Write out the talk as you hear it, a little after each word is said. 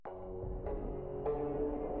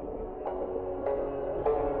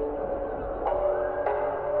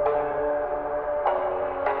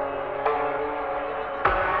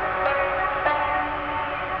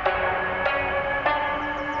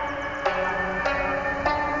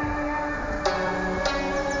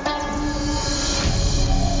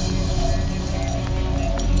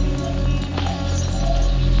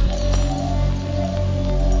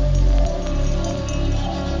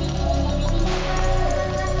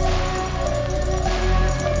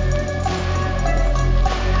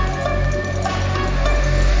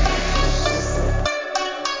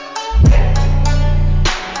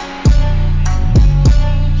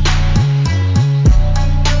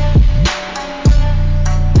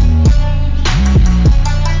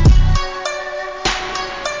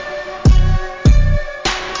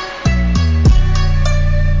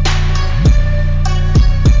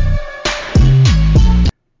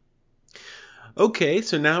Okay,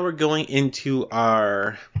 so now we're going into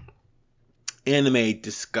our anime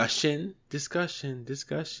discussion. Yay!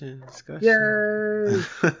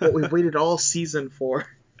 What we've waited all season for.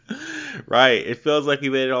 Right. It feels like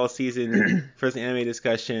we waited all season for this anime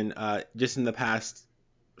discussion. Just in the past,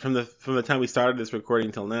 from the time we started this recording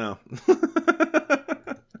until now.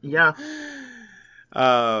 Yeah.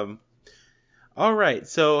 All right.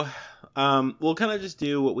 So, we'll kind of just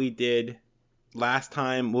do what we did last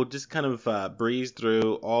time. We'll just kind of breeze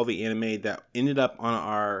through all the anime that ended up on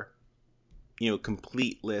our,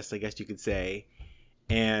 complete list, I guess you could say,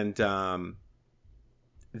 and then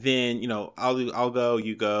I'll go,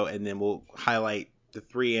 you go, and then we'll highlight the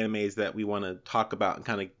three animes that we want to talk about and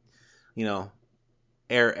kind of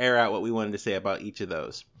air out what we wanted to say about each of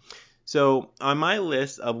those. So on my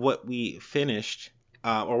list of what we finished,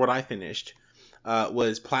 or what I finished,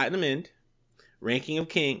 was Platinum End, Ranking of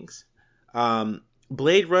Kings,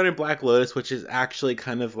 Blade Runner Black Lotus, which is actually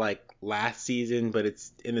kind of like last season, but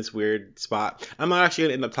it's in this weird spot. I'm not actually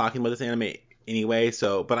gonna end up talking about this anime anyway,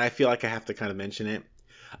 but I feel like I have to kind of mention it.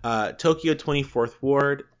 Tokyo 24th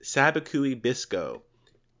Ward, Sabakui Bisco,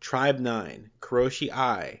 Tribe 9, Kuroshi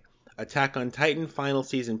Ai, Attack on Titan Final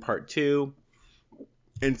Season Part 2,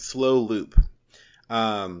 and Slow Loop.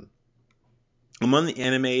 Among the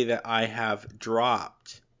anime that I have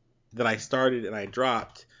dropped, that I started and I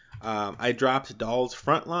dropped Doll's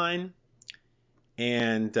Frontline,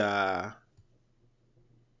 and that's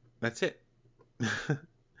it.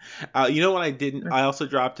 You know what I didn't? I also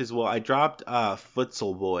dropped as well. I dropped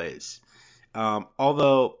Futsal Boys.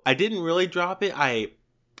 Although I didn't really drop it, I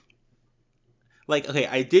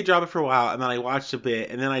did drop it for a while, and then I watched a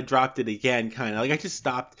bit, and then I dropped it again, kind of. Like, I just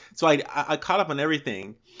stopped. So I caught up on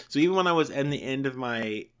everything. So even when I was in the end of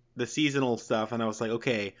the seasonal stuff, and I was like,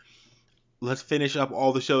 okay, let's finish up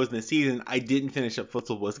all the shows in the season, I didn't finish up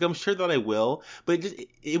Futsal Boys. Like, I'm sure that I will, but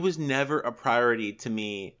it was never a priority to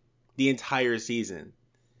me the entire season.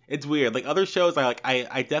 It's weird. Like, other shows,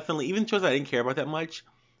 I definitely, even shows I didn't care about that much,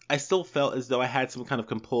 I still felt as though I had some kind of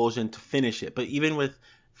compulsion to finish it. But even with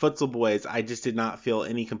Futsal Boys, I just did not feel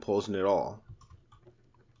any compulsion at all.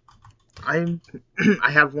 I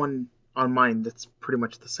have one on mine that's pretty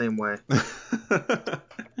much the same way.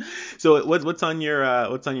 So what's on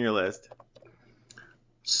your list?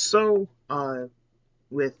 So, for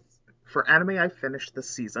anime I finished this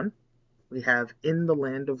season, we have In the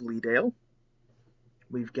Land of Leedale.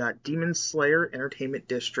 We've got Demon Slayer Entertainment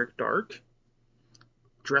District Arc,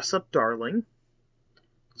 Dress Up Darling,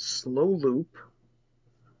 Slow Loop,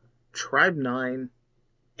 Tribe 9,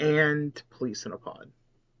 and Police in a Pod.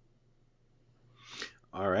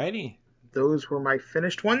 Alrighty. Those were my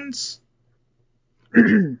finished ones.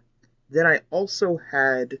 Then I also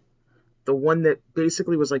had the one that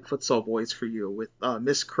basically was like Futsal Boys for you, with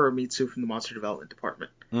Miss Kuromitsu from the Monster Development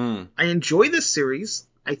Department. I enjoy this series.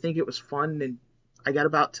 I think it was fun, and I got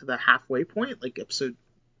about to the halfway point, like episode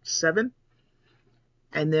 7.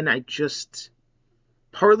 And then I just,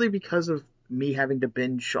 partly because of me having to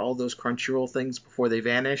binge all those Crunchyroll things before they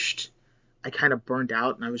vanished, I kind of burned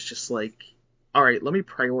out, and I was just like, all right, let me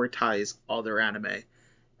prioritize other anime.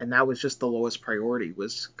 And that was just the lowest priority,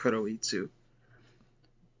 was Kuromitsu.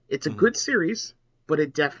 It's a good series, but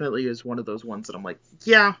it definitely is one of those ones that I'm like,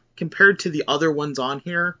 yeah, compared to the other ones on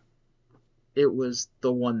here, it was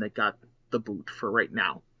the one that got the boot for right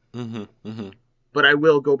now. But I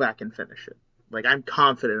will go back and finish it. Like, I'm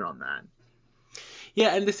confident on that.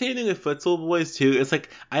 Yeah, and the same thing with Futsal Boys too. It's like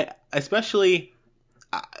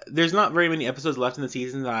there's not very many episodes left in the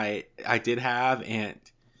season that I did have, and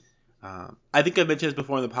I think I mentioned this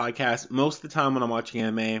before in the podcast. Most of the time when I'm watching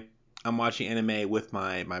anime with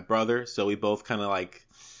my brother, so we both kind of like,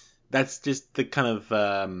 that's just the kind of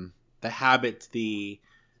the habit, the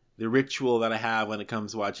ritual that I have when it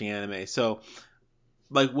comes to watching anime. So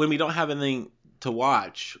like when we don't have anything to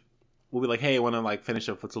watch, we'll be like, hey, I want to like finish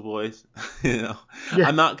up Futsal Boys. Yeah.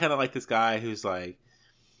 I'm not kind of like this guy who's like,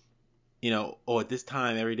 at this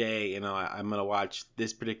time every day, I'm gonna watch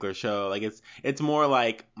this particular show. Like it's more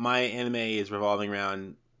like my anime is revolving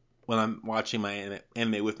around when I'm watching my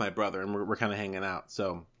anime with my brother, and we're kind of hanging out.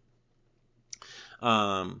 So,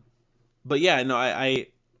 but yeah, no, I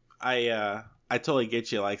totally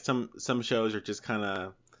get you. Like some shows are just kind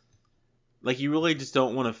of like, you really just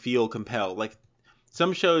don't want to feel compelled. Like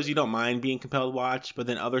some shows you don't mind being compelled to watch, but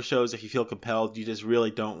then other shows, if you feel compelled, you just really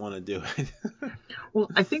don't want to do it. Well,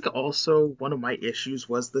 I think also one of my issues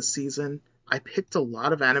was this season, I picked a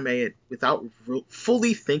lot of anime without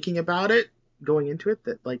fully thinking about it going into it,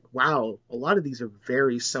 that, like, wow, a lot of these are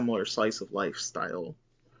very similar slice of life style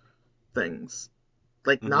things.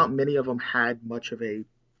 Like, not many of them had much of a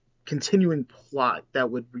continuing plot that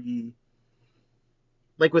would be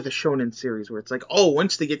like with a shonen series where it's like, oh,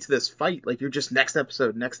 once they get to this fight, like you're just next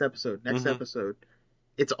episode, next episode, next Mm-hmm. episode.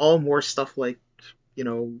 It's all more stuff like, you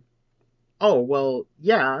know, oh, well,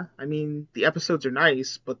 yeah, I mean, the episodes are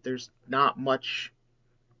nice, but there's not much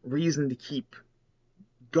reason to keep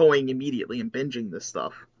going immediately and binging this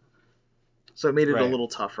stuff. So it made it a Right. little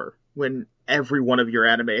tougher when every one of your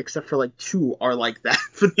anime, except for like two, are like that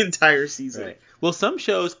for the entire season. Right. Well, some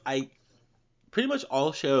shows pretty much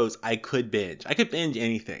all shows I could binge. I could binge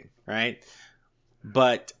anything, right?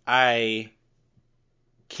 But I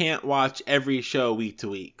can't watch every show week to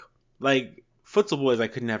week. Like Futsal Boys, I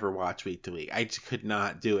could never watch week to week. I just could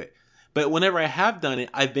not do it. But whenever I have done it,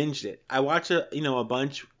 I binged it. I watch a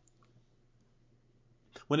bunch.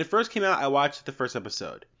 When it first came out, I watched the first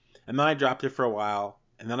episode, and then I dropped it for a while,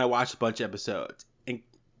 and then I watched a bunch of episodes, and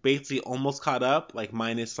basically almost caught up, like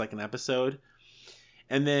minus like an episode.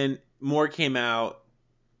 And then more came out,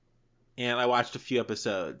 and I watched a few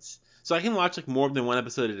episodes. So I can watch like more than one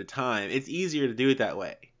episode at a time. It's easier to do it that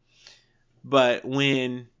way. But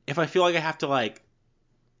if I feel like I have to like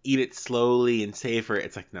eat it slowly and savor it,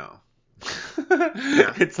 it's like no.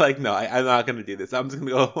 Yeah. It's like no, I'm not gonna do this. I'm just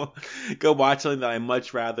gonna go watch something that I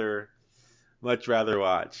much rather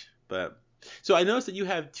watch. But so I noticed that you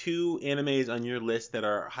have two animes on your list that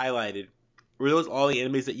are highlighted. Were those all the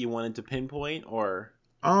animes that you wanted to pinpoint, or?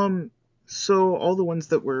 Um, so all the ones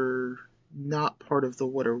that were not part of the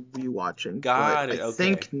what are we watching, but Got I it. Okay.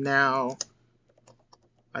 think now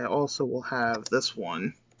I also will have this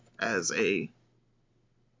one as a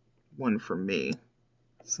one for me,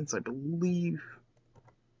 since I believe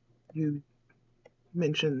you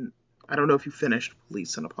mentioned, I don't know if you finished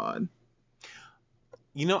Police in a Pod.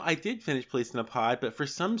 I did finish Police in a Pod, but for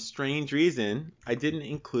some strange reason, I didn't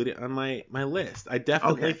include it on my list. I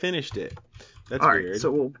definitely Okay, finished it. That's all right, weird.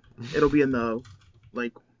 so it'll be in the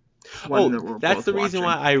like one Oh, that we're that's both the reason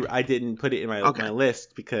why watching. I didn't put it in my Okay,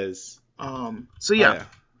 list because so oh yeah, yeah.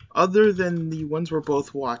 other than the ones we're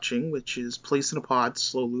both watching, which is Place in a Pod,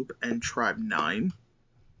 Slow Loop, and Tribe 9,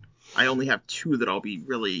 I only have two that I'll be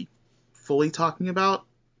really fully talking about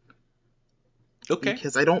Okay.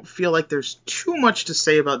 because I don't feel like there's too much to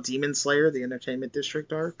say about Demon Slayer, the Entertainment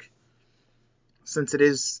District arc, since it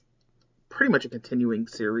is pretty much a continuing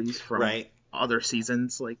series from Right. other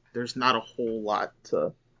seasons. Like, there's not a whole lot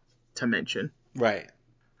to mention. Right.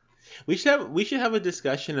 We should have a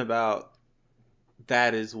discussion about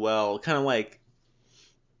that as well. Kind of like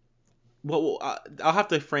I'll have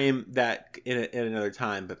to frame that in another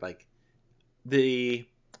time, but like the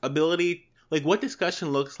ability, like what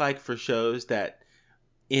discussion looks like for shows that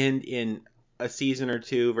end in a season or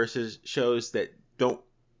two versus shows that don't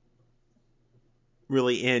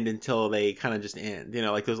really end until they kind of just end,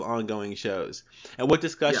 like those ongoing shows, and what Yeah,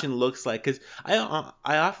 discussion looks like. Because I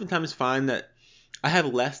oftentimes find that I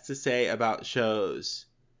have less to say about shows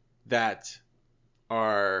that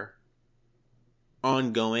are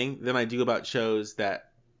ongoing than I do about shows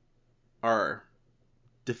that are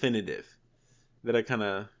definitive, that are kind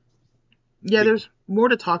of yeah. big. There's more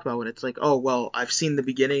to talk about when it's like, oh well, I've seen the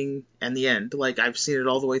beginning and the end. Like, I've seen it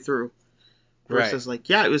all the way through. Right, Versus like,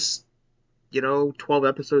 yeah, it was 12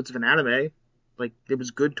 episodes of an anime. Like, it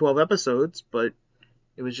was good 12 episodes, but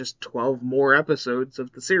it was just 12 more episodes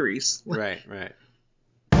of the series. right, right.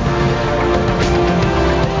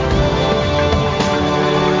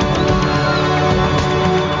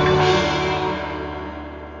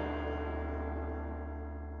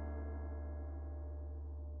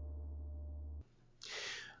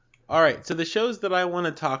 All right, so the shows that I want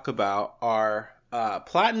to talk about are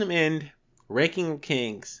Platinum End, Ranking of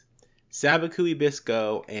Kings, Sabakui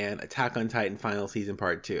Bisco, and Attack on Titan Final Season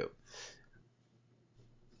Part 2.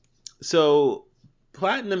 So,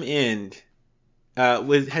 Platinum End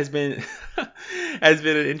has been has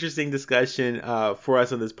been an interesting discussion for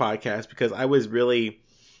us on this podcast because um, I was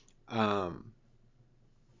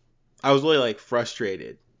really like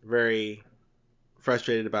frustrated, very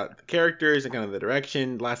frustrated about the characters and kind of the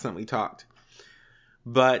direction last time we talked.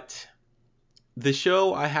 But the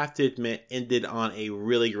show, I have to admit, ended on a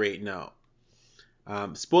really great note.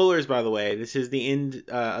 Spoilers, by the way, this is the end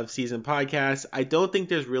of season podcast. I don't think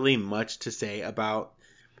there's really much to say about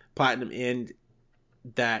Platinum End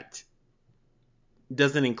that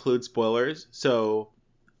doesn't include spoilers. So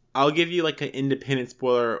I'll give you like an independent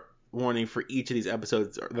spoiler warning for each of these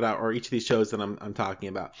episodes or each of these shows that I'm talking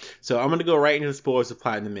about. So I'm gonna go right into the spoilers of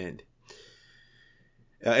Platinum End,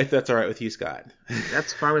 if that's all right with you, Scott.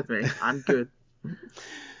 That's fine with me. I'm good.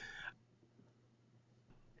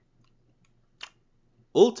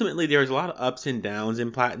 Ultimately, there's a lot of ups and downs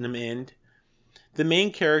in Platinum End. the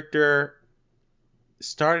main character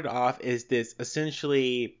started off as this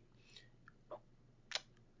essentially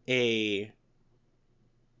a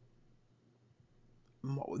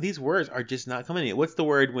these words are just not coming in. What's the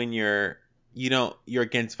word when you're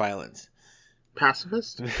against violence?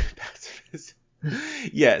 Pacifist? Pacifist.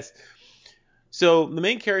 Yes. So the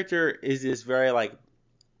main character is this very like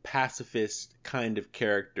pacifist kind of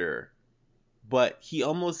character, but he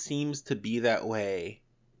almost seems to be that way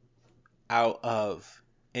out of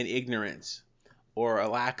an ignorance or a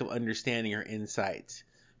lack of understanding or insight,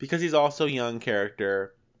 because he's also a young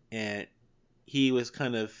character, and he was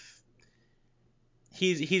kind of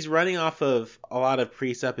he's running off of a lot of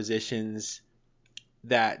presuppositions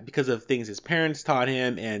that because of things his parents taught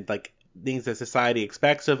him and like things that society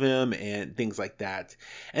expects of him and things like that.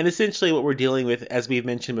 And essentially what we're dealing with, as we've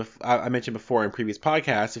mentioned I mentioned before in previous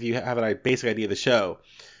podcasts, if you have a basic idea of the show,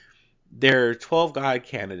 there are 12 god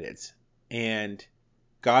candidates, and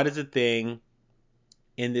God is a thing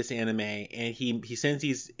in this anime, and he sends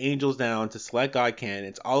these angels down to select god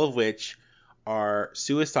candidates, all of which are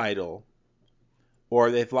suicidal or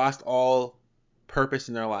they've lost all purpose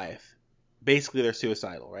in their life. Basically, they're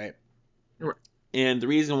suicidal, right? Right. And the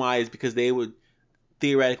reason why is because they would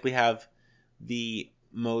theoretically have the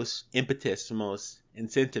most impetus, the most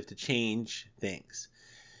incentive to change things.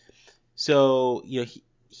 So,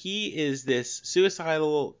 he is this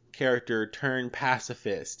suicidal character turned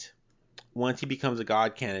pacifist once he becomes a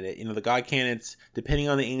god candidate. The god candidates, depending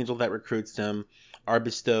on the angel that recruits them, are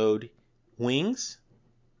bestowed wings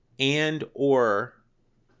and or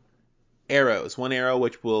arrows. One arrow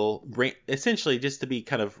which will essentially, just to be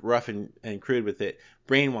kind of rough and crude with it,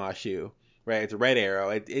 brainwash you, right? It's a red arrow.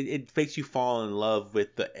 It makes you fall in love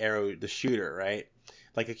with the arrow, the shooter, right?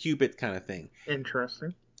 Like a Cupid kind of thing.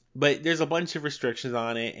 Interesting. But there's a bunch of restrictions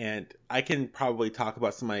on it, and I can probably talk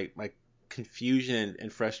about some of my confusion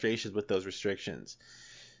and frustrations with those restrictions.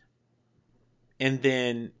 And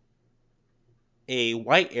then a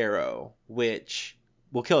white arrow, which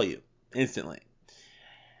will kill you instantly.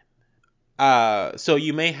 So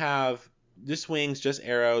you may have just wings, just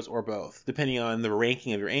arrows, or both, depending on the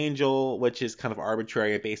ranking of your angel, which is kind of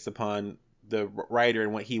arbitrary based upon the writer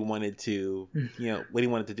and what he wanted to, what he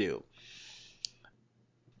wanted to do.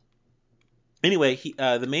 Anyway,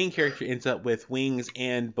 the main character ends up with wings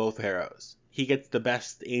and both arrows. He gets the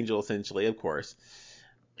best angel, essentially, of course.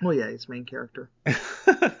 Well, yeah, he's main character.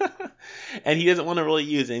 And he doesn't want to really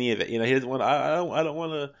use any of it. He doesn't want. I don't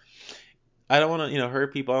want to. I don't want to.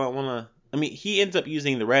 Hurt people. I don't want to. I mean, he ends up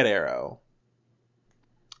using the red arrow.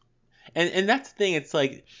 And that's the thing. It's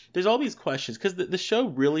like there's all these questions because the show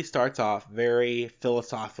really starts off very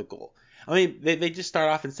philosophical. I mean, they just start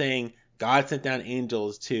off in saying God sent down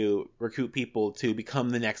angels to recruit people to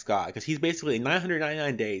become the next God, because he's basically in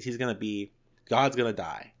 999 days God's gonna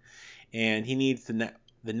die, and he needs the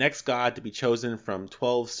next God to be chosen from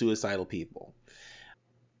 12 suicidal people.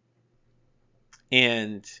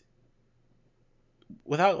 And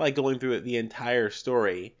without like going through the entire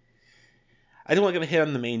story, I just want to hit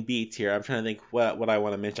on the main beats here. I'm trying to think what I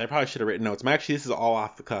want to mention. I probably should have written notes. Actually, this is all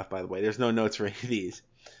off the cuff, by the way. There's no notes for any of these.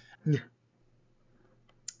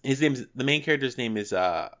 The main character's name is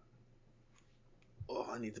I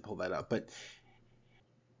need to pull that up, but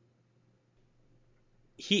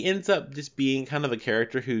he ends up just being kind of a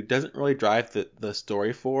character who doesn't really drive the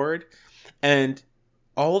story forward, and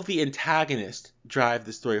all of the antagonists drive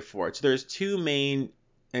the story forward. So there's two main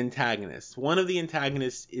antagonists. One of the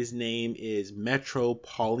antagonists, his name is Metro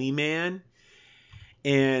Polyman,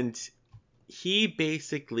 and he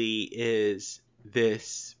basically is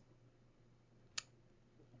this,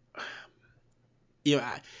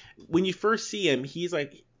 when you first see him, he's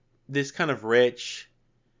like this kind of rich,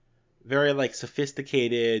 very like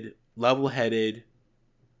sophisticated, level-headed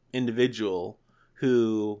individual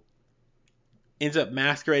who ends up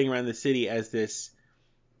masquerading around the city as this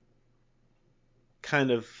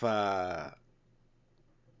kind of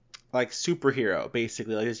like superhero,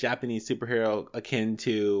 basically like this Japanese superhero akin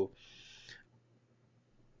to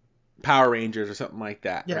Power Rangers or something like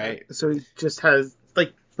that, Yeah, right? so he just has,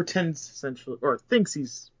 like, pretends essentially, or thinks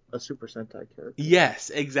he's a Super Sentai character. Yes,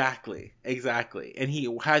 exactly. And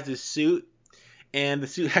he has this suit, and the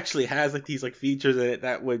suit actually has like these like features in it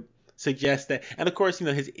that would suggest that. And of course,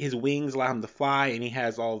 his wings allow him to fly, and he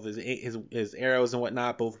has all of his arrows and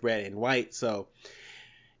whatnot, both red and white. So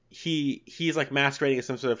he's like masquerading as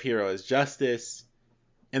some sort of hero, as Justice,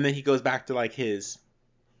 and then he goes back to like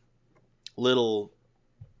little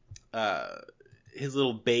uh his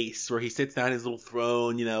little base where he sits down his little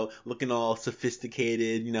throne, looking all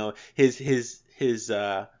sophisticated, his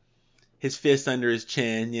fist under his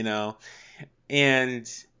chin, And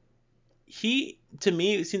he, to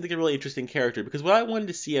me, seemed like a really interesting character, because what I wanted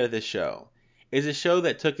to see out of this show is a show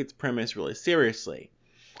that took its premise really seriously.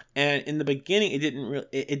 And in the beginning,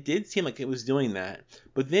 it did seem like it was doing that,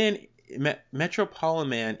 but then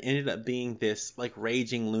Metropolitan ended up being this like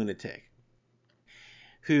raging lunatic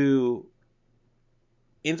who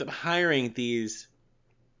ends up hiring these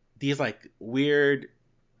like weird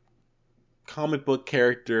comic book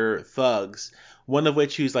character thugs, one of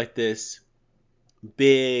which who's like this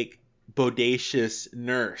big bodacious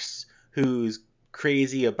nurse who's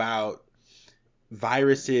crazy about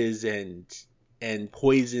viruses and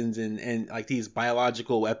poisons and like these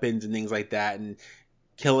biological weapons and things like that, and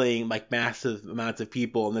killing like massive amounts of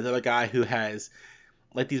people. And there's another guy who has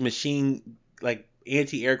like these machine like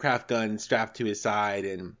anti-aircraft guns strapped to his side.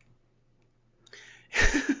 And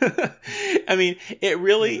I mean, it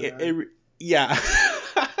really yeah.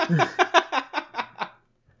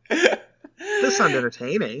 This sounds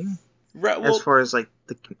entertaining. Right, as well, far as like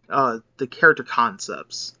the character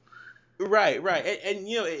concepts. right. And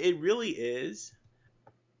you know, it really is.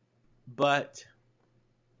 But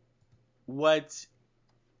what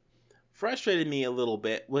frustrated me a little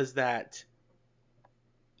bit was that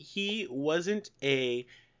he wasn't a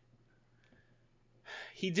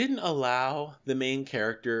he didn't allow the main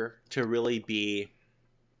character to really be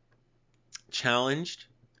challenged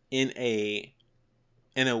in a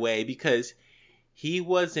way, because he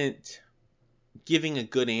wasn't giving a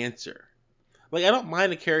good answer. Like, I don't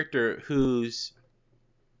mind a character who's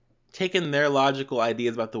taken their logical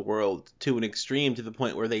ideas about the world to an extreme, to the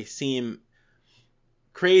point where they seem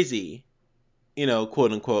crazy, you know,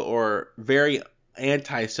 quote unquote, or very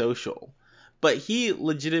antisocial. But he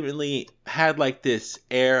legitimately had like this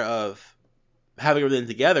air of having everything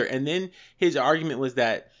together. And then his argument was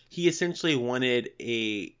that he essentially wanted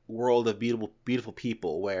a world of beautiful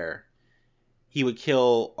people, where he would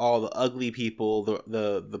kill all the ugly people,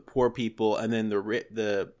 the poor people, and then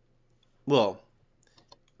well,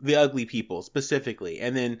 the ugly people specifically,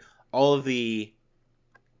 and then all of the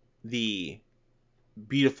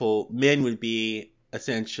beautiful men would be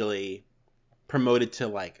essentially promoted to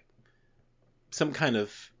like some kind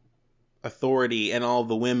of authority, and all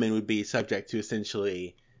the women would be subject to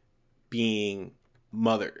essentially being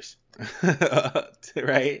mothers.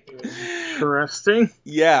 Right? Interesting.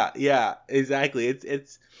 Yeah, exactly.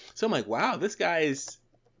 It's so I'm like, wow, this guy's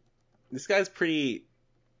pretty,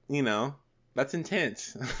 you know, that's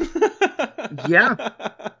intense. Yeah.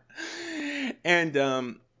 and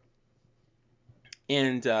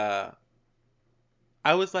I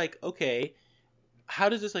was like, okay, how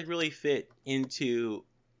does this like really fit into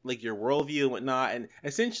like your worldview and whatnot? And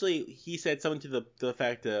essentially, he said something to the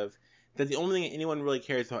effect of that the only thing anyone really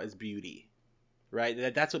cares about is beauty,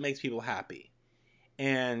 right? That's what makes people happy.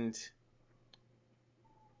 And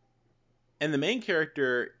the main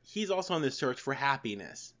character, he's also on this search for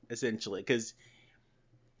happiness, essentially, because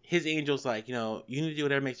his angel's like, you know, you need to do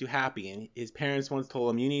whatever makes you happy. And his parents once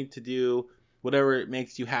told him, you need to do whatever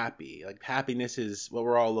makes you happy. Like, happiness is what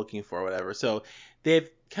we're all looking for, whatever. So they've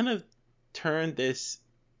kind of turned this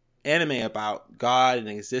anime about God and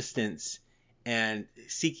existence and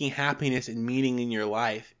seeking happiness and meaning in your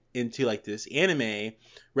life into like this anime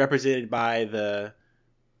represented by the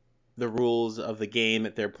rules of the game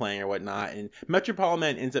that they're playing or whatnot. And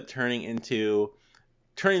Metropolitan ends up turning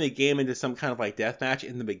the game into some kind of like deathmatch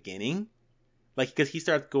in the beginning, like, because he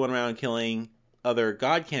starts going around killing other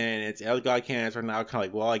god candidates. And other god candidates are now kind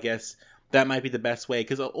of like, well, I guess that might be the best way,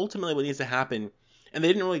 because ultimately what needs to happen, and they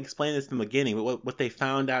didn't really explain this in the beginning, but what they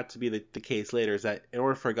found out to be the case later is that in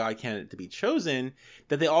order for a god candidate to be chosen,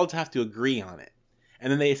 that they all have to agree on it, and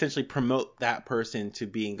then they essentially promote that person to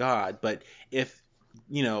being god. But if,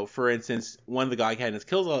 you know, for instance, one of the god candidates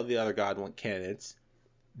kills all the other god candidates,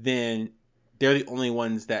 then they're the only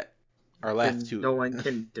ones that are left Then to. no one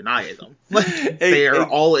can deny them. Like, they are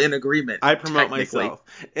all in agreement. I promote technically. myself.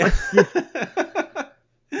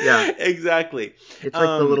 Yeah. Exactly. It's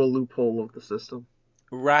like the little loophole of the system.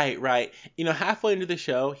 Right. You know, halfway into the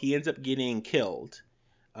show, he ends up getting killed.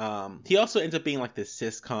 He also ends up being like this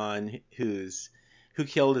siscon who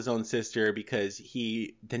killed his own sister because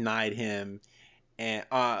he denied him, and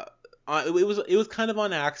it was kind of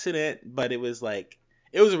on accident, but it was a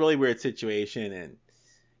really weird situation. And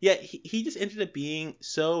yeah, he just ended up being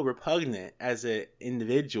so repugnant as an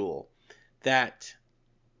individual that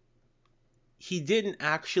he didn't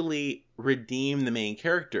actually redeem the main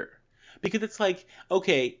character. Because it's like,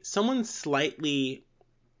 okay, someone who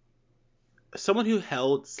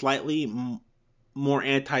held slightly more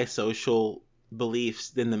antisocial beliefs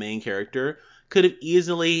than the main character could have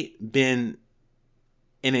easily been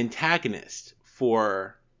an antagonist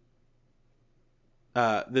for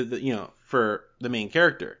for the main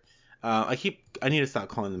character. I need to stop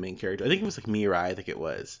calling the main character. I think it was like Mirai. I think it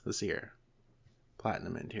was. Let's see here.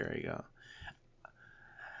 Platinum End. Here we go.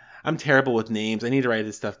 I'm terrible with names. I need to write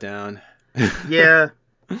this stuff down. Yeah,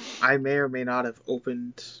 I may or may not have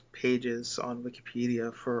opened pages on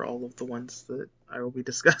Wikipedia for all of the ones that I will be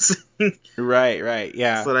discussing. Right,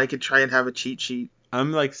 yeah. So that I could try and have a cheat sheet.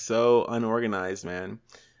 I'm like so unorganized, man.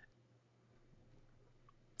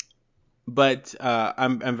 But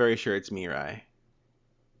I'm very sure it's Mirai.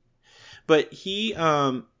 But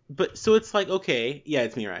but so it's like, okay, yeah,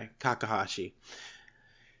 it's Mirai Kakahashi.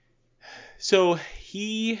 So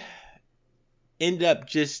he ended up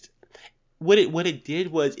just what it did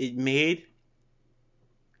was it made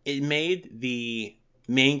the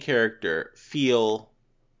main character feel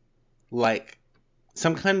like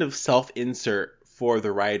some kind of self-insert for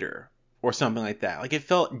the writer or something like that. Like it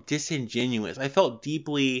felt disingenuous. I felt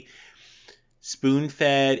deeply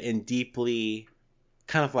spoon-fed and deeply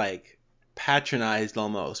kind of like patronized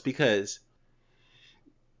almost, because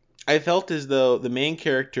I felt as though the main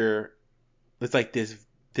character was like this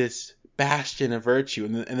bastion of virtue,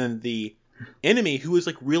 and then the enemy, who was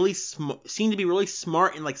like really seemed to be really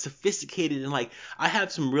smart and like sophisticated, and like I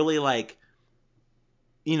have some really like,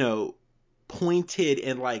 you know, pointed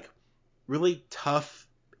and like really tough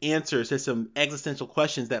answers to some existential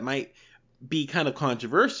questions that might be kind of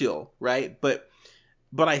controversial, right? But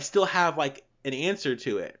I still have like an answer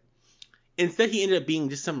to it. Instead, he ended up being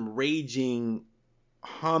just some raging,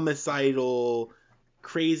 homicidal,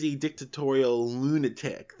 crazy, dictatorial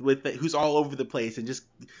lunatic who's all over the place, and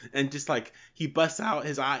just like he busts out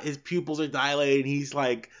his pupils are dilated, and he's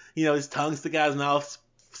like, his tongue sticking out his mouth,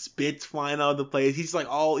 spit's flying out of the place. He's like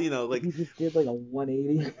all, like He just did like a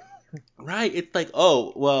 180. right. It's like,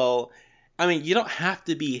 oh well. I mean, you don't have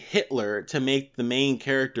to be Hitler to make the main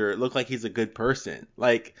character look like he's a good person.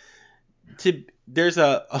 Like, there's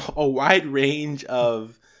a wide range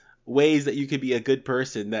of ways that you could be a good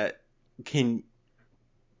person and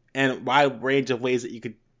a wide range of ways that you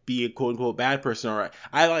could be a quote unquote bad person. Or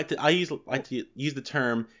I like to use the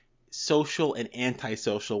term social and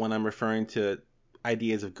antisocial when I'm referring to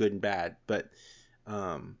ideas of good and bad. But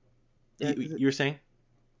Yeah, you were saying?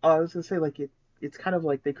 I was gonna say like it's kind of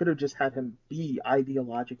like they could have just had him be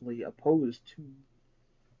ideologically opposed to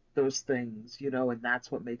those things, and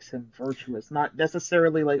that's what makes him virtuous. Not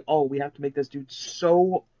necessarily like, oh, we have to make this dude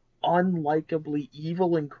so unlikably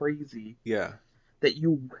evil and crazy Yeah. that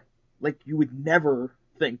you would never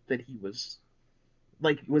think that he was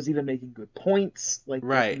even making good points, like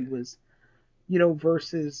that he Right. was,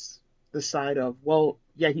 versus the side of, well,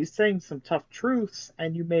 yeah, he's saying some tough truths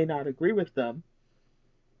and you may not agree with them,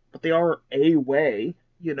 but they are a way,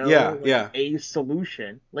 Yeah. like Yeah. a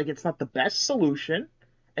solution. Like it's not the best solution,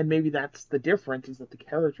 and maybe that's the difference, is that the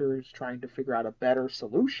character is trying to figure out a better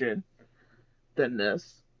solution than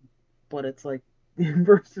this. But it's like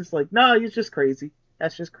versus like, no, he's just crazy.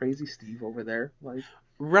 That's just crazy Steve over there. Like,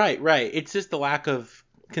 Right. It's just the lack of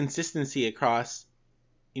consistency across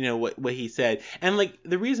what he said. And like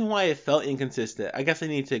the reason why it felt inconsistent, I guess I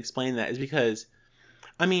need to explain that, is because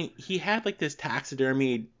I mean, he had like this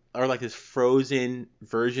taxidermied or like this frozen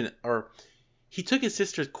version, or he took his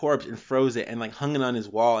sister's corpse and froze it and like hung it on his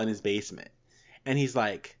wall in his basement. And he's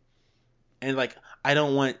like, and like I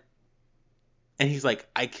don't want and he's like,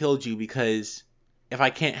 I killed you because if I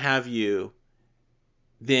can't have you,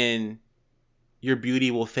 then your beauty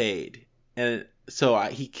will fade. And so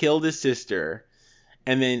he killed his sister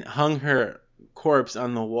and then hung her corpse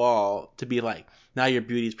on the wall to be like, now your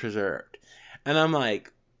beauty's preserved. And I'm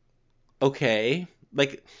like, okay,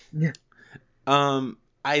 like, yeah, I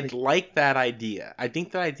like like that idea. I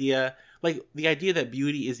think that idea, like the idea that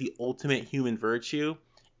beauty is the ultimate human virtue,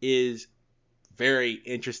 is very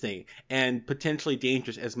interesting and potentially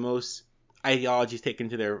dangerous, as most ideologies taken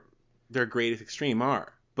to their greatest extreme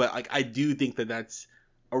are. But like, I do think that that's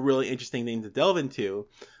a really interesting thing to delve into.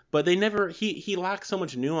 But they never he lacks so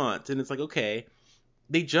much nuance, and it's like, okay,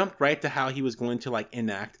 they jumped right to how he was going to like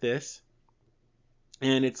enact this,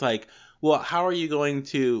 and it's like, well, how are you going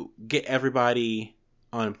to get everybody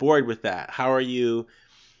on board with that? How are you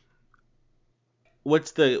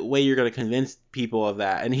what's the way you're going to convince people of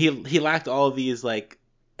that? And he lacked all of these like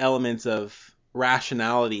elements of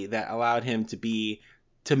rationality that allowed him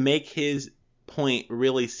to make his point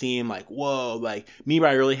really seem like, whoa, like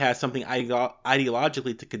Mirai really has something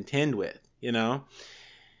ideologically to contend with, yeah.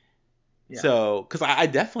 So because I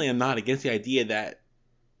definitely am not against the idea that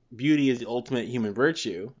beauty is the ultimate human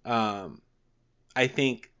virtue. I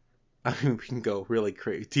think I mean, we can go really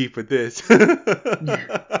deep with this.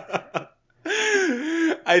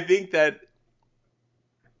 I think that,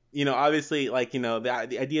 obviously, like,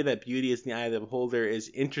 the idea that beauty is in the eye of the beholder is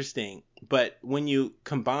interesting, but when you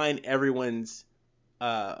combine everyone's,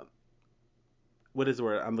 uh, what is the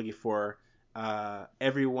word I'm looking for?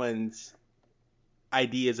 Everyone's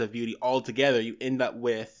ideas of beauty all together, you end up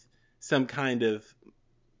with some kind of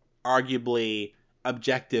arguably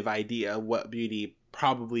objective idea of what beauty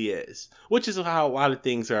probably is, which is how a lot of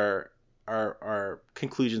things are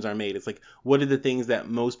conclusions are made. It's like, what are the things that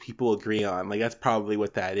most people agree on? Like, that's probably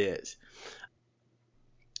what that is.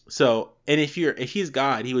 So, and if he's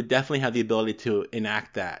God, he would definitely have the ability to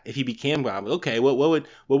enact that. If he became God, okay, what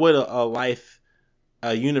would a life,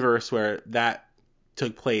 a universe where that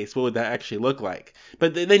took place, what would that actually look like?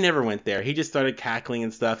 But they never went there. He just started cackling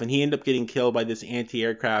and stuff, and he ended up getting killed by this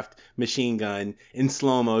anti-aircraft machine gun in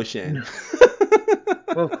slow motion.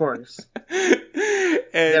 Well, of course. You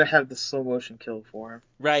gotta And have the slow motion kill for him.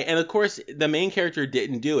 right, and of course the main character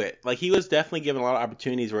didn't do it. Like, he was definitely given a lot of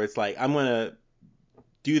opportunities where it's like, I'm gonna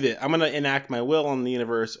do this. I'm gonna enact my will on the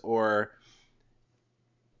universe, or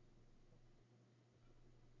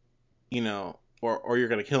or you're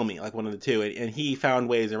gonna kill me, like one of the two. And he found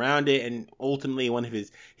ways around it, and ultimately one of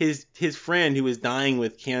his friend who was dying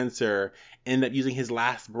with cancer ended up using his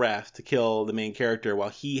last breath to kill the main character while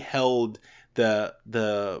he held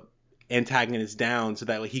the antagonist down, so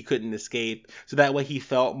that way he couldn't escape, so that way he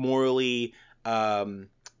felt morally, um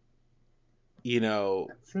you know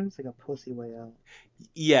That seems like a pussy way out.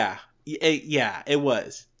 yeah, yeah, it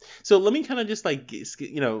was. So let me kind of just like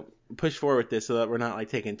push forward with this so that we're not like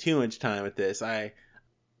taking too much time with this.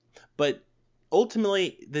 But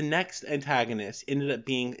ultimately, the next antagonist ended up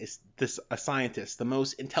being a scientist, the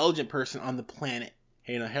most intelligent person on the planet.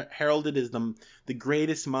 Heralded as the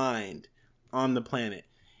greatest mind on the planet,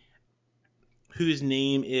 whose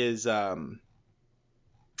name is, let's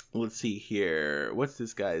see here, what's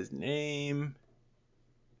this guy's name?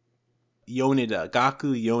 Yonida,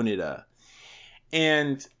 Gaku Yonida.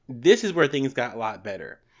 And this is where things got a lot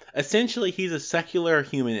better. Essentially, he's a secular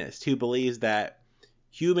humanist who believes that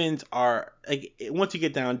humans are, like, once you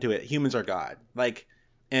get down to it, humans are God. Like,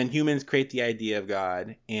 and humans create the idea of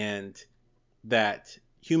God, and that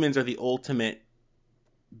humans are the ultimate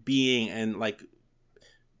being and like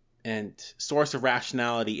and source of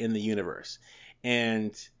rationality in the universe.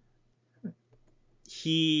 And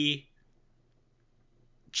he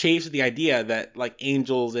chased the idea that like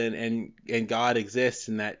angels and God exists,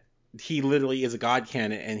 and that he literally is a God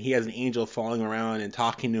canon, and he has an angel following around and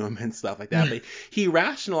talking to him and stuff like that. But he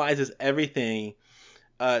rationalizes everything,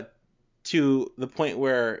 uh, to the point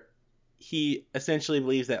where he essentially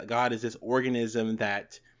believes that God is this organism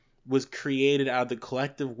that was created out of the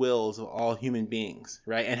collective wills of all human beings,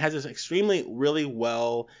 right? And has this extremely really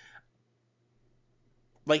well,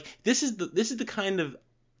 like, this is the kind of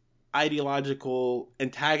ideological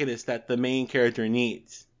antagonist that the main character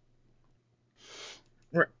needs.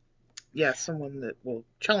 Right. Yeah, someone that will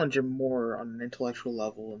challenge him more on an intellectual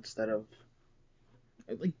level instead of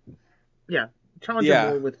like, yeah, challenge him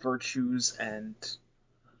Yeah, more with virtues and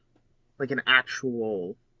like an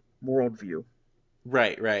actual worldview.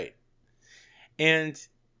 right, right. And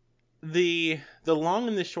the long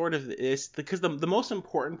and the short of this, because the most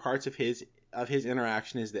important parts of his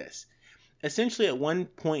interaction is this. Essentially, at one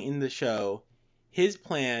point in the show, his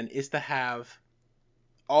plan is to have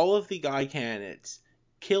all of the guy candidates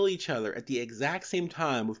kill each other at the exact same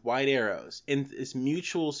time with white arrows in this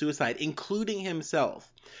mutual suicide, including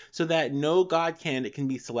himself, so that no god candidate can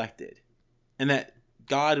be selected, and that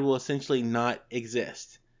God will essentially not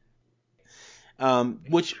exist.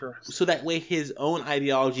 Which So Interesting. that way his own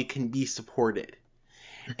ideology can be supported.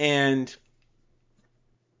 And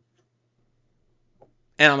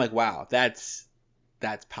I'm like, wow, that's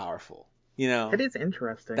powerful. You That know, is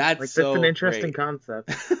interesting. that's Like that's an so interesting great. concept.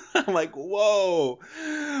 I'm like, whoa.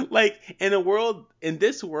 Like, in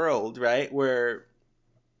this world, right, where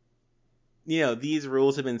these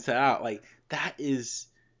rules have been set out, like, that's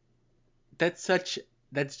such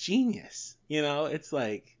that's genius. It's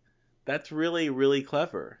like, that's really really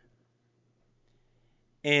clever.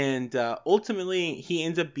 And ultimately, he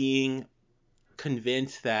ends up being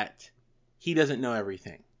convinced that he doesn't know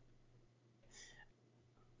everything,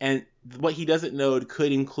 and what he doesn't know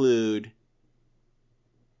could include,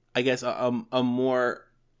 I guess, a more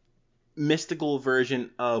mystical version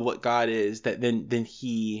of what God is, that than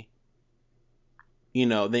he,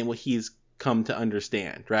 than what he's come to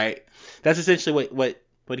understand, right? That's essentially what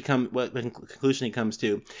conclusion he comes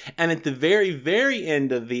to. And at the very very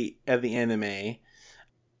end of the anime,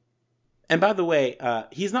 and by the way,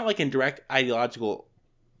 he's not like in direct ideological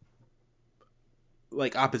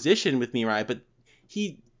like opposition with me, right? But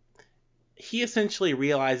he essentially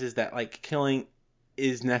realizes that like killing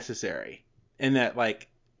is necessary, and that like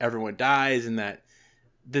everyone dies, and that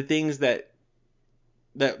the things that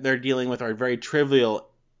they're dealing with are very trivial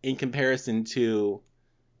in comparison to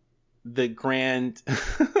the grand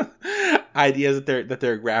ideas that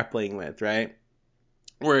they're grappling with, right?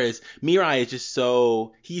 Whereas Mirai is just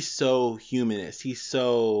he's so humanist. He's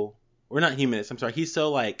so, or not humanist, I'm sorry. He's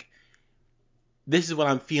so like, this is what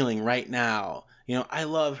I'm feeling right now. You know, I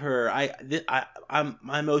love her.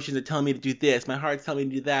 My emotions are telling me to do this. My heart's telling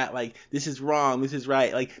me to do that. Like, this is wrong. This is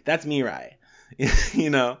right. Like, that's Mirai, you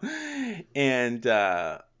know? And,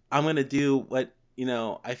 I'm going to do what,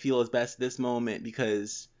 I feel is best this moment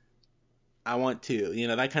because I want to,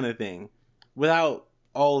 that kind of thing, without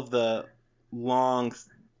all of the long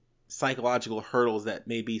psychological hurdles that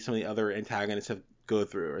maybe some of the other antagonists have go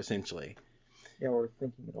through, essentially. Yeah, we're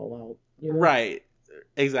thinking it all out. Right.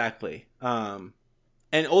 Exactly.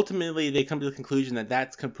 And ultimately they come to the conclusion that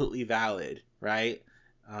that's completely valid, right?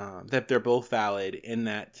 That they're both valid, in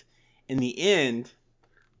that in the end,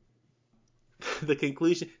 the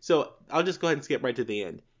conclusion. So I'll just go ahead and skip right to the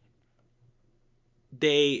end.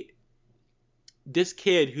 This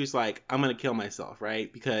kid who's like, I'm gonna kill myself,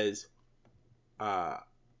 right? Because uh,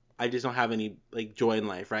 I just don't have any like joy in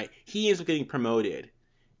life, right? He ends up getting promoted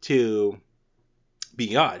to be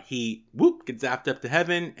God. He gets zapped up to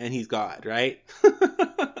heaven and he's God, right?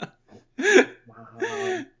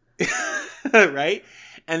 Wow. Right?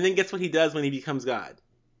 And then guess what he does when he becomes God?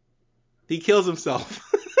 He kills himself.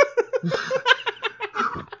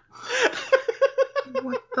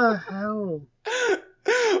 What the hell?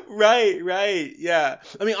 Right, yeah.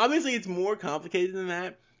 I mean, obviously, it's more complicated than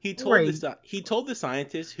that. Right. He told the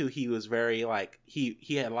scientist, who he was very like he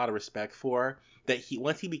had a lot of respect for, that he,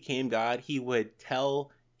 once he became God, he would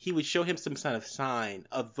show him some kind of sign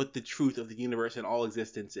of what the truth of the universe and all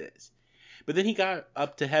existence is. But then he got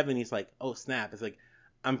up to heaven. He's like, oh snap! It's like,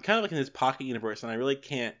 I'm kind of like in this pocket universe, and I really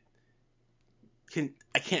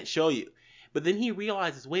I can't show you. But then he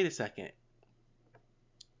realizes, wait a second.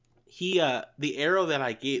 The arrows that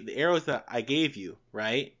I gave you,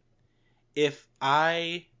 right? If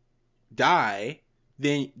I die,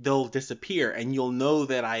 then they'll disappear and you'll know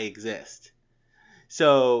that I exist.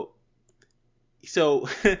 So so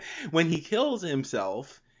when he kills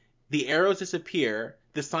himself, the arrows disappear.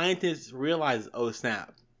 The scientist realizes, oh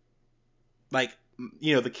snap! Like,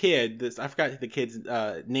 the kid. I forgot the kid's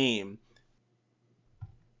name.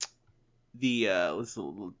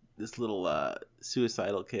 This little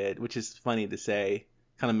suicidal kid, which is funny to say,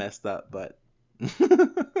 kind of messed up, but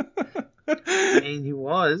I mean, he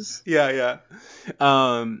was. yeah.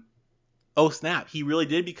 Um, oh snap! He really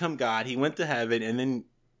did become God. He went to heaven and then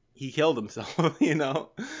he killed himself.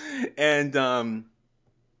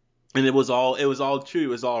 And it was all true. It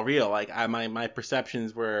was all real. Like, my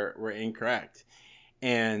perceptions were incorrect.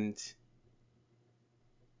 And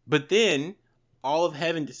but then all of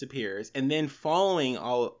heaven disappears, and then following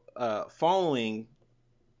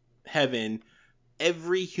heaven,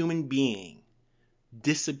 every human being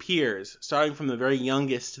disappears, starting from the very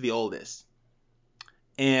youngest to the oldest,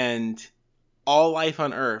 and all life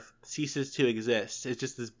on Earth ceases to exist. It's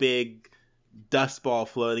just this big dust ball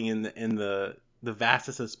floating in the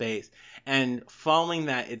vastness of space. And following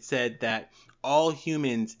that, it said that all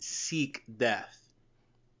humans seek death,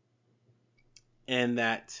 and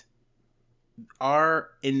that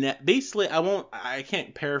basically, I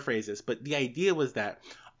can't paraphrase this, but the idea was that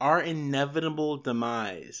our inevitable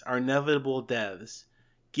demise, our inevitable deaths,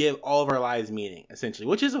 give all of our lives meaning, essentially,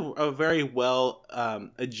 which is a very well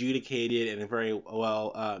adjudicated and a very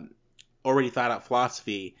well already thought out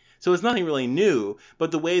philosophy. So it's nothing really new,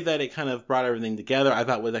 but the way that it kind of brought everything together, I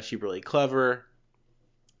thought was actually really clever.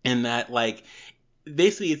 In that, like,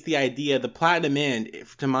 basically, it's the idea, the platinum end,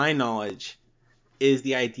 to my knowledge, is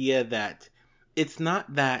the idea that it's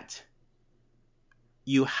not that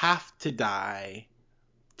you have to die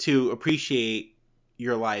to appreciate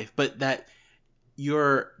your life, but that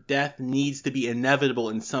your death needs to be inevitable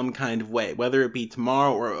in some kind of way, whether it be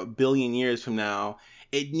tomorrow or a billion years from now.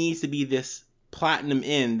 It needs to be this platinum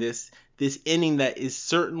end, this ending that is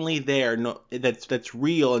certainly there, no, that's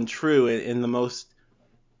real and true in the most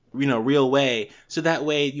real way, so that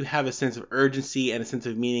way you have a sense of urgency and a sense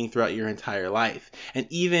of meaning throughout your entire life. And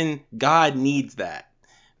even God needs that,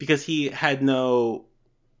 because he had no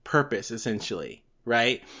purpose, essentially,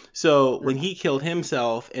 right? So when he killed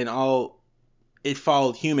himself, and all it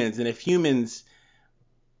followed humans, and if humans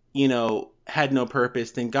had no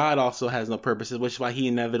purpose, then God also has no purpose, which is why he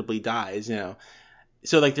inevitably dies.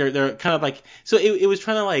 So like they're kind of like, so it was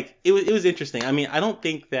trying to like, it was interesting. I mean, I don't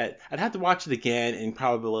think that I'd have to watch it again and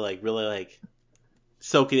probably like really like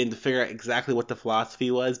soak it in to figure out exactly what the philosophy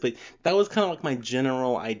was, but that was kind of like my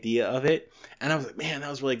general idea of it. And I was like, man, that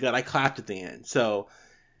was really good. I clapped at the end. So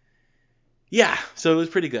yeah, so it was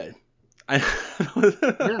pretty good. I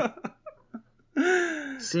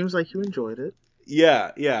Yeah, seems like you enjoyed it,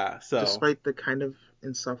 yeah. So despite the kind of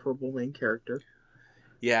insufferable main character.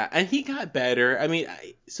 yeah, and he got better. I mean,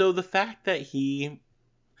 so the fact that he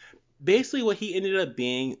basically what he ended up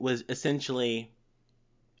being was essentially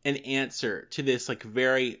an answer to this like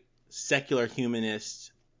very secular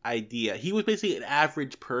humanist idea. He was basically an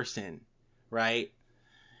average person, right?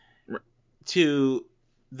 To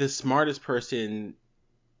the smartest person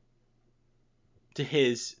to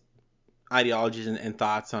his ideologies and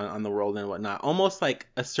thoughts on the world and whatnot. Almost like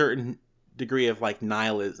a certain degree of like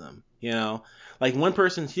nihilism, you know? Like one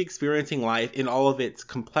person, he's experiencing life in all of its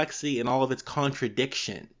complexity and all of its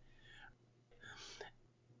contradiction.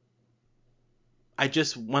 I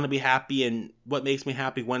just want to be happy, and what makes me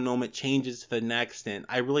happy one moment changes to the next, and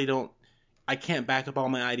I can't back up all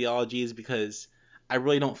my ideologies because I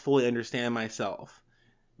really don't fully understand myself,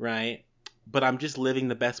 right? But I'm just living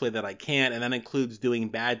the best way that I can, and that includes doing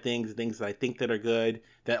bad things, things that I think that are good,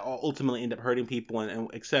 that ultimately end up hurting people,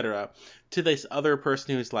 and etc. To this other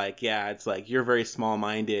person who's like, yeah, it's like you're very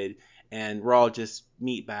small-minded, and we're all just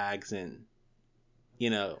meat bags, and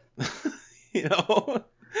you know, you know.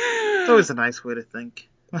 It's always a nice way to think.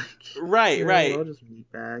 Like, Right, we're right. all just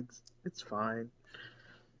meat bags. It's fine.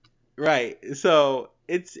 Right. So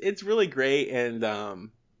it's really great, and the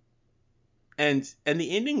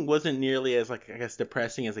ending wasn't nearly as like I guess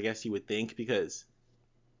depressing as I guess you would think, because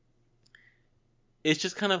it's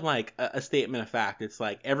just kind of like a statement of fact. It's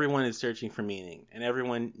like everyone is searching for meaning and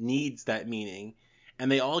everyone needs that meaning, and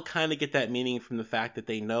they all kind of get that meaning from the fact that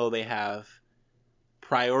they know they have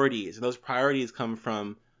priorities, and those priorities come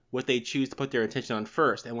from what they choose to put their attention on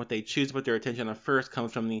first, and what they choose to put their attention on first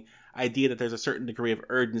comes from the idea that there's a certain degree of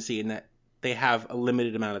urgency and that they have a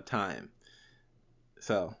limited amount of time.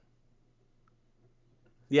 So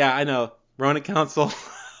yeah, I know. Ronin Council.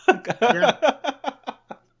 Yeah.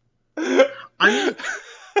 I mean,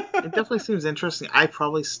 it definitely seems interesting. I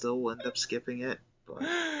probably still will end up skipping it, but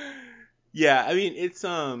Yeah, I mean it's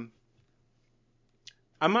I'm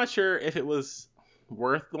not sure if it was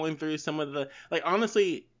worth going through some of the like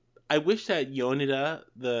honestly I wish that Yonida,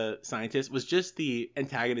 the scientist, was just the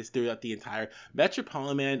antagonist throughout the entire.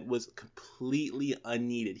 Metropolitan was completely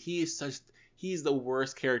unneeded. He's the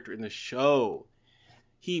worst character in the show.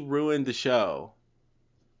 He ruined the show.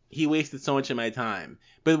 He wasted so much of my time.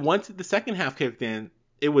 But once the second half kicked in,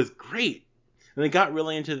 it was great. And they got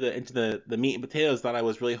really into the meat and potatoes that I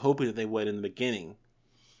was really hoping that they would in the beginning.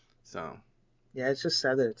 So yeah, it's just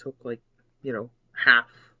sad that it took like half,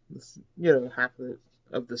 half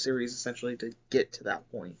of the series essentially to get to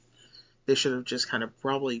that point. They should have just kind of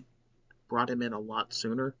probably brought him in a lot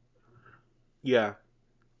sooner yeah,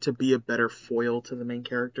 to be a better foil to the main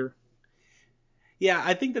character. yeah,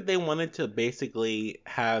 I think that they wanted to basically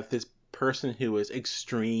have this person who was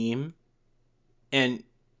extreme and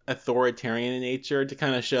authoritarian in nature to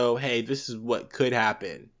kind of show, hey, this is what could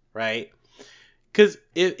happen, right? Because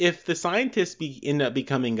if the scientists end up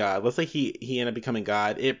becoming God, let's say he ended up becoming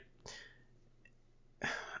God,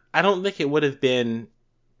 I don't think it would have been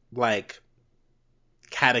like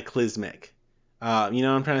cataclysmic. You know what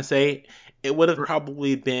I'm trying to say? It would have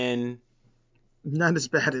probably been, Not as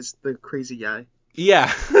bad as the crazy guy.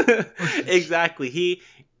 yeah, exactly.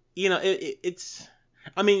 It's,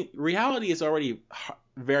 I mean, reality is already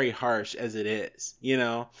very harsh as it is.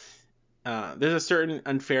 There's a certain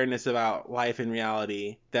unfairness about life and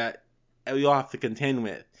reality that you'll have to contend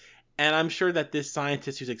with. And I'm sure that this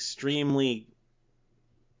scientist who's extremely,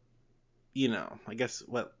 I guess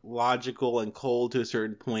what logical and cold to a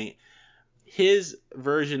certain point, his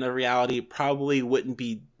version of reality probably wouldn't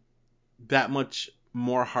be that much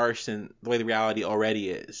more harsh than the way the reality already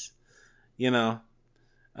is. You know,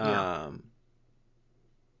 Yeah. um,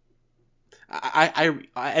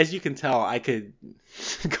 as you can tell, I could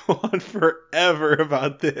go on forever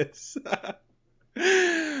about this.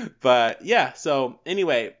 But yeah, so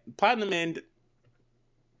anyway, Platinum End,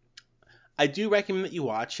 I do recommend that you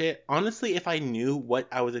watch it. Honestly, if I knew what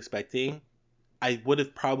I was expecting, I would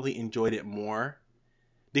have probably enjoyed it more,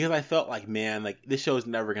 because I felt like, man, like this show is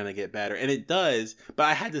never gonna get better, and it does. But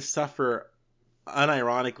I had to suffer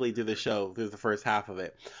unironically through the show through the first half of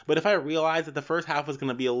it. But if I realized that the first half was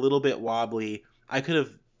gonna be a little bit wobbly, I could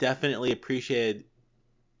have definitely appreciated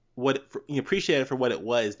appreciated for what it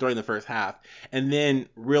was during the first half, and then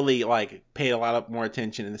really like paid a lot of more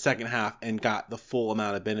attention in the second half and got the full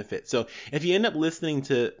amount of benefit. So if you end up listening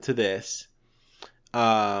to this,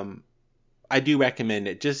 I do recommend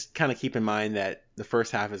it. Just kind of keep in mind that the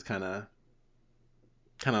first half is kind of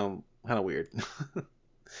weird.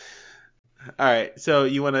 All right, so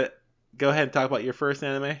you want to go ahead and talk about your first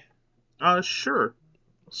anime? Sure.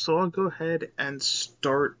 So I'll go ahead and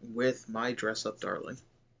start with my dress up darling.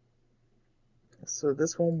 So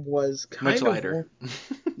this one was Much kind of, lighter.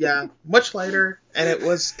 yeah, much lighter, and it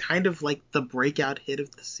was kind of like the breakout hit of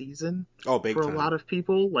the season Oh, big for a time. lot of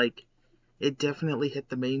people. Like, it definitely hit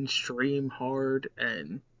the mainstream hard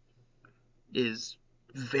and is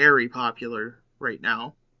very popular right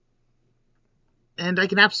now. And I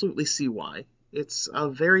can absolutely see why. It's a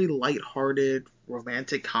very light-hearted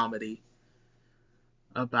romantic comedy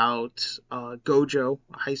about Gojo,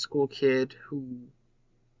 a high school kid who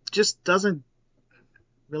just doesn't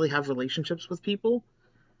really have relationships with people.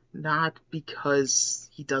 Not because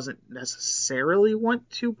he doesn't necessarily want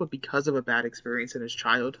to, but because of a bad experience in his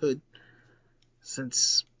childhood.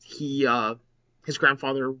 Since his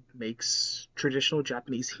grandfather makes traditional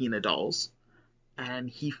Japanese Hina dolls, and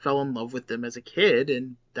he fell in love with them as a kid,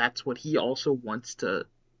 and that's what he also wants to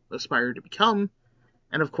aspire to become.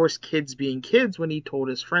 And of course, kids being kids, when he told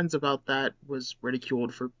his friends about that, was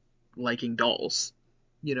ridiculed for liking dolls,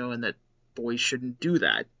 and that boys shouldn't do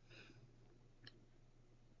that.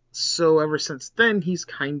 So ever since then, he's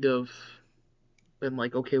kind of been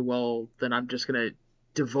like, okay, well, then I'm just gonna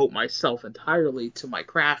devote myself entirely to my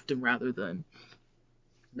craft and rather than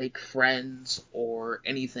make friends or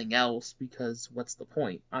anything else because what's the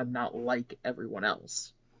point? I'm not like everyone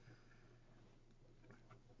else.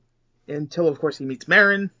 Until, of course, he meets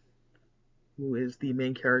Marin, who is the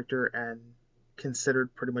main character and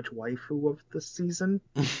considered pretty much waifu of the season.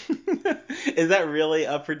 Is that really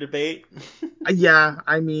up for debate? Yeah,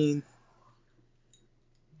 I mean,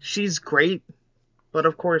 she's great, but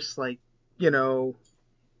of course, like, you know,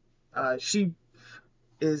 she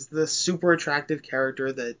is the super attractive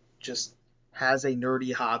character that just has a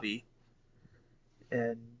nerdy hobby.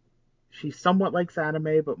 And she somewhat likes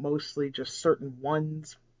anime, but mostly just certain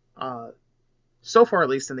ones. Uh, so far, at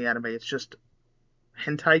least in the anime, it's just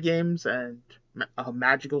hentai games and a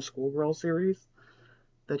magical schoolgirl series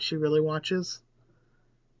that she really watches.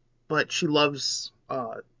 But she loves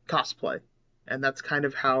cosplay, and that's kind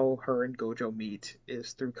of how her and Gojo meet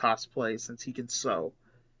is through cosplay, since he can sew,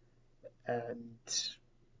 and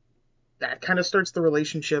that kind of starts the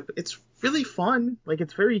relationship. It's really fun, like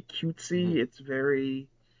it's very cutesy. Mm-hmm. It's very,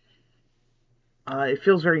 it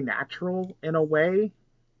feels very natural in a way.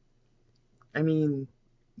 I mean,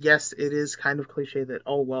 yes, it is kind of cliche that,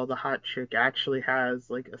 oh well, the hot chick actually has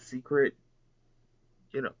like a secret.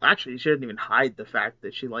 Actually, she didn't even hide the fact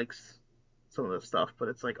that she likes some of the stuff, but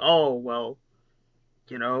it's like, oh well,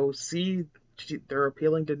 see, they're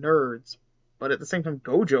appealing to nerds, but at the same time,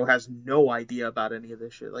 Gojo has no idea about any of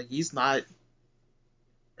this shit. Like, he's not.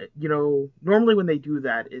 Normally when they do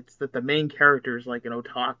that, it's that the main character is like an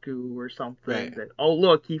otaku or something. Right. That, oh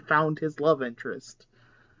look, he found his love interest.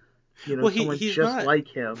 Well, Someone he's just not. like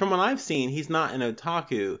him. From what I've seen, he's not an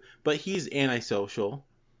otaku, but he's antisocial,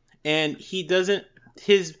 and he doesn't.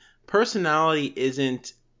 His personality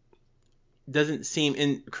isn't doesn't seem.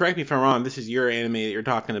 And correct me if I'm wrong. This is your anime that you're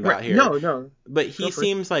talking Right? about here, No, no, but go he for it.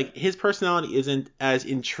 seems like his personality isn't as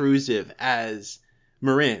intrusive as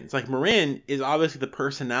Marin's. Like Marin is obviously the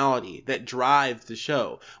personality that drives the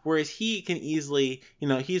show, whereas he can easily,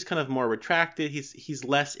 he's kind of more retracted. He's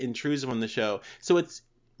less intrusive on the show. So it's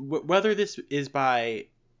whether this is by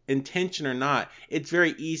intention or not, it's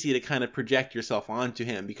very easy to kind of project yourself onto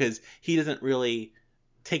him because he doesn't really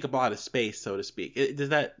take up a lot of space, so to speak. Does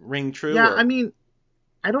that ring true Yeah, I or mean,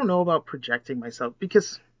 I don't know about projecting myself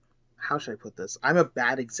because how should I put this? I'm a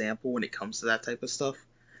bad example when it comes to that type of stuff.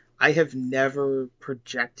 I have never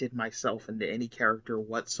projected myself into any character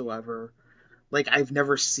whatsoever. Like, I've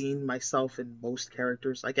never seen myself in most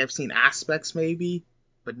characters. Like, I've seen aspects maybe,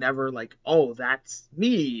 but never like, oh, that's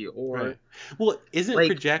me, or right? Well, isn't like,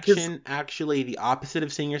 because projection actually the opposite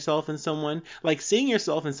of seeing yourself in someone? Like seeing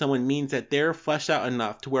yourself in someone means that they're fleshed out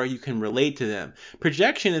enough to where you can relate to them.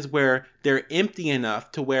 Projection is where they're empty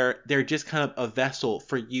enough to where they're just kind of a vessel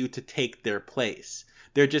for you to take their place.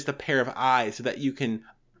 They're just a pair of eyes so that you can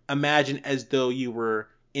imagine as though you were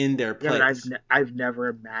in their yeah, but place. I've never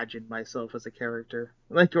imagined myself as a character,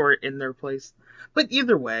 like, or in their place. But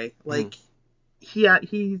either way, Mm-hmm. like,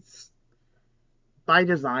 he's by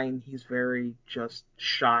design, he's very just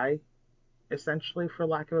shy, essentially, for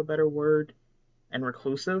lack of a better word, and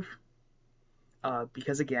reclusive.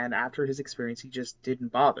 because again, after his experience, he just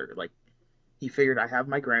didn't bother. Like, he figured, I have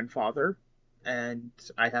my grandfather, and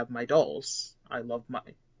I have my dolls. I love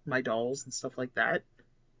my dolls and stuff like that,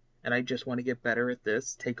 and I just want to get better at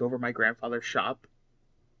this. Take over my grandfather's shop.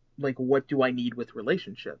 Like, what do I need with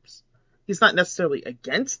relationships? He's not necessarily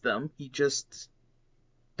against them. He just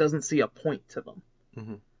doesn't see a point to them.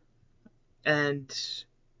 Mm-hmm. And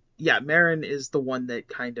yeah, Marin is the one that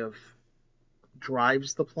kind of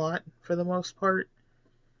drives the plot for the most part.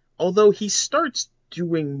 Although he starts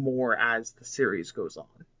doing more as the series goes on.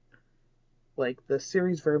 Like, the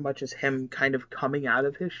series very much is him kind of coming out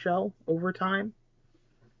of his shell over time.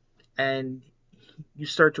 And you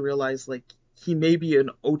start to realize, like, he may be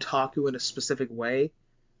an otaku in a specific way,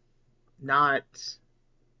 not.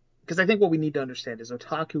 Because I think what we need to understand is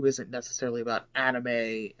otaku isn't necessarily about anime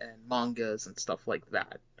and mangas and stuff like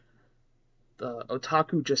that. The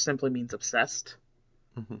otaku just simply means obsessed.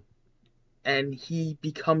 Mm-hmm. And he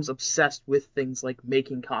becomes obsessed with things like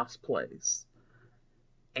making cosplays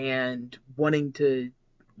and wanting to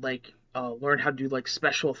learn how to do like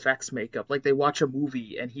special effects makeup. Like, they watch a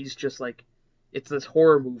movie and he's just like, it's this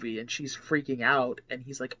horror movie and she's freaking out and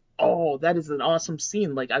he's like, oh, that is an awesome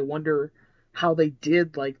scene. Like, I wonder how they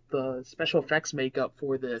did like the special effects makeup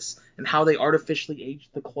for this and how they artificially aged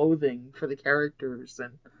the clothing for the characters.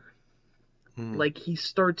 And Mm-hmm. like, he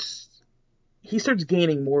starts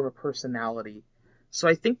gaining more of a personality. So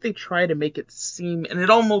I think they try to make it seem, and it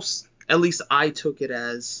almost, at least I took it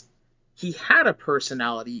as, he had a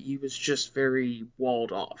personality, he was just very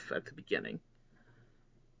walled off at the beginning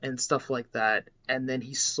and stuff like that. And then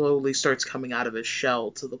he slowly starts coming out of his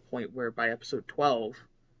shell to the point where by episode 12,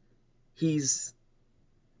 he's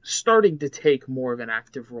starting to take more of an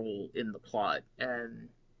active role in the plot and,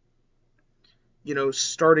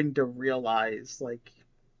 starting to realize, like,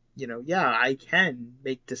 yeah, I can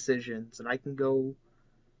make decisions and I can go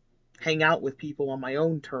hang out with people on my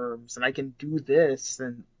own terms and I can do this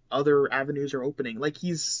and other avenues are opening. Like,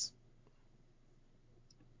 he's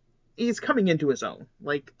coming into his own.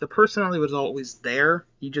 Like, the personality was always there,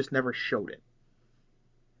 he just never showed it.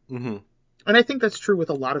 Mm-hmm. And I think that's true with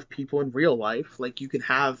a lot of people in real life. Like, you can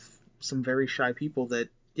have some very shy people that,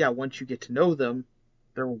 yeah, once you get to know them,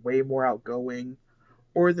 they're way more outgoing,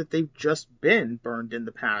 or that they've just been burned in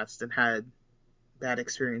the past and had bad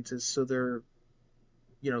experiences, so they're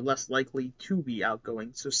less likely to be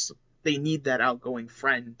outgoing. So they need that outgoing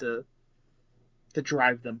friend to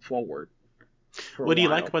drive them forward for a What do you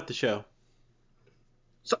like while. about the show?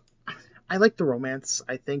 So I like the romance.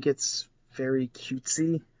 I think it's very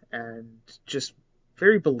cutesy and just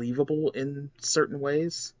very believable in certain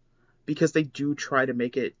ways because they do try to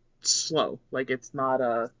make it slow. Like, it's not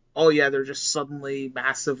oh yeah, they're just suddenly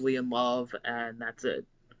massively in love and that's it.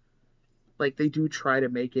 Like, they do try to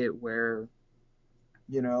make it where,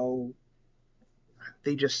 you know,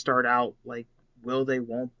 they just start out like, will they,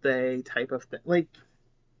 won't they type of thing. Like,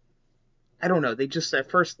 I don't know. They just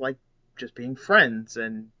at first like just being friends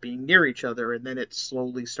and being near each other, and then it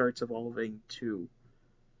slowly starts evolving to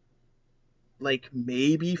like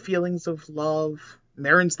maybe feelings of love.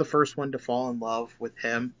 Marin's the first one to fall in love with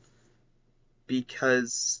him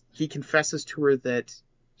because he confesses to her that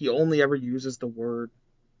he only ever uses the word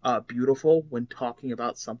beautiful when talking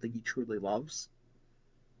about something he truly loves,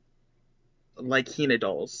 like Hina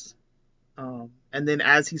dolls. And then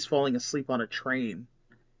as he's falling asleep on a train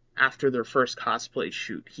after their first cosplay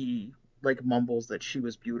shoot, he like mumbles that she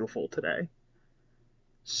was beautiful today.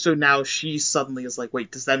 So now she suddenly is like,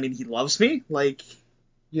 wait, does that mean he loves me? Like,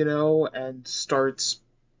 and starts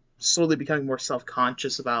slowly becoming more self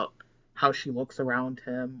conscious about how she looks around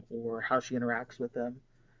him or how she interacts with him,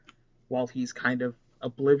 while he's kind of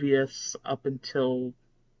oblivious up until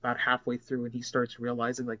about halfway through and he starts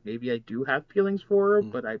realizing, like, maybe I do have feelings for her,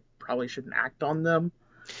 Mm. but I probably shouldn't act on them.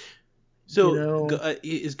 You So, know?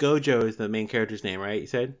 is Gojo is the main character's name, right? You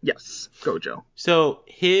said? Yes, Gojo. So,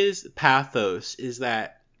 his pathos is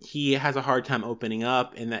that he has a hard time opening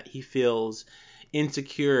up and that he feels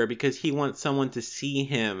insecure because he wants someone to see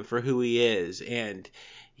him for who he is, and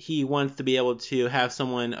he wants to be able to have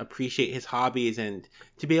someone appreciate his hobbies and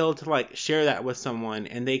to be able to like share that with someone,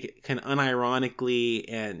 and they can unironically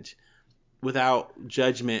and without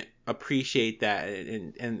judgment appreciate that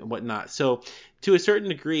and whatnot. So to a certain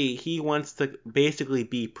degree, he wants to basically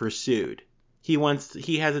be pursued. He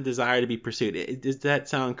has a desire to be pursued. Does that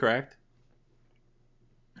sound correct?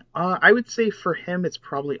 I would say for him, it's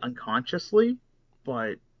probably unconsciously,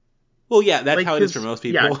 but Well, yeah, that's like, how it is for cause most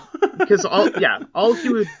yeah, people. because all he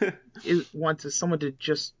would wants is someone to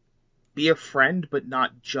just be a friend, but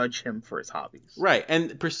not judge him for his hobbies. Right.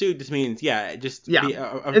 And pursue just means, yeah, just Yeah, be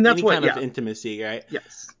and that's any what. kind of Yeah, intimacy, right?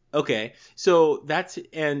 yes, Okay. So that's,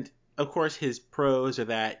 and of course his pros are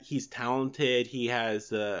that he's talented, he has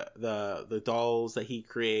the dolls that he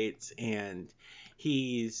creates, and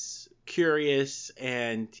he's curious,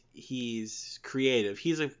 and he's creative.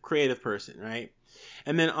 He's a creative person, right?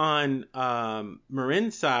 And then on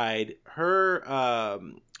Marin's side, her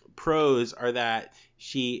pros are that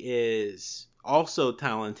she is also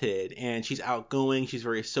talented, and she's outgoing, she's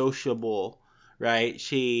very sociable, right?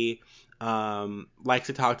 She likes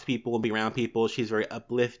to talk to people and be around people. She's very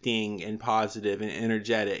uplifting and positive and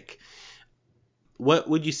energetic. What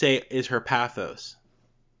would you say is her pathos?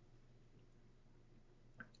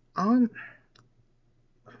 um,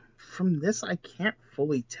 from this I can't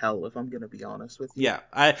fully tell, if I'm gonna be honest with you. Yeah,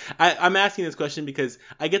 I'm asking this question because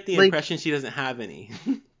I get the Like, impression she doesn't have any.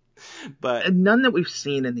 But none that we've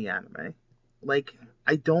seen in the anime. Like,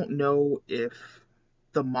 I don't know if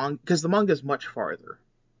the manga, because the manga is much farther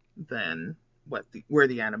than where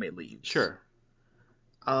the anime leaves. sure.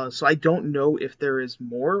 So I don't know if there is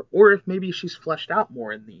more, or if maybe she's fleshed out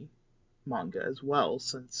more in the manga as well,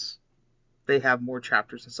 since they have more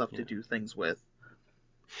chapters and stuff Yeah. to do things with.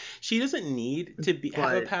 She doesn't need to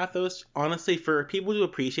have a But pathos. Honestly, for people to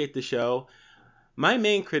appreciate the show, my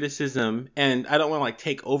main criticism, and I don't want to like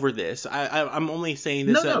take over this. I'm only saying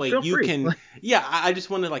this no, so that no, way feel you free. can. Yeah, I just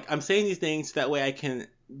want to like, I'm saying these things so that way I can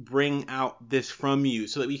bring out this from you,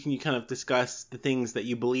 so that we can kind of discuss the things that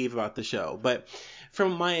you believe about the show. But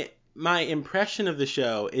from my impression of the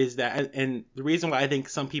show is that, and the reason why I think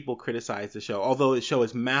some people criticize the show, although the show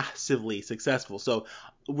is massively successful, so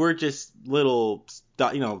we're just little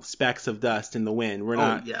specks of dust in the wind. We're Oh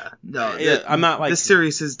not. yeah, no, that I'm not like this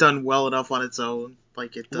series has done well enough on its own.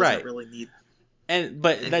 Like, it doesn't right. really need And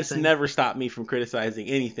but that's anything. never stopped me from criticizing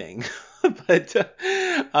anything. But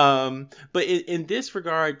in this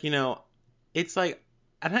regard, it's like,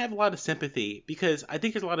 and I have a lot of sympathy because I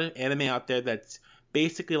think there's a lot of anime out there that's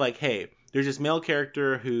basically like, hey, there's this male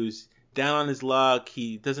character who's down on his luck,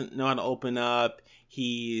 he doesn't know how to open up,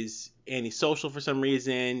 he's social for some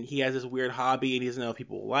reason, he has this weird hobby and he doesn't know if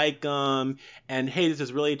people like him, and hey, there's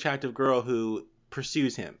this really attractive girl who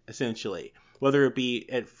pursues him essentially, whether it be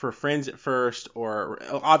for friends at first, or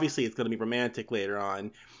obviously it's going to be romantic later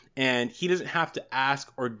on, and he doesn't have to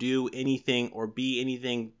ask or do anything or be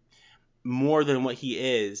anything more than what he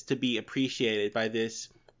is to be appreciated by this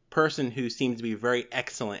person who seems to be very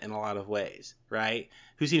excellent in a lot of ways, right?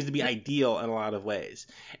 Who seems to be Yep. ideal in a lot of ways.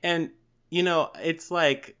 And it's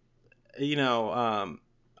like,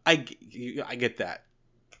 I get that.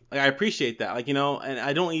 Like, I appreciate that. Like, and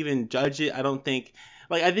I don't even judge it. I don't think,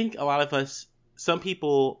 like, I think a lot of us, some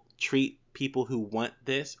people treat people who want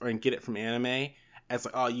this or and get it from anime as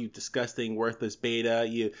like, oh, you disgusting, worthless beta,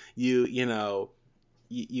 you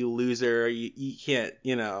loser, you can't,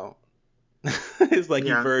 it's like, you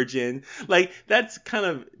Yeah, virgin. Like, that's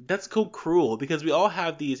so cruel because we all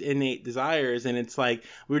have these innate desires, and it's like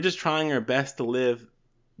we're just trying our best to live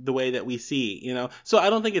the way that we see. So I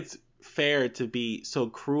don't think it's fair to be so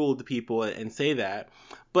cruel to people and say that.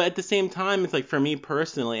 But at the same time, it's like, for me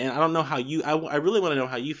personally, and I don't know how I really want to know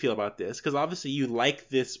how you feel about this, because obviously you like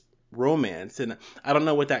this romance, and I don't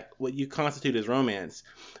know what you constitute as romance,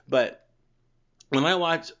 but when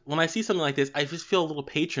I see something like this, I just feel a little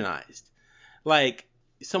patronized. Like,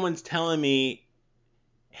 someone's telling me,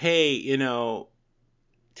 hey,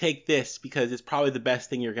 take this because it's probably the best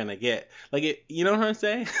thing you're gonna get. Like, you know what I'm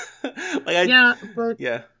saying? Like, yeah, but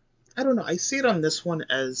yeah. I don't know. I see it on this one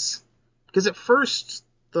as, because at first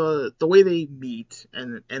the way they meet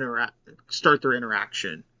and start their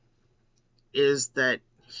interaction is that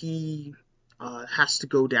he has to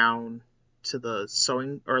go down to the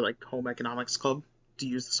sewing, or like home economics club, to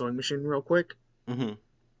use the sewing machine real quick, Hmm.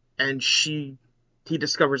 and he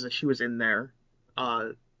discovers that she was in there uh,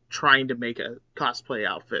 trying to make a cosplay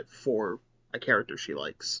outfit for a character she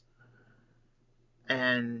likes.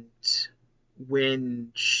 And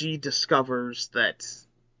when she discovers that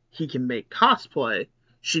he can make cosplay,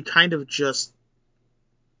 she kind of just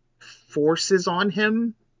forces on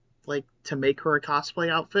him, like, to make her a cosplay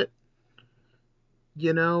outfit,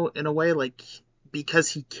 in a way, like, because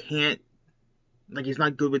he can't, like, he's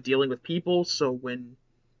not good with dealing with people, so when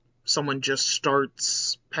someone just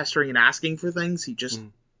starts pestering and asking for things, Hmm.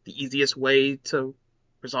 the easiest way to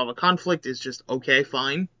resolve a conflict is just, okay,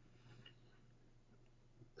 fine.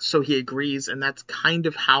 So he agrees, and that's kind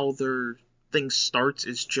of how their thing starts,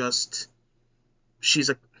 is just she's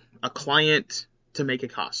a client to make a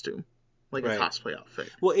costume. like a Right. cosplay outfit.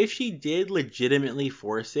 Well, if she did legitimately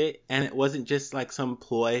force it, and it wasn't just like some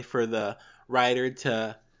ploy for the writer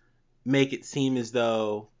to make it seem as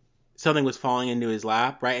though something was falling into his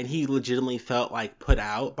lap, right? And he legitimately felt like put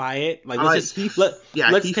out by it. Like let's He take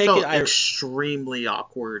it. felt extremely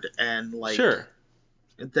awkward, and like Sure.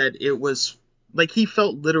 that it was like he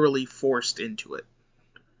felt literally forced into it.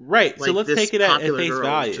 Right. So Like let's this take it at popular face girl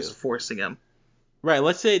was just value. forcing him. Right.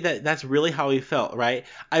 Let's say that that's really how he felt. Right.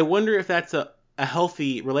 I wonder if that's a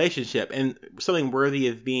healthy relationship and something worthy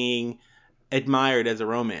of being admired as a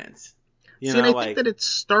romance. You See, and know, I think like that it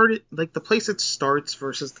started like the place it starts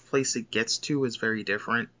versus the place it gets to is very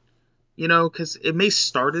different. You know, because it may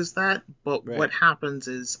start as that, but what right. happens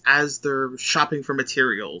is as they're shopping for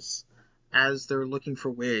materials, as they're looking for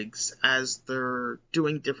wigs, as they're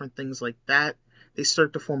doing different things like that, they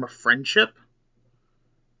start to form a friendship,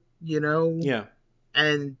 you know? Yeah.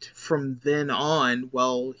 And from then on,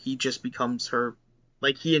 well, he just becomes her,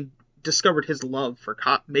 like, discovered his love for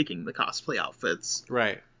making the cosplay outfits,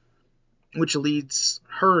 Right. which leads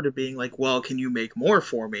her to being like, well, can you make more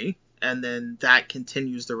for me? And then that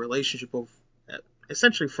continues the relationship of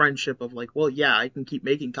essentially friendship of like, well, yeah, I can keep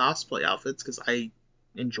making cosplay outfits because I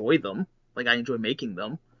enjoy them. Like, I enjoy making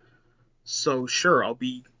them. So, sure, I'll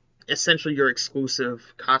be essentially your exclusive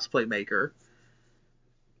cosplay maker.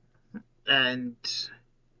 And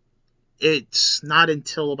it's not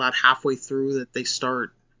until about halfway through that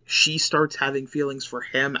she starts having feelings for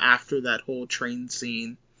him after that whole train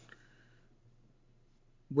scene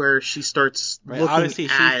where she starts Right. looking Obviously,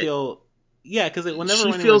 at yeah, because whenever she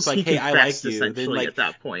anyone's feels like, he "Hey, I like confessed you," then essentially like at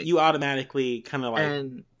that point. you automatically kind of like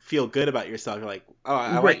And feel good about yourself. You're like, "Oh,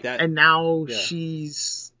 I like right, that." and now Yeah.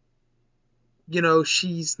 she's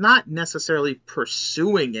not necessarily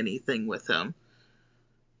pursuing anything with him,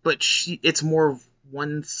 but it's more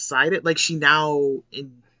one-sided. Like she now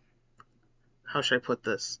in how should I put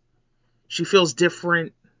this? She feels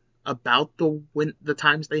different about the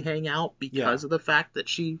times they hang out Yeah. because of the fact that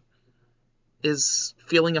she is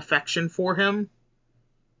feeling affection for him,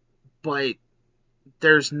 but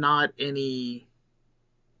there's not any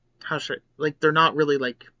how should like they're not really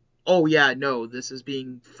like, oh yeah, no, this is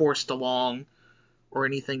being forced along or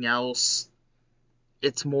anything else.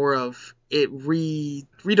 It's more of it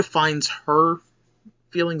redefines her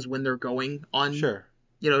feelings when they're going on, Sure.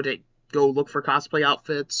 to go look for cosplay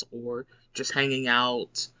outfits or just hanging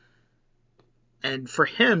out. And for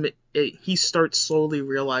him, he starts slowly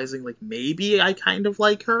realizing, like, maybe I kind of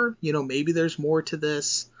like her. Maybe there's more to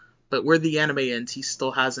this. But where the anime ends, he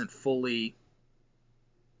still hasn't fully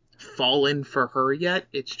fallen for her yet.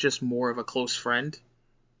 It's just more of a close friend.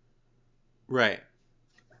 Right.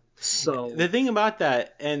 The So, thing about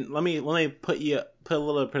that, and let me put a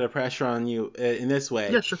little bit of pressure on you in this yeah,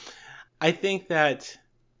 way. sure. I think that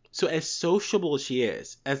so as sociable as she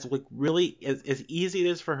is, as like really as easy it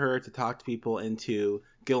is for her to talk to people and to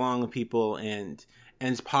get along with people, and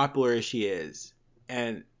as popular as she is,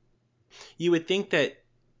 and you would think that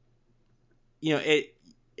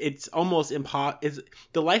it's almost impossible. Is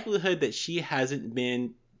the likelihood that she hasn't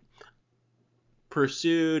been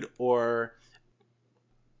pursued or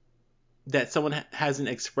that someone hasn't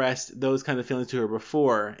expressed those kind of feelings to her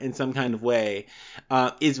before in some kind of way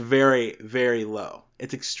is very, very low.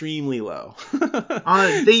 It's extremely low.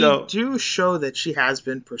 They So, do show that she has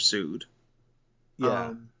been pursued.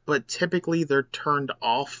 yeah, But typically they're turned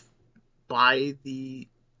off by the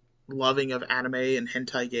loving of anime and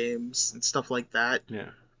hentai games and stuff like that. yeah.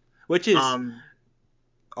 Which is Um, you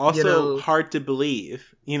also know, hard to believe,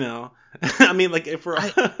 you know? I mean, like, if we're.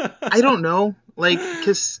 I I don't know, like,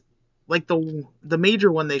 cause like the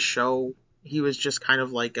major one they show, he was just kind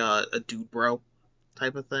of like a dude bro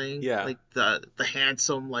type of thing, Yeah, like the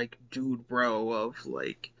handsome like dude bro of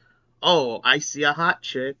like, oh, I see a hot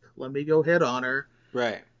chick, let me go hit on her,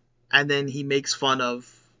 right. and then he makes fun of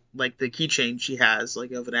like the keychain she has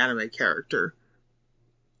like of an anime character,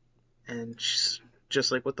 and she's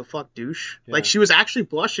just like, what the fuck, douche? Like Yeah, she was actually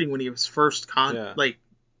blushing when he was first yeah, like,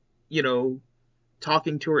 you know,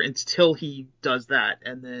 talking to her until he does that,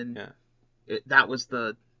 and then yeah. that was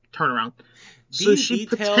the turnaround. So These she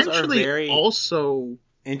details are potentially very also,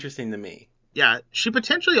 interesting to me. yeah, she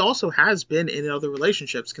potentially also has been in other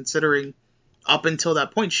relationships, considering up until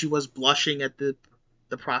that point she was blushing at the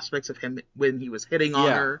prospects of him when he was hitting on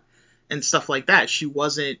Yeah, her and stuff like that. She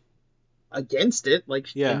wasn't against it,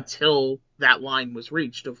 like, yeah, until that line was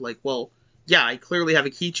reached of like, well, yeah, I clearly have a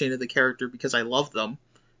keychain of the character because I love them.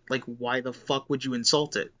 Like, why the fuck would you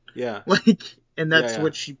insult it? yeah, Like, and yeah, that's yeah,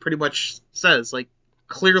 what she pretty much says. Like,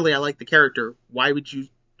 clearly I like the character. Why would you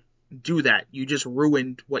do that? You just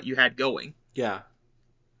ruined what you had going. yeah.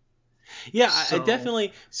 Yeah, I So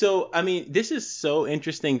definitely. So, I mean, this is so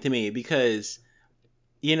interesting to me because,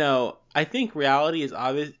 I think reality is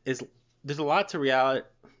obvious. Is There's a lot to reality,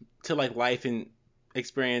 to like life and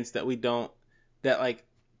experience that we don't, that like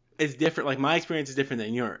is different. Like my experience is different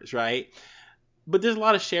than yours, right? But there's a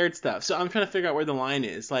lot of shared stuff. So I'm trying to figure out where the line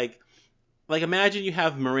is. Like imagine you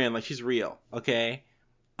have Marin, like she's real, okay?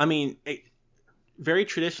 I mean, very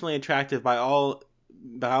traditionally attractive by all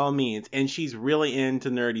means, and she's really into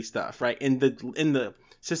nerdy stuff, right? In the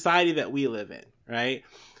society that we live in, right?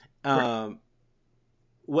 right. Um,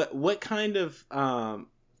 what kind of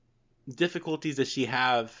difficulties does she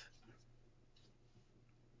have?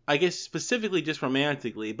 I guess specifically just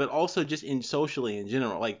romantically, but also just in socially in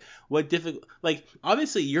general. Like what difficult? Like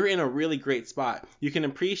obviously you're in a really great spot. You can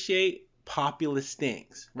appreciate populist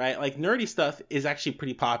things, right? Like nerdy stuff is actually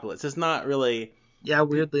pretty populist. It's not really. Yeah,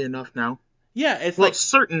 weirdly enough now. Yeah, it's Well, like.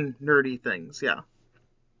 certain nerdy things, yeah.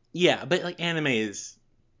 Yeah, but like anime is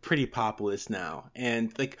pretty populist now,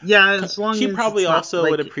 and like Yeah, as long she as probably it's not also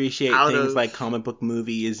would like appreciate out things of like comic book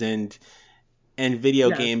movies and video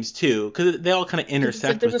yeah, games too, because they all kind of because it's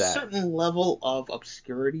like intersect there's with a that. certain level of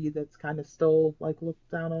obscurity that's kind of still like looked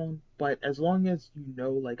down on, but as long as you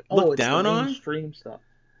know like oh, Look it's the down on? mainstream stuff.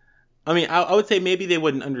 I mean, I would say maybe they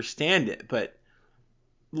wouldn't understand it, but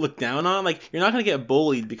look down on, like you're not gonna get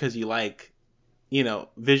bullied because you like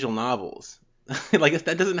visual novels. Like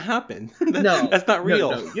that doesn't happen. No, That's not no,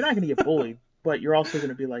 real. no, you're not going to get bullied, but you're also going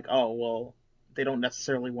to be like, oh, well, they don't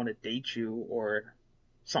necessarily want to date you or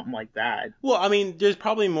something like that. Well, I mean, there's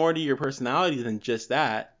probably more to your personality than just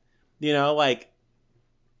that. Like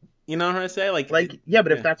you know what I say? Like, Like, yeah,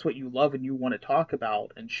 but if yeah, that's what you love and you want to talk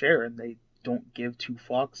about and share, and they don't give two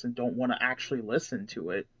fucks and don't want to actually listen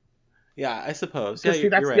to it. yeah, I suppose. Yeah, Because, see,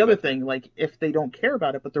 you're that's right the other about that. thing. Like, if they don't care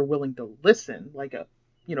about it, but they're willing to listen, like a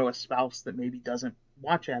spouse that maybe doesn't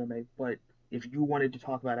watch anime, but if you wanted to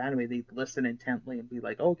talk about anime, they'd listen intently and be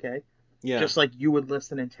like, okay. Yeah, Just like you would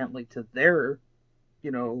listen intently to their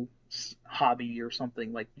hobby or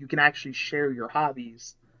something. Like you can actually share your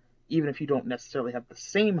hobbies even if you don't necessarily have the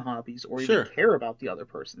same hobbies or even sure. care about the other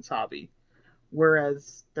person's hobby.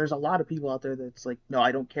 Whereas there's a lot of people out there that's like, no,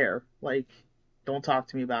 I don't care. Like, don't talk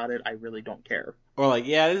to me about it. I really don't care. Or like,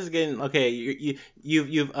 yeah, this is getting okay. You've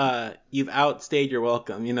outstayed your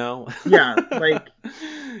welcome. Yeah, like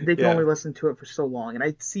they can only Yeah, listen to it for so long, and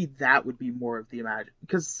I see that would be more of the imagine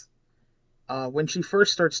because when she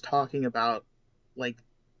first starts talking about like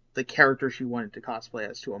the character she wanted to cosplay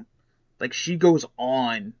as to him, like she goes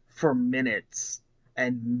on for minutes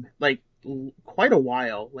and like quite a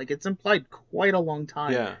while. Like it's implied quite a long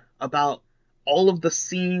time yeah. about all of the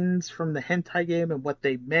scenes from the hentai game and what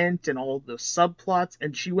they meant and all of the subplots.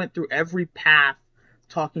 And she went through every path,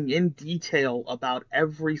 talking in detail about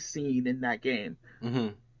every scene in that game.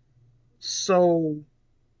 Mhm, So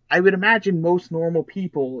I would imagine most normal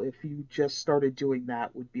people, if you just started doing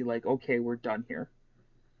that, would be like, okay, we're done here.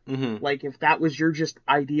 mhm. Like if that was your just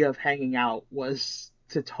idea of hanging out was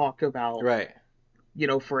to talk about, Right.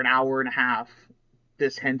 for an hour and a half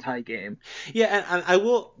this hentai game. Yeah, and I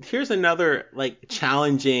will. Here's another like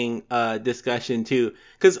challenging discussion too,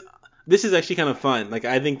 because this is actually kind of fun. Like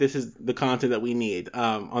I think this is the content that we need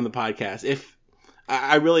on the podcast. If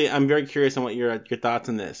I'm very curious on what your thoughts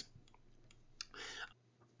on this.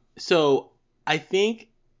 So I think,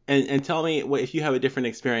 and tell me what if you have a different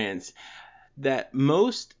experience, that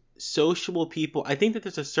most sociable people, I think that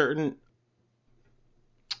there's a certain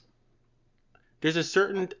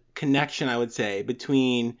connection, I would say,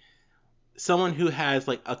 between someone who has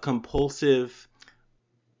like a compulsive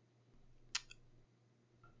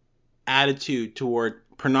attitude toward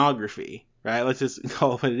pornography, right? Let's just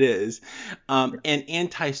call it what it is, Yeah. and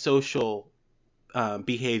antisocial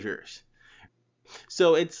behaviors.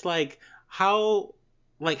 So it's like how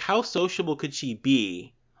sociable could she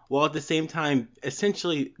be, while at the same time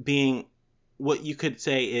essentially being what you could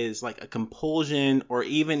say is like a compulsion or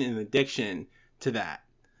even an addiction to that.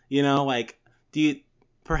 Like do you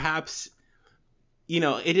perhaps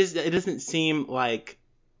it doesn't seem like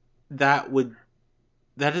that would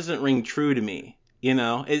that doesn't ring true to me.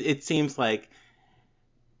 It seems like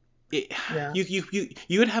it, Yeah.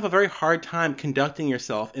 you would have a very hard time conducting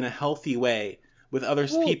yourself in a healthy way with other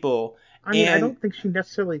Well, people. I mean, I And don't think she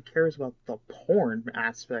necessarily cares about the porn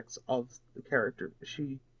aspects of the character.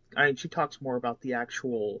 I mean, she talks more about the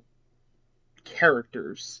actual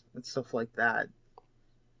characters and stuff like that.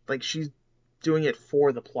 Like she's doing it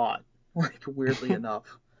for the plot. Like weirdly enough,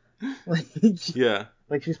 like yeah,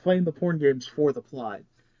 like she's playing the porn games for the plot.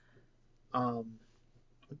 Um,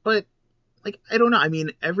 but like I don't know. I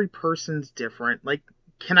mean, every person's different. Like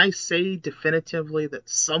can I say definitively that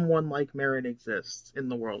someone like Marin exists in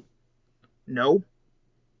the world? No.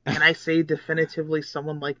 Can I say definitively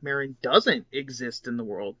someone like Marin doesn't exist in the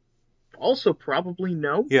world? Also, probably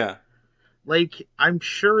no. Yeah. Like, I'm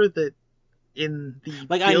sure that in the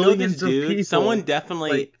Like, I know this billions of dude. Someone people,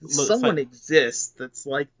 definitely like, looks someone like. exists that's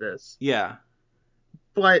like this. Yeah.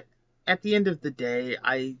 But at the end of the day,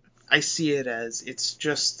 I see it as it's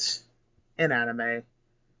just an anime.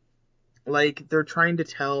 Like, they're trying to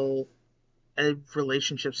tell a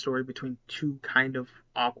relationship story between two kind of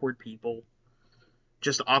awkward people,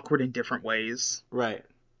 just awkward in different ways. Right.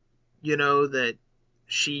 You know, that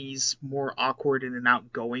she's more awkward in an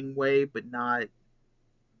outgoing way, but not,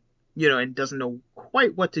 and doesn't know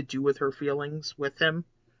quite what to do with her feelings with him.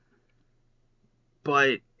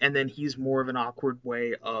 And then he's more of an awkward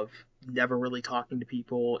way of never really talking to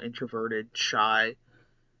people, introverted, shy,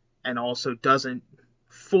 and also doesn't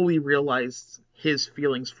fully realize his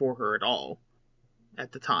feelings for her at all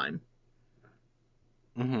at the time.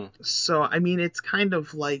 Mm-hmm. So, I mean, it's kind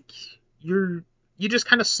of like you just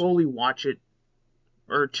kind of slowly watch it,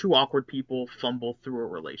 or two awkward people fumble through a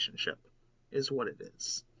relationship, is what it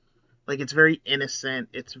is. Like, it's very innocent,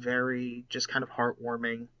 it's very just kind of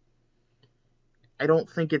heartwarming. I don't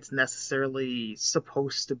think it's necessarily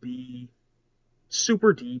supposed to be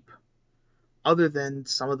super deep, other than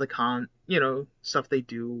some of the stuff they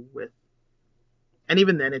do with, and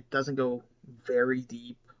even then, it doesn't go very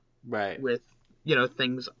deep Right. with,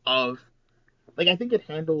 things of, like, I think it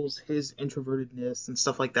handles his introvertedness and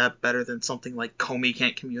stuff like that better than something like Comey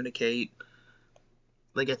Can't Communicate.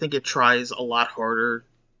 Like, I think it tries a lot harder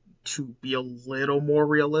to be a little more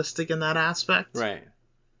realistic in that aspect Right.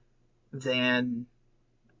 than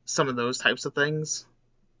some of those types of things.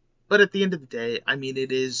 But at the end of the day, I mean,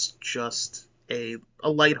 it is just a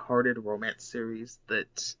lighthearted romance series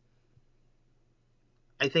that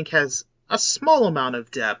I think has a small amount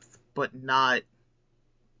of depth, but not,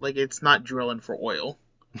 like, it's not drilling for oil.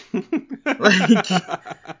 Like,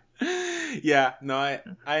 Yeah, no, I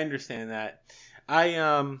understand that.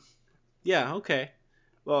 Yeah, okay.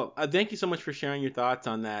 Well, thank you so much for sharing your thoughts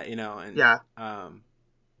on that, and yeah.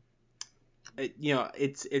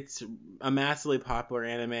 it's a massively popular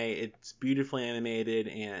anime. It's beautifully animated,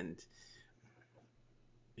 and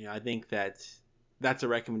I think that's a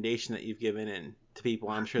recommendation that you've given in to people.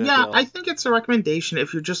 I'm sure that Yeah, I they'll. think it's a recommendation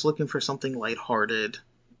if you're just looking for something lighthearted,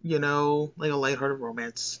 like a lighthearted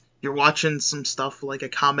romance. You're watching some stuff like a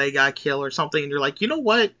Kame ga Kill or something, and you're like, you know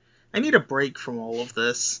what? I need a break from all of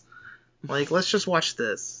this. Like, let's just watch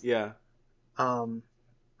this. Yeah. Um,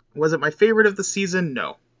 was it my favorite of the season?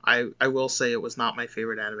 No. I will say it was not my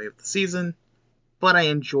favorite anime of the season, but I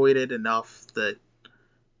enjoyed it enough that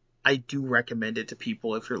I do recommend it to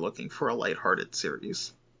people if you're looking for a lighthearted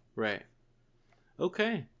series. Right.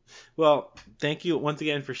 Okay. Well, thank you once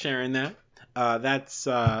again for sharing that. That's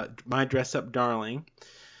my dress up darling.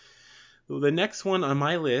 The next one on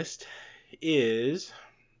my list is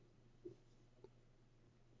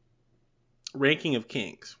Ranking of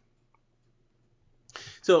Kings.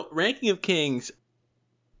 So, Ranking of Kings,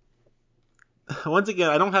 once again,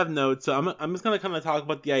 I don't have notes, so I'm just gonna kind of talk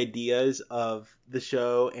about the ideas of the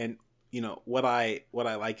show and what I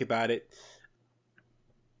like about it.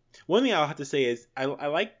 One thing I'll have to say is I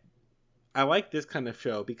like this kind of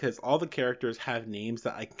show because all the characters have names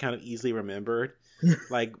that I can kind of easily remember,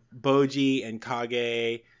 like Boji and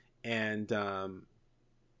Kage, and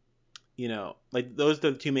like those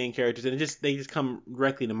are the two main characters, and they just come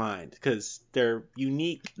directly to mind because they're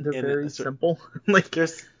unique They're in very simple. Like,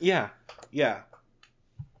 there's yeah.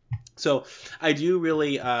 So I do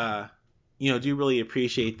really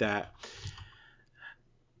appreciate that.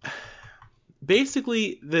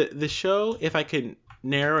 Basically, the show, if I can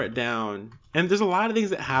narrow it down, and there's a lot of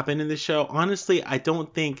things that happen in the show. Honestly, I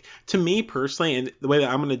don't think, to me personally, and the way that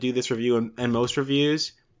I'm going to do this review and most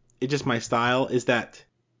reviews, it's just my style, is that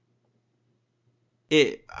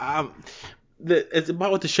it it's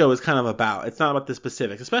about what the show is kind of about. It's not about the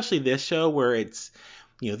specifics, especially this show where it's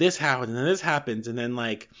this happens and then this happens and then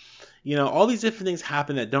like all these different things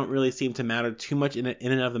happen that don't really seem to matter too much in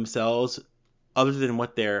and of themselves, other than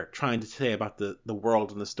what they're trying to say about the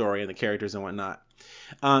world and the story and the characters and whatnot.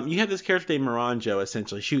 You have this character named Miranjo,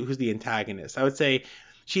 essentially, who's the antagonist. I would say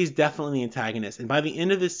she's definitely the antagonist, and by the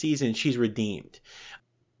end of this season, she's redeemed.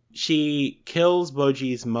 She kills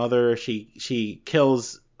Boji's mother. She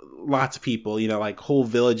kills lots of people, like whole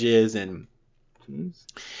villages, jeez.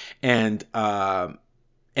 And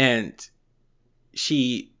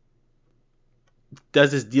she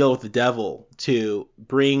does this deal with the devil to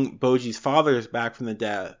bring Boji's father back from the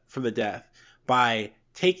death by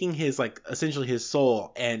taking his, like, essentially his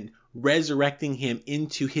soul and resurrecting him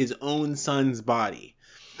into his own son's body.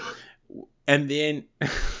 And then,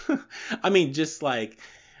 I mean, just like,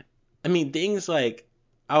 I mean, things like,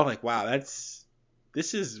 I was like, wow, this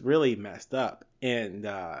is really messed up. And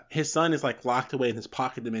his son is, like, locked away in his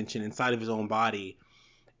pocket dimension inside of his own body.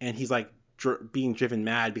 And he's, like, being driven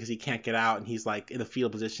mad because he can't get out. And he's, like, in a fetal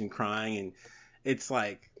position crying. And it's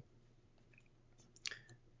like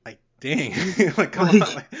dang, like, come on.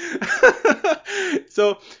 Like,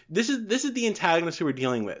 so this is the antagonist who we're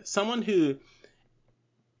dealing with. Someone who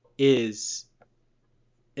is,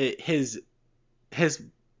 has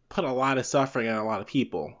put a lot of suffering on a lot of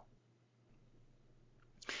people.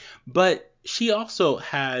 But she also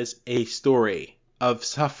has a story of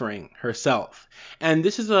suffering herself. And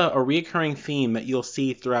this is a recurring theme that you'll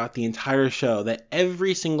see throughout the entire show, that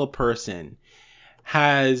every single person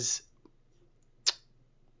has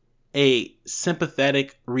a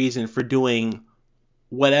sympathetic reason for doing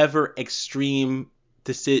whatever extreme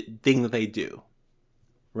thing that they do,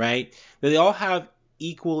 right? They all have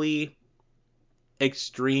equally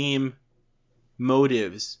extreme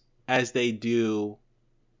motives as they do.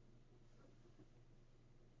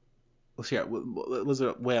 Let's see, what was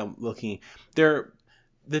the way I'm looking? They're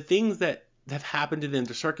the things that have happened to them,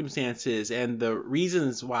 the circumstances, and the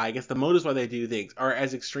reasons why, I guess the motives why they do things, are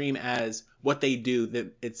as extreme as what they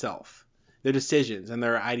do itself, their decisions and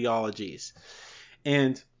their ideologies.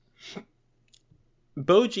 And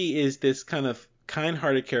Boji is this kind of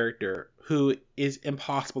kind-hearted character who is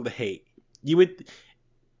impossible to hate.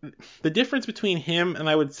 The difference between him and,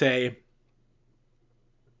 I would say,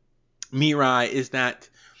 Mirai is that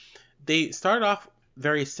they start off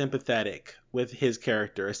very sympathetic with his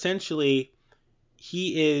character. Essentially,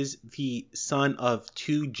 he is the son of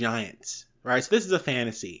two giants, right? So this is a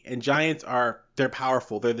fantasy, and giants they're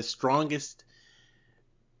powerful. They're the strongest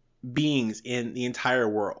beings in the entire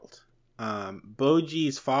world.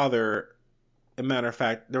 Boji's father, as a matter of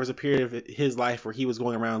fact, there was a period of his life where he was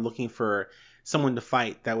going around looking for someone to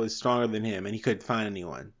fight that was stronger than him, and he couldn't find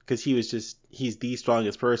anyone because he's the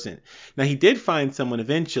strongest person. Now, he did find someone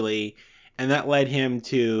eventually, and that led him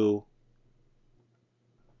to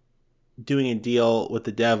doing a deal with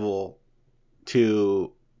the devil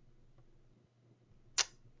to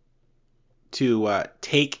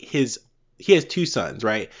take he has two sons,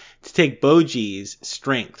 right? To take Boji's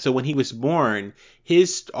strength. So when he was born,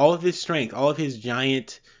 all of his strength, all of his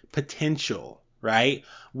giant potential, right,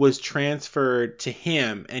 was transferred to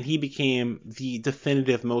him, and he became the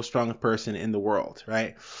definitive most strong person in the world,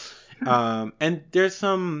 right? And there's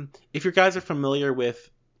if you guys are familiar with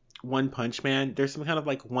One Punch Man, there's some kind of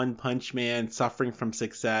like One Punch Man suffering from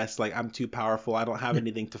success, like, I'm too powerful, I don't have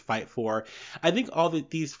anything to fight for. I think all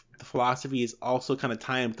these philosophies also kind of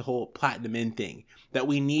tie into the whole Platinum End thing, that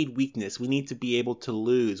we need weakness, we need to be able to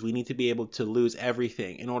lose,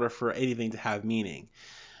 everything in order for anything to have meaning.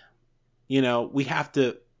 We have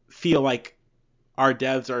to feel like our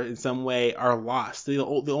devs are in some way are lost. The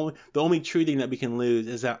only true thing that we can lose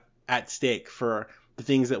is at stake for the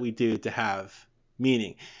things that we do to have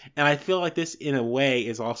meaning. And I feel like this, in a way,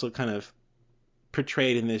 is also kind of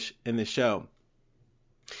portrayed in this show.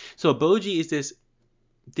 So Boji is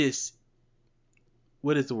this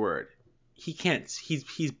what is the word? He's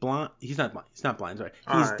blind. He's not blind. He's not blind. Sorry.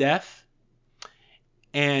 He's deaf,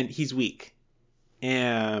 and he's weak,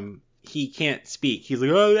 and he can't speak. He's like,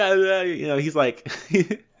 oh, blah, blah, he's like,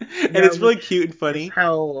 and it's really cute and funny.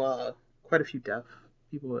 How quite a few deaf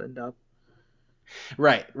people end up.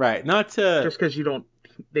 Right. Not to just because they don't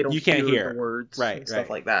you can't hear the words, right, and stuff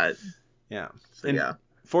like that. Yeah. So and yeah.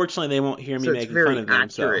 Fortunately, they won't hear me making fun of them.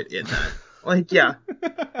 So It's very accurate in that. Like, yeah.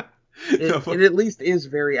 It at least is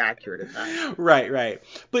very accurate in that. Right.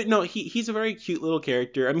 But no, he's a very cute little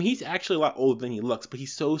character. I mean, he's actually a lot older than he looks, but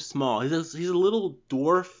he's so small. He's a little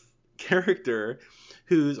dwarf character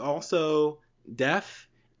who's also deaf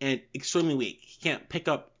and extremely weak. He can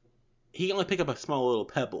only pick up a small little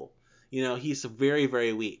pebble. He's very,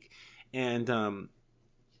 very weak. And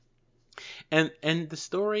the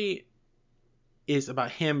story is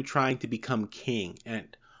about him trying to become king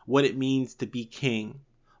and what it means to be king,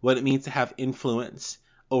 what it means to have influence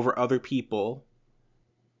over other people.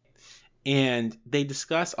 And they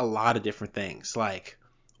discuss a lot of different things, like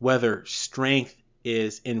whether strength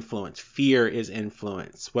is influence, fear is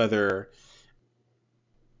influence, whether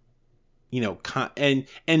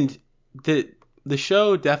and the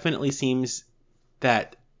show definitely seems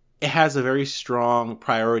that it has a very strong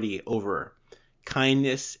priority over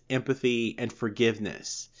kindness, empathy, and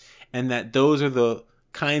forgiveness, and that those are the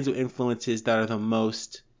kinds of influences that are the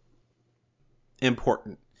most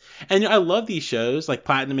important. And I love these shows like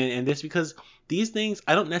Platinum and this because these things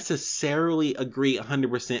I don't necessarily agree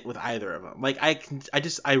 100% with either of them. Like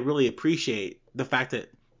I really appreciate the fact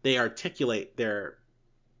that they articulate their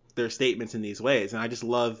statements in these ways, and I just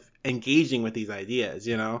love engaging with these ideas,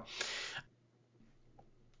 you know.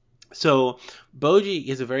 So Boji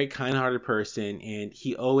is a very kind-hearted person, and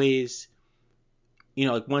he always,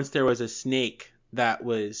 like once there was a snake that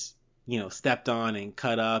was, stepped on and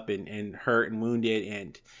cut up and hurt and wounded,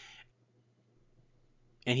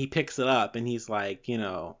 and he picks it up and he's like, and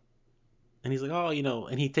he's like, oh,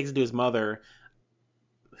 and he takes it to his mother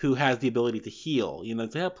who has the ability to heal,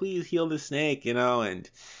 say, oh, please heal the snake, and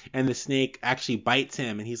the snake actually bites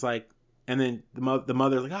him, and he's like, and then the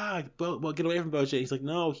mother's like, well, get away from Boji. He's like,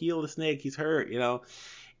 no, heal the snake, he's hurt,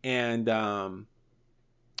 and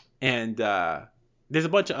there's a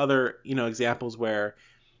bunch of other, examples where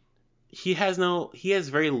he has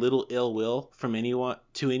very little ill will from anyone,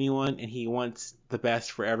 and he wants the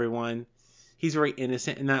best for everyone. He's very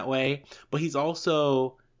innocent in that way, but he's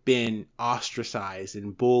also been ostracized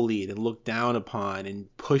and bullied and looked down upon and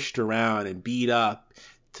pushed around and beat up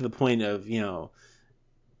to the point of,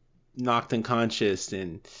 knocked unconscious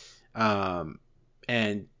and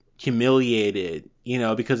humiliated,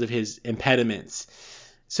 because of his impediments.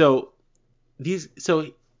 So so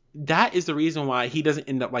that is the reason why he doesn't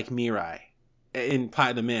end up like Mirai in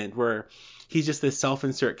Platinum End, where he's just this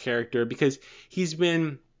self-insert character, because he's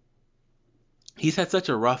had such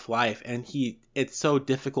a rough life, and it's so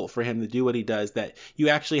difficult for him to do what he does that you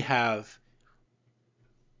actually have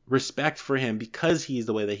respect for him because he's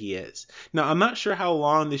the way that he is. Now, I'm not sure how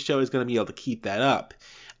long this show is going to be able to keep that up.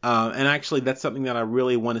 And actually, that's something that I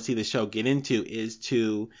really want to see the show get into, is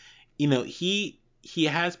to, he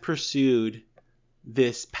has pursued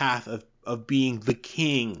this path of being the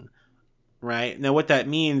king, right? Now, what that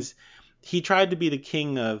means, he tried to be the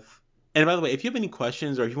king of. And by the way, if you have any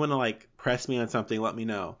questions or if you want to like press me on something, let me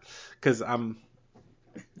know, because I'm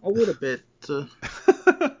a little bit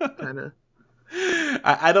kind of.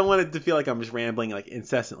 I don't want it to feel like I'm just rambling like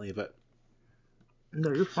incessantly, but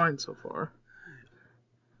No, you're fine so far.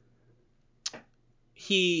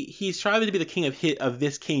 He's trying to be the king of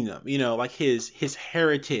this kingdom, like his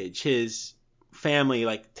heritage, his family,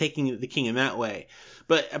 like taking the king in that way.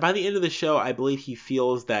 But by the end of the show, I believe he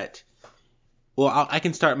feels that, well, I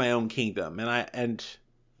can start my own kingdom, and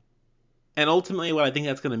ultimately, what I think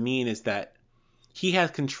that's going to mean is that he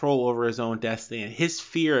has control over his own destiny, and his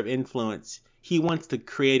sphere of influence, he wants to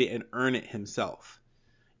create it and earn it himself.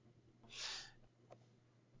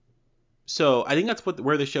 So I think that's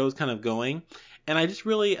where the show is kind of going, and I just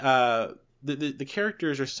really the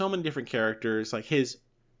characters are so many different characters, like his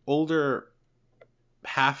older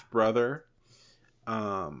half brother.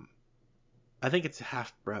 I think it's a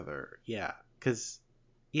half brother, yeah, because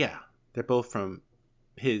yeah, they're both from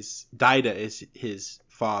his Daida is his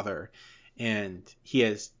father, and he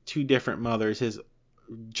has two different mothers. His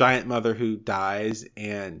giant mother who dies,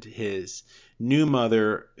 and his new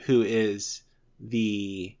mother who is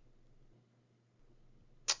the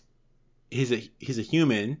he's a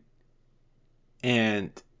human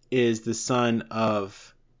and is the son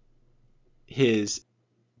of his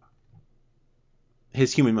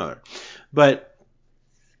human mother. But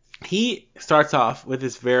he starts off with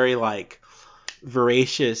this very like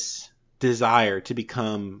voracious desire to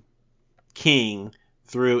become king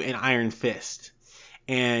through an iron fist.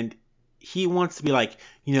 And he wants to be like,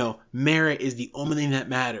 merit is the only thing that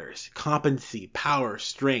matters. Competency, power,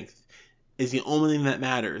 strength is the only thing that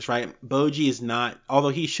matters, right? Boji is not, although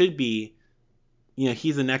he should be,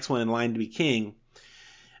 he's the next one in line to be king.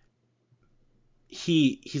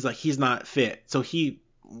 He's like, he's not fit. So he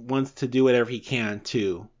wants to do whatever he can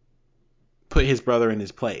to put his brother in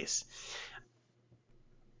his place.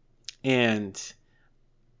 And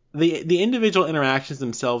the individual interactions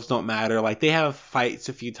themselves don't matter. Like, they have fights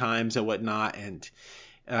a few times and whatnot, and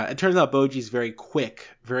it turns out Boji's very quick,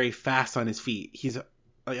 very fast on his feet. He's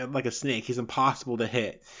like a snake. He's impossible to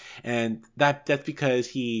hit, and that's because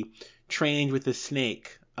he trained with the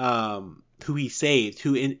snake, who he saved,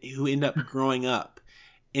 who ended up growing up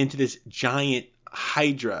into this giant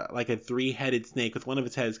hydra, like a 3-headed snake with one of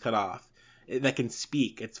its heads cut off, that can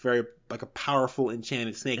speak. It's very like a powerful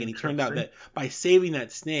enchanted snake, and he turned out that by saving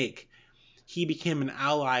that snake, he became an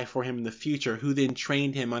ally for him in the future, who then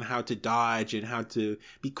trained him on how to dodge and how to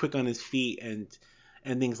be quick on his feet and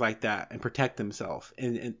things like that, and protect himself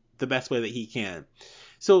in the best way that he can.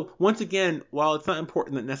 So once again, while it's not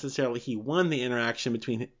important that necessarily he won the interaction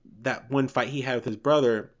between that one fight he had with his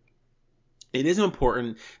brother, it is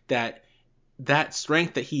important that that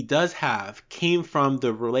strength that he does have came from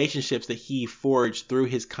the relationships that he forged through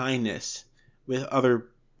his kindness with other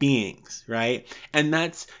beings, right? And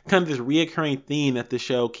that's kind of this reoccurring theme that the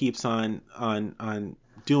show keeps on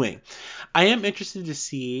doing. I am interested to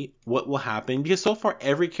see what will happen because so far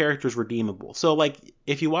every character is redeemable. So like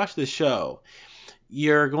if you watch the show,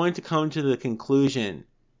 you're going to come to the conclusion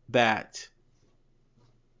that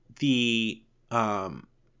the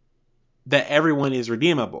that everyone is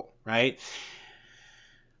redeemable, right?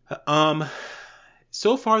 Um,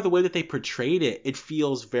 so far the way that they portrayed it, it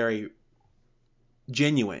feels very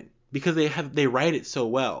genuine because they write it so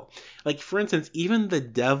well. Like for instance, even the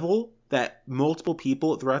devil that multiple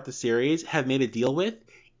people throughout the series have made a deal with,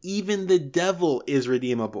 even the devil is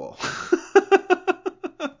redeemable.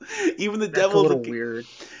 Even the That's a devil's little weird.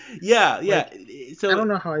 yeah. Like, I So don't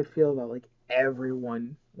know how I feel about like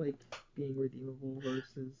everyone like being redeemable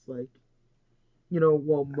versus like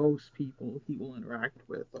well most people he will interact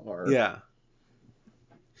with are. yeah.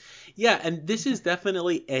 Yeah, and this is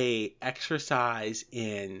definitely a exercise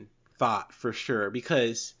in thought for sure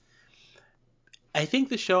because I think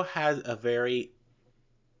the show has it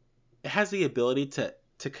has the ability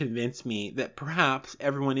to convince me that perhaps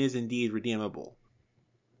everyone is indeed redeemable.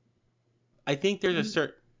 I think there's a And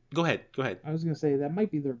certain go ahead. I was gonna say that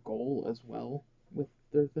might be their goal as well with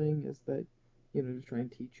their thing is that to try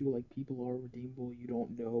and teach you like people are redeemable. You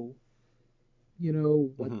don't know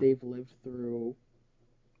what Hmm. they've lived through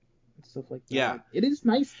and stuff like Yeah. that. It is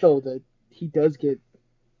nice though that he does get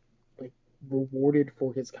like rewarded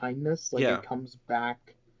for his kindness. Like Yeah. it comes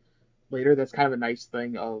back later. That's kind of a nice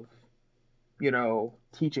thing of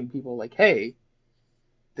teaching people like, hey,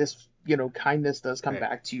 this kindness does come Right.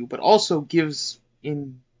 back to you, but also gives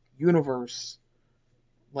in universe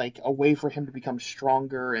like a way for him to become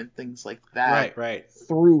stronger and things like that Right, right.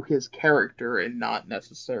 through his character and not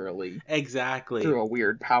necessarily Exactly. through a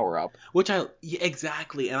weird power up. Which yeah,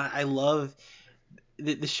 exactly, and I love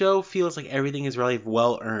the show feels like everything is really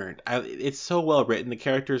well earned. It's so well written. The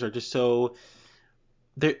characters are just so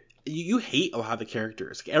there. You hate a lot of the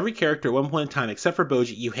characters. Like, every character at one point in time, except for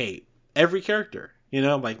Boji, you hate every character.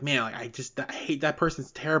 Like man, like I hate that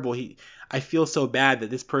person's terrible. I feel so bad that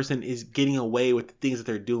this person is getting away with the things that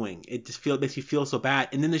they're doing. It just makes you feel so bad,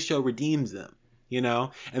 and then the show redeems them.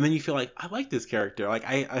 And then you feel like I like this character. Like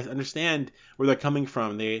I understand where they're coming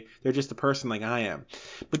from. They're just a person like I am.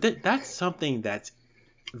 But that's something that's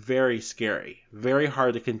very scary, very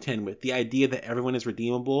hard to contend with. The idea that everyone is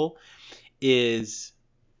redeemable is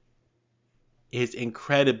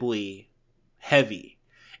incredibly heavy.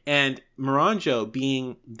 And Miranjo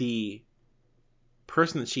being the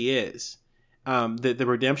person that she is, the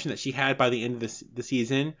redemption that she had by the end of the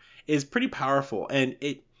season is pretty powerful, and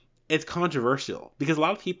it's controversial because a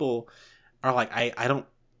lot of people are like, I don't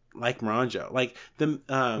like Miranjo. Like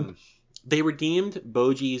they redeemed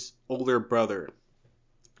Boji's older brother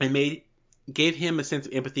and gave him a sense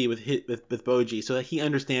of empathy with Boji, so that he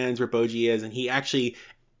understands where Boji is, and he actually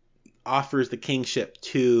offers the kingship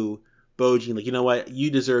to Boji. Like, you know what, you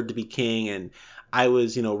deserve to be king, and I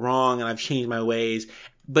was wrong, and I've changed my ways.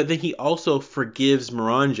 But then he also forgives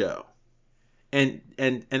Miranjo and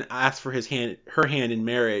asks for her hand in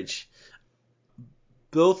marriage,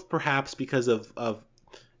 both perhaps because of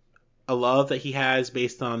a love that he has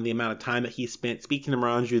based on the amount of time that he spent speaking to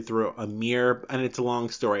Miranjo through a mirror, and it's a long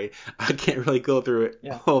story. I can't really go through it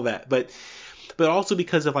Yeah. all that, but also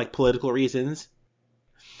because of like political reasons.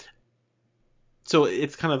 So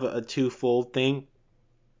it's kind of a twofold thing.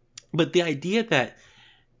 But the idea that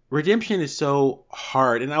redemption is so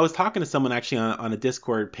hard, and I was talking to someone actually on a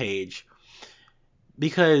Discord page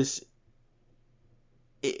because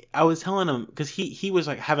I was telling him because he was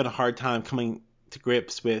like having a hard time coming to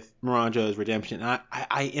grips with Miranjo's redemption. And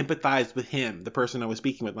I empathized with him, the person I was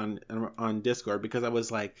speaking with on Discord, because I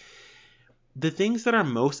was like, the things that are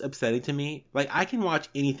most upsetting to me, like I can watch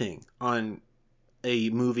anything on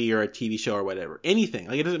a movie or a TV show or whatever, anything,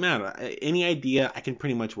 like it doesn't matter, any idea I can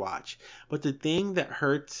pretty much watch. But the thing that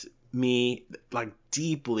hurts me like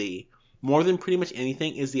deeply, more than pretty much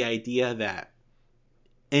anything, is the idea that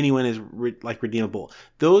anyone is like redeemable.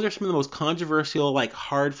 Those are some of the most controversial, like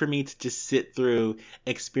hard for me to just sit through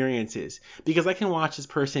experiences, because I can watch this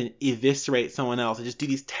person eviscerate someone else and just do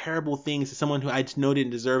these terrible things to someone who I just know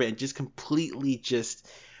didn't deserve it, and just completely just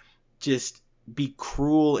be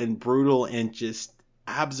cruel and brutal and just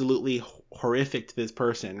absolutely horrific to this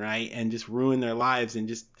person, right? And just ruin their lives and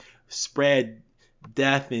just spread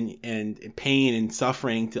death and pain and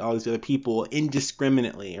suffering to all these other people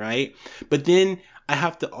indiscriminately, right? But then I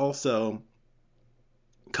have to also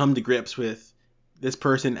come to grips with this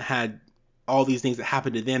person had all these things that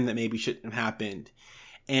happened to them that maybe shouldn't have happened.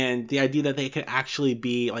 And the idea that they could actually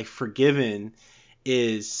be like forgiven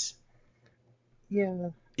is Yeah,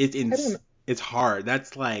 I it's don't it's hard.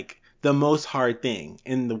 That's like the most hard thing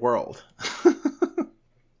in the world.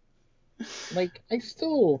 like. I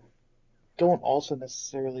still don't also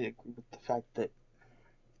necessarily agree with the fact that,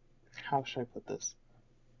 how should I put this?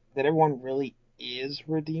 That everyone really is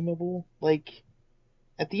redeemable. Like,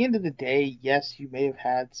 at the end of the day, yes, you may have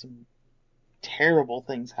had some terrible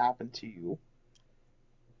things happen to you,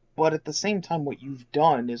 but at the same time, what you've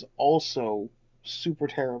done is also super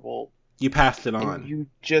terrible, You passed it and on. you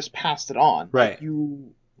just passed it on. Right.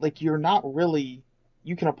 You're not really.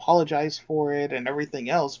 You can apologize for it and everything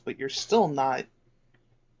else, but you're still not.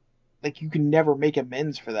 Like, you can never make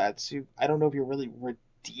amends for that. So I don't know if you're really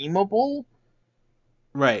redeemable.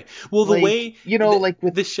 Right. Well, the Like, way like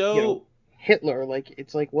with, the show, Hitler, like,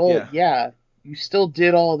 it's like, well, yeah. yeah, you still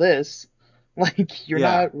did all this. Like, you're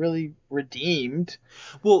Yeah. not really redeemed.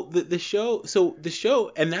 Well, the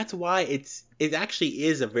show, and that's why it actually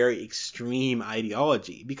is a very extreme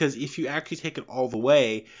ideology, because if you actually take it all the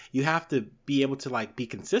way, you have to be able to like be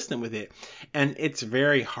consistent with it, and it's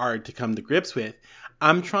very hard to come to grips with.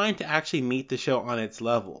 I'm trying to actually meet the show on its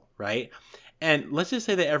level, right? And let's just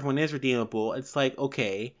say that everyone is redeemable. It's like,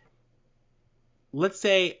 okay, let's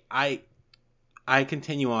say I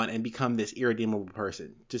continue on and become this irredeemable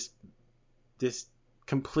person, just this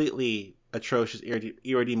completely atrocious,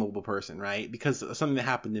 irredeemable person, right? Because of something that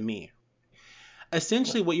happened to me.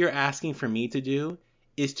 Essentially, what you're asking for me to do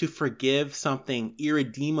is to forgive something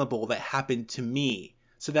irredeemable that happened to me,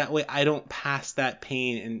 so that way I don't pass that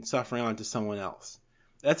pain and suffering on to someone else.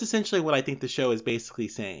 That's essentially what I think the show is basically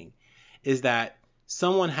saying, is that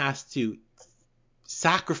someone has to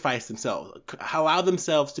sacrifice themselves, allow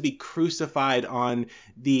themselves to be crucified on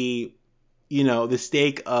the, the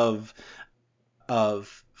stake of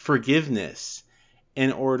forgiveness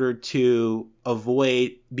in order to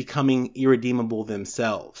avoid becoming irredeemable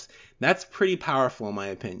themselves. That's pretty powerful, in my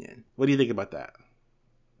opinion. What do you think about that?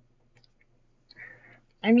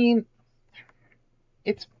 I mean,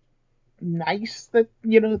 it's nice that,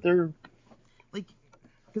 they're, like,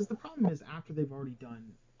 because the problem is after they've already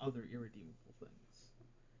done other irredeemable things.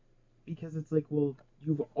 Because it's like, well,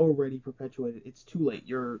 you've already perpetuated. It's too late.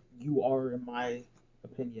 You are, in my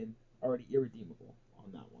opinion, already irredeemable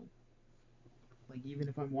on that one. Like, even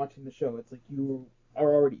if I'm watching the show, it's like you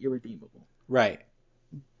are already irredeemable. Right.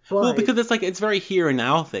 Well, But because it's very here and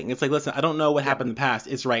now thing. It's like, listen, I don't know what yeah, happened in the past.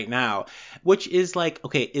 It's right now, which is like,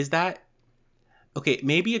 okay, is that okay?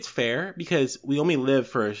 Maybe it's fair because we only live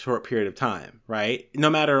for a short period of time, right? No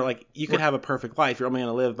matter, like, you could have a perfect life. You're only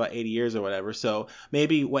gonna live about 80 years or whatever. So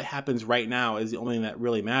maybe what happens right now is the only thing that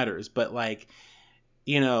really matters. But like,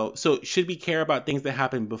 so should we care about things that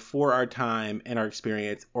happen before our time and our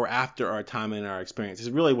experience, or after our time and our experience? Is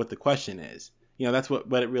really what the question is. That's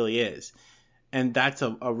what it really is. And that's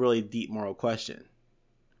a really deep moral question.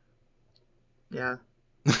 yeah.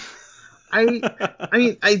 I I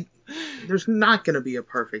mean, there's not going to be a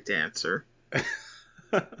perfect answer,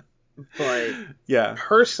 but Yeah.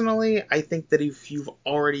 personally, I think that if you've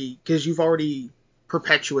already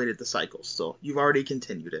perpetuated the cycle still. You've already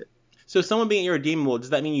continued it. So someone being irredeemable,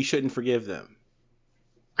 does that mean you shouldn't forgive them?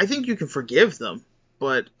 I think you can forgive them,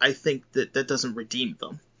 but I think that that doesn't redeem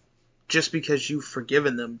them. Just because you've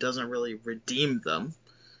forgiven them doesn't really redeem them.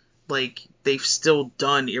 Like, they've still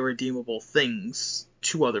done irredeemable things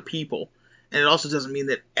to other people. And it also doesn't mean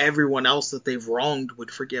that everyone else that they've wronged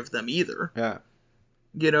would forgive them either. Yeah.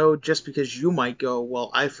 Just because you might go,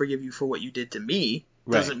 well, I forgive you for what you did to me,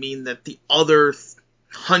 Right. doesn't mean that the other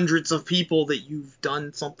hundreds of people that you've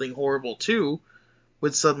done something horrible to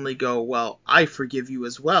would suddenly go, well, I forgive you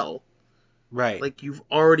as well. Right. Like, you've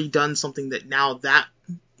already done something that now that,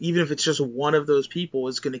 even if it's just one of those people,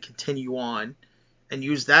 is going to continue on and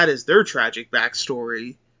use that as their tragic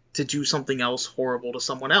backstory to do something else horrible to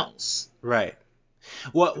someone else. Right.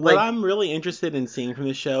 What Like, I'm really interested in seeing from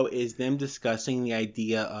the show is them discussing the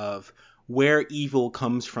idea of where evil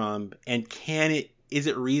comes from, and is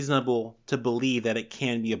it reasonable to believe that it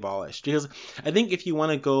can be abolished? Because I think if you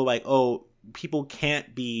want to go like, oh, people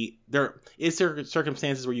can't be there, is there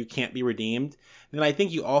circumstances where you can't be redeemed, then I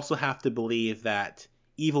think you also have to believe that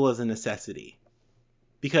evil is a necessity,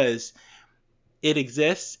 because it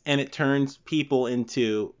exists and it turns people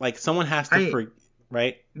into, like, someone has to I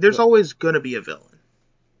right. there's always going to be a villain.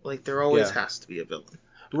 Like, there always Yeah. has to be a villain.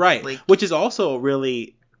 Right, Like, which is also a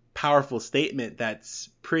really powerful statement that's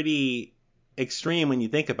pretty extreme when you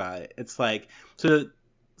think about it. It's like,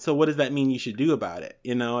 so what does that mean you should do about it?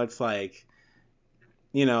 It's like,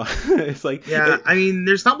 It's like Yeah, I mean,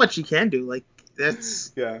 there's not much you can do. Like,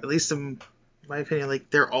 that's, yeah. at least in my opinion, like,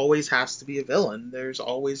 there always has to be a villain. There's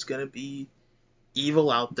always going to be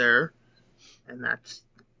evil out there, and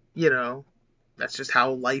you know, that's just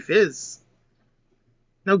how life is.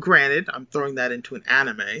 Now, granted, I'm throwing that into an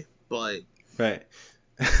anime, but. Right.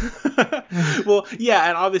 Well, yeah,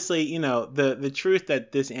 and obviously, the truth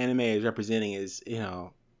that this anime is representing is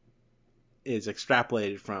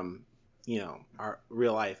extrapolated from, our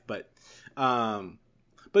real life, um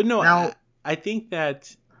but no, I, Now, I think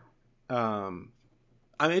that um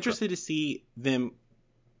I'm interested to see them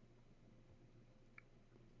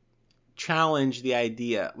challenge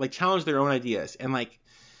their own ideas, and like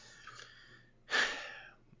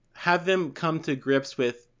have them come to grips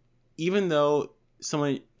with, even though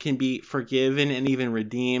someone can be forgiven and even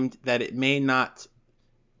redeemed, that it may not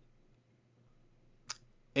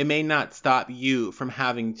stop you from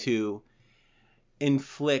having to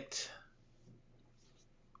inflict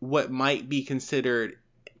what might be considered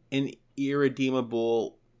an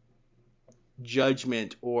irredeemable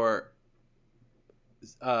judgment or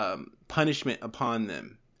punishment upon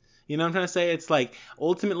them. You know what I'm trying to say? It's like,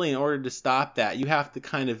 ultimately, in order to stop that, you have to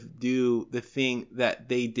kind of do the thing that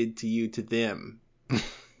they did to you to them.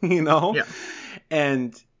 you know? yeah.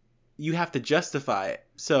 And you have to justify it.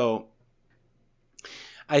 So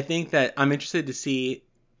I think that I'm interested to see.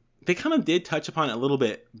 They kind of did touch upon it a little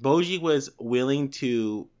bit. Boji was willing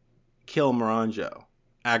to kill Moranjo.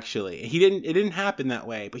 Actually, it didn't happen that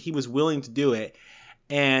way, but he was willing to do it,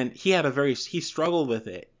 and he struggled with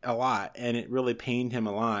it a lot, and it really pained him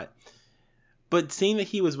a lot. But seeing that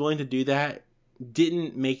he was willing to do that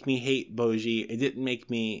didn't make me hate Boji. It didn't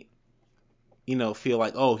make me, feel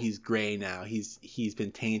like, oh, he's gray now. He's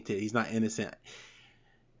been tainted. He's not innocent,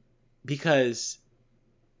 because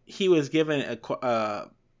he was given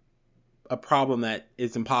a problem that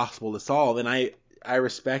is impossible to solve, and I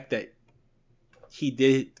respect that he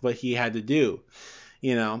did what he had to do.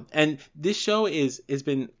 And this show has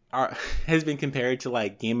been compared to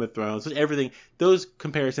like Game of Thrones, which everything, those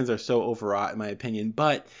comparisons are so overwrought in my opinion,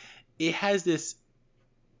 but it has this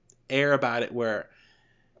air about it where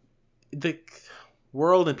the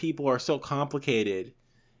world and people are so complicated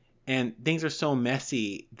and things are so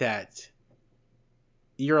messy that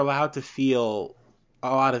you're allowed to feel a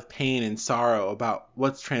lot of pain and sorrow about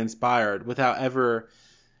what's transpired without ever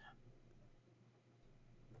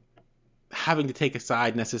having to take a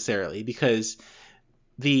side necessarily, because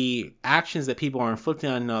the actions that people are inflicting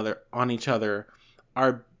on each other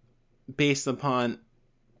are based upon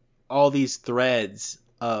all these threads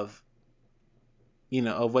of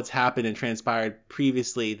what's happened and transpired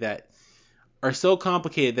previously that are so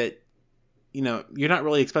complicated that you're not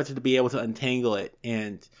really expected to be able to untangle it,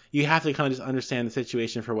 and you have to kind of just understand the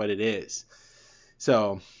situation for what it is.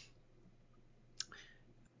 So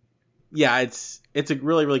yeah, it's a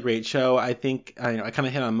really really great show. I think I kind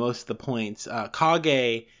of hit on most of the points.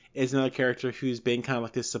 Kage is another character who's been kind of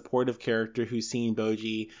like this supportive character who's seen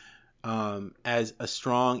Boji as a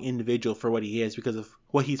strong individual for what he is, because of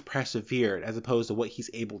what he's persevered as opposed to what he's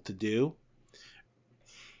able to do.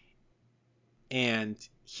 And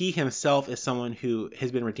he himself is someone who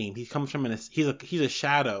has been redeemed. He comes from he's a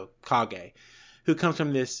shadow Kage who comes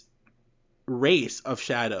from this race of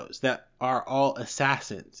shadows that are all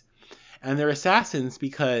assassins, and they're assassins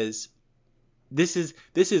because this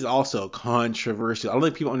is also controversial. I don't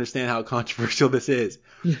think people understand how controversial this is.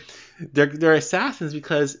 They're assassins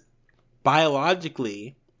because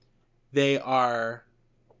biologically they're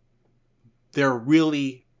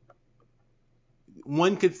really,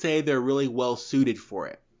 one could say they're really well suited for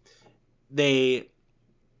it. They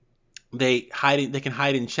they can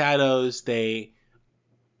hide in shadows. They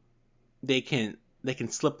can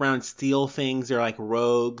slip around, steal things. They're like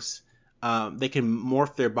rogues. They can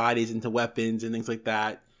morph their bodies into weapons and things like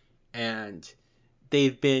that. And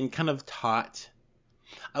they've been kind of taught.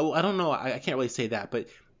 I don't know. I can't really say that, but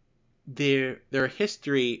their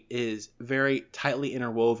history is very tightly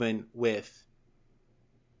interwoven with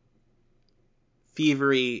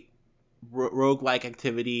thievery, roguelike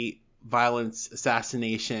activity, violence,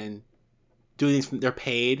 assassination, doing things they're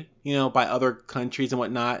paid, by other countries and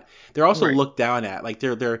whatnot. They're also Right. looked down at. Like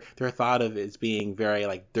they're thought of as being very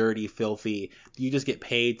like dirty, filthy. You just get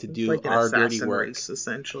paid to It's do like an our dirty assassin work. race,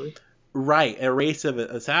 essentially. Right, a race of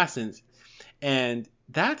assassins. And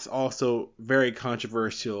that's also very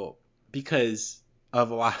controversial because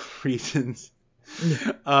of a lot of reasons.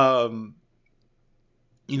 Yeah. Um,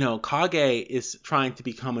 Kage is trying to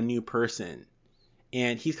become a new person,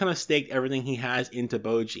 and he's kind of staked everything he has into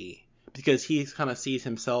Boji because he kind of sees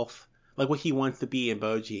himself like what he wants to be in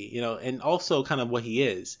Boji, and also kind of what he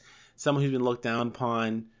is, someone who's been looked down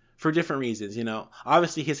upon for different reasons.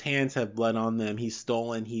 Obviously his hands have blood on them. He's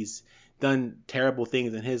stolen. He's done terrible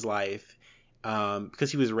things in his life.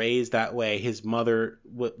 Because he was raised that way. His mother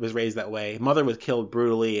was raised that way. Mother was killed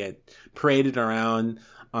brutally and paraded around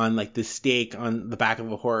on like the stake on the back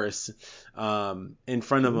of a horse, in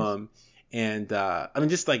front of him. And, I mean,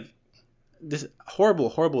 just horrible,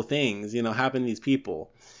 horrible things, happen to these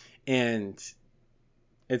people. And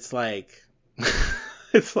it's like,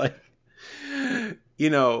 it's like,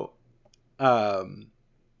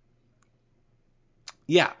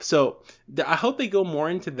 yeah. So I hope they go more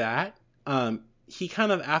into that. He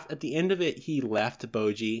kind of, at the end of it, he left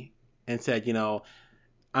Boji and said,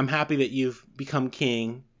 I'm happy that you've become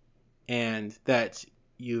king and that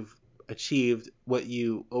you've achieved what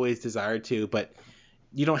you always desired to, but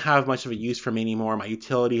you don't have much of a use for me anymore. My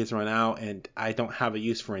utility has run out and I don't have a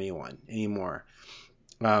use for anyone anymore.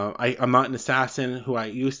 I'm not an assassin who I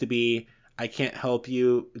used to be. I can't help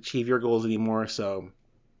you achieve your goals anymore, so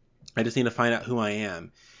I just need to find out who I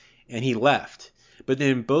am. And he left. But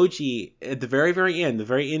then Boji, at the very, very end, of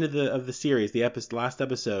the series, the last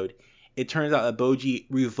episode, it turns out that Boji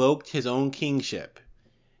revoked his own kingship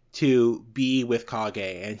to be with Kage,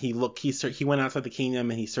 and he went outside the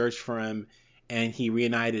kingdom and he searched for him, and he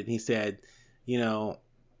reunited. And he said, you're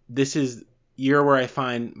where I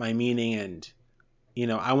find my meaning, and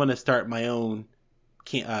I want to start my own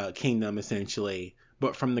kingdom essentially,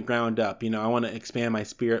 but from the ground up. I want to expand my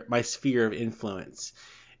sphere of influence.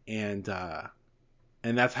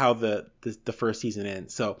 And that's how the first season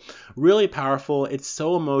ends. So really powerful. It's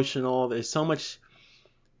so emotional. There's so much,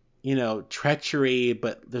 treachery,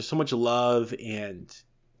 but there's so much love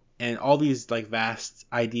and all these like vast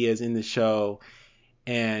ideas in the show,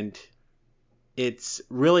 and it's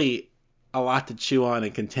really a lot to chew on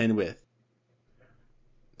and contend with.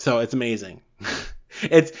 So it's amazing.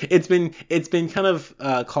 It's been kind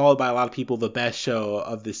of called by a lot of people the best show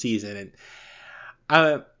of the season,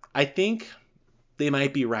 and I think they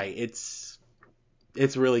might be right. It's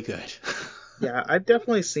really good. Yeah, I've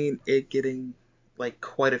definitely seen it getting like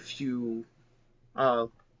quite a few. I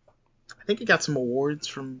think it got some awards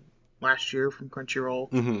from last year from Crunchyroll,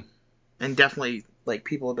 Mm-hmm. and definitely like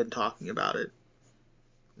people have been talking about it.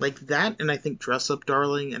 Like that, and I think Dress Up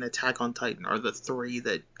Darling and Attack on Titan are the three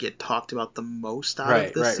that get talked about the most out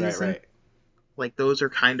of this season. Right. Like those are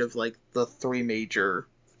kind of like the three major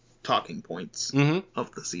talking points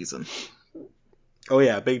of the season. Oh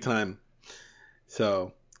yeah, big time.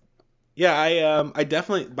 So yeah, I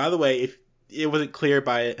definitely. By the way, if it wasn't clear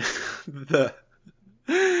by the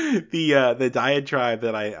the diatribe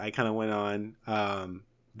that I kind of went on,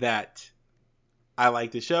 that I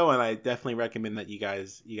like the show, and I definitely recommend that you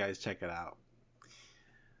guys check it out.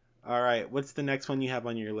 All right, what's the next one you have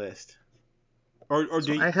on your list? Or So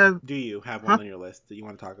do you have one on your list that you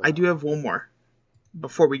want to talk about? I do have one more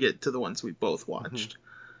before we get to the ones we both watched.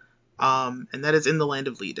 And that is In the Land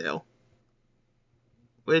of Leedale,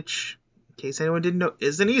 which, in case anyone didn't know,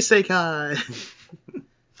 is an isekai.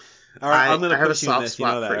 All right, I'm gonna I have a put you in soft this.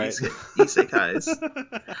 spot You know that, for right? isekais.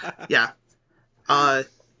 Yeah.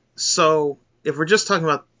 So if we're just talking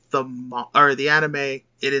about the anime, it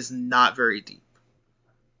is not very deep.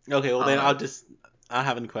 Okay, well then I don't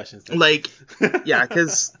have any questions then. Like, yeah,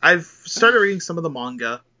 because I've started reading some of the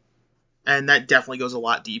manga, and that definitely goes a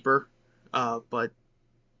lot deeper. But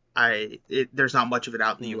there's not much of it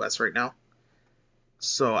out in the U.S. right now.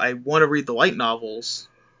 So I want to read the light novels,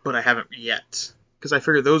 but I haven't yet, because I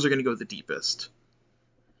figure those are going to go the deepest.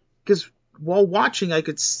 Because while watching, I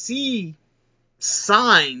could see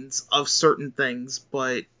signs of certain things,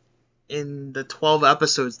 but in the 12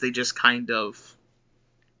 episodes, they just kind of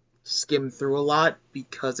skim through a lot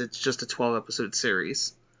because it's just a 12 episode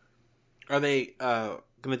series. Are they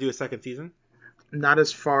gonna do a second season? Not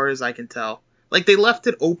as far as I can tell. Like, they left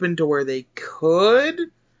it open to where they could,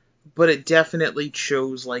 but it definitely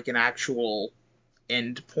chose like an actual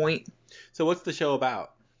end point. So what's the show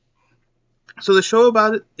about? So the show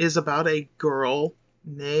is about a girl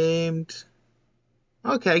named,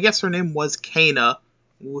 okay, I guess her name was Kana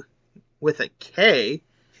with a K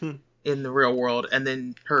in the real world, and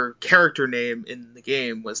then her character name in the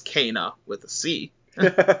game was Kana with a C.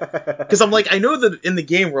 Because I'm like, I know that in the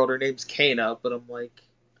game world her name's Kana, but I'm like,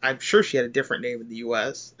 I'm sure she had a different name in the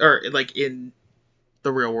US, or like in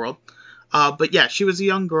the real world. But yeah, she was a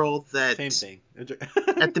young girl that... Same thing.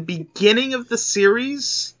 At the beginning of the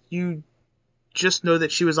series, you just know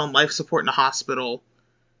that she was on life support in a hospital,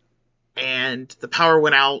 and the power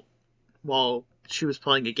went out while she was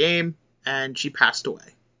playing a game, and she passed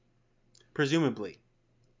away. Presumably.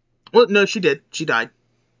 Well, no, she did. She died.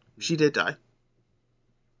 She did die.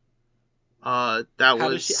 That How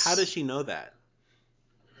does was she know that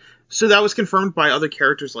so that was confirmed by other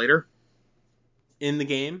characters later. in the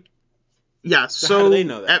game? Yeah. So how do they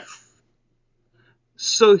know that?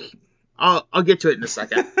 So I'll get to it in a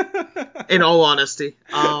second. In all honesty,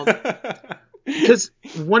 because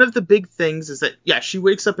one of the big things is that she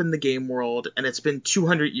wakes up in the game world and it's been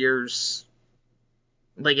 200 years.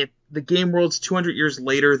 The game world's 200 years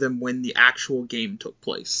later than when the actual game took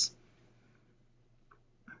place,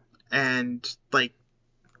 and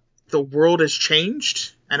the world has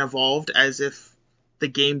changed and evolved as if the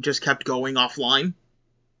game just kept going offline.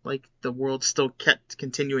 Like the world still kept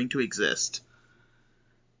continuing to exist.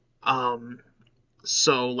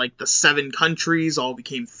 So the 7 countries all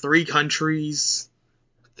became 3 countries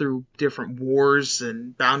through different wars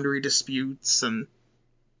and boundary disputes and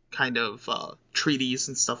kind of treaties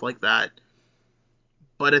and stuff like that.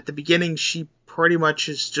 But at the beginning, she pretty much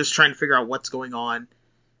is just trying to figure out what's going on.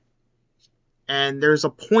 And there's a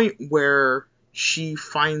point where she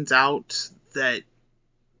finds out that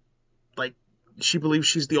she believes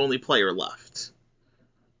she's the only player left.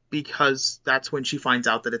 Because that's when she finds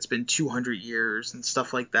out that it's been 200 years and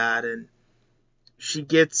stuff like that. And she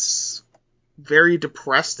gets very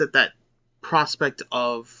depressed at that prospect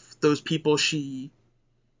of those people she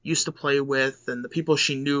used to play with and the people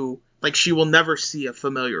she knew. She will never see a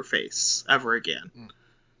familiar face ever again.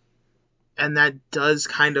 And that does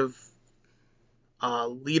kind of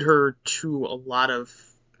lead her to a lot of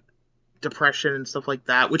depression and stuff like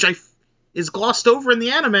that, which is glossed over in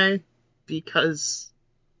the anime because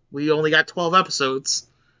we only got 12 episodes.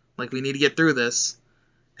 We need to get through this.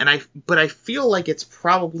 But I feel like it's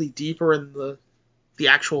probably deeper in the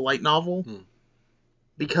actual light novel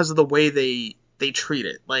because of the way they treat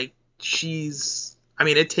it.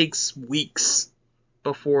 It takes weeks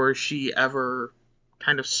before she ever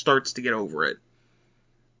kind of starts to get over it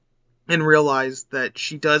and realize that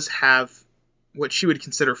she does have what she would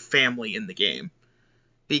consider family in the game.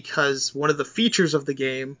 Because one of the features of the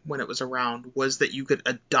game when it was around was that you could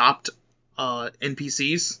adopt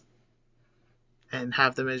NPCs and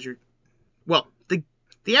have them as your... Well, the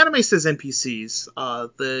anime says NPCs.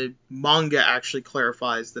 The manga actually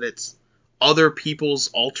clarifies that it's other people's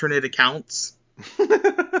alternate accounts.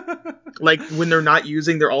 When they're not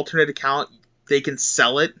using their alternate account, they can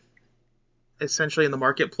sell it essentially in the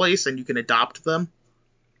marketplace and you can adopt them.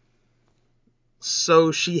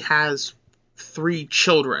 So she has 3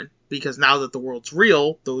 children because now that the world's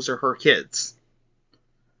real, those are her kids.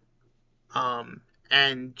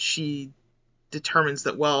 And she determines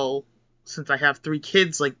that, well, since I have 3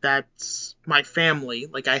 kids, that's my family.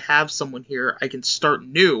 I have someone here. I can start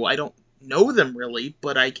new. I don't know them really,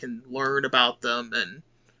 but I can learn about them and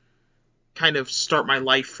kind of start my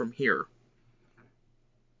life from here.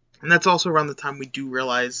 And that's also around the time we do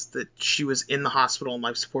realize that she was in the hospital on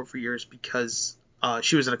life support for years because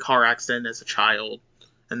she was in a car accident as a child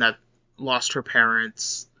and that lost her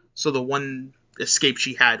parents. So the one escape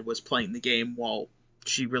she had was playing the game while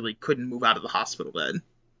she really couldn't move out of the hospital bed.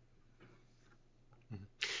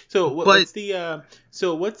 So what's the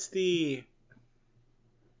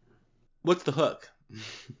hook?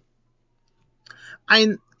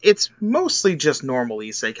 It's mostly just normal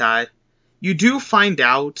isekai. You do find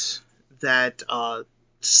out that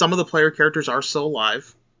some of the player characters are still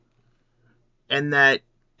alive, and that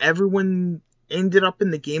everyone ended up in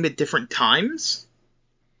the game at different times.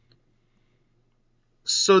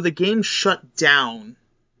 So the game shut down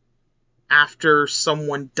after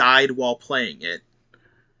someone died while playing it,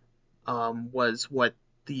 was what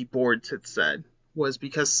the boards had said. Was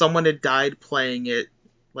because someone had died playing it,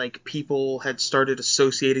 people had started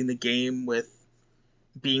associating the game with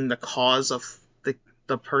being the cause of the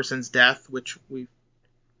person's death, which we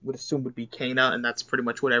would assume would be Kana, and that's pretty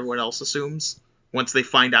much what everyone else assumes once they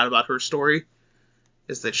find out about her story,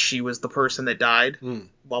 is that she was the person that died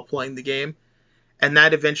while playing the game. And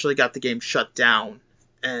that eventually got the game shut down,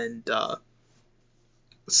 and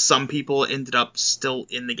some people ended up still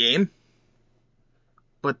in the game,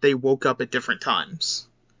 but they woke up at different times.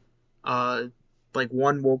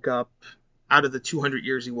 One woke up, out of the 200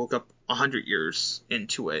 years, he woke up 100 years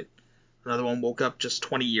into it. Another one woke up just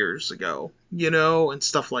 20 years ago, and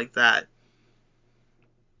stuff like that.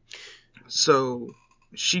 So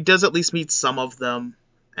she does at least meet some of them,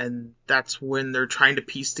 and that's when they're trying to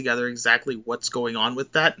piece together exactly what's going on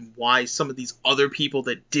with that and why some of these other people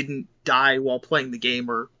that didn't die while playing the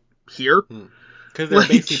game are here. Because they're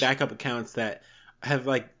basically backup accounts that have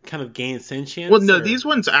kind of gained sentience. Well, no, these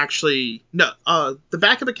ones actually no. The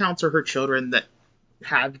backup accounts are her children that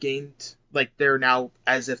have gained, like they're now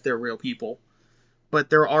as if they're real people. But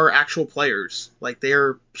there are actual players. Like they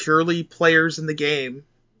are purely players in the game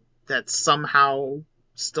that somehow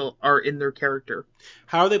still are in their character.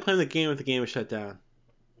 How are they playing the game if the game is shut down?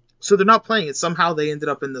 So they're not playing it. Somehow they ended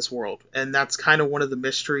up in this world. And that's kind of one of the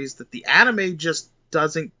mysteries that the anime just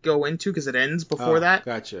doesn't go into because it ends before Oh, that.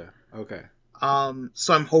 gotcha. Okay.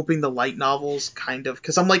 So I'm hoping the light novels kind of,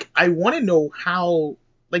 because I'm like, I want to know how,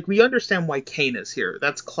 like, we understand why Kane is here.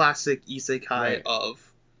 That's classic isekai Right. of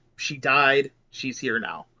she died, she's here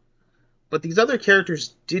now. But these other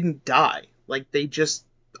characters didn't die. Like, they just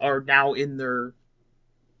are now in their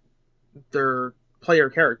player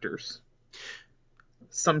characters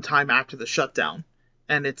sometime after the shutdown,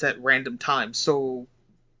 and it's at random times. So,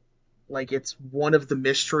 like, it's one of the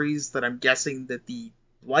mysteries that I'm guessing that the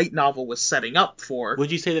light novel was setting up for.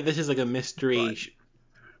 Would you say that this is like But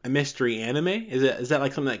a mystery anime? Is that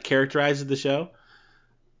like something that characterizes the show?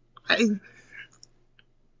 I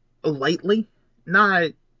lightly,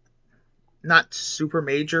 not not super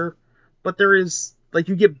major, but there is, like,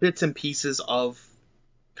 you get bits and pieces of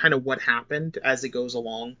kind of what happened as it goes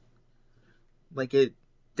along. Like, it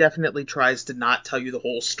definitely tries to not tell you the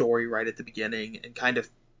whole story right at the beginning and kind of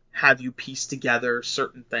have you piece together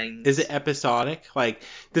certain Is it things. episodic? Like,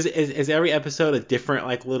 is every episode a different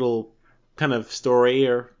like little kind of story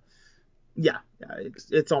or? Yeah,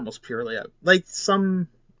 it's almost purely like some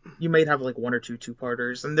you might have like one or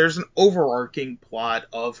two-parters, and there's an overarching plot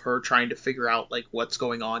of her trying to figure out like what's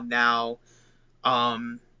going on now.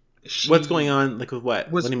 Um, What's going she on? Like with what?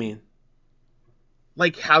 What was do you mean?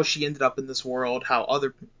 like how she ended up in this world, how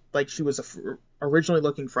other, like she was originally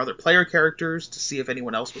looking for other player characters to see if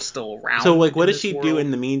anyone else was still So around like, what in does this she do in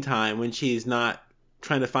world, the meantime when she's not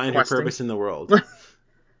trying to find her questing. purpose in the world?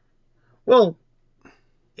 Well,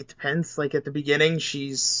 it depends. Like at the beginning,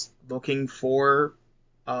 she's looking for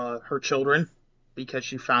her children because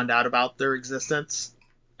she found out about their existence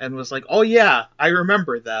and was like, "Oh yeah, I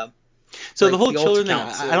remember them." So the Like whole the Alta children thing, I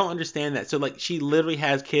Council. don't understand that. So like, she literally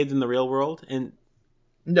has kids in the real world, and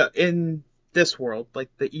No, in this world, like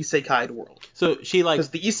the Isekai world, so she like, because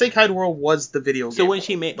the Isekai world was the video so game when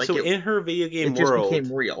she world. made, Like so it, in her video it game just world,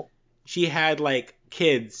 became real. she had like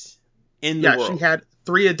kids in the Yeah, she world. had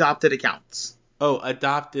 3 adopted accounts. Oh,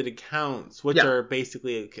 adopted accounts, which Yeah, are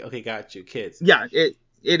basically okay. Got you, kids. yeah, it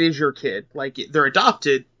is your kid. Like they're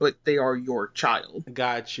adopted, but they are your child.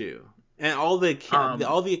 Got you. And Um,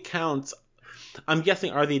 all the accounts, I'm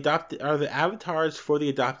guessing, are the avatars for the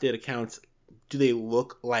adopted accounts? Do they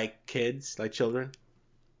look like kids, like children?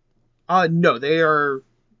 no, they are.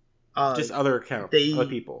 Just other accounts, other They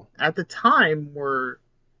people. at the time were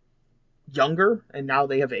younger, and now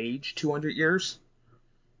they have aged 200 years.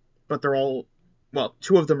 But they're all, well,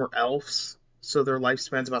 two of them are elves, so their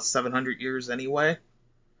lifespan's about 700 years anyway.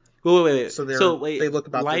 Wait. So So they wait, look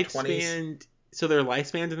about their 20s. lifespan. So there are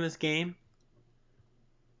lifespans in this game.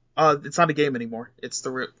 It's not a game anymore.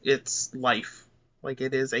 It's life. Like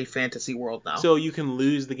it is a fantasy world now. So you can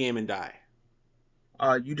lose the game and die.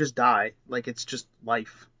 You just die. Like it's just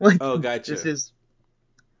life. Like Oh, this gotcha, is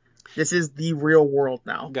this is the real world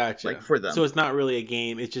now. Like gotcha. for So them. it's not really a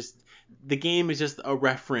game. It's just the game is just a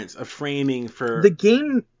reference, a framing The for.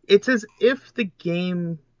 game, it's as if the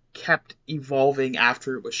game kept evolving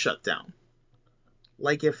after it was shut down.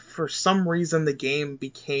 Like if for some reason the game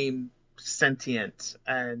became sentient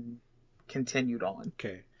and continued on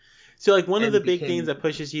Okay. So like one of the and big things became that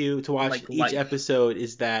pushes you to watch like each life. episode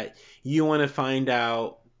is that you want to find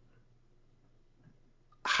out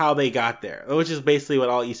how they got there, which is basically what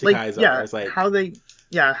all Like isekais are. It's like, how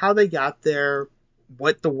they got there,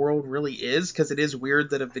 what the world really is, because it is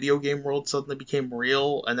weird that a video game world suddenly became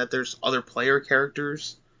real and that there's other player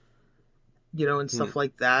characters, and hmm, stuff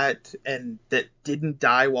like that, and that didn't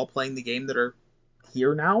die while playing the game that are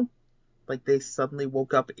here now. Like they suddenly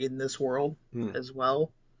woke up in this world hmm, as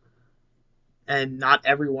well, and not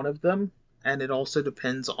every one of them. And it also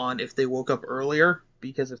depends on if they woke up earlier,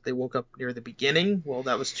 because if they woke up near the beginning, well,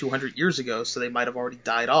 that was 200 years ago, so they might have already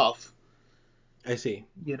died off. I see.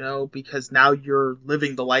 Because now you're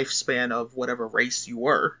living the lifespan of whatever race you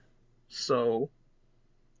were. So,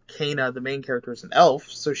 Kana, the main character, is an elf,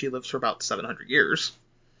 so she lives for about 700 years.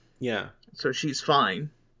 Yeah. So she's fine.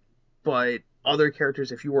 But other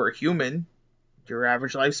characters, if you were a human, your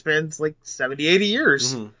average lifespan's like 70, 80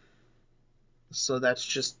 years. Hmm. So that's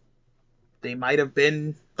just, they might have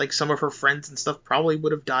been, like some of her friends and stuff probably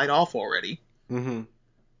would have died off already. Hmm.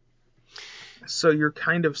 So you're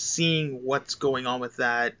kind of seeing what's going on with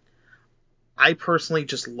that. I personally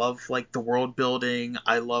just love like the world building.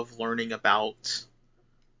 I love learning about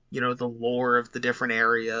the lore of the different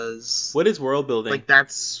areas. What is world building? Like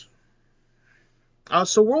that's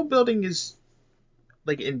so world building is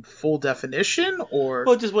like in full definition, or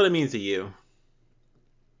Well, just what it means to you.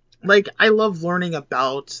 like I love learning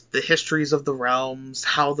about the histories of the realms,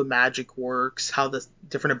 how the magic works, how the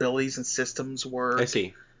different abilities and systems I work.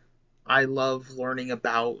 see. I love learning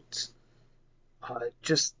about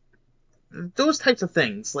just those types of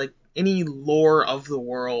things, like any lore of the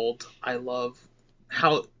world. I love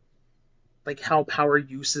how how power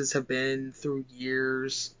uses have been through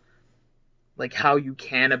years, like how you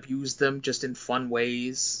can abuse them just in fun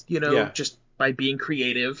ways, Yeah. just by being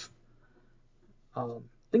creative.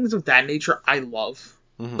 Things of that nature I love.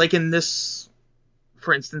 Mm-hmm. Like in this,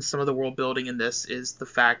 for instance, some of the world building in this is the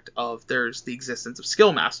fact of there's the existence of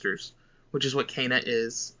skill masters, which is what Kana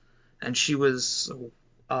is, and she was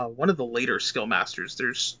one of the later skill masters.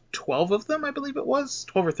 There's 12 of them, I believe it was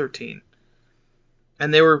 12 or 13,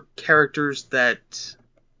 and they were characters that,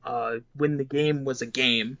 when the game was a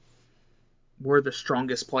game, were the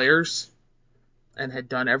strongest players and had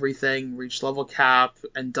done everything, reached level cap,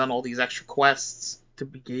 and done all these extra quests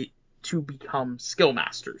to become skill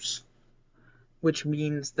masters, which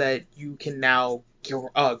means that you can now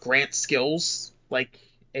grant skills like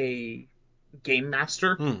a game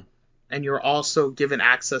master, Hmm. and you're also given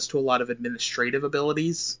access to a lot of administrative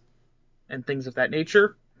abilities and things of that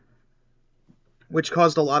nature, which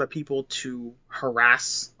caused a lot of people to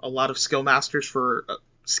harass a lot of skill masters for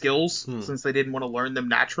skills Hmm. since they didn't want to learn them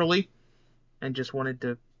naturally and just wanted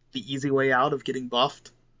the easy way out of getting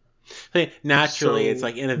buffed. Hey, naturally, it's So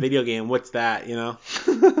like in a video game. What's that?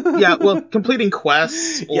 yeah, well, completing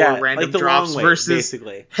quests or Yeah, like random the long drops way, versus,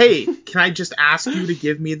 basically. hey, can I just ask you to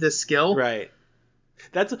give me this skill? Right.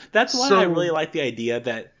 That's why I really So like the idea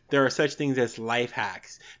that there are such things as life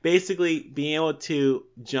hacks. Basically, being able to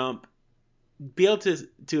jump, be able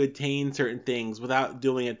to attain certain things without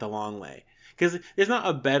doing it the long way. Because there's not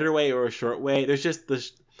a better way or a short way. There's just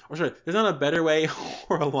or sorry, there's not a better way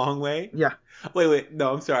or a long way. yeah, Wait,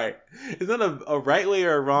 no, I'm sorry. It's not a right way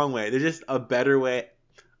or a wrong way. There's just a better way,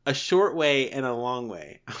 a short way and a long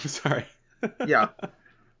way. I'm sorry. yeah,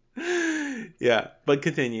 Yeah, but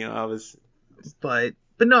continue. I was. but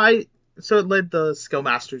no, I so it led the skill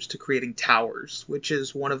masters to creating towers, which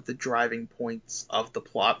is one of the driving points of the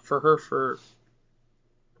plot for her for,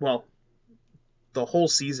 well, the whole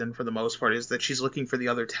season for the most part is that she's looking for the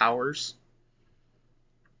other towers.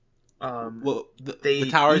 Um, Well, the they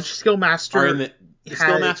towers each skill are in master the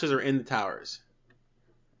skill had masters are in the towers.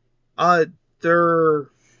 uh they're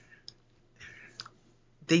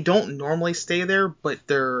they don't normally stay there, but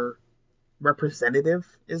their representative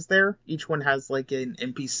is there. Each one has like an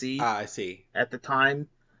NPC Ah, I see. at the time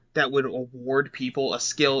that would award people a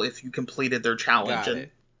skill if you completed their challenge Got and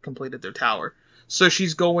it. completed their tower. So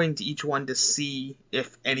she's going to each one to see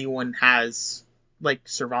if anyone has like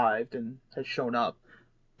survived and has shown up,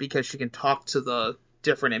 because she can talk to the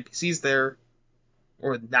different NPCs there,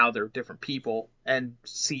 or now they're different people, and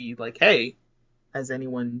see like, hey, has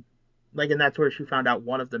anyone, like, and that's where she found out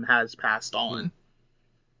one of them has passed Hmm. on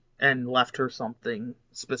and left her something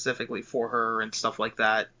specifically for her and stuff like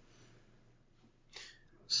that.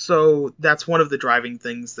 So that's one of the driving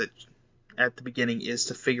things that at the beginning is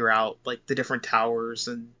to figure out like the different towers,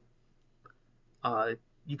 and uh,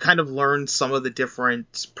 you kind of learn some of the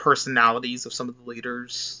different personalities of some of the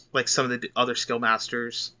leaders, like some of the other skill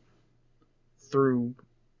masters, through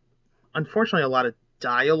unfortunately a lot of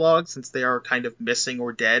dialogue since they are kind of missing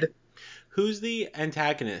or dead. Who's the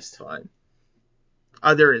antagonist? But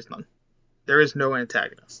there is none. There is no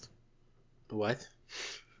antagonist. What?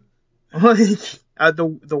 Like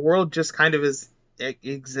the world just kind of is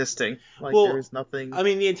existing. Like there Well, is nothing. I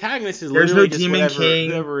mean, the antagonist is There's no literally just demon whatever king.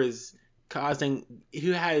 whoever is causing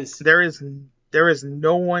who has. There is there is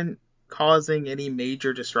no one causing any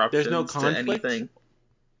major There's no disruptions to conflict. anything.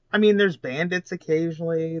 I mean, there's bandits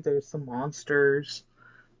occasionally. There's some monsters,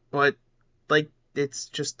 but like it's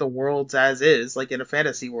just the world's as is, like in a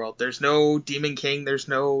fantasy world. There's no demon king. There's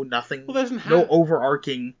no Well, nothing. doesn't No have.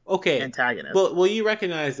 overarching Okay. antagonist. Well, you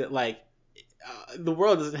recognize that like the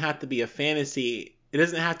world doesn't have to be a fantasy. It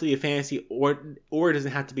doesn't have to be a fantasy, or it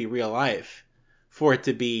doesn't have to be real life for there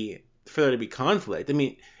to be conflict. I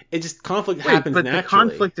mean, it just conflict Wait, happens but the naturally.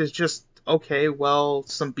 conflict is just okay. Well,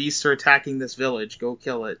 some beasts are attacking this village. Go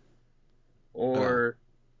kill it. Oh. Or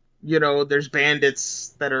there's bandits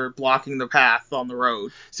that are blocking the path on the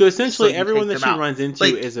road, So so essentially, you everyone take that them she out. runs into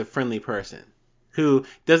Like, is a friendly person who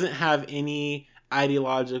doesn't have any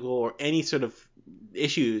ideological or any sort of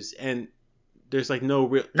issues, and there's like no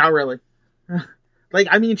real. not really. Like,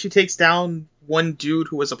 I mean, she takes down one dude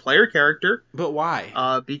who was a player character. But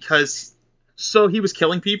why? Because he was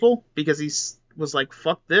killing people because was like,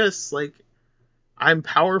 fuck this, like I'm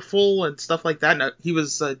powerful and stuff like that. And he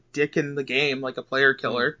was a dick in the game, like a player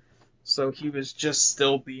killer. So he was just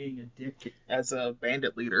still being a dick as a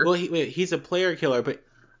bandit leader. Well, he's a player killer, but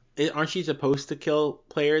aren't you supposed to kill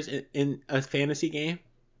players in a fantasy game?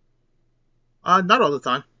 Not all the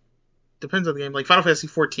time. Depends on the game. Like Final Fantasy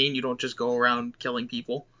 14, you don't just go around killing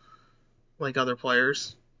people like other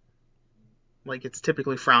players. Like it's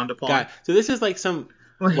typically frowned upon. God, so this is like some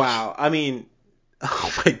wow. I mean,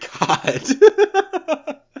 oh my god.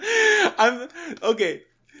 I'm okay.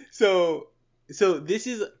 So this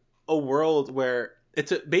is a world where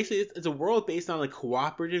basically it's a world based on a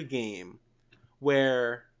cooperative game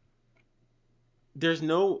where there's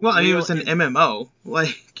no well, I mean, it real was an MMO.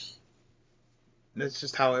 Like that's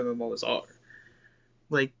just how MMOs are.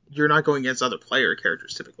 Like you're not going against other player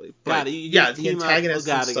characters typically. But got it. You yeah, just the team up. antagonists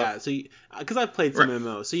Got and it. Got stuff. it. So because I've played some Right.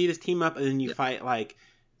 MMOs, so you just team up and then you Yeah. fight like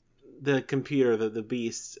the computer, the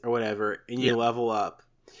beasts or whatever, and you Yeah. level up.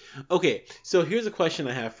 Okay, so here's a question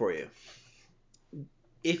I have for you.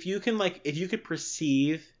 If you could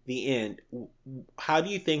perceive the end, how do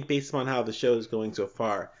you think, based on how the show is going so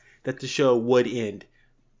far, that the show would end?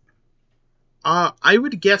 I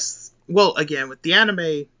would guess. Well, again, with the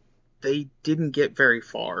anime, they didn't get very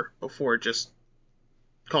far before just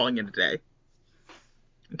calling it a day.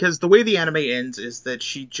 Because the way the anime ends is that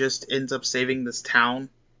she just ends up saving this town,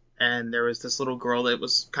 and there was this little girl that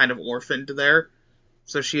was kind of orphaned there.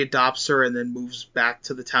 So she adopts her and then moves back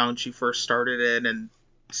to the town she first started in and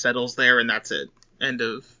settles there, and that's it. End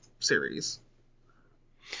of series.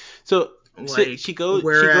 So Like, she goes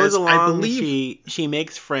whereas I along and believe, she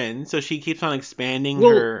makes friends, so she keeps on expanding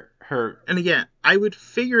well, her. and again, I would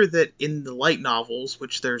figure that in the light novels,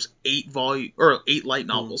 which there's 8 light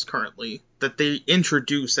novels currently, that they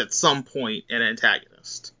introduce at some point an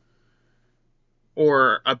antagonist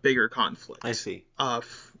or a bigger conflict. I see.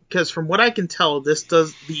 Because from what I can tell,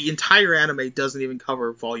 the entire anime doesn't even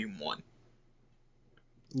cover volume 1.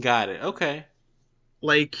 Got it. Okay.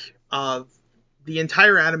 Like, the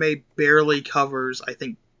entire anime barely covers, I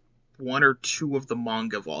think, 1 or 2 of the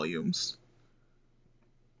manga volumes.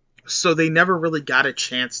 So they never really got a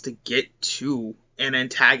chance to get to an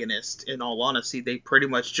antagonist, in all honesty. They pretty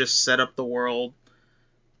much just set up the world,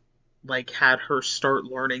 like, had her start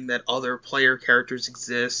learning that other player characters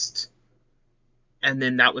exist, and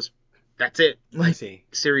then that's it. Like, I see.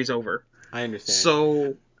 series over. I understand.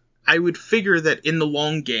 So I would figure that in the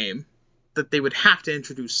long game, that they would have to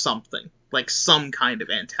introduce something, like some kind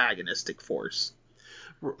of antagonistic force.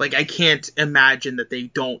 Like, I can't imagine that they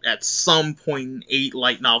don't at some point in 8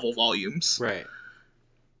 light novel volumes. Right.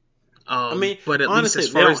 I mean, but at honestly,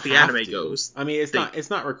 least as far as the anime to. goes, I mean, it's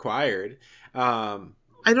not required.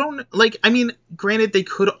 I don't like. I mean, granted, they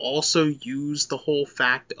could also use the whole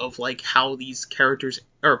fact of like how these characters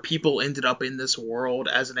or people ended up in this world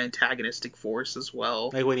as an antagonistic force as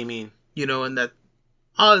well. Like, what do you mean? You know, and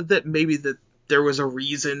that maybe that there was a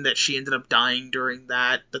reason that she ended up dying during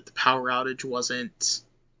that the power outage wasn't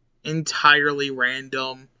entirely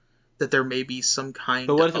random, that there may be some kind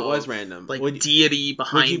But what if it of was random? like deity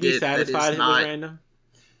behind would you be it that is satisfied if it was not. random?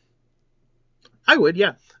 I would,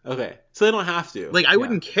 yeah. Okay, so they don't have to. Like, I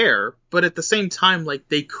wouldn't care, but at the same time, like,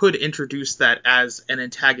 they could introduce that as an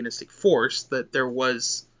antagonistic force, that there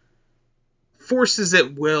was forces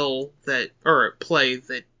at will that, or at play,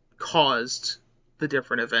 that caused the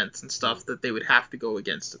different events and stuff that they would have to go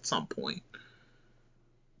against at some point.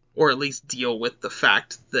 Or at least deal with the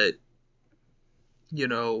fact that, you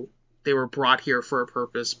know, they were brought here for a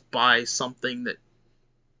purpose by something that,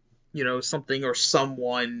 you know, something or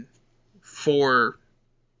someone for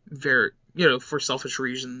for selfish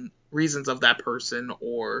reasons of that person,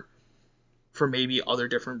 or for maybe other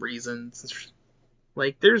different reasons.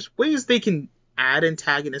 Like, there's ways they can add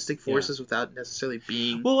antagonistic forces without necessarily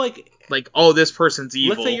being oh, this person's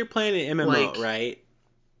evil. Let's say you're playing an MMO, right?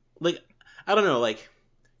 Like, I don't know, like,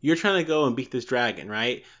 you're trying to go and beat this dragon,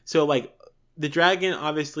 right? So, like, the dragon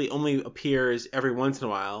obviously only appears every once in a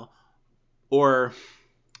while, or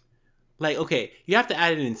like, okay, you have to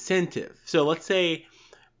add an incentive. So let's say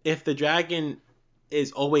if the dragon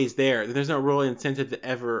is always there, then there's no real incentive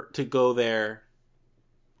to go there.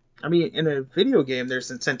 I mean, in a video game,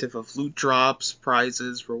 there's incentive of loot drops,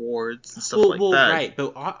 prizes, rewards, and stuff like that. Right,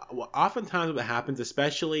 but oftentimes what happens,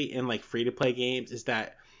 especially in like free to play games, is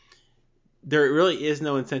that there really is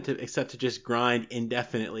no incentive except to just grind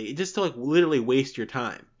indefinitely, just to like literally waste your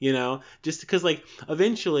time, you know? Just because like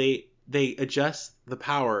eventually they adjust the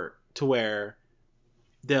power to where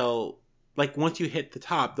they'll like once you hit the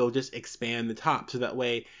top, they'll just expand the top, so that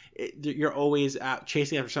way you're always out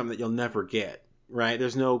chasing after something that you'll never get. Right?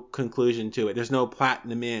 There's no conclusion to it. There's no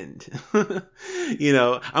platinum end. I'm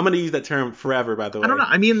gonna use that term forever. By the I don't know. way.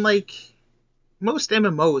 I mean, like most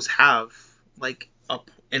MMOs have like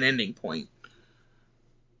an ending point.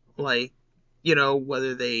 Like,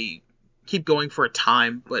 whether they keep going for a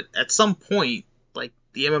time, but at some point, like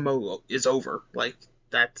the MMO is over. Like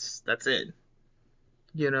that's it.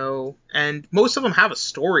 And most of them have a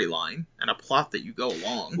storyline and a plot that you go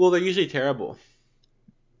along. Well, they're usually terrible.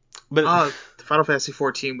 But Final Fantasy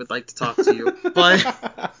 14 would like to talk to you,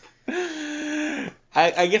 but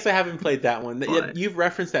I guess I haven't played that one. But You've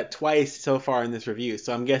referenced that twice so far in this review,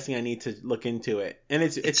 so I'm guessing I need to look into it. And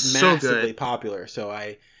it's so massively good. popular, so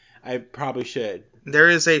I probably should. There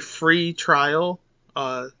is a free trial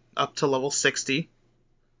up to level 60,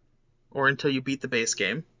 or until you beat the base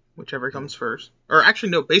game, whichever comes first. Or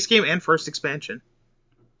actually, no, base game and first expansion.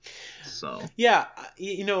 So Yeah,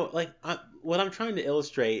 what I'm trying to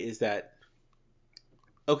illustrate is that,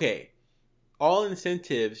 okay, all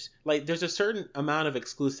incentives, like there's a certain amount of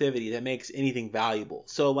exclusivity that makes anything valuable.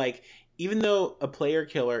 So like even though a player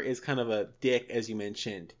killer is kind of a dick, as you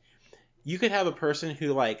mentioned, you could have a person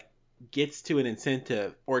who like gets to an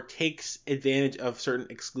incentive or takes advantage of certain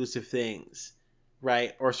exclusive things,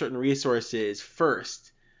 right, or certain resources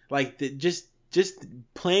first, like just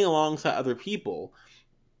playing alongside other people,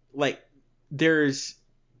 like there's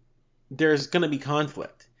going to be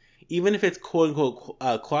conflict, even if it's quote unquote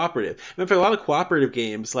cooperative. I mean, for a lot of cooperative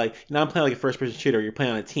games, like I'm playing like a first person shooter, you're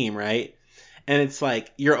playing on a team, right? And it's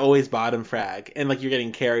like you're always bottom frag, and like you're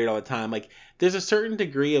getting carried all the time. Like there's a certain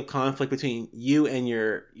degree of conflict between you and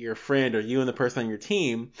your friend, or you and the person on your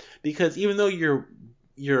team, because even though you're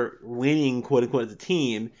winning quote unquote as a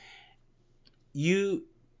team,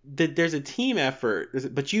 there's a team effort,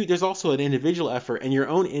 but there's also an individual effort, and your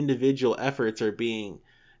own individual efforts are being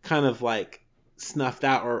kind of like snuffed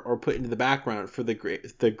out or put into the background for the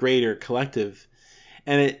greater collective.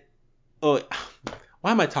 And why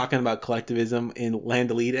am I talking about collectivism in Land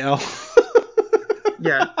Elite L?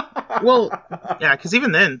 yeah, well, yeah, because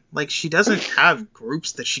even then, like she doesn't have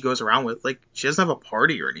groups that she goes around with. Like she doesn't have a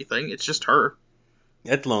party or anything. It's just her.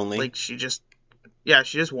 That's lonely. Like she just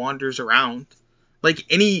wanders around.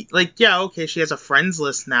 Okay, she has a friends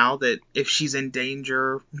list now that if she's in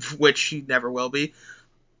danger, which she never will be,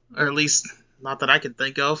 or at least not that I can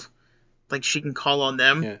think of, like she can call on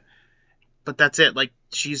them. Yeah. But that's it. Like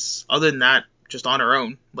she's, other than that, just on her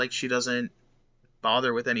own. Like she doesn't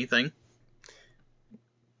bother with anything.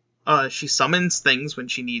 She summons things when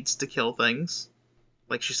she needs to kill things.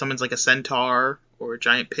 Like she summons like a centaur or a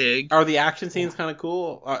giant pig. Are the action scenes kind of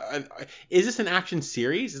cool? Is this an action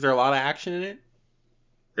series? Is there a lot of action in it?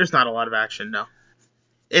 There's not a lot of action, no.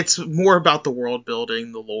 It's more about the world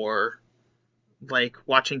building, the lore, like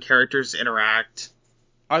watching characters interact.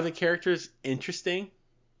 Are the characters interesting?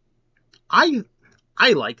 I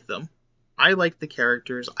I like them. I like the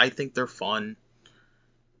characters. I think they're fun.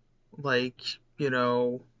 Like,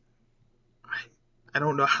 I, I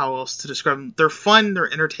don't know how else to describe them. They're fun,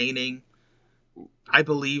 they're entertaining. I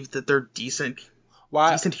believe that they're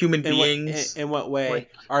Why? decent human In what beings. in what way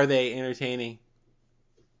Like, are they entertaining?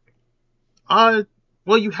 uh,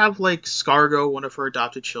 well, you have like Scargo, one of her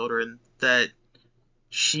adopted children, that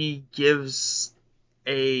she gives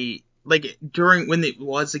like during when it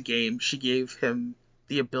was a game, she gave him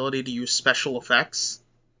the ability to use special effects.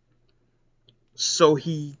 So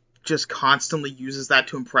he just constantly uses that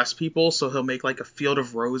to impress people. So he'll make like a field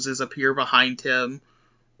of roses appear behind him,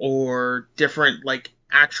 or different like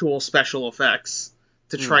actual special effects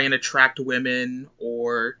to try and attract women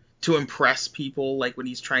or to impress people. Like when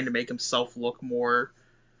he's trying to make himself look more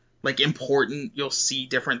like important, you'll see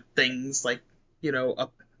different things like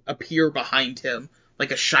appear behind him,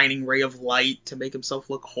 like a shining ray of light to make himself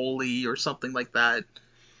look holy or something like that.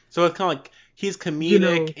 So it's kind of like he's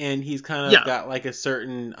comedic, and he's kind of Yeah. got like a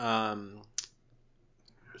certain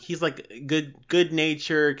he's like good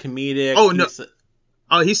nature comedic. Oh no.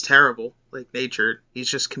 Oh, he's terrible. Like natured. He's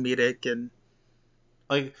just comedic and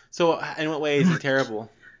Like, so in what way is he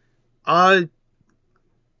terrible? uh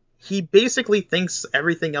he basically thinks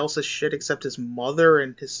everything else is shit except his mother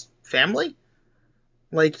and his family.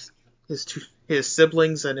 Like his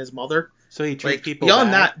siblings and his mother. So he treats Like people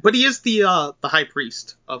beyond bad. that, but he is the high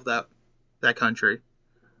priest of that country.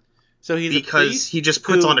 So he's a Because priest he just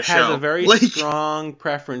puts who on a has a show. very Like, strong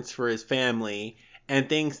preference for his family and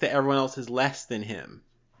thinks that everyone else is less than him.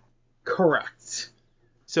 correct.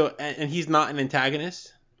 So and he's not an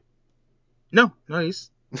antagonist. No, he's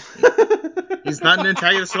not an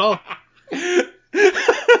antagonist at all.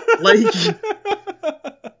 Like,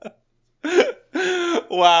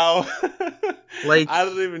 wow. like I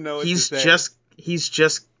don't even know what to say. he's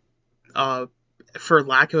just for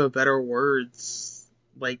lack of a better words,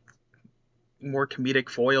 like more comedic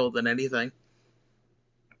foil than anything.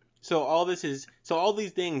 So all these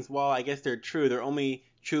things, while I guess they're true, they're only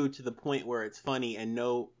true to the point where it's funny and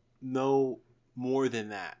no more than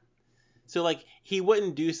that. So like he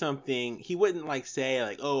wouldn't do something, he wouldn't like say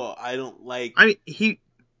like, "Oh, I don't like," I mean,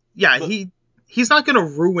 but he's not gonna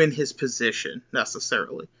ruin his position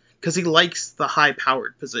necessarily because he likes the high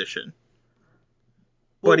powered position,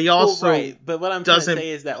 but he well, also right. But what I'm trying to doesn't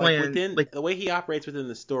say is that like plan within like the way he operates within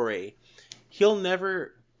the story, he'll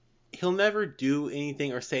never he'll never do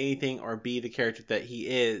anything or say anything or be the character that he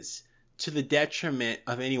is to the detriment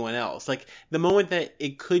of anyone else. Like the moment that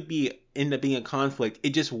it could be end up being a conflict,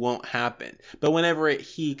 it just won't happen. But whenever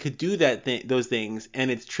he could do those things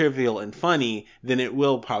and it's trivial and funny, then it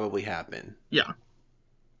will probably happen. yeah.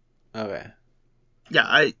 Okay.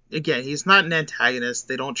 Yeah, again, he's not an antagonist.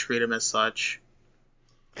 They don't treat him as such.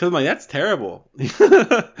 Because I'm like, that's terrible. Yeah,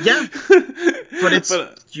 but it's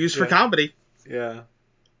But used for yeah, comedy. yeah.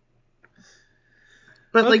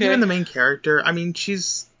 But like even Okay. the main character, I mean,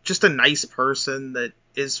 she's just a nice person that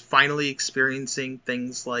is finally experiencing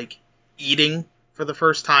things like eating for the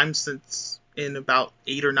first time since in about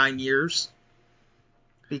 8 or 9 years.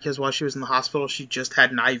 Because while she was in the hospital, she just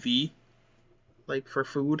had an IV, like for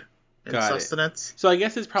food and Got it. sustenance. So I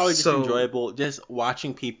guess it's probably just So enjoyable just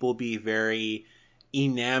watching people be very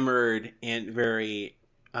enamored and very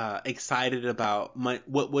excited about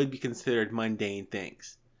what would be considered mundane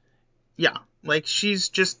things. yeah, like she's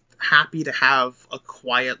just happy to have a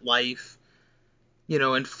quiet life,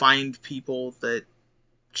 and find people that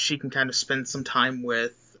she can kind of spend some time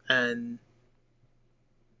with and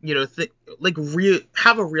like real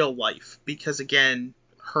have a real life because again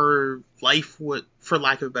her life would for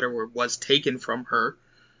lack of a better word was taken from her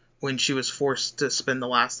when she was forced to spend the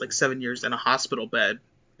last like 7 years in a hospital bed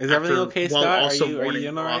Is everything after okay, while Scott? also Are you mourning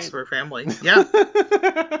doing the all loss right? of her family. Yeah,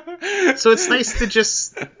 so it's nice to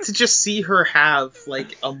just see her have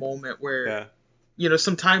like a moment where Yeah.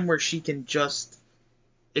 some time where she can just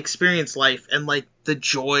experience life and like the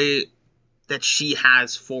joy that she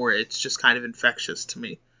has for it. It's just kind of infectious to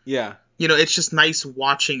me. Yeah. It's just nice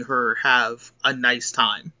watching her have a nice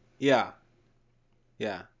time. Yeah.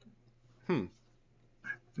 Yeah. Hmm.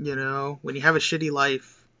 When you have a shitty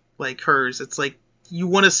life like hers, it's like you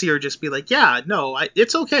want to see her just be like, yeah, no,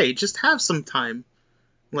 it's okay. Just have some time.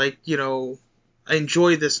 Like,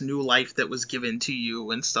 enjoy this new life that was given to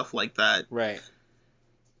you and stuff like that. Right.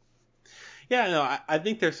 Yeah, no, I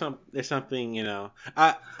think there's something,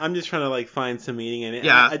 I'm just trying to like find some meaning in it. And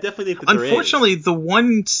Yeah. I definitely think that there is. Unfortunately, the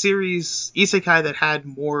one series isekai that had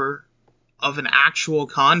more of an actual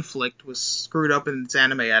conflict was screwed up in its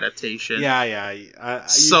anime adaptation. Yeah, yeah.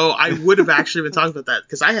 So I would have actually been talking about that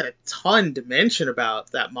because I had a ton to mention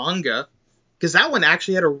about that manga because that one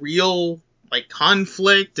actually had a real like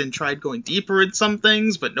conflict and tried going deeper in some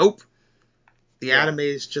things, but nope. The Yeah. anime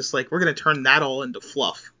is just like we're gonna turn that all into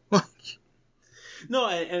fluff. No,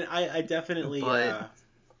 and But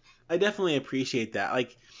I definitely appreciate that.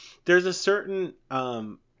 Like, there's a certain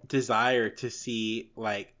desire to see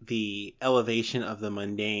like the elevation of the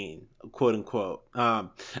mundane, quote unquote. I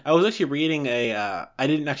was actually reading I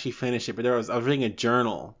didn't actually finish it, but I was reading a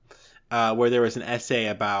journal where there was an essay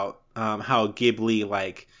about how Ghibli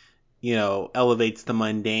like elevates the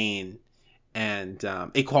mundane. And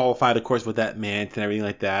it qualified, of course, what that meant and everything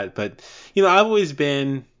like that. But I've always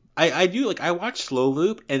been I do like I watch Slow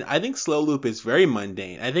Loop, and I think Slow Loop is very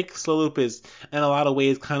mundane. I think Slow Loop is in a lot of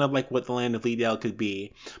ways kind of like what the Land of Leadale could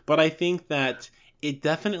be, but I think that it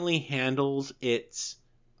definitely handles it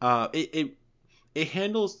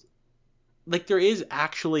handles like there is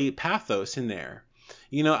actually pathos in there.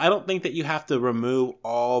 I don't think that you have to remove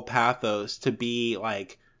all pathos to be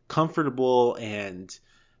like comfortable and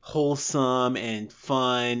wholesome and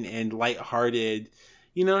fun and lighthearted.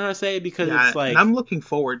 You know what I say? Because yeah, it's and I'm like looking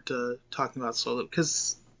forward to talking about Solo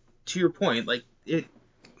because to your point, like it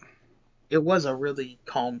was a really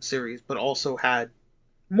calm series, but also had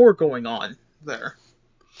more going on there.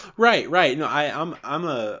 right, right. No,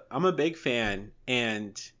 I'm a big fan,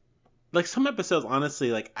 and like some episodes,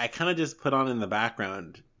 honestly, like I kind of just put on in the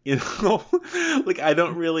background. Like I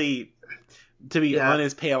don't really, to be Yeah,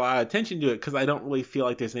 honest, pay a lot of attention to it because I don't really feel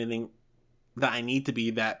like there's anything that I need to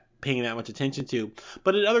be that paying that much attention to.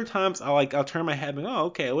 But at other times, I'll turn my head and go, oh,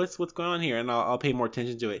 okay, what's going on here, and I'll pay more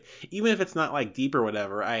attention to it, even if it's not like deep or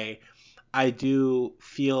whatever. I do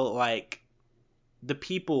feel like the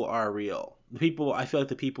people are real. I feel like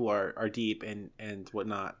the people are deep and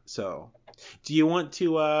whatnot. So, do you want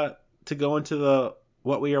to go into the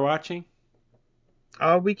what we are watching?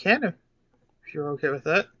 We can if you're okay with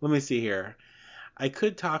that. Let me see here. I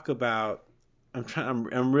could talk about.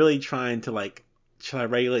 I'm really trying to like. Should I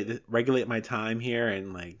regulate my time here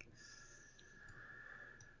and like.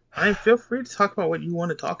 I mean, feel free to talk about what you want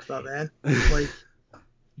to talk about, man. Like,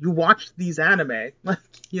 you watch these anime, like,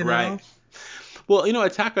 you Right. know. Well,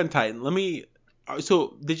 Attack on Titan. Let me.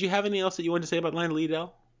 So, did you have anything else that you wanted to say about Line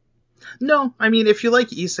Liedel? No, I mean, if you like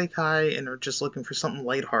isekai and are just looking for something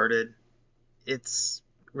lighthearted, it's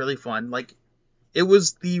really fun. Like, it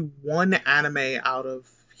was the one anime out of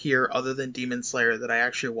here other than Demon Slayer that I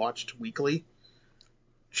actually watched weekly,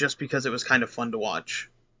 just because it was kind of fun to watch.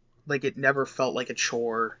 Like, it never felt like a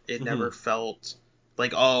chore. It Mm-hmm. never felt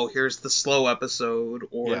like, oh, here's the slow episode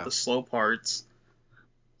or Yeah. the slow parts.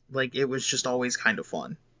 Like, it was just always kind of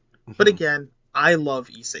fun. But Mm-hmm. again, I love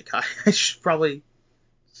isekai. I should probably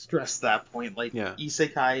stress that point. Like, Yeah.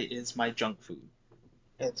 isekai is my junk food.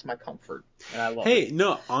 It's my comfort, and I love it. Hey,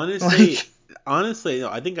 no, Like, honestly, no,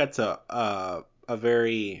 I think that's a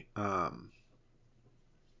very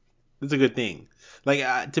it's a good thing.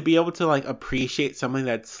 Like to be able to like appreciate something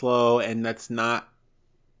that's slow and that's not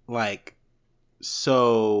like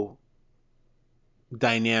so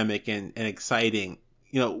dynamic and exciting.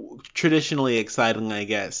 Traditionally exciting, I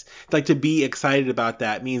guess. Like to be excited about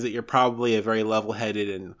that means that you're probably a very level-headed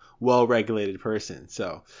and well-regulated person.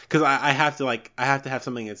 So, because I have to have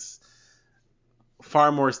something that's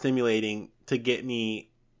far more stimulating to get me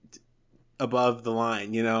above the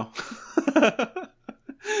line,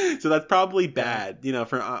 So that's probably yeah, bad,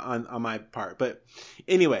 for on my part. But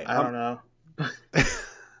anyway, I don't know.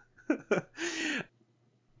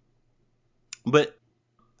 but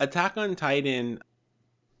Attack on Titan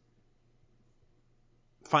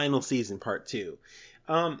final season part 2.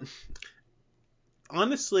 Um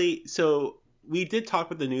Honestly, so we did talk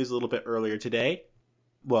about the news a little bit earlier today.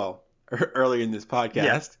 Well, earlier in this Yeah.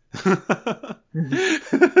 podcast.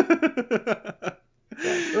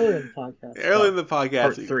 Yeah, earlier in the podcast Earlier in about the part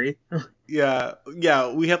podcast. 3.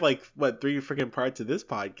 Yeah, we had like what 3 freaking parts of this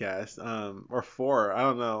podcast, or 4, I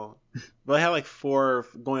don't know. But I had like 4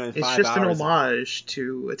 going on It's 5 just an hours. homage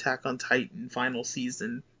to Attack on Titan final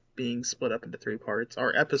season being split up into 3 parts.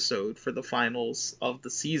 Our episode for the finals of the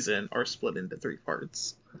season are split into 3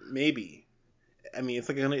 parts. Maybe. I mean, it's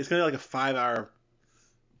gonna be like a 5 hour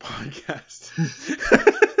podcast.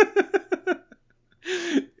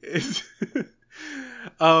 It's-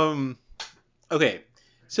 um. Okay,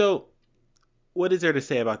 so what is there to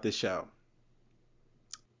say about this show?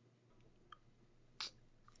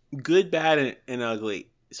 Good, bad, and ugly.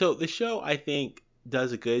 So the show, I think,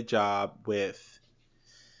 does a good job with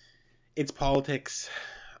its politics.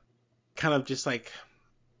 Kind of just like,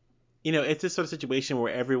 it's this sort of situation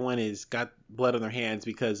where everyone is got blood on their hands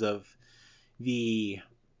because of the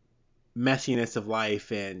messiness of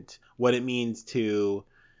life and what it means to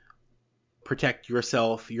protect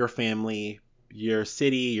yourself, your family, your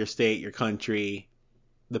city, your state, your country,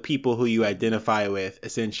 the people who you identify with,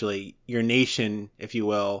 essentially, your nation, if you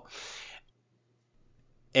will,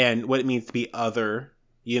 and what it means to be other,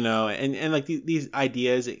 and like these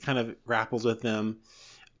ideas, it kind of grapples with them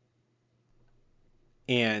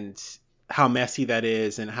and how messy that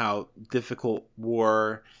is and how difficult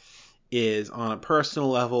war is on a personal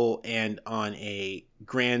level and on a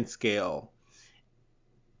grand scale.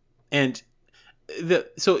 And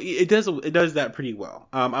so it does that pretty well.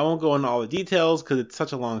 I won't go into all the details because it's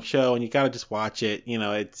such a long show and you got to just watch it.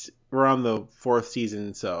 We're on the 4th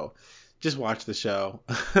season, so just watch the show.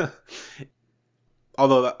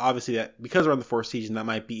 Although obviously that because we're on the 4th season, that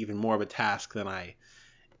might be even more of a task than I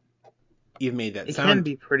even made that It can sound.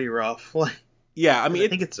 be pretty rough, like, Yeah, I because mean I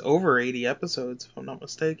think it's over 80 episodes, if I'm not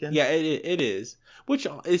mistaken. yeah, it is, which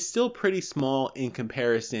is still pretty small in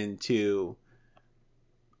comparison to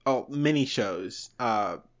many shows.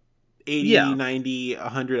 80, Yeah, 90,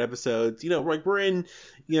 100 episodes. Like we're in,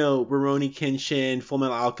 Rurouni Kenshin, Full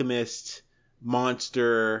Metal Alchemist,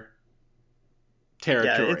 Monster yeah,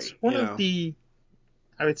 it's territory. one of the,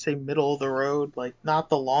 I would say, middle of the road, like, not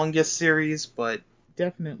the longest series, but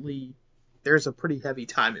definitely there's a pretty heavy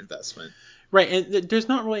time investment. Right, and there's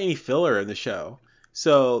not really any filler in the show.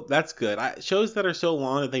 So that's good. Shows that are so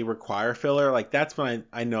long that they require filler, like that's when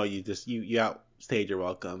I know you outstayed your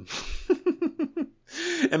welcome.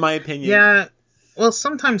 In my opinion. Yeah, well,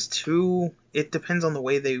 sometimes too, it depends on the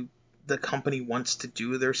way the company wants to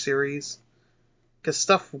do their series. Because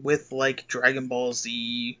stuff with like Dragon Ball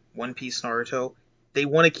Z, One Piece, Naruto, they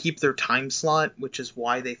want to keep their time slot, which is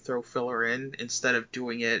why they throw filler in instead of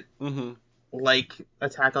doing it Mm-hmm. like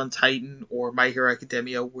Attack on Titan or My Hero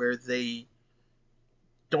Academia, where they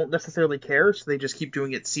don't necessarily care, so they just keep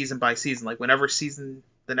doing it season by season. Like whenever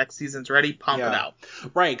the next season's ready, pump it Yeah, out.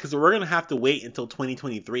 right. Because we're gonna have to wait until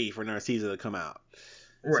 2023 for another season to come out.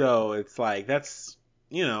 Right. So it's like that's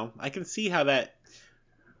I can see how that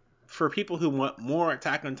for people who want more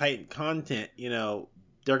Attack on Titan content,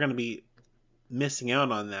 they're gonna be missing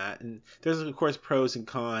out on that. And there's of course pros and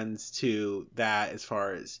cons to that as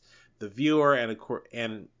far as the viewer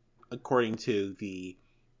and according to the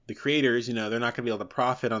creators, they're not going to be able to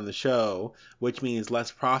profit on the show, which means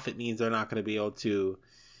less profit means they're not going to be able to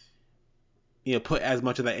put as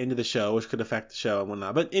much of that into the show, which could affect the show and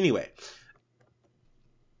whatnot. But anyway,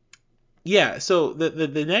 yeah. So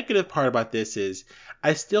the negative part about this is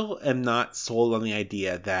I still am not sold on the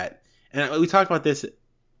idea that, and we talked about this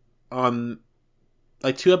on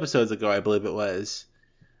like 2 episodes ago, I believe it was.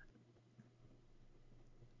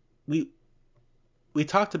 We we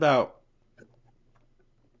talked about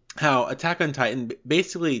how Attack on Titan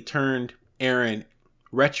basically turned Eren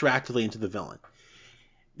retroactively into the villain.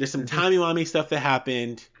 There's some Mm-hmm. timey-wimey stuff that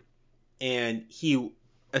happened, and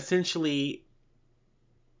essentially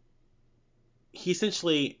he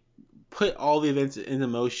essentially put all the events into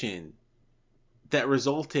motion that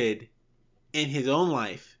resulted in his own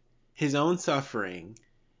life, his own suffering,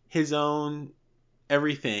 his own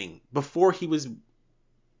everything before he was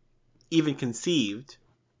even conceived,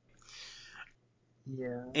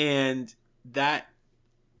 Yeah. and that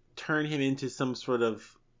turned him into some sort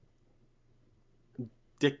of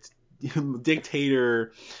dict-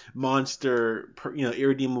 dictator, monster,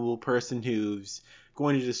 irredeemable person who's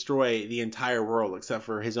going to destroy the entire world except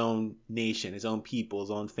for his own nation, his own people,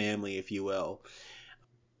 his own family, if you will.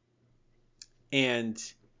 And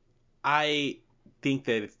I think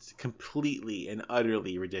that it's completely and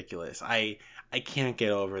utterly ridiculous. I can't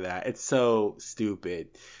get over that. It's so stupid.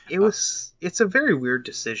 It's a very weird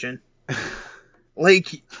decision.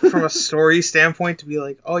 Like, from a story standpoint, to be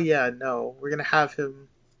like, oh yeah, no, we're gonna have him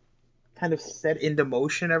kind of set into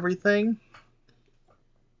motion everything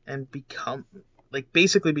and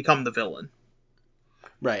basically become the villain.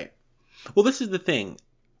 Right. Well, this is the thing.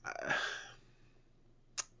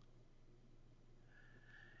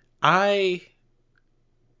 I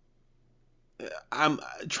I'm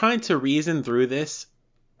trying to reason through this.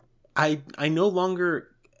 I no longer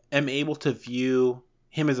am able to view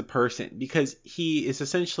him as a person because he is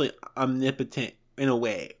essentially omnipotent in a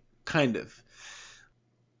way, kind of.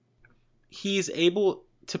 He's able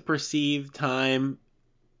to perceive time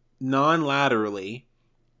non-laterally,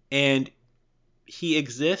 and he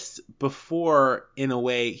exists before, in a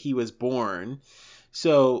way, he was born.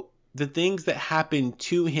 So the things that happened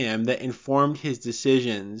to him that informed his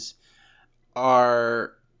decisions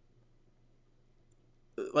are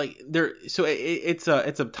like they're so it's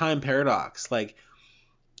a time paradox. Like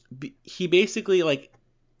he basically like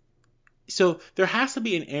so there has to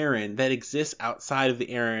be an Eren that exists outside of the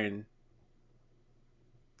Eren,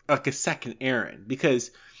 like a second Eren,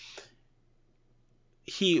 because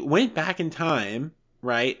he went back in time,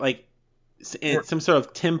 right? Like in some sort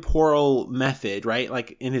of temporal method, right?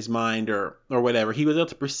 Like in his mind or whatever. He was able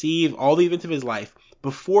to perceive all the events of his life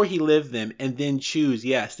before he lived them and then choose,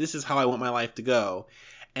 yes, this is how I want my life to go.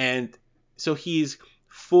 And so he's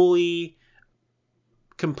fully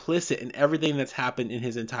complicit in everything that's happened in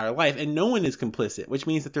his entire life, and no one is complicit, which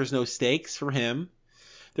means that there's no stakes for him.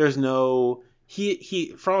 There's no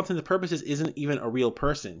he for all intents and purposes isn't even a real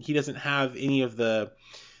person. He doesn't have any of the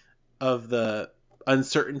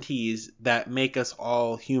uncertainties that make us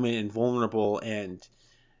all human and vulnerable and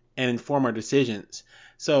inform our decisions.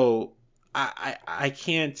 So I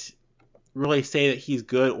can't really say that he's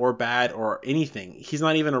good or bad or anything. He's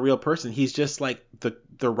not even a real person. He's just like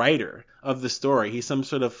the writer of the story. He's some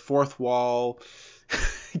sort of fourth wall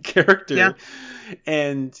Yeah. character,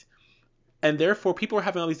 and therefore people are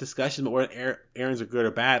having all these discussions about whether Aaron's are good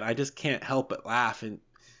or bad. I just can't help but laugh and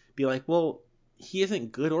be like, well, he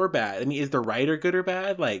isn't good or bad. I mean, is the writer good or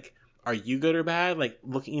bad? Like, are you good or bad? Like,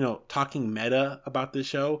 looking, talking meta about the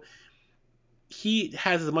show. He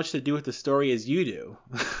has as much to do with the story as you do.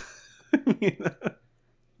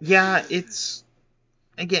 Yeah, it's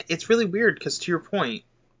really weird because to your point,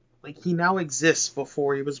 like he now exists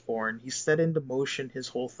before he was born. He set into motion his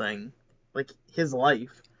whole thing, like his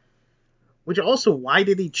life. Which also, why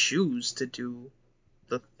did he choose to do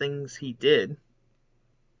the things he did?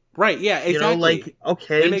 Right? Yeah. Exactly. Like, It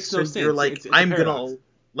okay, makes so no you're sense. like, It's a I'm paradox. gonna,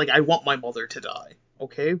 like, I want my mother to die.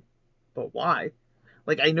 Okay, but why?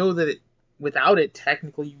 Like, I know that without it,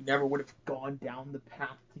 technically, you never would have gone down the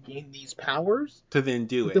path to gain these powers. To then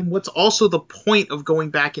do But it. then what's also the point of going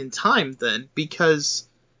back in time then? Because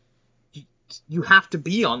you have to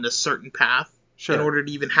be on this certain path in Sure. order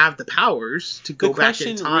to even have the powers to The go back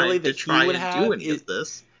in question really time to that he try would and do have any is of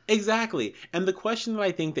this. exactly, and the question that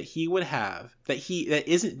I think that he would have that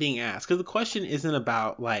isn't being asked, because the question isn't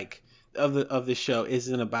about like of the show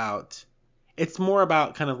isn't about. It's more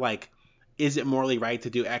about kind of like, is it morally right to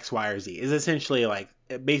do X, Y, or Z? Is essentially like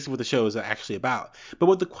basically what the show is actually about. But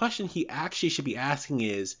what the question he actually should be asking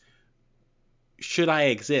is, should I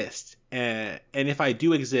exist? And if I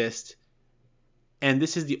do exist, and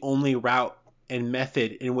this is the only route and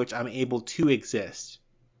method in which I'm able to exist,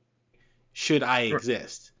 should I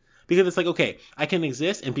exist? Because it's like, okay, I can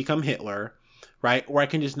exist and become Hitler, right? Or I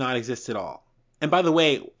can just not exist at all. And by the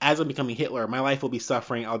way, as I'm becoming Hitler, my life will be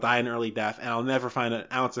suffering. I'll die an early death, and I'll never find an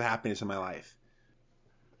ounce of happiness in my life.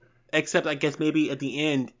 Except, I guess, maybe at the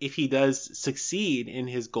end, if he does succeed in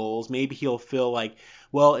his goals, maybe he'll feel like,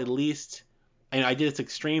 well, at least I did this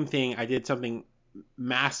extreme thing. I did something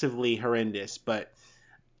massively horrendous, but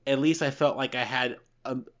at least I felt like I had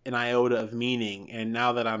an iota of meaning. And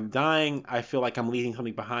now that I'm dying, I feel like I'm leaving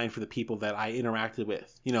something behind for the people that I interacted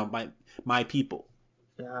with. My people.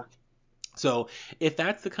 Yeah. So if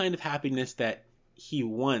that's the kind of happiness that he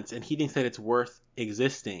wants, and he thinks that it's worth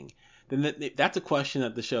existing, then that's a question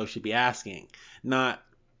that the show should be asking, not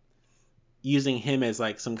using him as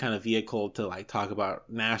like some kind of vehicle to like talk about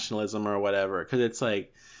nationalism or whatever. Because it's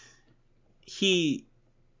like he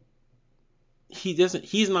doesn't.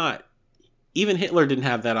 He's not. Even Hitler didn't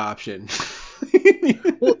have that option.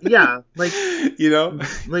 Well, yeah, like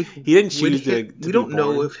like He didn't would choose hit to we be don't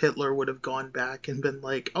know born. if Hitler would have gone back and been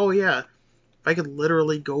like, "Oh yeah, if I could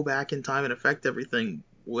literally go back in time and affect everything,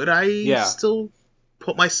 would I Yeah, still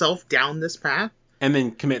put myself down this path?" and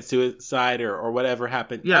then commit suicide or whatever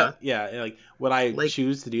happened. Yeah, Yeah, like would I like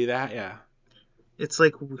choose to do that? Yeah, it's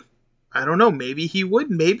like I don't know, maybe he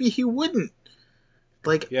would, maybe he wouldn't.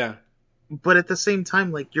 Like, yeah, but at the same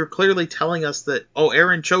time, like you're clearly telling us that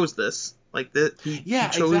Aaron chose this. Like that he yeah,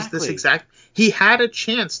 chose this exactly. exact. He had a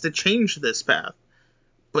chance to change this path,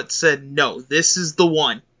 but said no. This is the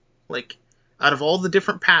one. Like out of all the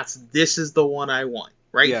different paths, this is the one I want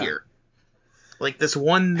right Yeah, here. Like this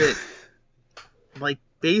one that like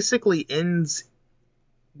basically ends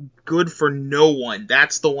good for no one.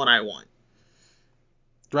 That's the one I want.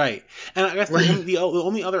 right. And I guess Like the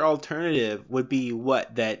only other alternative would be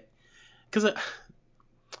what that because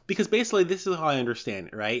because basically this is how I understand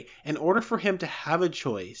it, right? In order for him to have a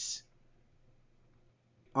choice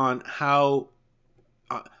on how,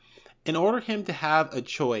 uh, in order for him to have a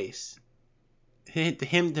choice,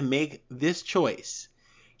 him to make this choice,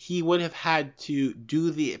 he would have had to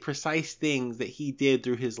do the precise things that he did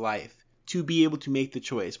through his life to be able to make the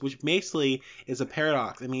choice, which basically is a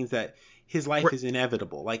paradox. It means that his life is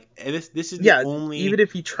inevitable. Like this is the yeah, even only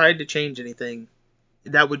if he tried to change anything,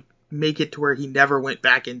 that would make it to where he never went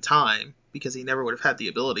back in time because he never would have had the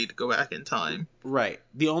ability to go back in time. right.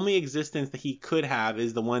 The only existence that he could have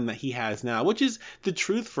is the one that he has now, which is the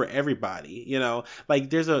truth for everybody. Like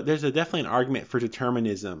there's a definitely an argument for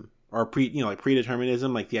determinism or like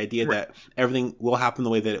predeterminism, like the idea Right. that everything will happen the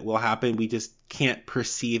way that it will happen. We just can't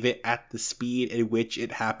perceive it at the speed at which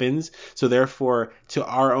it happens. So therefore, to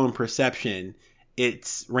our own perception,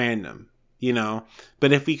 it's random.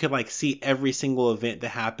 But if we could like see every single event that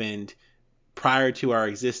happened prior to our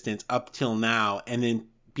existence up till now, and then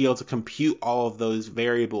be able to compute all of those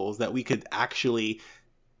variables, that we could actually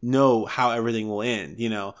know how everything will end,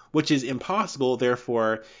 which is impossible.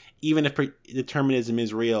 Therefore, even if determinism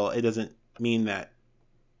is real, it doesn't mean that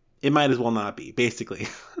it might as well not be, basically.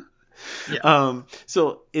 Yeah.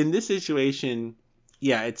 So in this situation,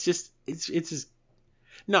 yeah, it's just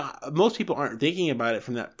no. Most people aren't thinking about it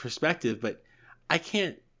from that perspective, but I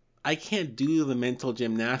can't I can't do the mental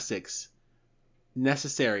gymnastics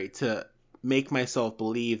necessary to make myself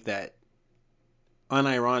believe that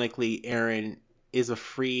unironically Aaron is a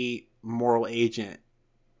free moral agent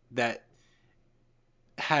that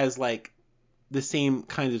has like the same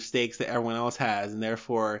kinds of stakes that everyone else has, and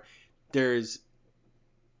therefore there's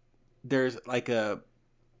like a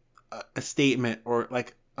statement or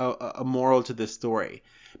like a moral to this story,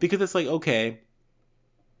 because it's like, okay,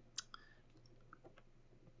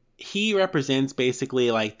 he represents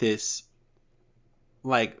basically like this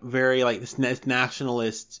like very like this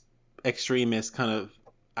nationalist extremist kind of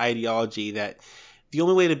ideology that the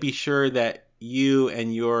only way to be sure that you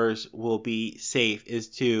and yours will be safe is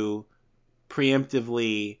to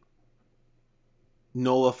preemptively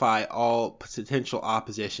nullify all potential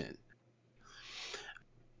opposition.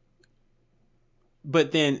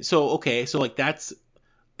 but then, so, okay, so like that's,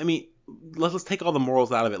 I mean, let's take all the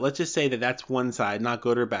morals out of it. Let's just say that that's one side, not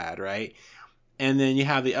good or bad, right? And then you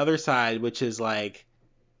have the other side, which is like,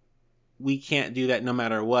 we can't do that no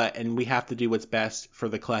matter what, and we have to do what's best for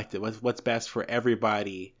the collective, what's best for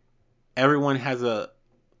everybody. Everyone has a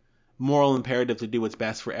moral imperative to do what's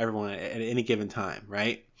best for everyone at any given time,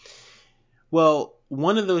 right? Well,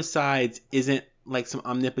 one of those sides isn't like some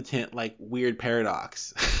omnipotent, like weird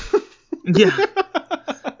paradox. Yeah.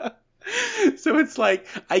 So it's like,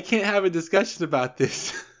 I can't have a discussion about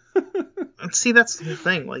this. See, that's the whole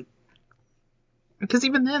thing. Like, because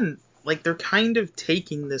even then, like, they're kind of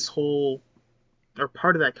taking this whole, or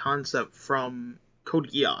part of that concept from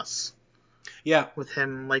Code Geass. Yeah. With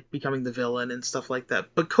him, like, becoming the villain and stuff like that.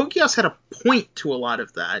 But Code Geass had a point to a lot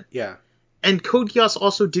of that. Yeah. And Code Geass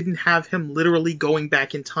also didn't have him literally going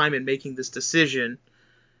back in time and making this decision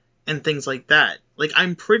and things like that. Like,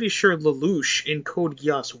 I'm pretty sure Lelouch in Code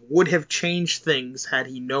Geass would have changed things had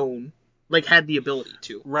he known, like, had the ability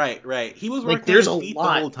to. Right, right. He was Like, working on there's his a feet the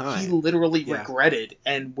whole lot time. he literally Yeah. regretted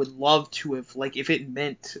and would love to have, like, if it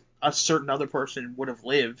meant a certain other person would have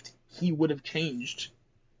lived, he would have changed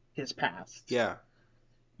his past. Yeah.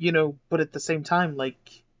 You know, but at the same time,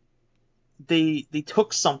 like, they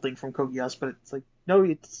took something from Code Geass, but it's like, no,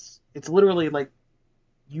 it's literally like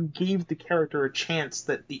you gave the character a chance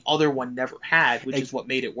that the other one never had, which is what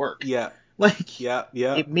made it work. Yeah. Like, Yeah,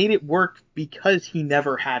 yeah. it made it work because he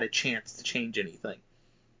never had a chance to change anything.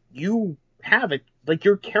 You have it, like,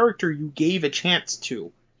 your character you gave a chance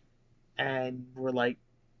to, and we're like,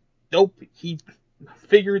 nope, he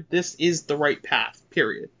figured this is the right path,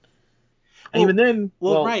 period. And even then,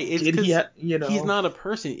 well, right. It's did he, because he's not a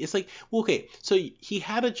person. It's like, well, okay, so he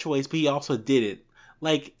had a choice, but he also didn't.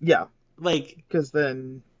 Like, yeah, like, because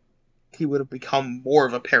then he would have become more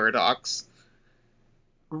of a paradox.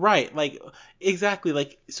 right, like, exactly.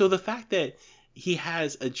 Like, so the fact that he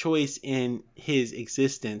has a choice in his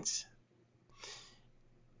existence,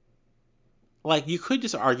 like, you could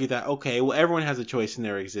just argue that, okay, well, everyone has a choice in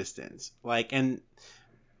their existence. Like, and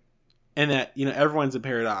that, you know, everyone's a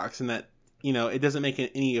paradox, and that, you know, it doesn't make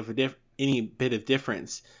any bit of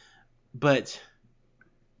difference. But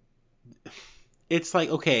it's like,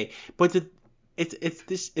 okay, but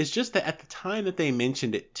it's just that at the time that they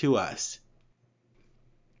mentioned it to us,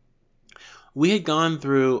 we had gone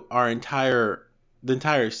through the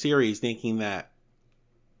entire series thinking that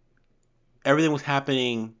everything was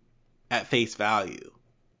happening at face value.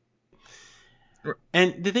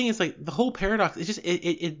 And the thing is, like, the whole paradox, it's just,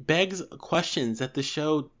 it begs questions that the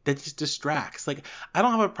show, that just distracts. Like, I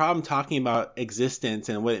don't have a problem talking about existence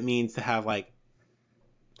and what it means to have, like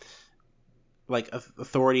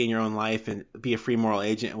authority in your own life and be a free moral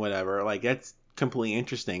agent and whatever. Like, that's completely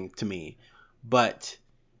interesting to me. But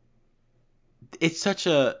it's such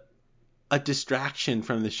a distraction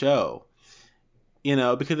from the show, you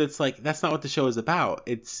know, because it's like, that's not what the show is about.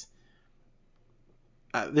 It's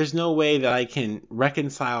there's no way that I can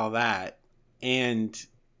reconcile that and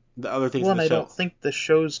the other things Well, in the and I show. don't think the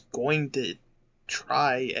show's going to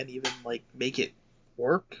try and even, like, make it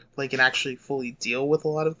work, like, and actually fully deal with a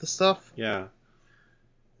lot of the stuff. Yeah.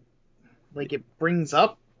 Like, it brings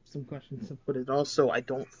up some questions, but it also, I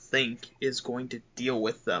don't think, is going to deal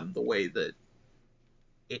with them the way that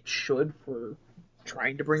it should for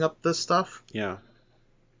trying to bring up this stuff. Yeah.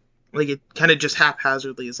 Like, it kind of just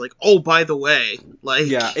haphazardly is like, oh, by the way, like,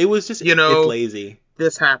 Yeah. It was just, you it's know, lazy.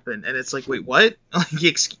 this happened, and it's like, wait, what? Like,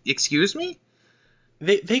 excuse me?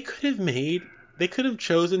 They could have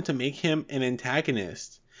chosen to make him an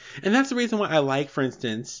antagonist. And that's the reason why I like, for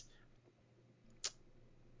instance,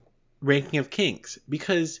 Ranking of Kings,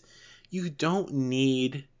 because you don't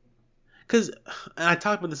need, because I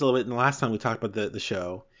talked about this a little bit in the last time we talked about the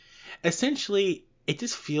show. Essentially, it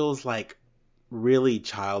just feels like really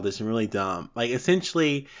childish and really dumb. Like,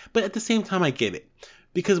 essentially, but at the same time, I get it,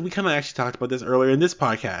 because we kind of actually talked about this earlier in this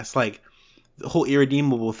podcast, like the whole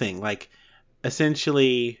irredeemable thing. Like,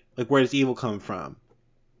 essentially, like, where does evil come from?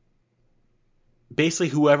 Basically,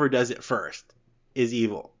 whoever does it first is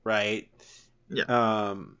evil, right? Yeah.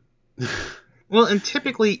 Um, Well, and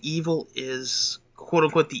typically evil is quote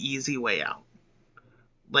unquote the easy way out.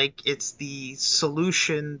 Like, it's the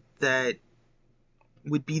solution that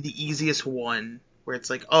would be the easiest one, where it's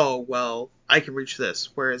like, oh, well, I can reach this.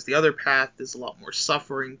 Whereas the other path is a lot more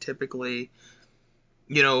suffering, typically,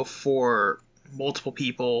 you know, for multiple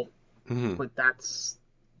people. mhm. But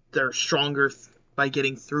they're stronger by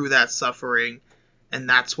getting through that suffering, and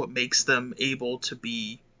that's what makes them able to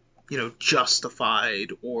be, you know,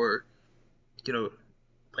 justified, or, you know,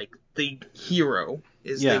 like the hero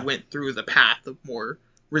is they Yeah, went through the path of more right.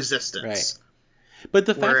 resistance. But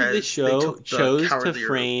the fact that the whereas they show took the chose to cowardly or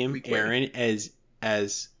frame weak way. Aaron as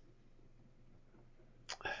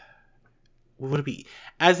what would it be?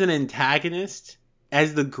 As an antagonist,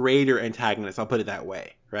 as the greater antagonist, I'll put it that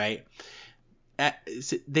way, right?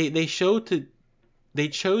 They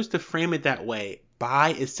chose to frame it that way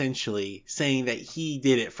by essentially saying that he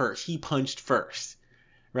did it first. He punched first,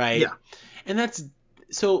 right? Yeah. And that's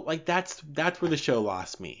so like that's where the show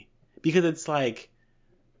lost me, because it's like,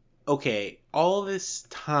 okay, all this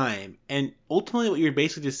time, and ultimately what you're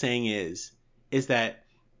basically just saying is that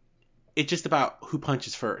it's just about who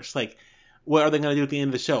punches first. Like, what are they going to do at the end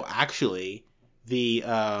of the show? Actually, the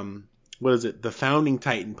what is it? The founding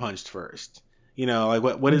titan punched first. You know, like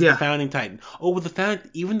what is the Yeah. founding titan? Oh, well,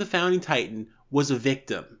 even the founding titan was a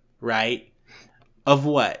victim, right? Of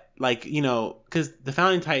what? Like, you know, because the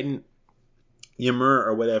founding titan, Ymir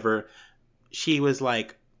or whatever, she was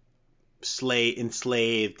like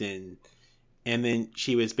enslaved, and then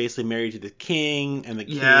she was basically married to the king, and the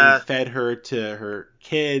king Yeah. fed her to her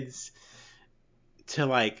kids to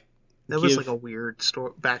like That was like give. a weird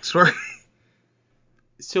backstory.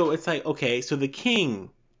 So it's like, okay, so the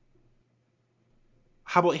king,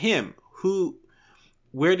 how about him?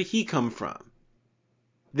 Where did he come from?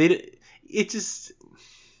 It just,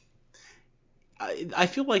 I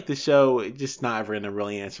feel like the show just not ever gonna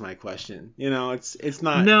really answer my question. You know, it's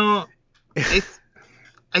not. No, I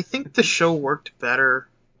I think the show worked better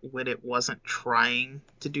when it wasn't trying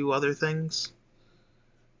to do other things.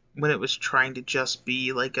 When it was trying to just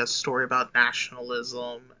be like a story about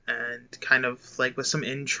nationalism and kind of like with some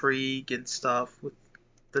intrigue and stuff with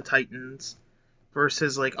the Titans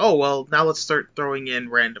versus like, oh well, now let's start throwing in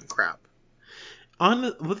random crap.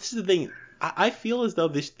 Well, this is the thing. I feel as though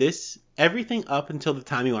this everything up until the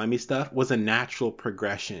timey-wimey stuff was a natural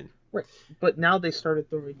progression. Right. But now they started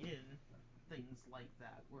throwing in things like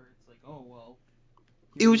that where it's like, oh well,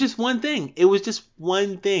 It was just one thing. It was just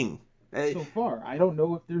one thing. So far, I don't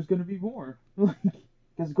know if there's going to be more.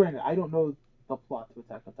 Because granted, I don't know the plot to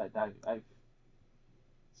Attack on Titan.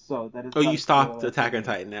 So that is Oh, not you a spoiler stopped alert for Attack on me.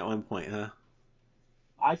 Titan at one point, huh?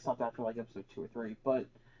 I stopped after like episode 2 or 3, but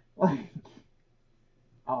like,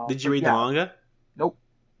 Did you but read the yeah, manga? nope.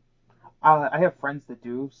 I have friends that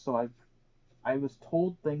do, so I was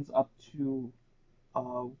told things up to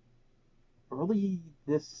uh, early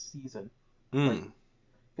this season, like Mm.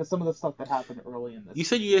 because some of the stuff that happened early in this You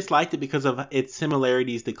said you season. just liked it because of its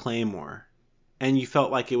similarities to Claymore, and you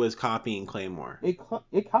felt like it was copying Claymore.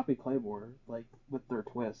 It copied Claymore like with their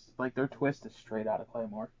twist. Like their twist is straight out of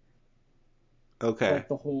Claymore. Okay. Like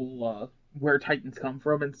the whole where Titans come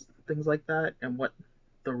from and things like that, and what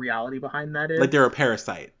the reality behind that Like is. they're a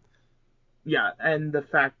parasite. Yeah, and the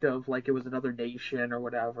fact of like it was another nation or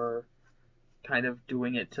whatever, kind of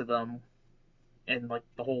doing it to them, and like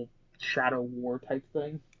the whole shadow war type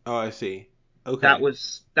thing. Oh, I see. Okay.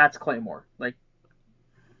 That's Claymore. Like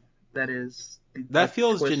that is a That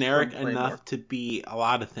feels twist from generic Claymore. enough to be a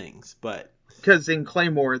lot of things, but Because in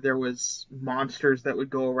Claymore there was monsters that would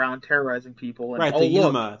go around terrorizing people, and right, oh the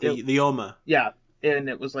look, Yuma, the Yoma. yeah, and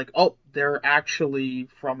it was like, oh, they're actually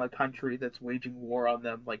from a country that's waging war on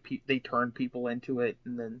them. Like they turn people into it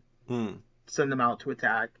and then Hmm. send them out to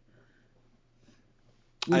attack.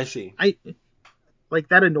 I Which see. I like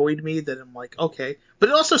that annoyed me. That I'm like, okay, but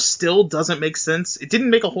it also still doesn't make sense. It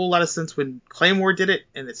didn't make a whole lot of sense when Claymore did it,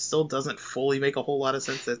 and it still doesn't fully make a whole lot of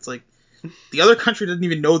sense. It's like the other country doesn't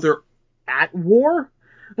even know they're at war.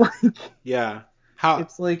 Like Yeah. How?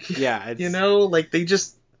 it's like Yeah. It's like they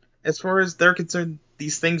just, as far as they're concerned,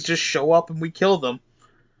 these things just show up and we kill them.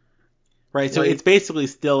 right. So it's Like basically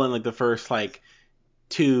still in like the first like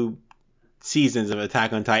two seasons of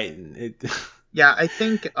Attack on Titan. yeah, I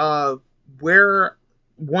think where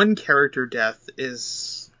one character death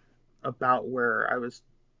is about where I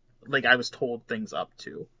was told things up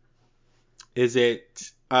to. Is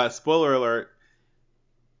it? Spoiler alert.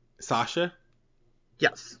 Sasha.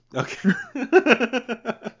 Yes. Okay.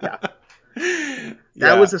 Yeah. That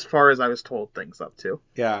Yeah. was as far as I was told things up to.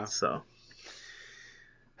 Yeah. So,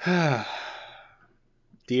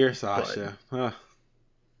 Dear but Sasha. Oh,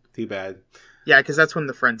 too bad. yeah, because that's when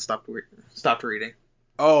the friend stopped reading.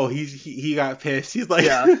 Oh, he got pissed. He's like,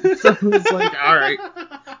 Yeah. So it was like, all right.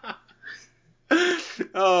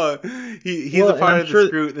 oh, he's a Well, and part I'm of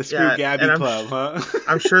sure, the Screw yeah, Gabby and Club, huh?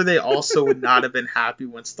 I'm sure they also would not have been happy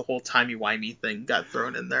once the whole timey wimey thing got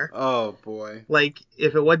thrown in there. Oh boy. Like,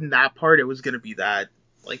 if it wasn't that part, it was gonna be that.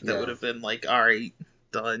 Like, that would Yeah. have been like, all right,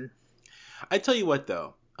 done. I tell you what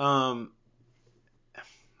though. I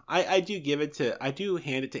do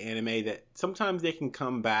hand it to anime that sometimes they can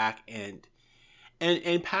come back and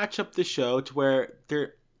patch up the show to where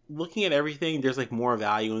looking at everything, there's like more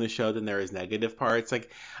value in the show than there is negative parts.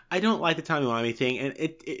 Like, I don't like the Tommy Wimey thing, and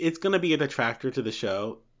it's gonna be a detractor to the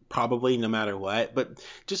show, probably no matter what. But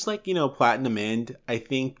just like, Platinum End, I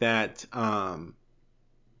think that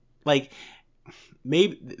like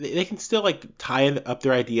maybe they can still like tie up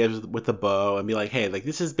their ideas with a bow and be like, hey, like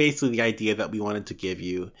this is basically the idea that we wanted to give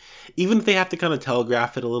you, even if they have to kind of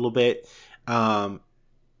telegraph it a little bit.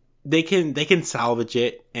 They can salvage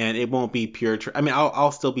it, and it won't be pure. I mean,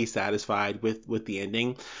 I'll still be satisfied with the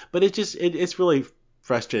ending, but it's really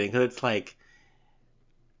frustrating because it's like,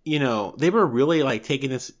 they were really like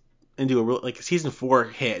taking this into a real, like, season 4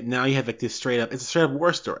 hit. Now you have like this it's a straight up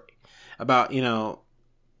war story about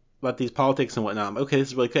about these politics and whatnot. Okay, this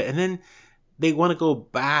is really good, and then they want to go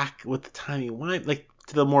back with the timey wimey, like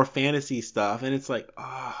to the more fantasy stuff, and it's like,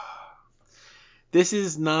 this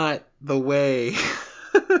is not the way.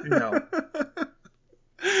 No.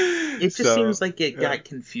 It just seems like it got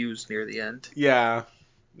confused near the end. Yeah.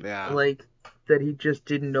 Like, that he just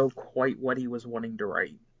didn't know quite what he was wanting to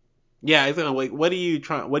write. Yeah, it's like, what do you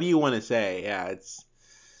want to say? Yeah, it's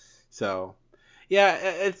so. Yeah,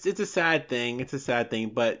 it's a sad thing. It's a sad thing,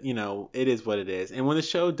 but it is what it is. And when the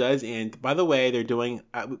show does end, by the way, they're doing.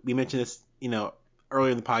 We mentioned this,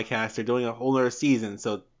 earlier in the podcast. They're doing a whole other season,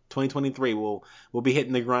 so 2023 we'll be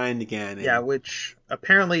hitting the grind again. Yeah, which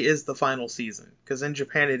apparently is the final season, because in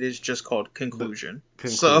Japan it is just called Conclusion.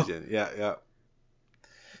 Conclusion. So, yeah.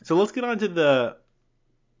 So let's get on to the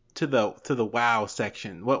wow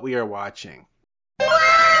section. What we are watching.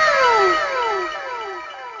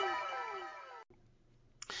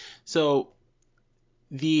 So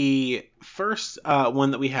the first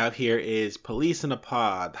one that we have here is Police in a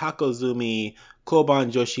Pod, Hakozumi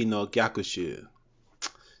Koban Joshi no Gyakushu.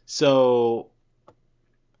 So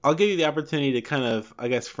I'll give you the opportunity to kind of, I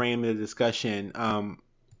guess, frame the discussion.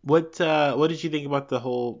 What did you think about the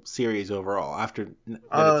whole series overall after that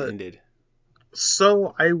it's ended?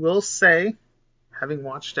 So I will say, having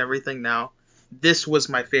watched everything now, this was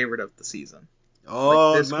my favorite of the season.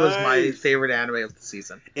 Oh, this was my favorite anime of the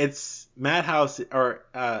season. It's Madhouse, or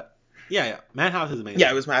yeah, Madhouse is amazing.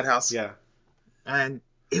 Yeah, it was Madhouse. Yeah, and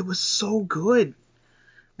it was so good.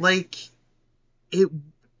 Like,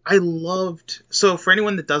 I loved. So for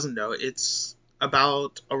anyone that doesn't know, it's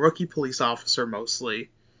about a rookie police officer mostly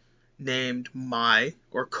named Mai,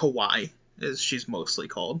 or Kawai, as she's mostly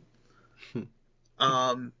called.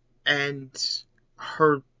 And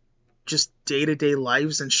her just day-to-day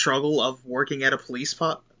lives and struggle of working at a police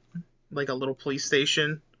pod, like a little police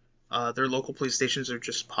station. Their local police stations are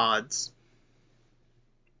just pods.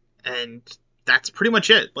 And that's pretty much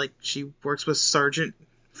it. Like, she works with Sergeant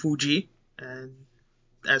Fuji and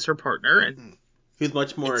as her partner, and who's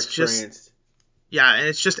much more experienced. And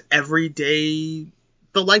it's just everyday,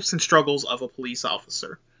 the lives and struggles of a police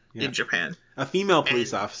officer in Japan. A female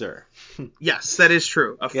police officer. Yes, that is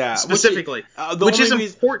true. Specifically. Which is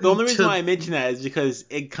important. The only reason why I mention that is because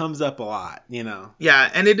it comes up a lot,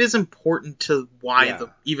 Yeah, and it is important to why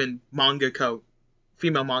even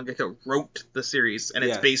female mangaka wrote the series, and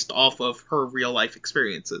it's based off of her real life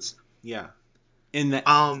experiences. Yeah. In that,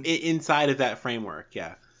 inside of that framework,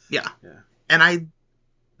 yeah. And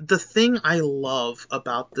the thing I love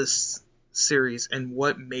about this series and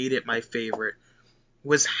what made it my favorite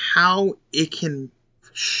was how it can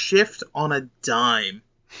shift on a dime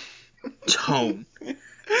tone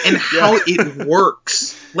and how it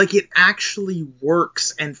works. Like, it actually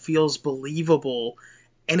works and feels believable,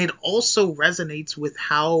 and it also resonates with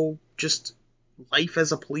how just life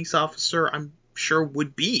as a police officer, I'm sure,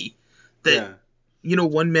 would be. That,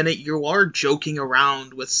 1 minute you are joking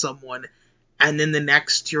around with someone, and then the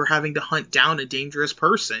next you're having to hunt down a dangerous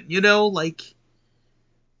person. Like,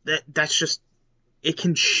 that's just, it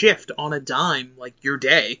can shift on a dime, like, your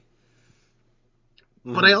day.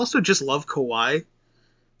 Mm-hmm. But I also just love Kawai.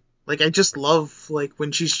 Like, I just love, like,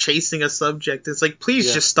 when she's chasing a subject, it's like,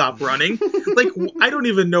 please just stop running. Like, I don't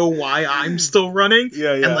even know why I'm still running.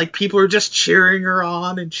 And, like, people are just cheering her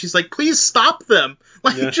on, and she's like, please stop them.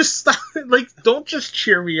 Like, just stop. Like, don't just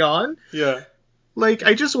cheer me on. Yeah. Like,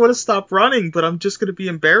 I just want to stop running, but I'm just going to be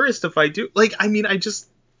embarrassed if I do. Like, I mean, I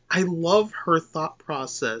love her thought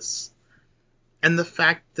process. And the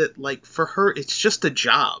fact that, like, for her, it's just a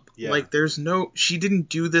job. Yeah. Like, she didn't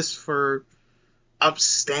do this for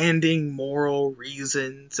upstanding moral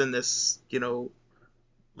reasons and this,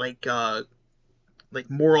 like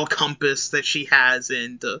moral compass that she has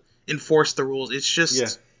and to enforce the rules. It's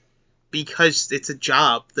just because it's a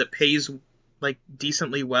job that pays, like,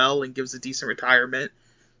 decently well and gives a decent retirement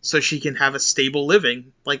so she can have a stable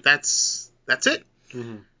living. Like, that's it.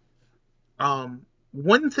 Mm-hmm.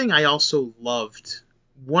 One thing I also loved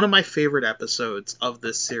one of my favorite episodes of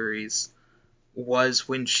this series was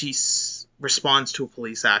when she responds to a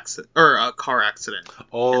police accident or a car accident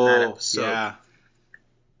in that episode. Yeah.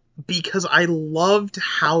 Because I loved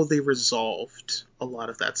how they resolved a lot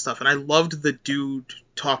of that stuff, and I loved the dude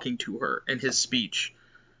talking to her in his speech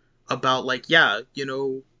about, like, yeah, you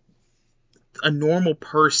know, a normal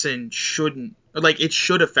person shouldn't, like, it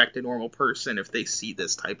should affect a normal person if they see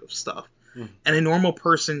this type of stuff. And a normal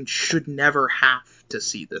person should never have to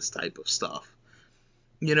see this type of stuff.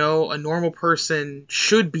 You know, a normal person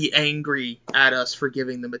should be angry at us for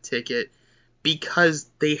giving them a ticket because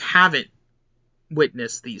they haven't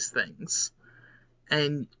witnessed these things.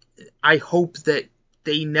 And I hope that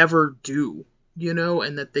they never do, you know,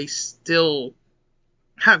 and that they still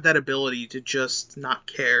have that ability to just not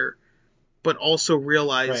care, but also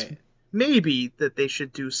realize maybe that they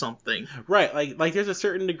should do something. Right, like there's a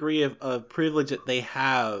certain degree of privilege that they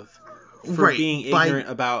have for being ignorant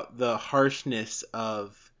about the harshness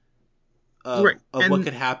of what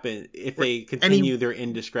could happen if they continue their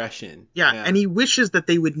indiscretion. Yeah, and he wishes that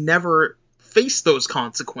they would never face those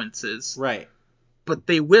consequences. Right. But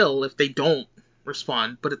they will if they don't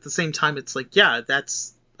respond. But at the same time, it's like, yeah,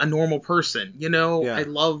 that's a normal person. You know, I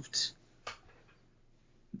loved,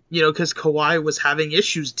 you know, because Kawhi was having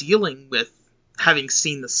issues dealing with having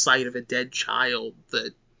seen the sight of a dead child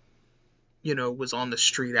that, you know, was on the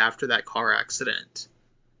street after that car accident.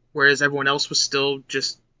 Whereas everyone else was still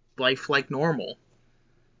just life like normal.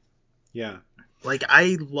 Yeah. Like,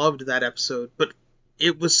 I loved that episode, but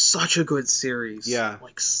it was such a good series. Yeah.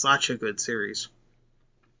 Like, such a good series.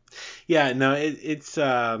 Yeah, no, it's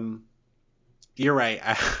you're right.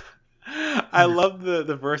 I love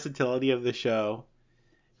the versatility of the show,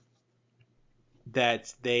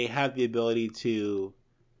 that they have the ability to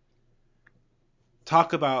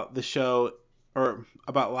talk about the show or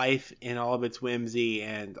about life in all of its whimsy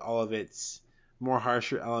and all of its more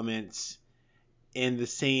harsher elements in the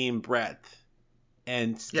same breath,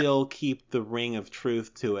 and still keep the ring of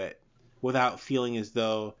truth to it without feeling as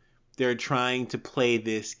though they're trying to play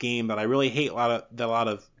this game that I really hate a lot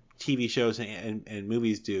of TV shows and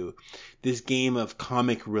movies do, this game of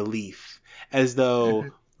comic relief, as though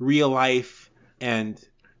real life and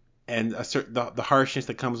the harshness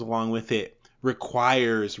that comes along with it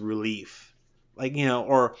requires relief, like, you know,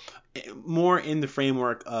 or more in the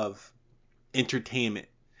framework of entertainment,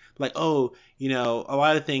 like, oh, you know, a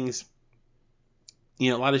lot of things, you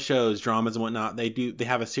know, a lot of shows, dramas and whatnot, they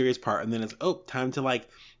have a serious part, and then it's, oh, time to, like,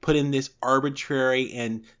 put in this arbitrary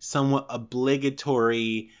and somewhat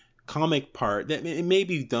obligatory comic part that it may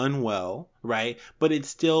be done well, right? But it's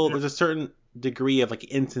still, there's a certain degree of, like,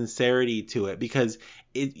 insincerity to it, because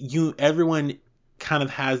everyone kind of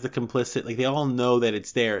has the complicit, like, they all know that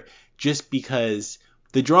it's there, just because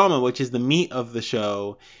the drama, which is the meat of the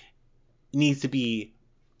show, needs to be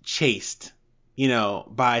chased, you know,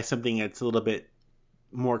 by something that's a little bit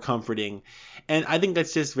more comforting. And I think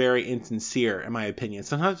that's just very insincere, in my opinion.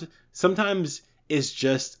 Sometimes it's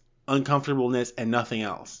just uncomfortableness and nothing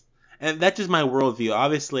else. And that's just my worldview.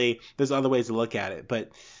 Obviously, there's other ways to look at it.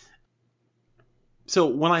 But so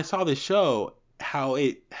when I saw the show, how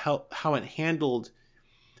it handled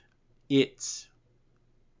its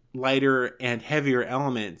lighter and heavier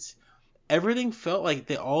elements, everything felt like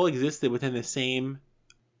they all existed within the same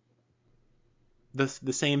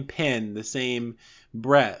pen, the same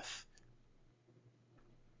breath,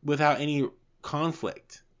 without any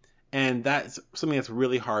conflict. And that's something that's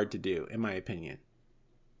really hard to do, in my opinion.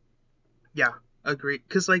 Yeah, agree.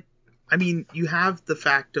 Because, like, I mean, you have the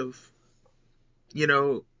fact of, you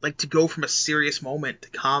know, like, to go from a serious moment to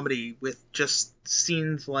comedy with just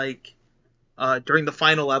scenes like during the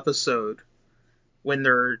final episode when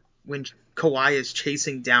Kawhi is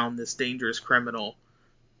chasing down this dangerous criminal,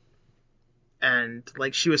 and,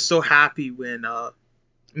 like, she was so happy when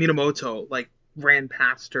Minamoto, like, ran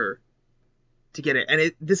past her to get it,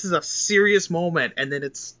 and this is a serious moment, and then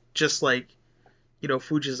it's just like, you know,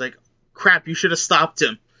 Fuji's like, crap, you should have stopped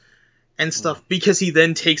him and stuff, because he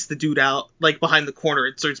then takes the dude out, like, behind the corner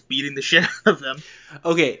and starts beating the shit out of him.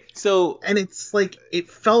 Okay, so... And it's like, it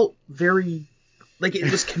felt very, like,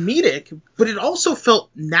 it was comedic, but it also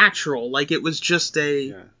felt natural, like it was just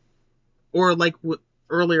or like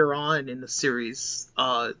earlier on in the series,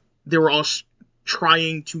 they were all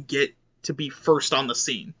trying to get to be first on the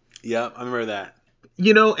scene. Yep, I remember that.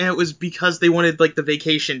 You know, and it was because they wanted, like, the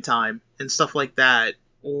vacation time and stuff like that,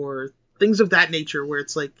 or things of that nature, where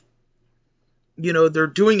it's like, you know, they're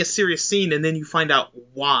doing a serious scene and then you find out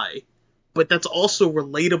why. But that's also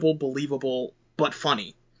relatable, believable, but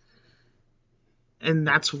funny. And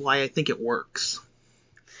that's why I think it works.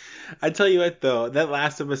 I tell you what though, that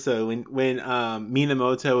last episode when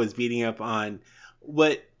Minamoto was beating up on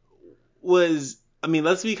what was, I mean,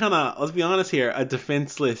 let's be honest here, a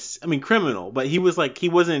defenseless, I mean, criminal, but he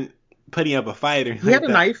wasn't putting up a fight or anything He had like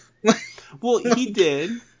a that. knife. Well, he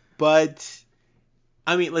did, but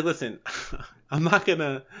I mean, like, listen, I'm not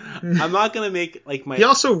gonna make like my. He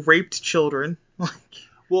also raped children.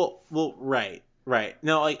 Well, right, right.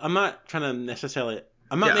 No, like, I'm not trying to necessarily.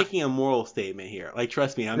 I'm not Yeah. making a moral statement here. Like,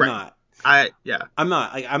 trust me, I'm Right. not. Yeah. I'm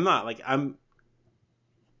not. Like, I'm not. Like, I'm.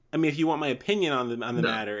 I mean, if you want my opinion on the No.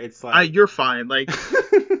 matter, it's like. You're fine. Like.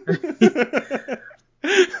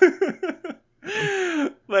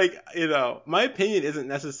 Like, my opinion isn't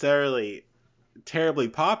necessarily terribly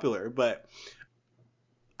popular, but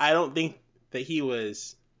I don't think that he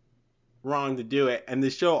was wrong to do it, and the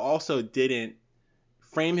show also didn't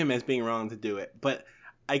frame him as being wrong to do it. But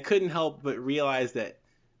I couldn't help but realize that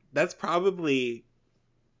that's probably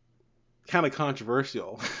kind of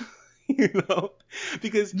controversial,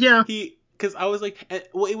 because Yeah. because I was like,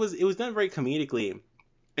 well, it was done very comedically,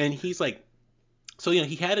 and he's like, so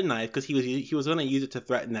he had a knife because he was going to use it to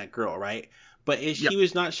threaten that girl, right? But Yep. he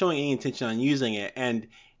was not showing any intention on using it, and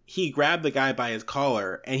he grabbed the guy by his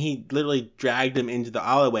collar and he literally dragged him into the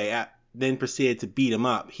alleyway. Then proceeded to beat him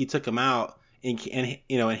up. He took him out in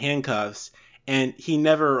handcuffs, and he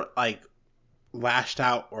never like lashed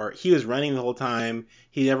out, or he was running the whole time.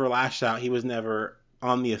 He never lashed out. He was never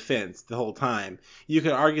on the offense the whole time. You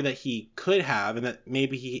could argue that he could have, and that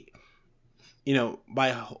maybe he,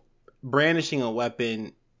 by brandishing a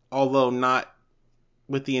weapon, although not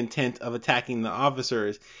with the intent of attacking the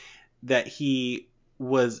officers, that he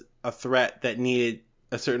was a threat that needed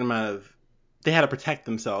a certain amount of, they had to protect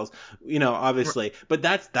themselves, obviously. But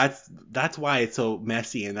that's why it's so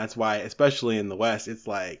messy, and that's why, especially in the West, it's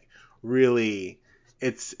like really,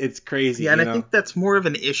 it's crazy, Yeah, and I think that's more of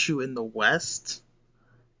an issue in the West.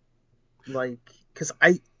 Like, because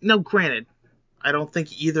granted, I don't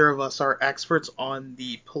think either of us are experts on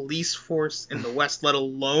the police force in the West, let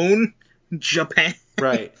alone Japan.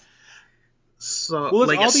 Right. So, Well, there's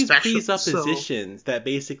like, all these especially so. presuppositions that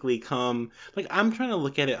basically come. Like, I'm trying to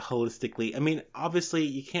look at it holistically. I mean, obviously,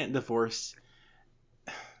 you can't divorce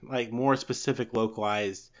like more specific,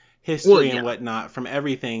 localized Well, history and yeah, whatnot from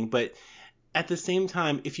everything, but at the same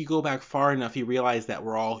time, if you go back far enough, you realize that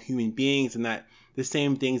we're all human beings, and that the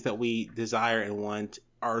same things that we desire and want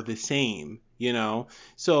are the same.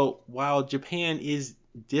 So while Japan is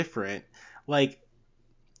different, like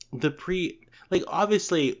the pre like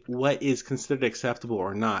obviously what is considered acceptable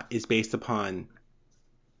or not is based upon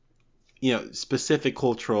specific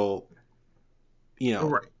cultural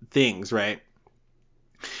right. things, right?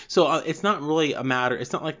 So it's not really a matter,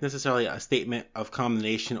 it's not like necessarily a statement of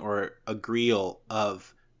condemnation or agreeal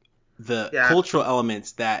of the Yeah, cultural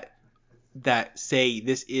elements that say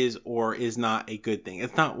this is or is not a good thing.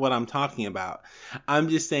 It's not what I'm talking about. I'm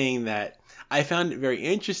just saying that I found it very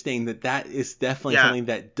interesting that is definitely yeah. something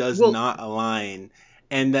that does Well, not align,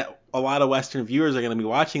 and that a lot of Western viewers are going to be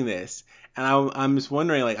watching this, and I'm just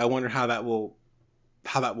wondering, like, I wonder how that will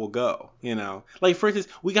go. Like, for instance,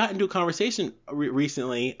 we got into a conversation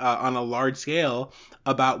recently on a large scale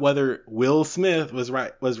about whether Will Smith was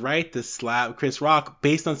right to slap Chris Rock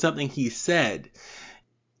based on something he said.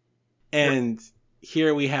 And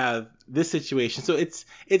here we have this situation. So it's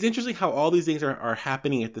interesting how all these things are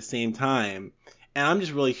happening at the same time. And I'm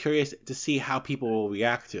just really curious to see how people will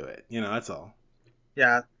react to it. That's all.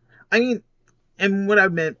 yeah. I mean, and what I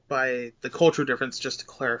meant by the cultural difference, just to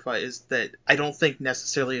clarify, is that I don't think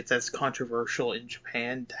necessarily it's as controversial in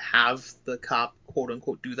Japan to have the cop, quote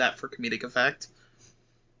unquote, do that for comedic effect.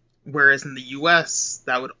 Whereas in the US,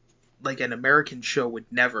 that would, like, an American show would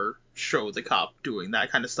never show the cop doing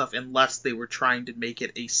that kind of stuff unless they were trying to make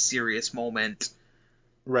it a serious moment,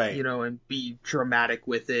 Right. and be dramatic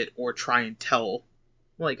with it or try and tell,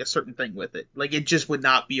 like, a certain thing with it. Like, it just would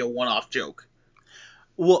not be a one off joke.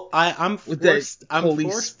 Well, I'm With the forced. I'm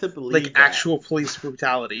police, forced to like, believe that. actual police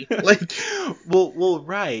brutality. Like, well,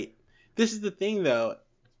 right. This is the thing, though.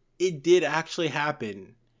 It did actually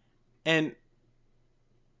happen, and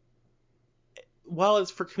while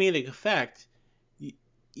it's for comedic effect,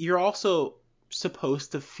 you're also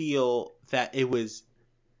supposed to feel that it was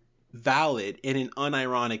valid in an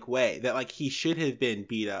unironic way, that like he should have been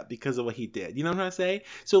beat up because of what he did. You know what I'm trying to say?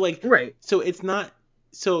 So like, right. so it's not.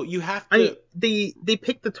 So you have I mean, to. they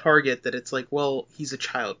pick the target that it's like, well, he's a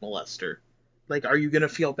child molester. Like, are you gonna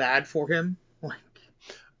feel bad for him? Like,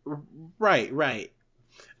 Right, right.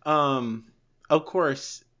 Of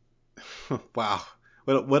course. Wow.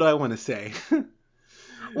 What do I want to say?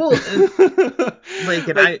 Well,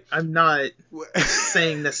 I'm not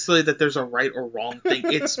saying necessarily that there's a right or wrong thing.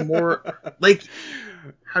 It's more like,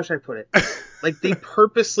 how should I put it? Like, they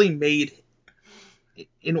purposely made,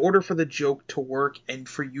 in order for the joke to work and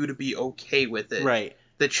for you to be okay with it, right.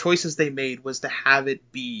 The choices they made was to have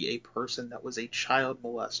it be a person that was a child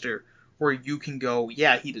molester, where you can go,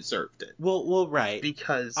 yeah, he deserved it. Well, right.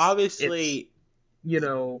 Because obviously,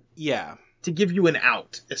 it's, yeah, to give you an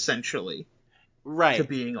out, essentially, right, to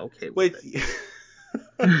being okay with it.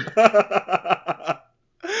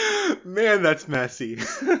 Man, that's messy.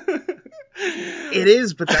 It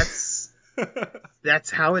is, but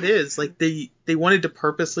that's how it is. Like, they wanted to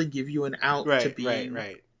purposely give you an out to being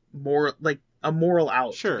more like a moral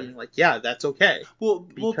out, sure, to being like, yeah, that's okay. Well,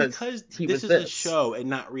 because this is a show and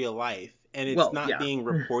not real life, and it's not being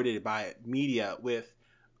reported by media with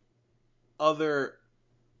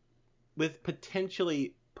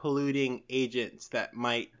potentially polluting agents that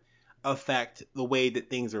might affect the way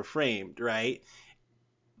that things are framed, right?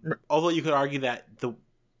 Although you could argue that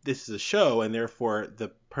this is a show, and therefore the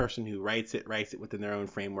person who writes it within their own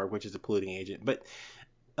framework, which is a polluting agent. But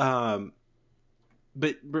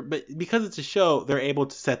because it's a show, they're able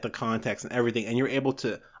to set the context and everything, and you're able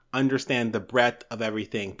to understand the breadth of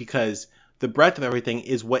everything, because the breadth of everything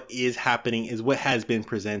is what is happening, is what has been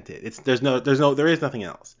presented. There is nothing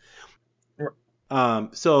else.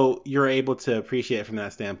 So you're able to appreciate it from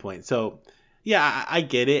that standpoint. So yeah, I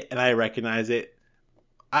get it and I recognize it.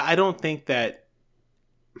 I don't think that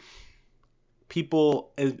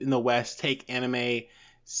people in the West take anime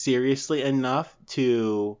seriously enough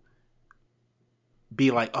to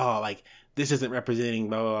be like, oh, like, this isn't representing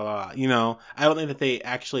blah, blah, blah. You know, I don't think that they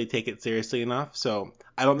actually take it seriously enough. So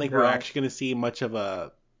I don't think we're actually going to see much of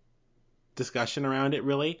a discussion around it,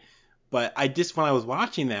 really. But when I was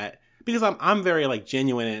watching that, because I'm very, like,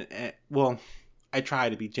 genuine and well, I try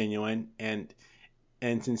to be genuine and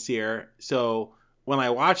sincere. So when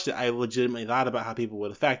I watched it, I legitimately thought about how it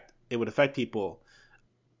would affect people.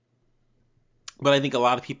 But I think a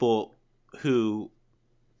lot of people who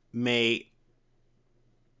may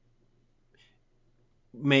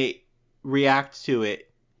react to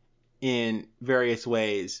it in various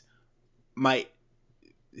ways might,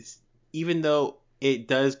 even though it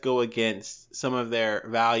does go against some of their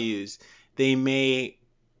values, they may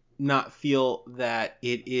not feel that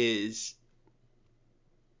it's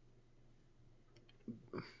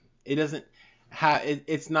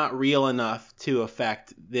not real enough to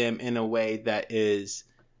affect them in a way that is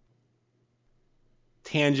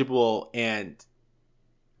tangible and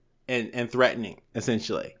threatening,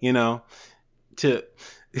 essentially, to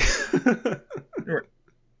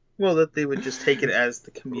well, that they would just take it as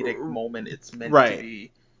the comedic moment it's meant to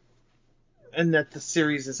be, and that the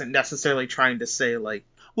series isn't necessarily trying to say, like,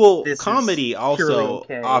 this comedy is also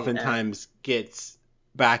okay, oftentimes gets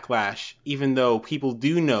backlash, even though people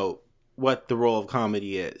do know what the role of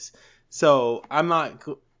comedy is. So I'm not.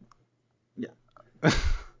 Yeah.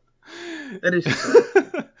 That is true.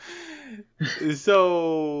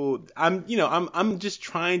 So I'm just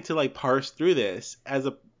trying to, like, parse through this as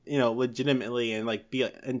a legitimately, and like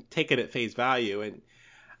and take it at face value. And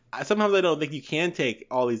sometimes I don't think you can take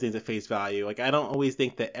all these things at face value. Like, I don't always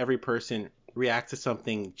think that every person reacts to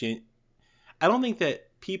something. I don't think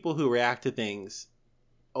that people who react to things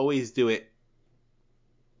always do it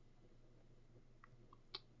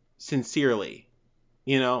sincerely,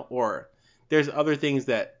 or there's other things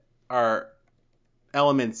that are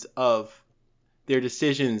elements of their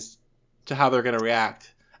decisions to how they're going to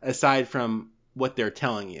react, aside from what they're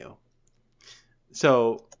telling you.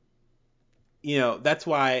 So, that's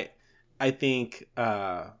why I think,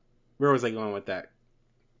 where was I going with that?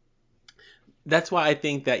 That's why I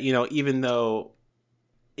think that, even though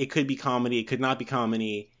it could be comedy, it could not be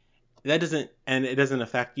comedy, it doesn't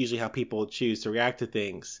affect usually how people choose to react to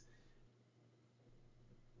things.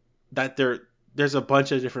 That there's a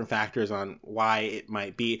bunch of different factors on why it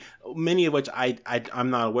might be, many of which I'm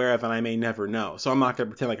not aware of, and I may never know. So I'm not going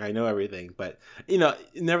to pretend like I know everything. But,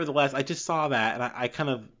 nevertheless, I just saw that, and I kind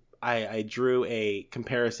of I drew a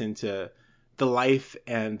comparison to the life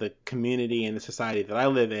and the community and the society that I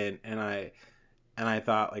live in, and I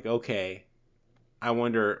thought, like, okay, I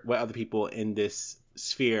wonder what other people in this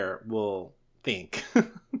sphere will think.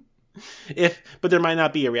 But there might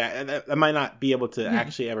not be a react. I might not be able to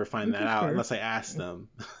actually ever find that out unless I ask them.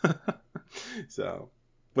 So,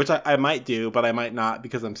 which I might do, but I might not,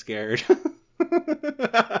 because I'm scared.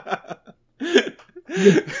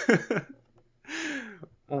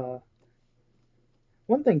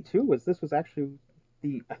 One thing too was this was actually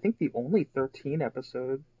I think the only 13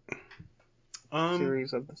 episode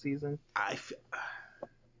series of the season.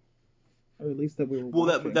 Or at least that we were Well,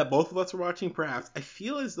 watching. that both of us were watching, perhaps. I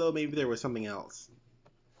feel as though maybe there was something else.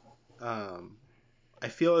 I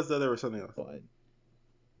feel as though there was something else. But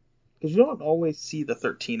because you don't always see the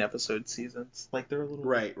 13 episode seasons, like they're a little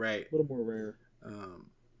Right. a little more rare. Um,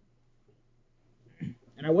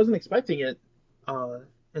 And I wasn't expecting it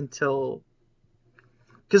until,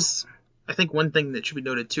 because I think one thing that should be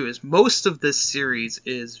noted too is most of this series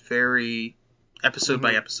is very episode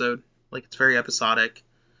by episode, like it's very episodic,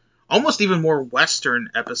 almost even more Western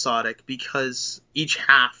episodic, because each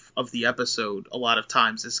half of the episode a lot of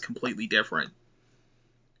times is completely different.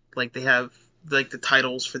 Like they have like the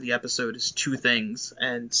titles for the episode is two things,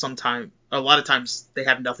 and a lot of times they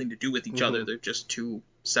have nothing to do with each other. They're just two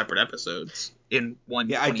separate episodes in one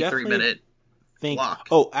yeah, I 23-minute think. block.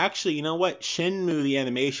 Oh, actually, you know what? Shenmue the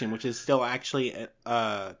animation, which is still actually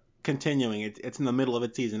continuing. It's in the middle of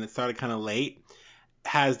its season. It started kind of late.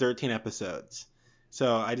 Has 13 episodes.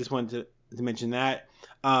 So I just wanted to mention that.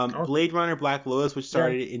 Blade Runner Black Lotus, which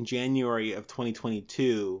started in January of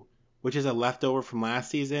 2022, which is a leftover from last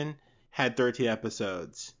season, had 13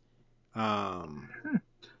 episodes. Yeah,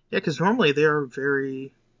 because normally they're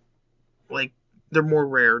very, like, they're more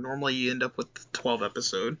rare. Normally you end up with 12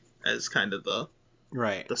 episode as kind of the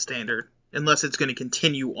standard, unless it's going to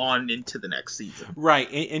continue on into the next season.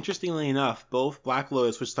 Right. Interestingly enough, both Black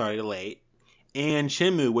Lotus, which started late, and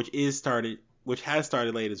Shenmue, which has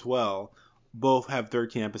started late as well, both have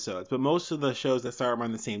 13 episodes. But most of the shows that start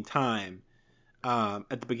around the same time, at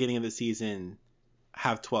the beginning of the season,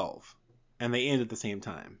 have 12, and they end at the same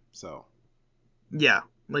time. So yeah,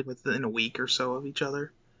 like within a week or so of each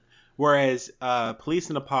other. Whereas Police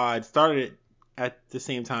in a Pod started at the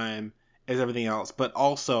same time as everything else, but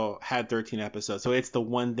also had 13 episodes. So it's the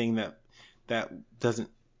one thing that doesn't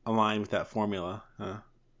align with that formula. Huh?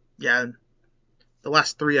 Yeah, the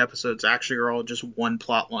last 3 episodes actually are all just one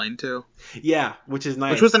plot line too. Yeah, which is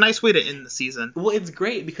nice. Which was a nice way to end the season. Well, it's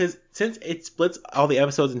great because since it splits all the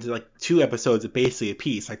episodes into like 2 episodes basically a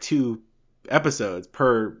piece, like 2 episodes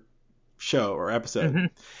per show or episode,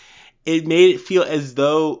 it made it feel as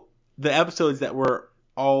though the episodes that were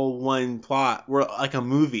all one plot were like a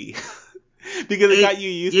movie. Because it got you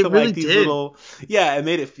used to really like these little, it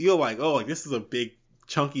made it feel like, oh, like this is a big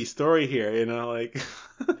chunky story here, like.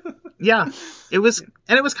 Yeah, it was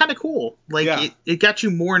kind of cool. Like it got you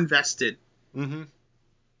more invested. Mm-hmm.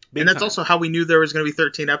 And that's also how we knew there was going to be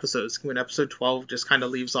 13 episodes, when episode 12 just kind of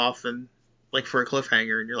leaves off and like for a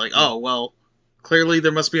cliffhanger, and you're like, oh well, clearly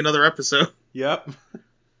there must be another episode. Yep.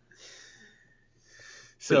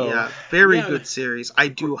 So yeah, very good series. I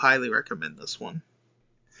do highly recommend this one.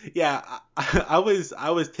 Yeah, I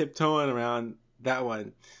was tiptoeing around that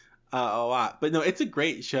one a lot, but no, it's a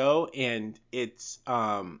great show, and it's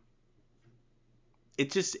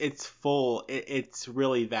full. It's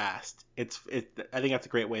really vast. I think that's a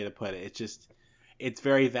great way to put it. It's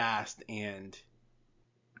very vast, and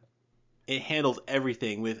it handles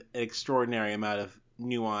everything with an extraordinary amount of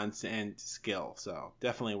nuance and skill. So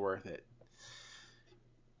definitely worth it.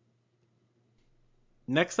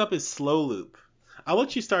 Next up is Slow Loop. I'll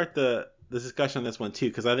let you start the discussion on this one too,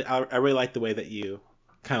 because I really like the way that you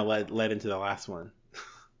kind of led into the last one.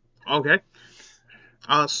 Okay.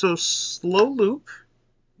 So Slow Loop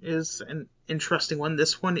is an interesting one.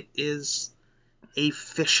 This one is a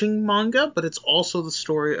fishing manga, but it's also the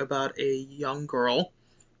story about a young girl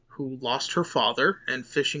who lost her father, and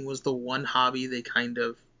fishing was the one hobby they kind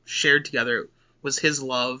of shared together. It was his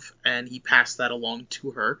love, and he passed that along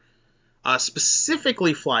to her.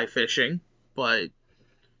 Specifically fly fishing, but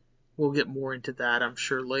we'll get more into that, I'm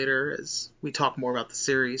sure, later as we talk more about the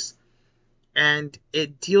series. And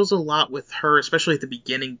it deals a lot with her, especially at the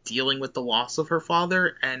beginning, dealing with the loss of her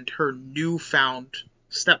father and her newfound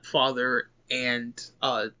stepfather and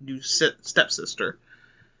new stepsister,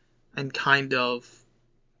 and kind of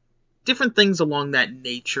different things along that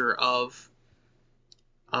nature of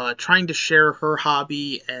trying to share her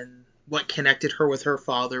hobby and what connected her with her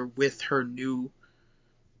father with her new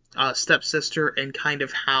stepsister, and kind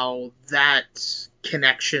of how that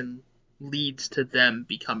connection leads to them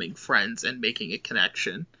becoming friends and making a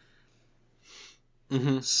connection.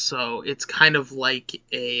 Mm-hmm. So it's kind of like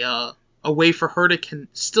a way for her to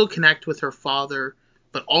still connect with her father,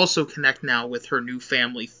 but also connect now with her new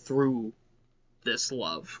family through this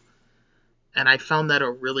love. And I found that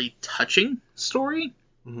a really touching story.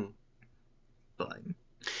 Mm-hmm. But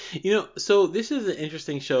so this is an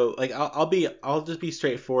interesting show. Like I'll just be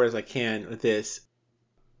straightforward as I can with this.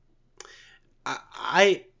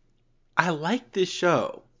 I like this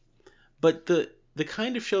show, but the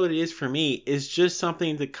kind of show it is for me is just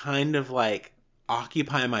something to kind of like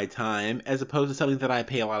occupy my time as opposed to something that I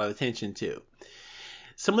pay a lot of attention to.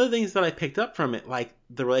 Some of the things that I picked up from it, like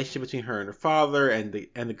the relationship between her and her father, and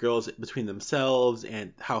the girls between themselves,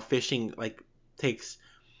 and how fishing like takes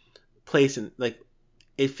place, and like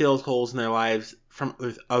it fills holes in their lives from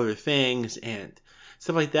with other things and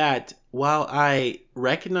stuff like that. While I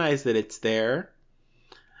recognize that it's there,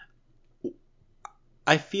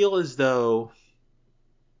 I feel as though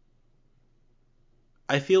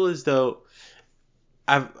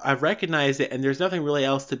I've recognized it, and there's nothing really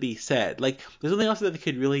else to be said. Like, there's nothing else that they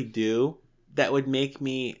could really do that would give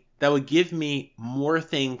me more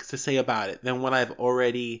things to say about it than what I've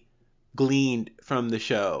already gleaned from the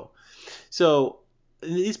show. So,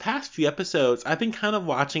 in these past few episodes, I've been kind of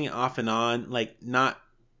watching it off and on, like, not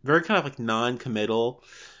very kind of like non-committal.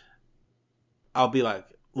 I'll be like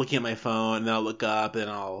looking at my phone, and then I'll look up, and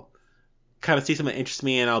I'll kind of see something that interests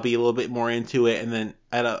me, and I'll be a little bit more into it, and then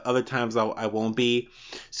at other times I won't be.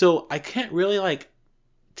 So I can't really like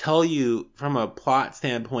tell you from a plot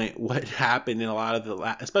standpoint what happened in a lot of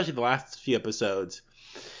especially the last few episodes,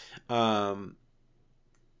 because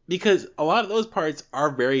a lot of those parts are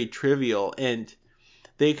very trivial, and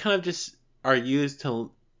they kind of just are used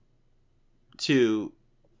to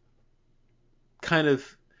kind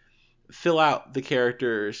of fill out the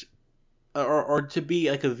characters, or to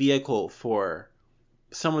be like a vehicle for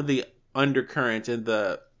some of the undercurrent and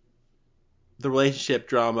the relationship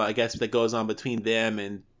drama, I guess, that goes on between them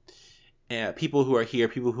and people who are here,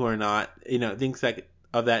 people who are not, things like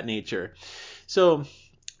of that nature. So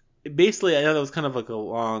basically, I know that was kind of like a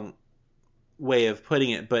long way of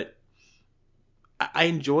putting it, but I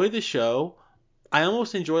enjoy the show. I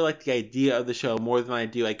almost enjoy like the idea of the show more than I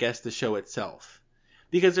do, I guess, the show itself,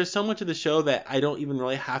 because there's so much of the show that I don't even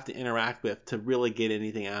really have to interact with to really get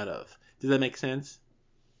anything out of. Does that make sense?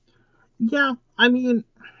 Yeah, I mean,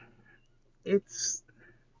 it's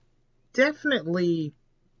definitely,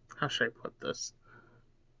 how should I put this?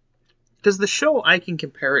 Because the show I can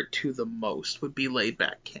compare it to the most would be Laid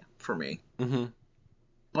Back Camp for me. Mm-hmm.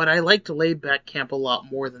 But I liked Laid Back Camp a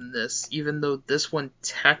lot more than this, even though this one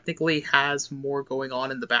technically has more going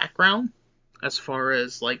on in the background, as far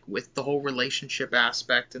as like with the whole relationship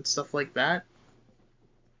aspect and stuff like that.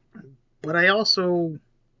 But I don't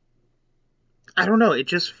know, it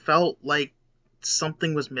just felt like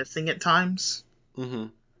something was missing at times. Mm-hmm.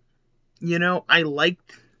 I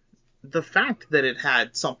liked the fact that it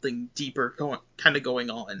had something deeper going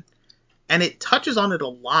on. And it touches on it a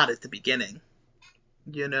lot at the beginning.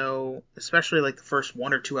 Especially like the first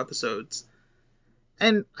one or two episodes.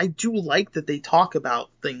 And I do like that they talk about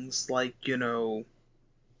things like,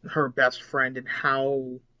 her best friend and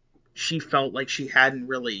how she felt like she hadn't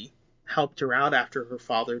really helped her out after her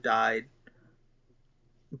father died.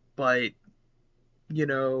 But,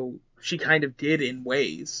 she kind of did in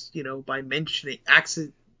ways, by mentioning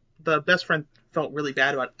the best friend felt really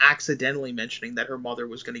bad about accidentally mentioning that her mother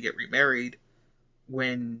was going to get remarried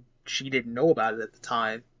when she didn't know about it at the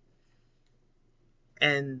time.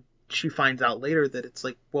 And she finds out later that it's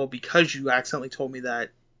like, well, because you accidentally told me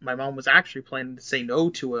that, my mom was actually planning to say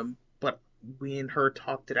no to him, but we and her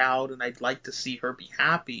talked it out, and I'd like to see her be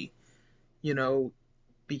happy, you know,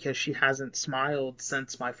 because she hasn't smiled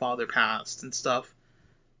since my father passed and stuff.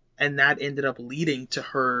 And that ended up leading to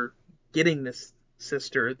her getting this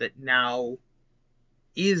sister that now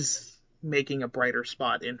is making a brighter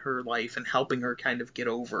spot in her life and helping her kind of get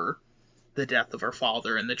over the death of her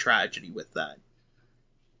father and the tragedy with that.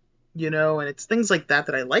 And it's things like that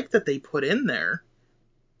that I like that they put in there.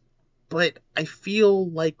 But I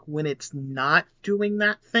feel like when it's not doing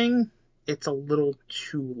that thing, it's a little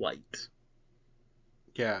too light.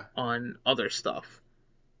 Yeah. On other stuff.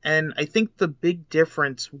 And I think the big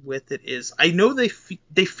difference with it is, I know they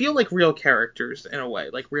feel like real characters in a way,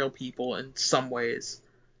 like real people in some ways.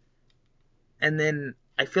 And then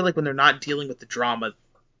I feel like when they're not dealing with the drama,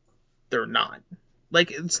 they're not. Like,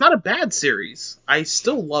 it's not a bad series. I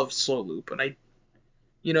still love Slow Loop, and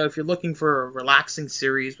if you're looking for a relaxing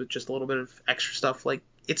series with just a little bit of extra stuff, like,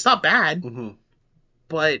 it's not bad, Mm-hmm.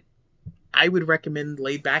 but I would recommend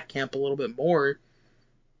Laid Back Camp a little bit more,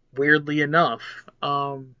 weirdly enough,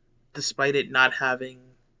 despite it not having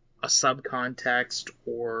a subcontext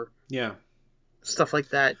or stuff like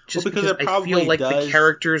that. Just because because it I feel probably like does. The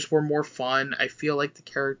characters were more fun. I feel like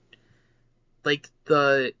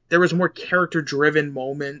there was more character driven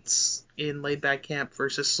moments in Laid Back Camp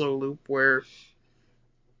versus Slow Loop, where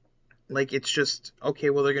like it's just, okay,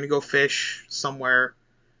 well, they're gonna go fish somewhere,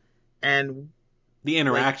 and the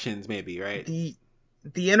interactions, like, maybe, right?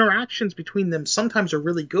 The interactions between them sometimes are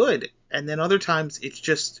really good, and then other times it's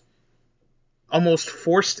just, almost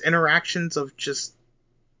forced interactions of just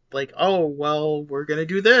like, oh, well, we're gonna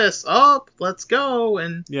do this. Oh, let's go.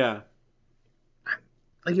 And Yeah.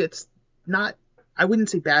 like, it's not, I wouldn't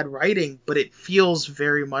say bad writing, but it feels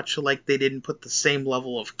very much like they didn't put the same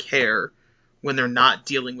level of care when they're not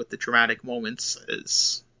dealing with the dramatic moments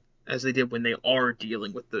as they did when they are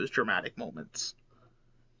dealing with those dramatic moments.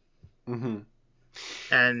 Mm-hmm.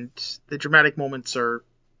 And the dramatic moments are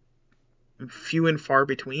few and far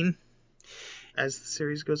between as the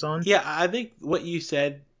series goes on. Yeah, I think what you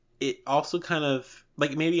said, it also kind of,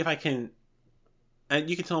 like, maybe if I can, and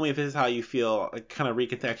you can tell me if this is how you feel, like, kind of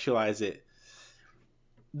recontextualize it.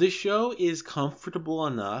 The show is comfortable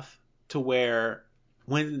enough to where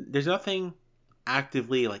when there's nothing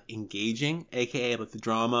actively, like, engaging, aka like the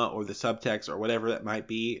drama or the subtext or whatever that might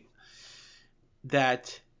be,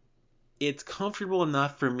 that it's comfortable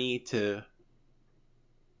enough for me to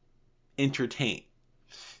entertain.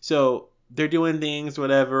 So they're doing things,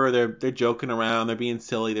 whatever. They're joking around. They're being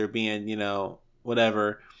silly. They're being,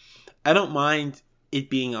 whatever. I don't mind it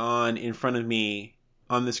being on in front of me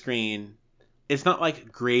on the screen. It's not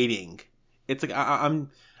like grating. It's like I'm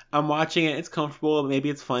watching it. It's comfortable. Maybe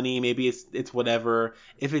it's funny. Maybe it's whatever.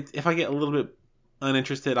 If I get a little bit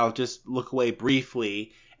uninterested, I'll just look away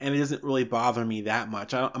briefly, and it doesn't really bother me that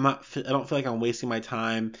much. I don't feel like I'm wasting my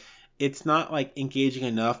time. It's not like engaging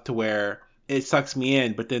enough to where it sucks me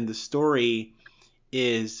in, but then the story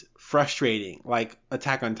is frustrating, like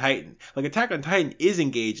Attack on Titan. Like Attack on Titan is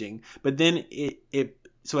engaging, but then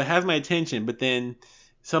so it has my attention, but then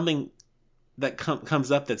something that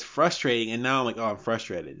comes up that's frustrating, and now I'm like, oh, I'm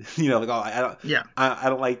frustrated. Like, oh, Yeah. I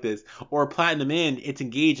don't like this. Or Platinum End, it's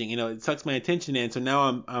engaging. It sucks my attention in, so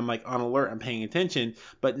now I'm like on alert, I'm paying attention,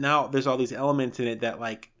 but now there's all these elements in it that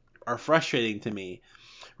like are frustrating to me,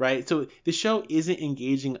 right? So the show isn't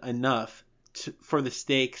engaging enough for the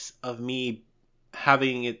stakes of me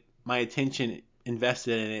having my attention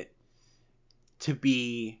invested in it to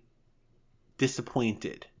be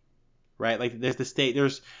disappointed, right? Like there's the state,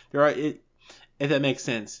 there are, if that makes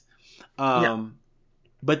sense. Yeah.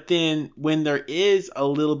 But then when there is a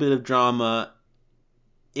little bit of drama,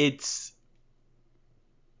 it's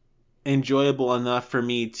enjoyable enough for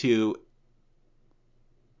me to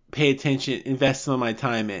pay attention, invest some of my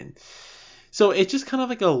time in. So it's just kind of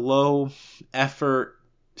like a low effort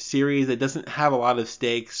series that doesn't have a lot of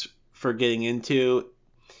stakes for getting into.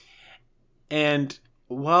 And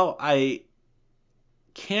while I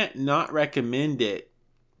can't not recommend it,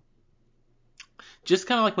 just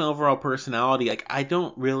kind of like my overall personality, like I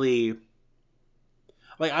don't really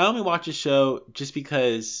like, I only watch a show just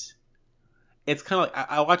because it's kind of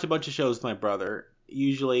like I watch a bunch of shows with my brother,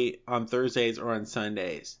 usually on Thursdays or on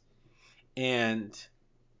Sundays, and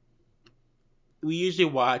we usually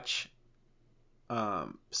watch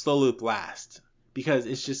Slow Loop last because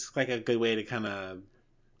it's just like a good way to kind of,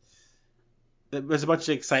 there's a bunch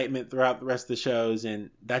of excitement throughout the rest of the shows, and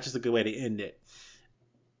that's just a good way to end it.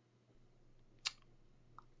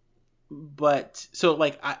 But so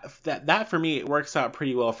like that for me, it works out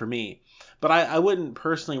pretty well for me, but I wouldn't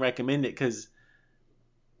personally recommend it because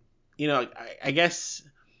I guess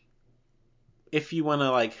if you want to,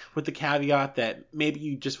 like, with the caveat that maybe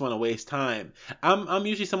you just want to waste time. I'm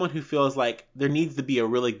usually someone who feels like there needs to be a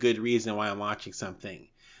really good reason why I'm watching something.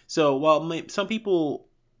 So while some people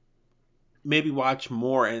maybe watch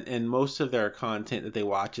more, and most of their content that they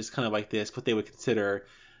watch is kind of like this, what they would consider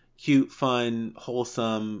cute, fun,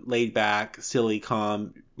 wholesome, laid back, silly,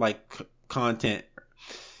 calm, like content.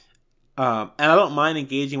 And I don't mind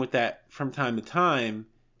engaging with that from time to time.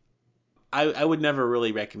 I would never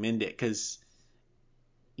really recommend it because,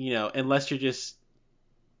 unless you're just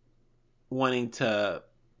wanting to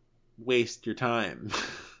waste your time.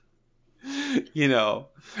 I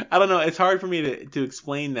don't know. It's hard for me to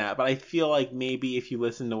explain that, but I feel like maybe if you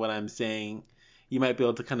listen to what I'm saying, you might be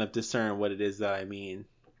able to kind of discern what it is that I mean.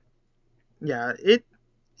 Yeah,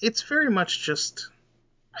 it's very much just,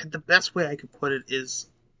 the best way I could put it is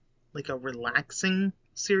like a relaxing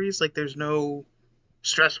series. Like there's no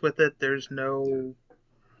stress with it. There's no,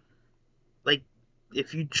 like,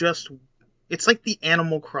 if you just, it's like the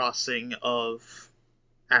Animal Crossing of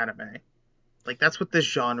anime. Like that's what this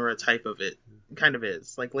genre type of it kind of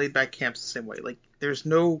is. Like laid back camps the same way. Like there's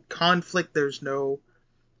no conflict. There's no.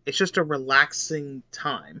 It's just a relaxing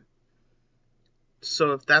time.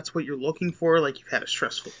 So if that's what you're looking for, like you've had a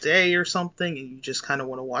stressful day or something, and you just kind of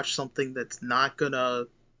want to watch something that's not gonna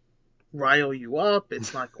rile you up,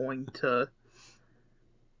 it's not going to,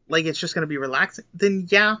 like, it's just gonna be relaxing, then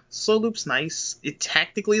yeah, Slow Loop's nice. It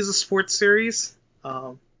technically is a sports series.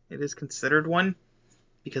 It is considered one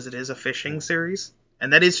because it is a fishing series,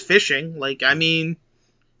 and that is fishing. Like, I mean,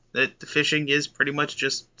 the fishing is pretty much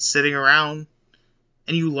just sitting around,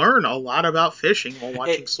 and you learn a lot about fishing while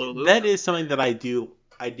watching Slow Loop. That is something that I do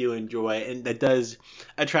enjoy, and that does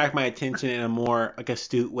attract my attention in a more like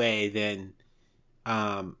astute way than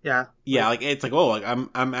like it's like, oh, like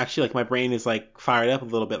I'm actually like my brain is like fired up a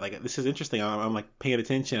little bit, like this is interesting. I'm like paying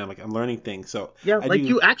attention. I'm learning things. So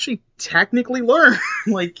you actually technically learn,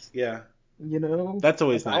 like, yeah, that's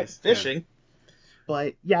always about nice. fishing. Yeah.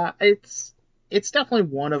 But yeah, it's definitely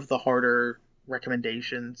one of the harder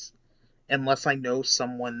recommendations, unless I know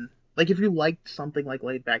someone. Like, if you liked something like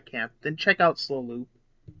Laid Back Camp, then check out Slow Loop.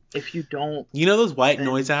 If you don't, those white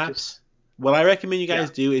noise apps. What I recommend you guys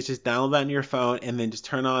do is just download that on your phone and then just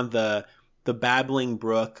turn on the babbling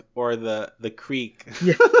brook or the creek.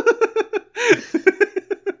 Yeah.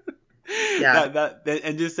 That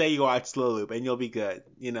and just say you watch Slow Loop and you'll be good.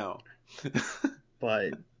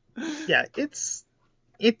 But yeah,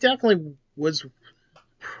 it definitely was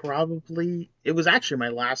it was actually my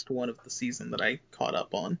last one of the season that I caught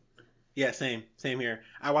up on. Yeah, same here.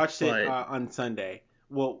 I watched it on Sunday.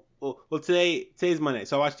 Well, today's Monday,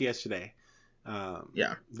 so I watched it yesterday.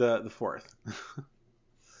 The 4th.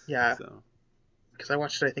 Yeah. So. Because I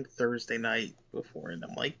watched it, I think, Thursday night before, and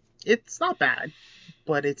I'm like, it's not bad,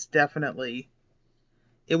 but it's definitely,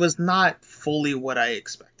 it was not fully what I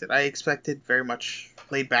expected. I expected very much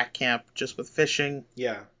Laid Back Camp just with fishing.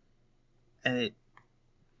 Yeah. And it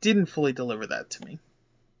didn't fully deliver that to me.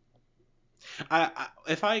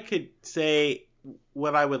 If I could say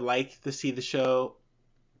what I would like to see the show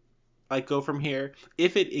like go from here,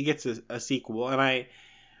 if it gets a sequel, and I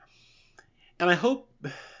hope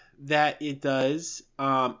that it does,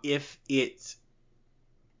 if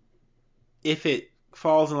it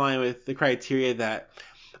falls in line with the criteria that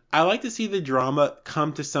I like to see the drama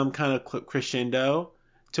come to some kind of crescendo,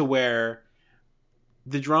 to where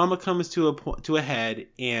the drama comes to a head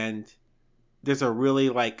and there's a really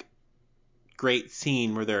like great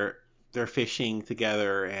scene where they're fishing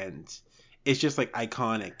together and it's just like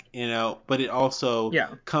iconic, but it also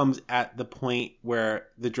comes at the point where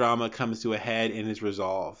the drama comes to a head and is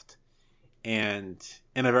resolved, and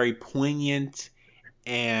in a very poignant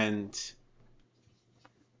and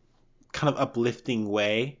kind of uplifting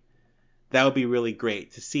way. That would be really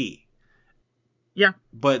great to see. Yeah.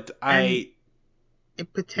 But it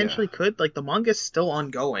potentially could. Like, the manga's still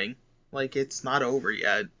ongoing. Like, it's not over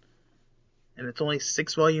yet. And it's only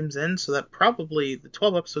 6 volumes in, so that probably, the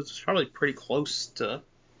 12 episodes is probably pretty close to,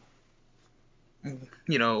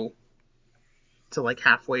 to like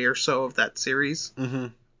halfway or so of that series. Mm-hmm.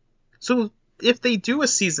 So if they do a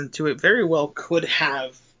season 2, it very well could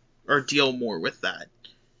have or deal more with that.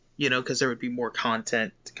 Because there would be more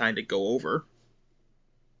content to kind of go over.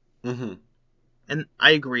 Mm-hmm. And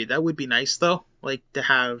I agree, that would be nice, though. Like, to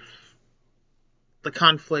have the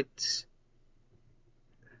conflict.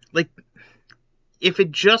 Like, if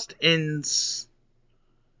it just ends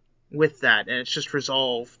with that and it's just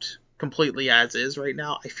resolved completely as is right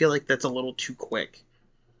now, I feel like that's a little too quick.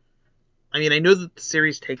 I mean, I know that the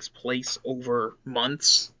series takes place over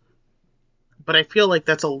months, but I feel like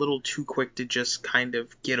that's a little too quick to just kind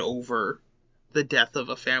of get over the death of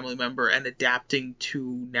a family member and adapting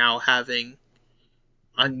to now having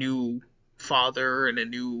a new father and a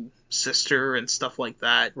new sister and stuff like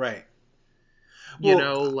that. Right.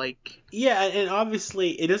 Like... Yeah, and obviously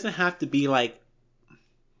it doesn't have to be like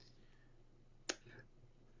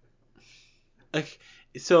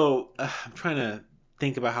so I'm trying to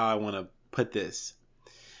think about how I want to put this.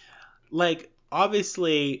 Like,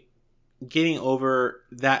 obviously getting over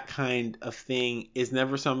that kind of thing is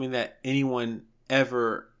never something that anyone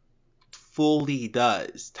ever fully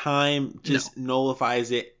does. Time just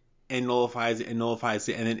nullifies it and nullifies it and nullifies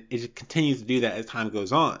it, and then it just continues to do that as time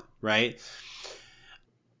goes on, right?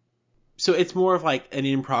 So it's more of like an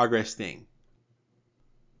in progress thing.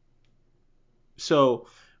 So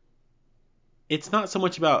it's not so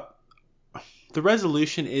much about the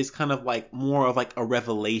resolution, is kind of like more of like a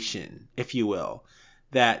revelation, if you will,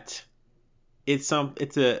 that it's something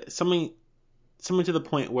to the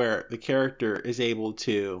point where the character is able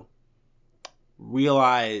to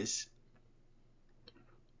realize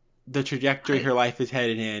the trajectory her life is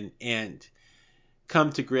headed in and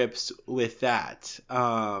come to grips with that,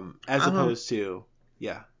 as opposed to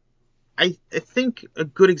I think a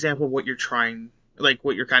good example of what you're kind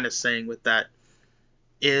of saying with that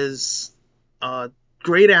is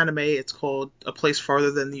great anime. It's called A Place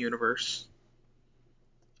Farther Than the Universe,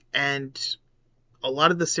 and a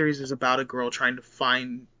lot of the series is about a girl trying to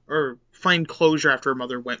find closure after her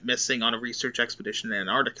mother went missing on a research expedition in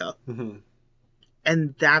Antarctica. Mm-hmm.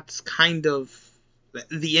 And that's kind of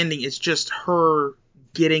the ending is just her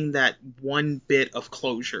getting that one bit of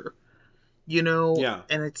closure, Yeah.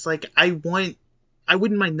 and it's like I wouldn't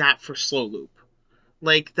mind that for Slow Loop,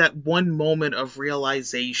 like that one moment of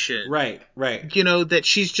realization, Right. Right. that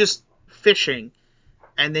she's just fishing,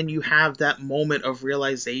 and then you have that moment of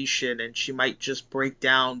realization, and she might just break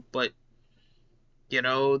down, but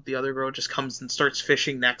the other girl just comes and starts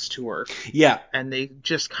fishing next to her, Yeah. and they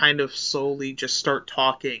just kind of slowly just start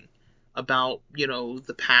talking about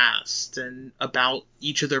the past and about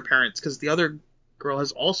each of their parents, because the other girl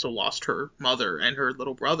has also lost her mother and her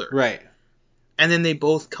little brother, Right. and then they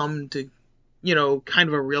both come to kind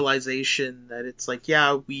of a realization that it's like,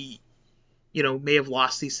 yeah, we may have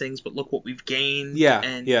lost these things, but look what we've gained, Yeah.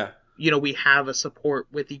 and Yeah. we have a support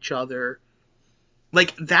with each other.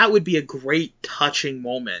 Like, that would be a great touching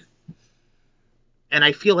moment. And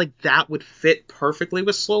I feel like that would fit perfectly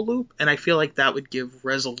with Slow Loop, and I feel like that would give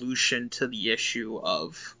resolution to the issue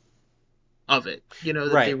of it. That they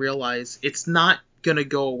Right. realize it's not gonna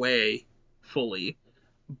go away fully,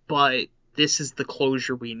 but this is the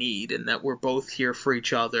closure we need, and that we're both here for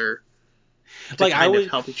each other to Like kind of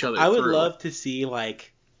help each other I would through. love to see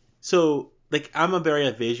so I'm a very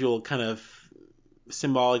visual kind of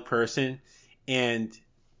symbolic person, and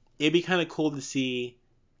it'd be kind of cool to see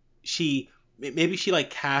maybe she like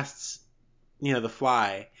casts the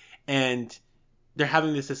fly, and they're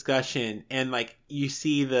having this discussion, and like you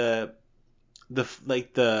see the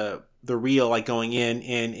reel like going in,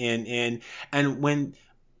 and when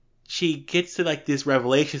she gets to like this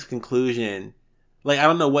revelations conclusion, like I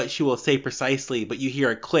don't know what she will say precisely, but you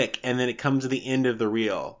hear a click, and then it comes to the end of the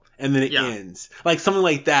reel, and then it Yeah. ends, like something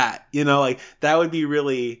like that, like that would be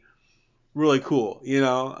really really cool,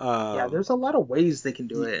 Yeah, there's a lot of ways they can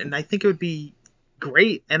do it, and I think it would be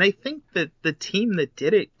great. And I think that the team that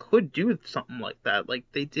did it could do something like that. Like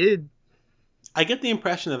they did. I get the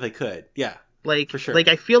impression that they could, yeah, Like for sure. like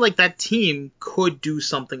I feel like that team could do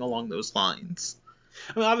something along those lines.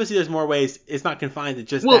 I mean, obviously, there's more ways. It's not confined to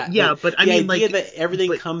just Well, that, yeah, but but I the mean, idea like, that everything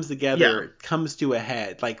but comes yeah, together, comes to a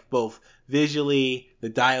head, like both visually, the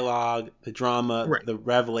dialogue, the drama, right, the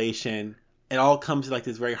revelation, it all comes to like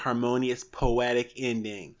this very harmonious, poetic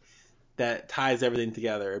ending that ties everything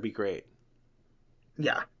together. It'd be great.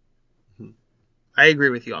 yeah, I agree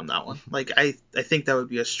with you on that one. Like, I think that would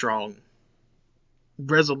be a strong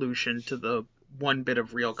resolution to the one bit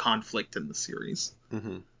of real conflict in the series.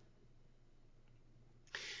 Mm-hmm.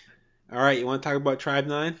 All right, you want to talk about Tribe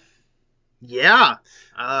 9? Yeah,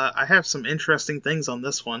 I have some interesting things on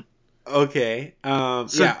this one. Okay. So,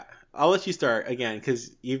 Yeah, I'll let you start again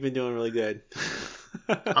because you've been doing really good.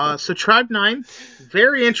 so Tribe 9,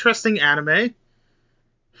 very interesting anime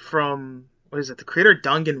from, what is it, the creator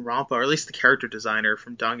Danganronpa, or at least the character designer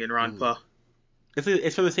from Mm. Danganronpa.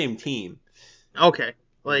 It's from the same team. Okay, Yeah.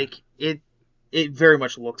 like it very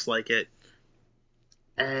much looks like it,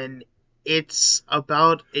 and it's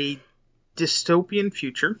about a dystopian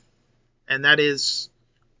future, and that is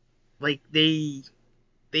like they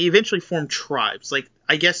eventually formed tribes. Like,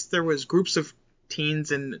 I guess there was groups of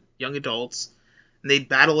teens and young adults, and they'd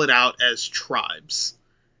battle it out as tribes,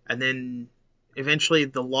 and then eventually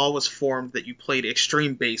the law was formed that you played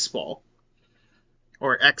extreme baseball,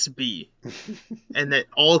 or XB, and that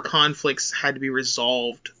all conflicts had to be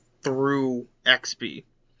resolved through XB.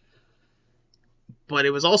 But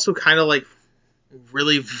it was also kind of like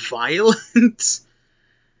really violent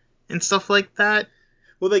and stuff like that.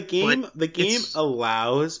 Well, the But game it's,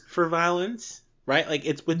 allows for violence, right? Like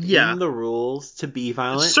it's yeah, within the rules to be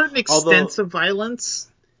violent. certain extents Although, of violence,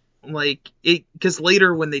 like it, because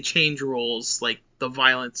later when they change rules, like the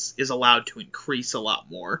violence is allowed to increase a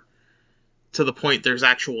lot more, to the point there's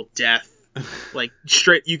actual death. Like,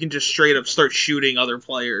 straight, you can just straight up start shooting other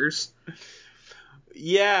players.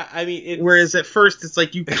 yeah, I mean it's Whereas at first it's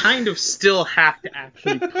like you kind of still have to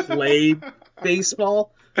actually play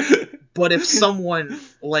baseball, but if someone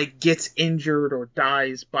like gets injured or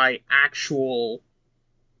dies by actual,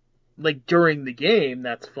 like, during the game,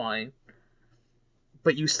 that's fine.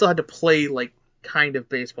 But you still had to play like kind of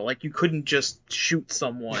baseball. Like, you couldn't just shoot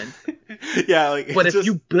someone. yeah, like But it's just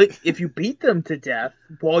if you beat them to death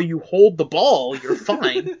while you hold the ball, you're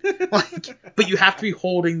fine. Like, but you have to be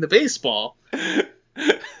holding the baseball.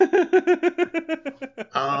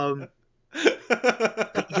 Um,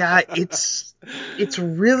 but yeah, it's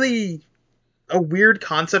really a weird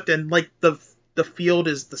concept, and like the field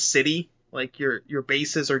is the city. Like, your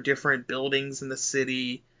bases are different buildings in the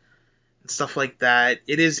city and stuff like that.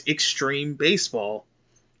 It is extreme baseball.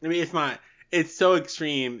 I mean, it's not. It's so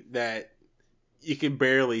extreme that you can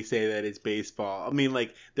barely say that it's baseball. I mean,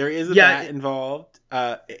 like, there is a Yeah, bat involved.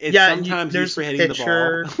 It's yeah. sometimes used There's for a hitting the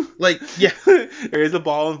ball. pitcher. Like, yeah, There is a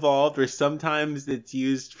ball involved, or sometimes it's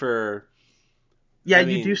used for. yeah. I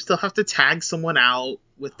You do mean, still have to tag someone out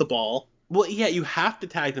with the ball. well, yeah, you have to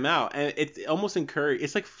tag them out, and it's almost encourage.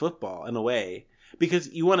 It's like football in a way, because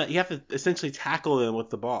you have to essentially tackle them with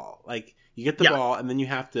the ball. Like, you get the Yeah, ball, and then you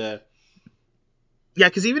have to. yeah.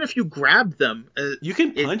 Because even if you grab them, You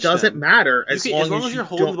can it punch doesn't them. matter You as can, as long long as as you're you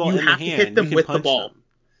holding the don't. ball You in the have to hit hand, you them can with the punch ball. them.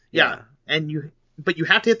 Yeah, Yeah. but you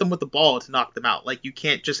have to hit them with the ball to knock them out. Like, you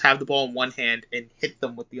can't just have the ball in one hand and hit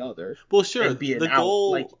them with the other Well, sure. and be an out.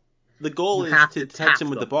 Like, The goal you is have to to touch tap them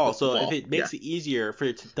with the them ball. with the So if ball. it Yeah. makes it easier for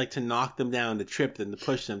it to, like, to knock them down, to trip them, to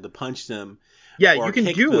push them, to punch them, Yeah, or you can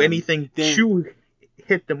kick do them, anything then to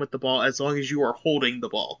hit them with the ball as long as you are holding the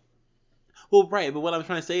ball. well, right. But what I'm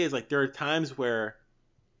trying to say is, like, there are times where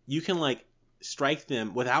you can, like, strike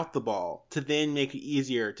them without the ball to then make it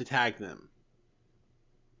easier to tag them.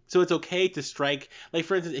 So it's okay to strike. Like,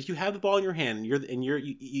 for instance, if you have the ball in your hand and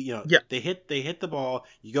you know, Yeah. they hit the ball,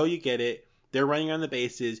 you get it. They're running on the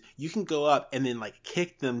bases. You can go up and then, like,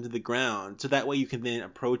 kick them to the ground, so that way you can then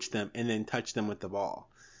approach them and then touch them with the ball.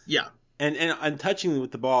 Yeah. And touching them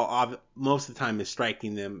with the ball most of the time is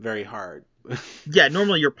striking them very hard. Yeah,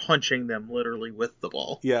 normally you're punching them literally with the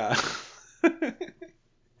ball. Yeah.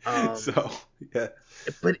 Um, So yeah.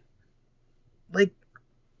 but like,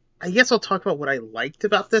 I guess I'll talk about what I liked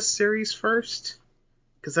about this series first,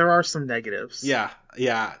 because there are some negatives. Yeah.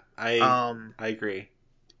 I agree.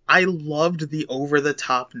 I loved the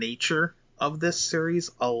over-the-top nature of this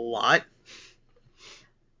series a lot.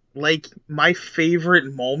 Like, my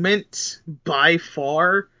favorite moment by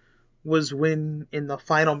far was when, in the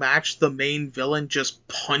final match, the main villain just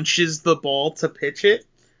punches the ball to pitch it.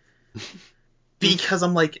 Because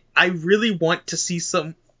I'm like, I really want to see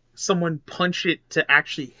someone punch it to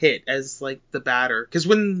actually hit as, like, the batter. Because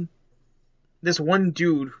when this one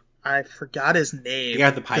dude, I forgot his name, You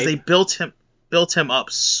got the because they pipe. built him up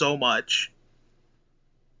so much.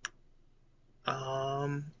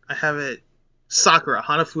 I have it. Sakura,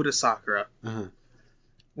 Hanafuda Sakura. Uh-huh.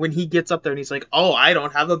 When he gets up there and he's like, "Oh, I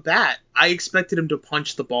don't have a bat." I expected him to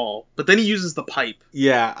punch the ball, but then he uses the pipe.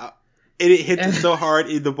 Yeah. And it hits it And so hard,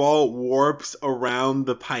 the ball warps around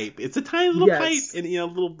the pipe. It's a tiny little pipe, yes, and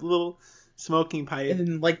little smoking pipe.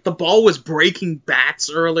 and like the ball was breaking bats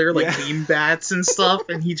earlier, like Yeah. beam bats and stuff,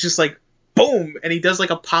 and he just like boom, and he does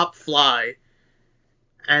like a pop fly,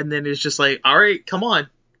 and then it's just like, "All right, come on,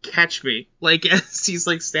 catch me!" Like as he's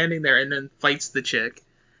like standing there, and then fights the chick.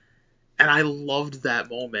 And I loved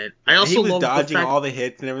that moment. I And he also was loved the dodging fact, all the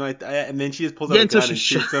hits and everything like that, and then she just pulls out yeah, a until gun she and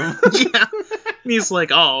shoots him. yeah, and he's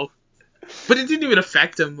like, "Oh," but it didn't even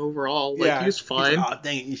affect him overall. Like he Yeah. was He's like, fine. "Oh,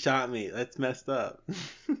 dang it, you shot me. That's messed up."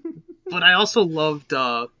 But I also loved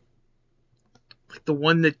like the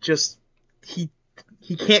one that just he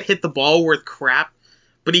he can't hit the ball worth crap,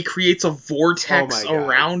 but he creates a Oh vortex my god.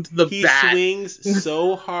 around the He bat. swings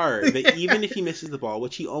so hard that even if he misses the ball,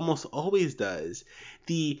 which he almost always does,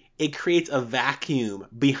 it creates a vacuum Yeah,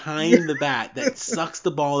 behind the bat that sucks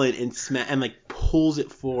the ball in and like pulls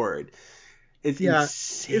it forward. It's yeah,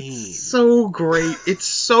 it's insane. so great. It's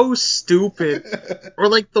so stupid. Or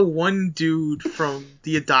like the one dude from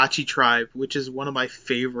the Adachi tribe, which is one of my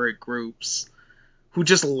favorite groups, who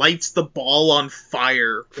just lights the ball on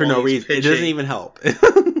fire For while no he's reason. It doesn't pitching. even help.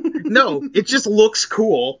 No, it just looks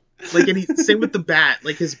cool. Like, and same with the bat.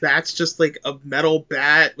 Like, his bat's just like a metal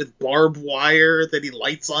bat with barbed wire that he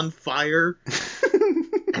lights on fire.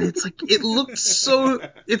 And it's like,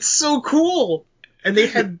 it's so cool. And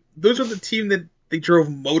those were the team that they drove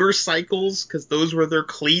motorcycles, because those were their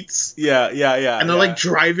cleats. Yeah. And they're like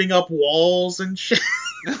driving up walls and shit.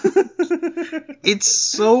 It's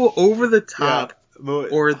so over the top.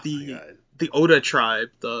 Or the Oda tribe,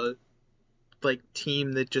 the like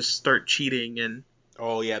team that just start cheating and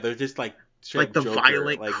Oh yeah, they're just like like the Joker.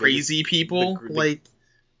 violent, Like crazy people. like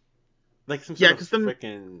some Yeah, sort of because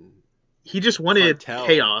freaking he just wanted cartel.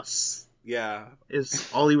 chaos. Yeah. Is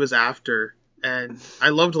all he was after. And I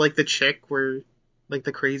loved like the chick like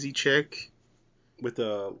the crazy chick. With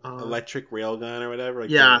the electric railgun or whatever.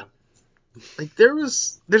 Like yeah. Like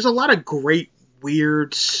there's a lot of great,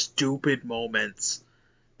 weird, stupid moments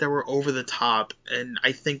that were over the top, and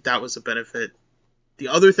I think that was a benefit. The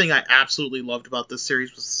other thing I absolutely loved about this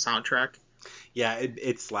series was the soundtrack. Yeah,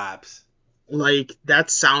 it slaps. Like that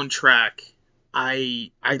soundtrack, I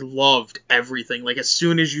loved everything. Like as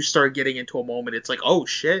soon as you start getting into a moment, it's like, oh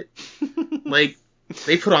shit, like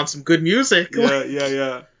they put on some good music.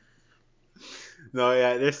 Yeah. No,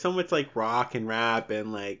 yeah, there's so much like rock and rap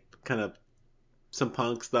and like kind of some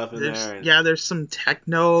punk stuff in there. And there's some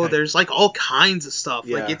techno. There's like all kinds of stuff.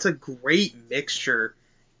 Yeah. Like it's a great mixture,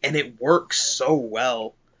 and it works so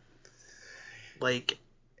well. Like,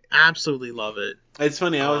 absolutely love it. It's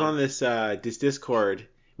funny. I was on this Discord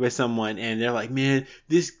with someone, and they're like, "Man,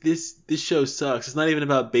 this show sucks. It's not even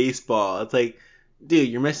about baseball." It's like, dude,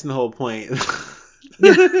 you're missing the whole point.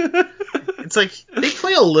 Yeah. It's like they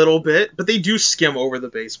play a little bit, but they do skim over the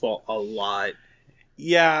baseball a lot.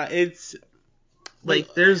 Yeah, it's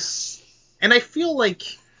like there's, and I feel like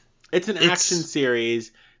it's an action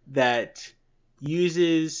series that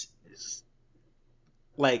uses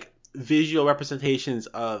like visual representations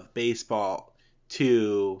of baseball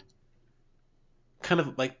to kind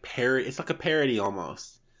of like parody. It's like a parody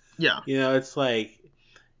almost. Yeah. You know, it's like,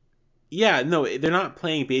 yeah, no, they're not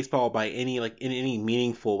playing baseball by any like in any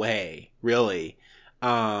meaningful way, really.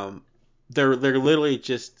 They're literally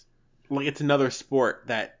just like it's another sport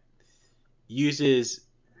that uses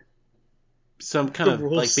some kind the of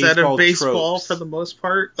rule like set of baseball tropes. For the most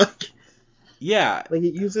part. Like, yeah, like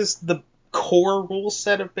it uses the core rule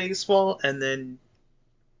set of baseball, and then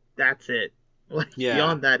that's it. Like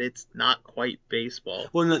beyond that, it's not quite baseball.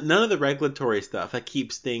 Well, none of the regulatory stuff that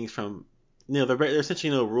keeps things from, you know, there's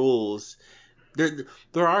essentially no rules.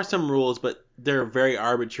 There are some rules, but they're very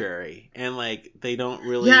arbitrary, and like they don't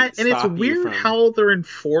really and stop it's you weird from how they're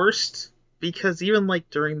enforced, because even like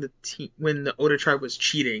during the when the Oda tribe was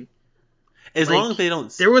cheating, as like, long as they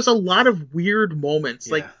don't. There was a lot of weird moments,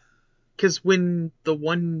 Yeah. like because when the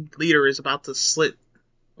one leader is about to slit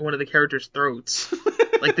one of the characters' throats,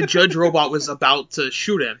 like the judge robot was about to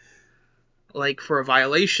shoot him, like for a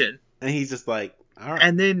violation, and he's just like, all right.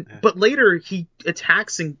 And then, but later he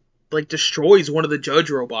attacks and like destroys one of the judge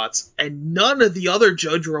robots, and none of the other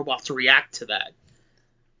judge robots react to that.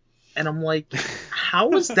 And I'm like,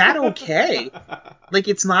 how is that okay? Like,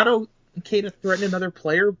 it's not okay to threaten another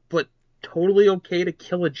player, but totally okay to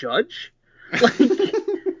kill a judge?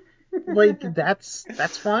 Like that's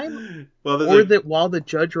fine. Well, or that while the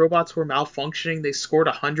judge robots were malfunctioning, they scored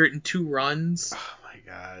 102 runs. Oh my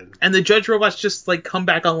god. And the judge robots just like come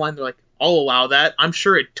back online. They're like, I'll allow that. I'm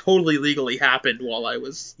sure it totally legally happened while I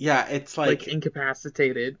was it's like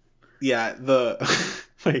incapacitated. Yeah,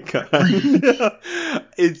 my god.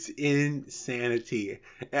 It's insanity.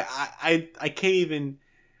 I can't even.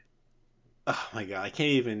 Oh my god, I can't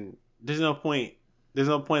even. There's no point. There's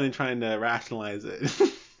no point in trying to rationalize it.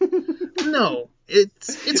 No,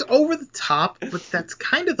 it's over the top, but that's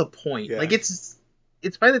kind of the point. Yeah. Like it's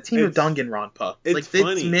by the team of Danganronpa. It's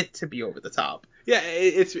funny. It's meant to be over the top. Yeah,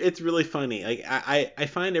 it's really funny. Like I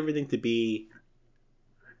find everything to be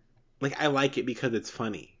like I like it because it's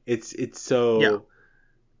funny. It's so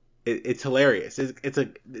it's hilarious.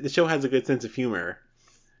 The show has a good sense of humor,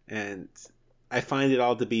 and I find it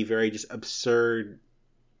all to be very just absurd.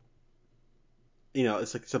 You know,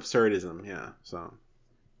 it's like it's absurdism. Yeah. So.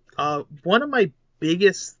 One of my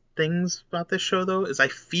biggest things about this show, though, is I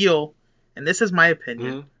feel, and this is my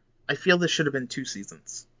opinion, I feel this should have been 2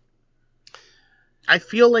 seasons. I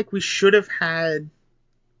feel like we should have had,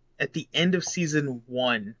 at the end of season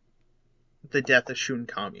 1, the death of Shun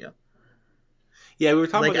Kamiya. Yeah, we were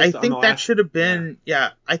talking about this. I think that should have been.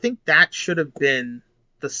 I think that should have been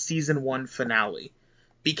the season 1 finale,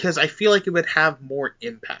 because I feel like it would have more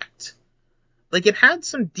impact. Like it had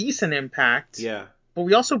some decent impact. Yeah. But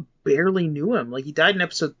we also barely knew him. Like he died in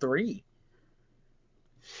episode 3.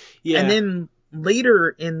 Yeah. And then later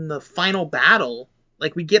in the final battle,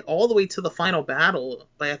 like we get all the way to the final battle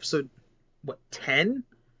by episode 10?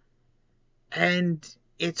 And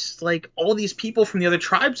it's like all these people from the other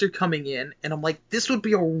tribes are coming in, and I'm like, this would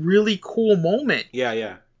be a really cool moment.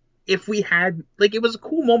 Yeah. If we had, like, it was a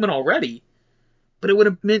cool moment already, but it would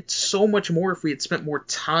have meant so much more if we had spent more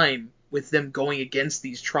time with them going against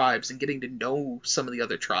these tribes and getting to know some of the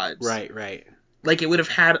other tribes. Right. Like, it would have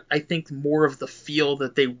had, I think, more of the feel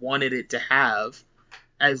that they wanted it to have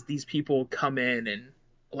as these people come in and,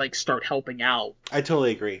 like, start helping out. I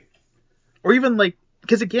totally agree. Or even, like,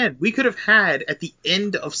 because, again, we could have had, at the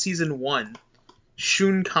end of season 1,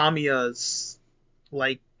 Shun Kamiya's,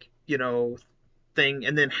 like, you know, thing,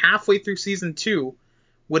 and then halfway through season 2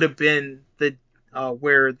 would have been the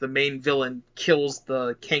where the main villain kills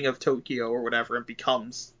the king of Tokyo or whatever and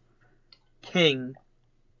becomes king,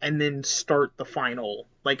 and then start the final,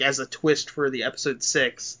 like as a twist for the episode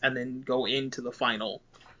 6, and then go into the final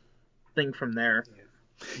thing from there.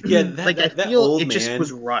 Yeah, I feel it just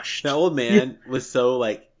was rushed. That old man was so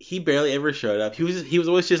like he barely ever showed up. He was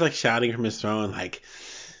always just like shouting from his throne, like,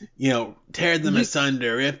 you know, tear them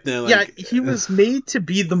asunder, rip them. Like, he was made to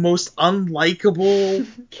be the most unlikable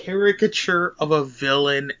caricature of a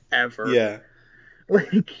villain ever. Yeah.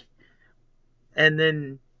 Like, and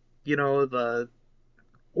then,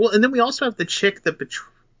 and then we also have the chick that,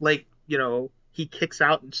 he kicks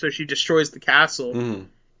out, and so she destroys the castle Mm-hmm.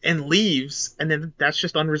 and leaves, and then that's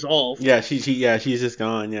just unresolved. Yeah, she's just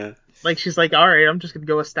gone. Yeah. Like, she's like, all right, I'm just gonna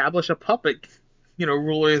go establish a puppet,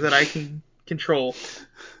 ruler that I can control,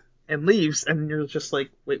 and leaves, and you're just like,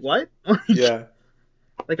 wait, what? Yeah.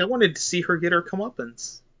 Like, I wanted to see her get her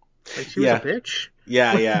comeuppance. Like, she was a Yeah. bitch.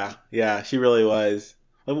 Yeah. She really was.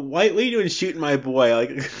 Like, what are you doing shooting my boy?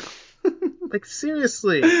 Like, Like,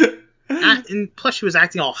 seriously. And plus, she was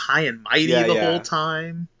acting all high and mighty the whole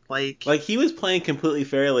time. Like, he was playing completely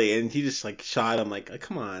fairly, and he just like shot him. Like,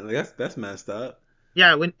 come on, like that's messed up.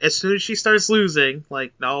 yeah, as soon as she starts losing,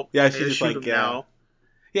 like, nope, Yeah, I'm she's gonna just shoot like, him now.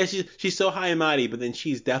 yeah. She's so high and mighty, but then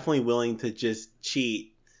she's definitely willing to just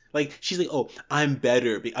cheat. Like, she's like, oh, I'm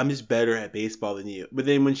better. I'm just better at baseball than you. But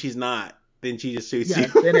then when she's not, then she just shoots you.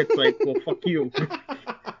 Then it's like, well, fuck you.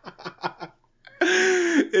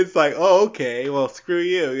 It's like, oh, okay, well, screw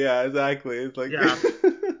you. Yeah, exactly. It's like, Yeah.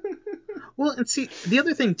 Well, and see, the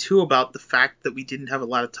other thing, too, about the fact that we didn't have a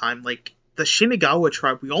lot of time, like, the Shinagawa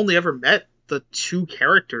tribe, we only ever met the 2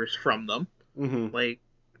 characters from them. mm-hmm. Like,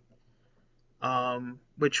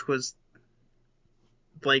 which was,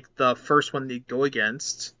 like, the first one they'd go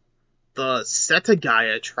against. The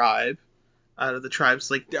Setagaya tribe, out of the tribes,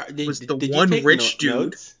 like, was the did you one take rich dude.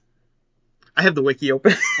 Notes? I have the wiki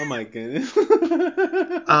open. Oh my goodness.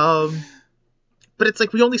 But it's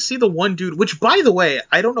like we only see the one dude, which, by the way,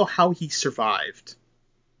 I don't know how he survived.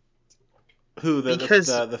 Who, Because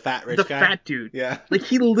the fat rich the guy? fat dude. Yeah. Like,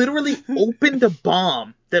 he literally opened a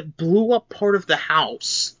bomb that blew up part of the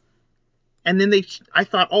house. And then I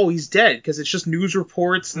thought, oh, he's dead, because it's just news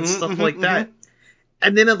reports and stuff like that.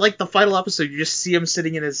 And then in, like, the final episode, you just see him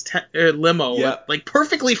sitting in his limo, Yep. like,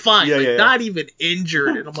 perfectly fine, not even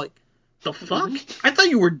injured. And I'm like, the fuck? I thought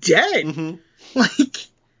you were dead. Mm-hmm. Like,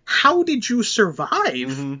 how did you survive?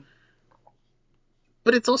 Mm-hmm.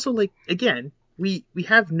 But it's also, like, again, we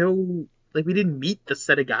have no, like, we didn't meet the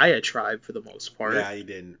Setagaya tribe for the most part. Yeah, you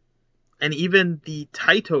didn't. And even the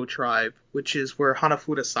Taito tribe, which is where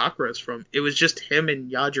Hanafuda Sakura is from, it was just him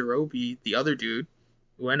and Yajirobe, the other dude,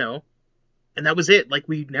 Ueno. And that was it. Like,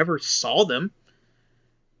 we never saw them.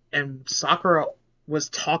 And Sakura was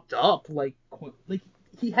talked up, like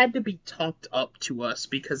he had to be talked up to us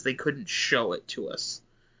because they couldn't show it to us.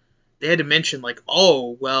 They had to mention, like,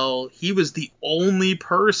 oh, well, he was the only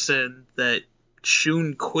person that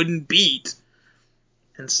Shun couldn't beat,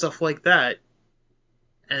 and stuff like that.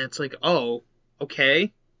 And it's like, oh,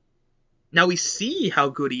 okay. Now we see how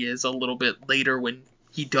good he is a little bit later when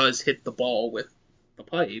he does hit the ball with the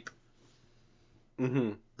pipe.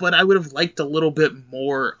 Mm-hmm. But I would have liked a little bit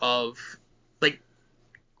more of, like,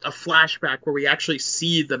 a flashback where we actually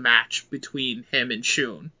see the match between him and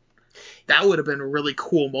Shun. That would have been a really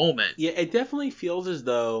cool moment. Yeah, it definitely feels as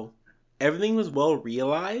though everything was well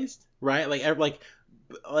realized, right? Like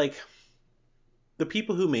the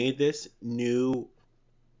people who made this knew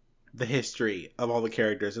the history of all the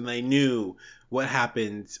characters, and they knew what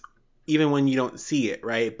happens even when you don't see it,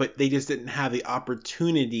 right? But they just didn't have the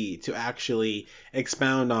opportunity to actually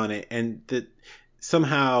expound on it, and that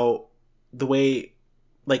somehow the way,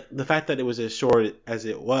 like, the fact that it was as short as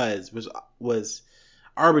it was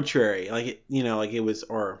arbitrary. Like, like it was,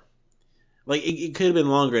 or like it could have been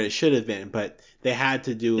longer and it should have been, but they had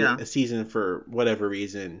to do a season for whatever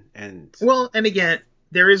reason. And well, and again,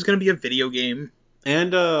 there is going to be a video game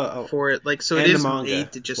and for it, like, so and it is manga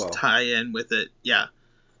made to just well. tie in with it, yeah,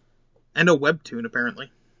 and a webtoon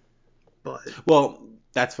apparently. But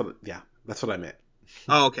that's what I meant.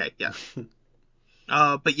 oh, okay, yeah.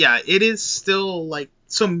 But yeah, it is still, like,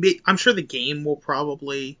 so I'm sure the game will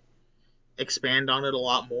probably expand on it a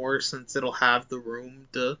lot more since it'll have the room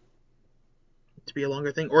to be a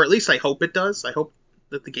longer thing, or at least I hope it does. I hope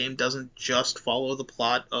that the game doesn't just follow the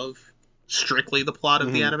plot of strictly the plot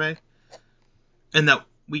of the anime, and that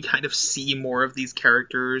we kind of see more of these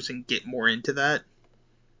characters and get more into that.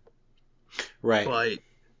 Right. But,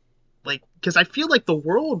 like, because I feel like the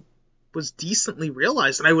world was decently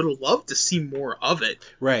realized, and I would have loved to see more of it.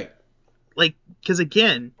 Right. Like, because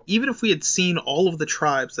again, even if we had seen all of the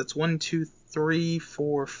tribes, that's 1, 2, 3,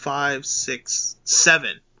 4, 5, 6,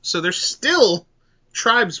 7. So there's still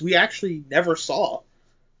tribes we actually never saw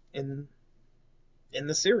in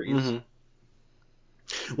the series. Mm-hmm.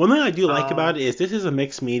 One thing I do like about it is this is a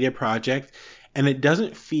mixed media project, and it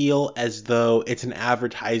doesn't feel as though it's an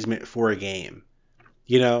advertisement for a game.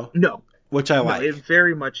 No. Which I like. No, it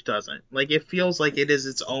very much doesn't. Like, it feels like it is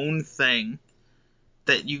its own thing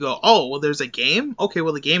that you go, oh, well, there's a game? Okay,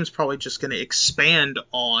 well, the game's probably just going to expand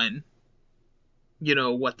on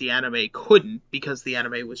what the anime couldn't, because the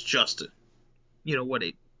anime was just, what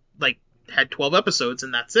it, like, had 12 episodes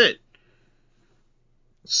and that's it.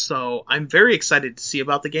 So I'm very excited to see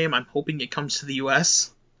about the game. I'm hoping it comes to the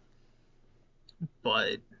US.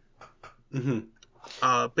 But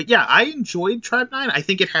but yeah, I enjoyed Tribe 9. I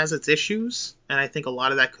think it has its issues, and I think a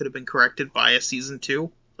lot of that could have been corrected by a season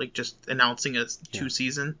 2, like just announcing a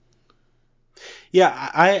 2-season. Yeah,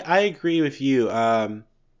 I agree with you. I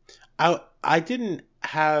didn't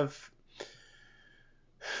have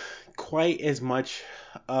quite as much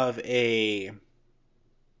of a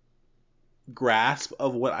grasp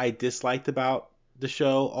of what I disliked about the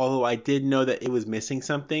show, although I did know that it was missing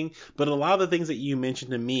something. But a lot of the things that you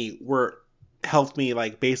mentioned to me helped me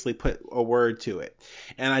like basically put a word to it,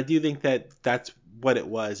 and I do think that that's what it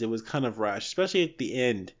was. It was kind of rushed, especially at the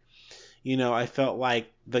end. I felt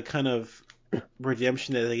like the kind of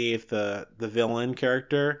redemption that they gave the villain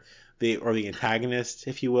character, the antagonist,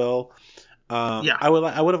 if you will. Yeah. I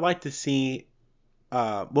would have liked to see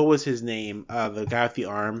what was his name? The guy with the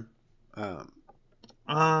arm.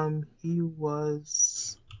 He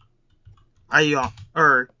was Kazuki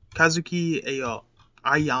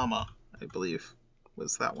Ayama, I believe,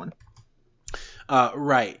 was that one.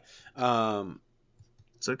 Right.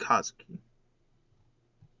 So Kazuki.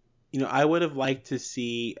 I would have liked to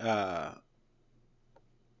see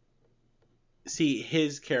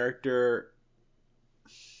his character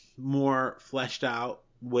more fleshed out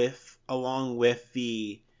along with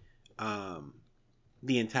the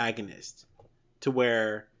antagonist, to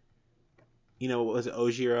where what was it,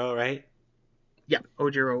 Ojiro, right? Yeah,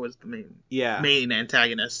 Ojiro was the main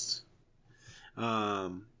antagonist.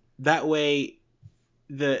 That way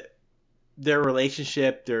their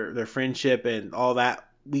relationship, their friendship, and all that,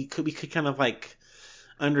 we could kind of like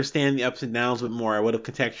understand the ups and downs a bit more. I would have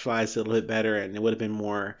contextualized it a little bit better, and it would have been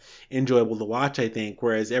more enjoyable to watch, I think.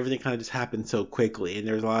 Whereas everything kind of just happened so quickly, and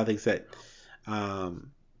there's a lot of things that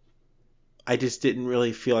I just didn't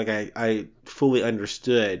really feel like I fully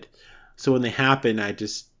understood. So when they happened, I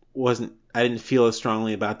didn't feel as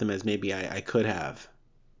strongly about them as maybe I could have.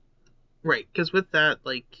 Right, because with that,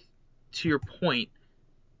 like, to your point,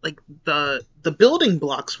 like the building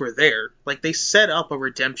blocks were there. Like they set up a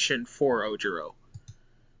redemption for Ojiro,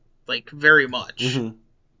 like very much. Mm-hmm.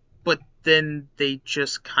 But then they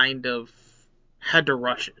just kind of had to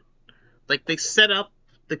rush it. Like they set up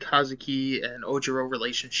the Kazuki and Ojiro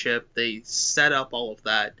relationship. They set up all of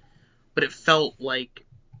that, but it felt like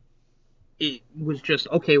it was just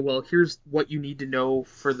okay. Well, here's what you need to know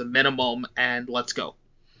for the minimum, and let's go.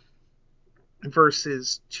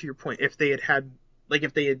 Versus, to your point, if they had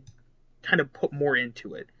kind of put more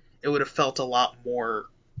into it, it would have felt a lot more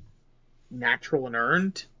natural and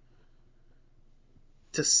earned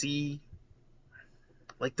to see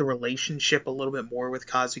like the relationship a little bit more with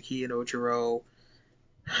Kazuki and Ojiro,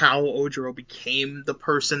 how Ojiro became the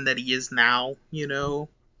person that he is now,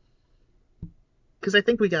 Because I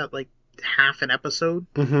think we got like half an episode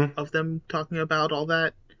of them talking about all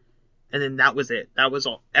that, and then that was it. That was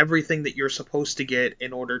everything that you're supposed to get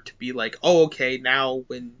in order to be like, oh, okay, now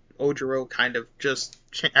when Ojiro kind of just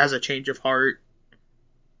has a change of heart,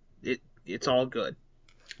 it's all good.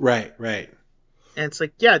 Right, right. And it's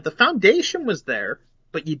like, yeah, the foundation was there,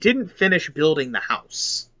 but you didn't finish building the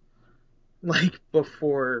house, like,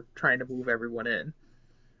 before trying to move everyone in.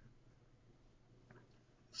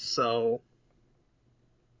 So,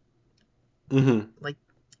 like,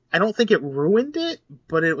 I don't think it ruined it,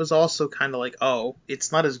 but it was also kind of like, oh,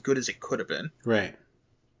 it's not as good as it could have been. Right.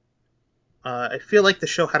 I feel like the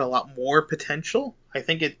show had a lot more potential. I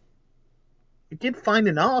think it did fine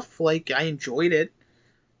enough. Like, I enjoyed it.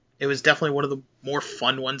 It was definitely one of the more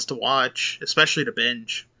fun ones to watch, especially to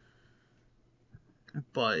binge.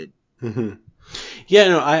 But yeah,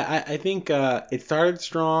 no, I think it started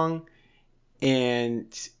strong,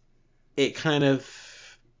 and it kind of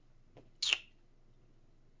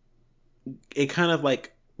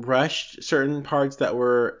like rushed certain parts that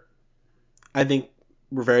I think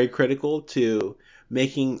were very critical to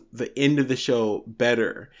making the end of the show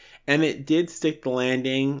better. And it did stick the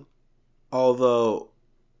landing, although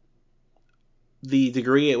the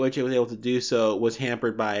degree at which it was able to do so was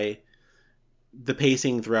hampered by the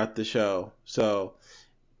pacing throughout the show. So,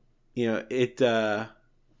 it they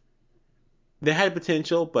had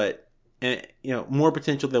potential, but more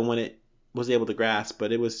potential than when it was able to grasp,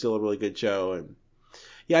 but it was still a really good show. And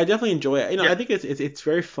yeah, I definitely enjoy it. yeah, I think it's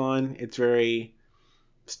very fun. It's very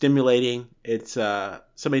stimulating. It's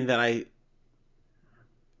something that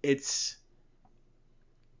it's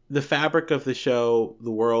the fabric of the show, the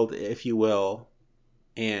world, if you will,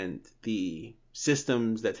 and the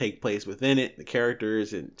systems that take place within it, the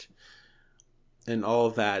characters and all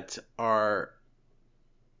of that are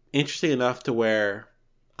interesting enough to where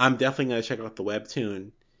I'm definitely going to check out the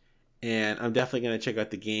webtoon, and I'm definitely going to check out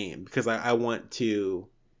the game because I want to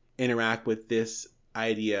interact with this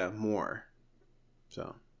idea more.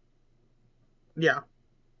 So Yeah,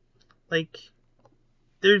 like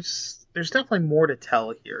there's definitely more to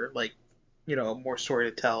tell here. Like, more story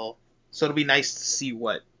to tell. So it'll be nice to see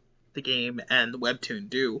what the game and the webtoon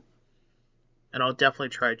do, and I'll definitely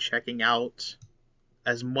try checking out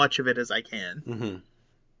as much of it as I can mm-hmm.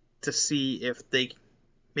 to see if they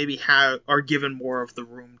maybe are given more of the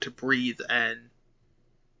room to breathe and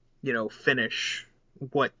finish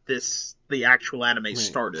what the actual anime Right.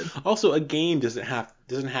 started. Also, a game doesn't have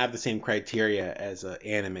the same criteria as an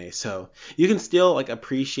anime, so you can still like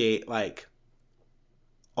appreciate like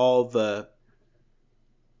all the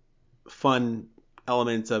fun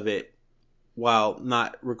elements of it while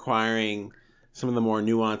not requiring some of the more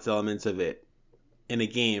nuanced elements of it in a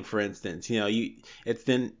game. For instance, it's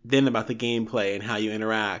then about the gameplay and how you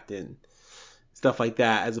interact and stuff like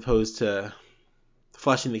that, as opposed to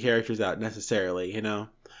fleshing the characters out necessarily.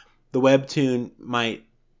 The webtoon might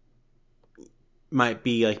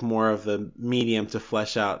be like more of the medium to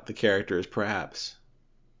flesh out the characters, perhaps.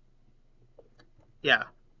 Yeah,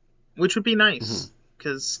 which would be Mm-hmm. nice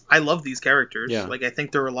because I love these characters. Yeah. Like, I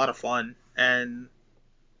think they're a lot of fun and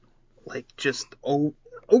like just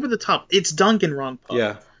over the top. It's Danganronpa.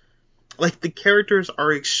 Yeah. Like, the characters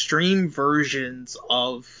are extreme versions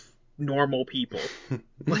of normal people.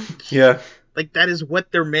 Like, Yeah. like that is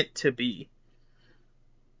what they're meant to be.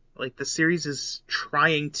 Like, the series is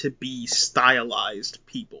trying to be stylized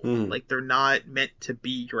people. Mm. Like, they're not meant to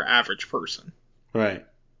be your average person. Right.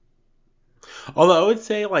 Although I would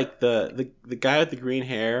say like the guy with the green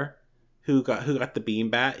hair who got the beam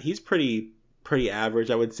bat, he's pretty average,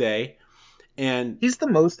 I would say. And He's the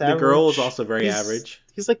most the girl is average. also very average.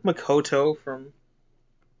 He's like Makoto from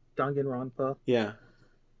Danganronpa. Yeah.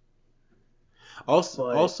 Also,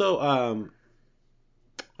 But also,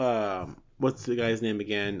 what's the guy's name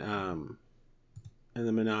again? In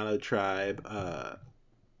the Minato tribe,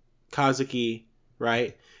 Kazuki,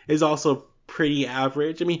 right, is also pretty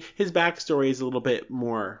average. I mean, his backstory is a little bit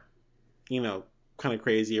more, kind of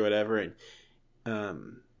crazy or whatever,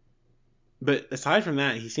 and but aside from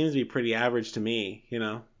that, he seems to be pretty average to me.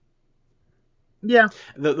 yeah,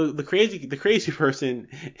 The crazy person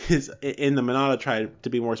is in the Minato tribe. To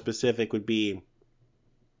be more specific, would be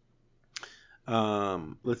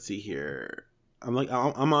let's see here. I'm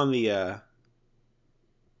on the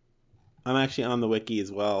I'm actually on the wiki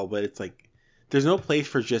as well, but it's like there's no place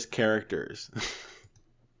for just characters.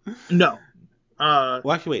 no.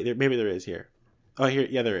 Well, actually, wait. Maybe there is here. Oh, here,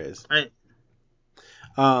 yeah, there is. I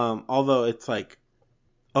Although it's like,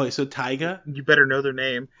 oh, so Taiga, You better know their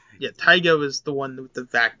name. Yeah, Taiga was the one with the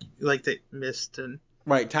like the mist and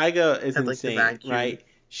right? Taiga is had like the insane, vacuum. right? Yeah,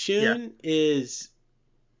 Shun is,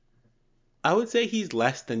 I would say he's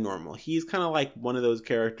less than normal. He's kind of like one of those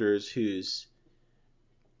characters who's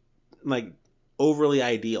like overly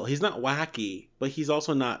ideal. He's not wacky, but he's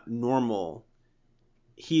also not normal.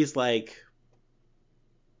 He's like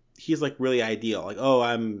really ideal. Like, oh,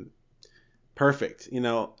 I'm perfect,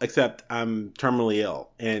 except I'm terminally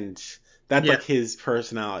ill, and that's yeah. like his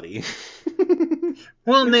personality.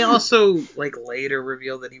 Well, and they also like later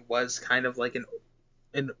reveal that he was kind of like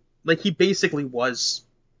an like he basically was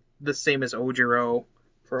the same as Ojiro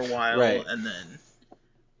for a while, Right. and then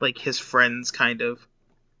like his friends kind of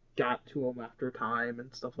got to him after time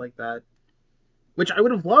and stuff like that. Which I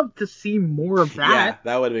would have loved to see more of Yeah, that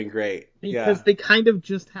that would have been great. Yeah. because they kind of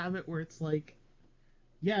just have it where it's like,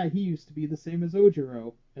 yeah, he used to be the same as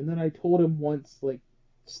Ojiro, and then I told him once, like,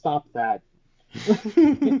 stop that,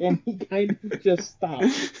 and he kind of just stopped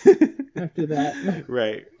after that.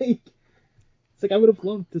 Right. It's like I would have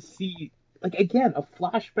loved to see, like, again, a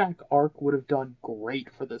flashback arc would have done great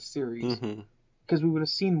for this series Hmm. because we would have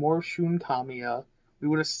seen more of Shun Kamiya. We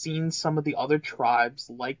would have seen some of the other tribes,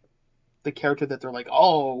 like the character that they're like,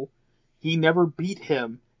 oh, he never beat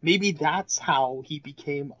him. Maybe that's how he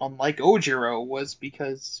became unlike Ojiro, was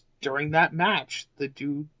because during that match,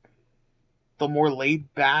 the more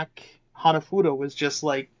laid back Hanafuda was just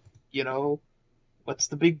like, you know, what's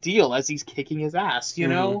the big deal as he's kicking his ass, you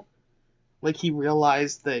Hmm. know? Like he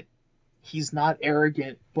realized that he's not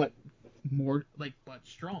arrogant, but but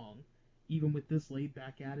strong, even with this laid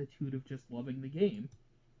back attitude of just loving the game.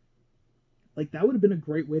 Like that would have been a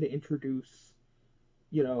great way to introduce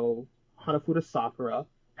Hanafuda Sakura,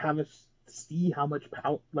 have us see how much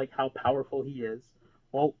how powerful he is,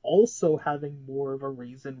 while also having more of a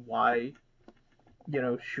reason why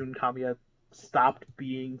Shun Kamiya stopped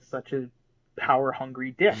being such a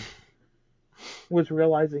power-hungry dick. Was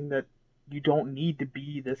realizing that you don't need to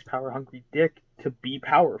be this power-hungry dick to be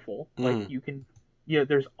powerful. Like, you can,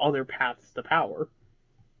 there's other paths to power.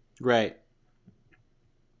 Right.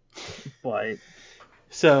 But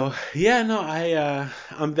so yeah, no,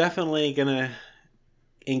 I'm definitely gonna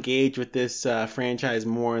engage with this franchise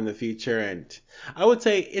more in the future, and I would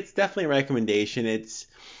say it's definitely a recommendation. It's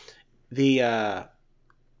the I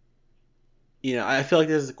feel like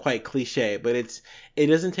this is quite cliche, but it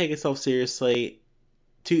doesn't take itself seriously.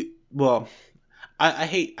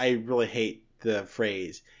 I really hate the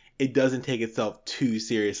phrase. It doesn't take itself too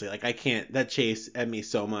seriously. Like I can't that chafes at me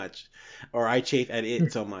so much, or I chafe at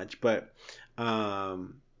it so much.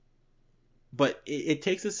 Um, but it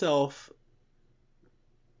takes itself.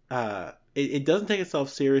 It doesn't take itself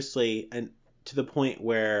seriously, and to the point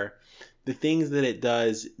where the things that it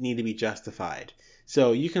does need to be justified.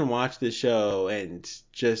 So you can watch the show and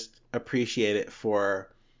just appreciate it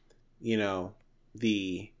for,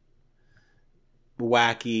 the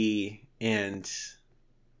wacky and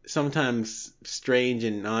sometimes strange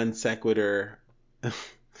and non sequitur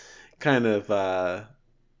kind of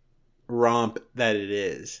romp that it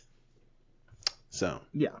is. So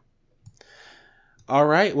yeah. All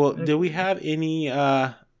right. Well, do we have any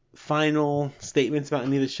final statements about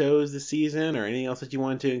any of the shows this season, or anything else that you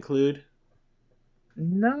wanted to include?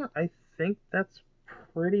 No, I think that's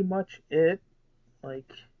pretty much it. Like,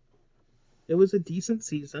 it was a decent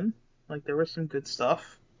season. Like, there was some good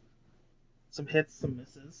stuff, some hits, some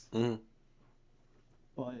misses,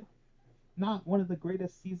 but not one of the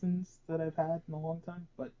greatest seasons that I've had in a long time.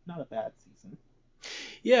 But not a bad season.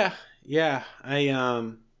 Yeah, yeah.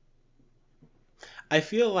 I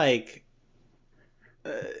feel like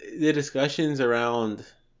the discussions around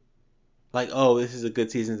like, oh, this is a good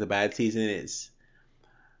season, it's a bad season, is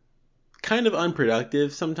kind of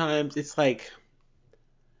unproductive sometimes. It's like,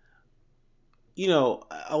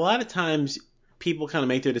 a lot of times people kind of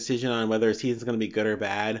make their decision on whether a season's going to be good or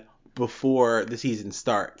bad before the season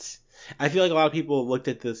starts. I feel like a lot of people looked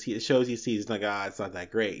at the shows these seasons like, it's not that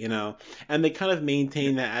great, and they kind of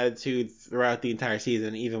maintain that attitude throughout the entire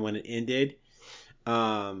season, even when it ended.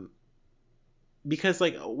 Because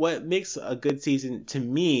like what makes a good season to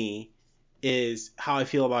me is how I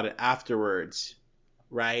feel about it afterwards,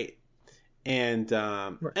 right? And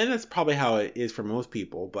that's probably how it is for most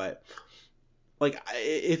people, but like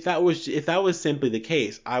if that was simply the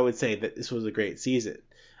case, I would say that this was a great season.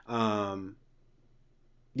 Um,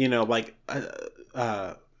 like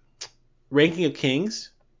Ranking of Kings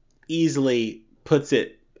easily puts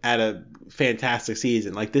it at a fantastic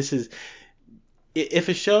season. Like this is if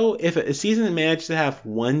a season managed to have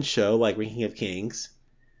one show like Ranking of Kings,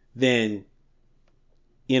 then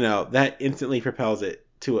that instantly propels it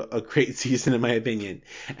to a great season in my opinion.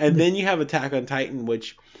 And then you have Attack on Titan,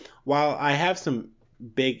 which while I have some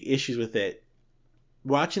big issues with it,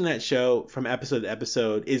 watching that show from episode to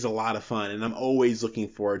episode is a lot of fun, and I'm always looking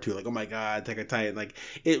forward to it. Like, oh my god, Attack on Titan! Like,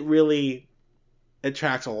 it really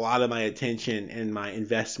attracts a lot of my attention and my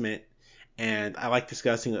investment, and I like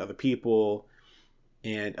discussing with other people.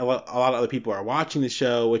 And a lot of other people are watching the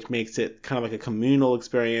show, which makes it kind of like a communal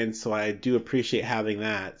experience. So I do appreciate having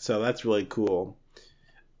that. So that's really cool.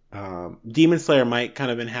 Demon Slayer might kind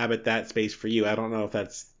of inhabit that space for you. I don't know if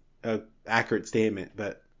that's an accurate statement,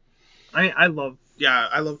 but I loved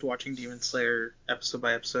watching Demon Slayer episode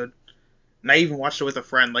by episode. And I even watched it with a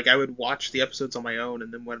friend. Like, I would watch the episodes on my own,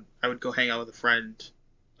 and then when I would go hang out with a friend,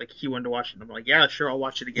 like, he wanted to watch it, and I'm like, yeah, sure, I'll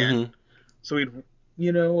watch it again. So we'd,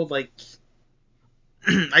 like,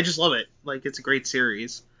 I just love it. Like, it's a great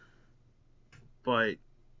series. But,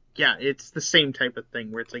 yeah, it's the same type of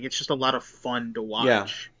thing where it's like, it's just a lot of fun to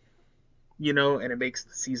watch. And it makes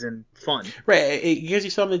the season fun. Right. It gives you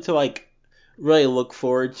something to, like, really look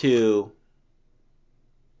forward to.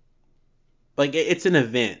 Like, it's an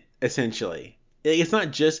event, essentially. It's not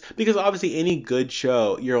just because obviously any good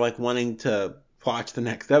show you're like wanting to watch the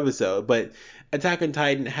next episode, but Attack on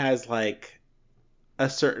Titan has like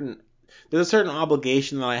there's a certain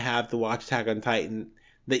obligation that I have to watch Attack on Titan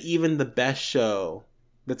that even the best show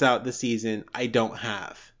that's out this season I don't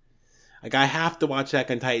have. Like I have to watch Attack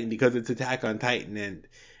on Titan because it's Attack on Titan and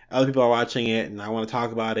other people are watching it and I want to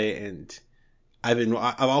talk about it, and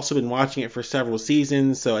I've also been watching it for several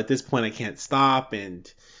seasons, so at this point I can't stop,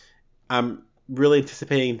 and I'm really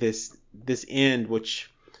anticipating this end,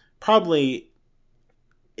 which probably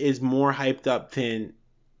is more hyped up than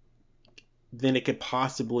it could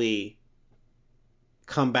possibly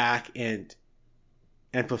come back and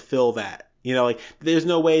fulfill that. Like there's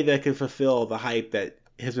no way that could fulfill the hype that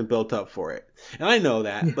has been built up for it. And I know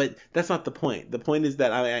that, but that's not the point. The point is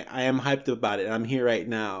that I am hyped about it. And I'm here right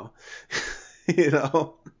now. You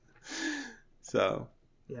know? So.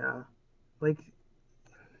 Yeah. Like,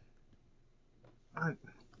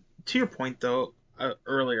 to your point, though,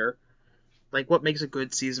 earlier, like, what makes a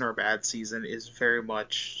good season or a bad season is very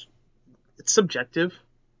much, it's subjective.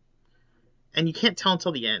 And you can't tell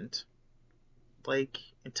until the end. Like,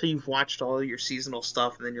 until you've watched all your seasonal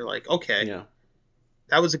stuff, and then you're like, okay, Yeah.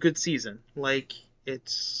 that was a good season. Like,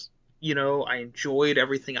 it's, I enjoyed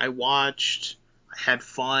everything I watched. I had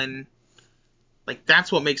fun. Like,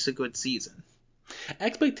 that's what makes a good season.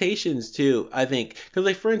 Expectations too, I think, because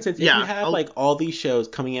like for instance, if you Yeah, have like all these shows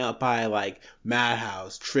coming out by like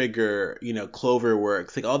Madhouse, Trigger,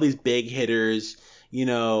 Cloverworks, like all these big hitters, and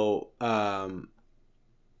all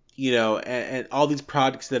these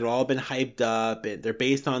projects that have all been hyped up, and they're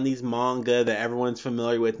based on these manga that everyone's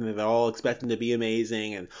familiar with, and they're all expecting to be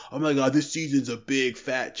amazing, and oh my god, this season's a big,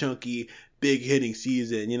 fat, chunky, big hitting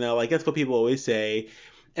season, like that's what people always say,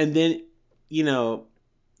 and then,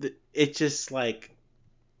 it's just like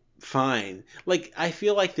fine. Like I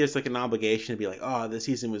feel like there's like an obligation to be like, oh, this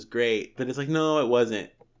season was great, but it's like, no, it wasn't.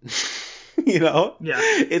 Yeah.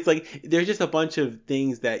 It's like there's just a bunch of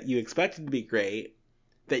things that you expected to be great,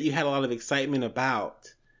 that you had a lot of excitement about,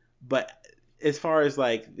 but as far as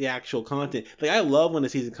like the actual content, like I love when the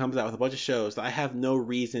season comes out with a bunch of shows that I have no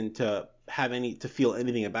reason to feel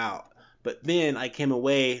anything about, but then I came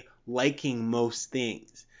away liking most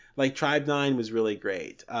things. Like Tribe 9 was really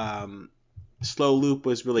great. Slow Loop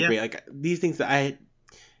was really great. Like these things that I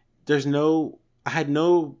had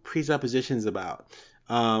no presuppositions about.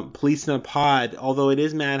 Police in a Pod, although it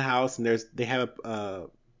is Madhouse and they have a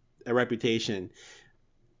reputation,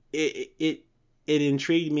 it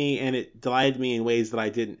intrigued me and it delighted me in ways that I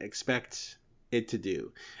didn't expect it to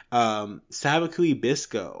do. Sabakui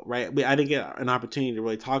Bisco, right? I didn't get an opportunity to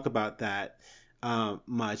really talk about that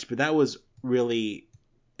much, but that was really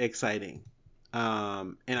exciting.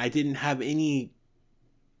 And I didn't have any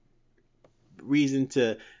reason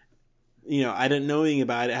to, I didn't know anything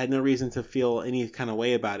about it. I had no reason to feel any kind of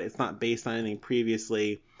way about it. It's not based on anything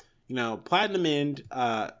previously. Platinum End,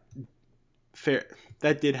 fair,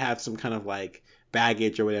 that did have some kind of like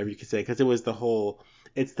baggage or whatever you could say, because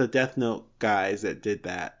it's the Death Note guys that did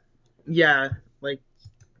that. Yeah, like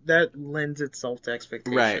that lends itself to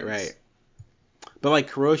expectations. Right. But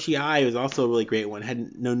like Kuroshi Ai was also a really great one.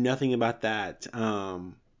 Had known nothing about that.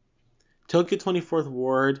 Tokyo 24th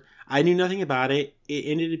Ward, I knew nothing about it. It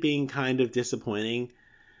ended up being kind of disappointing.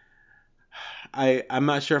 I'm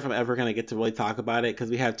not sure if I'm ever going to get to really talk about it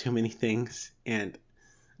because we have too many things. And,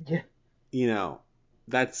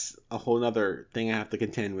 that's a whole nother thing I have to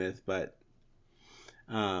contend with. But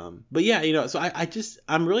yeah, so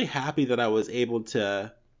I'm really happy that I was able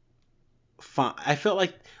to I felt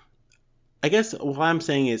like, I guess what I'm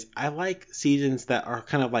saying is I like seasons that are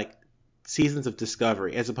kind of like seasons of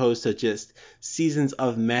discovery as opposed to just seasons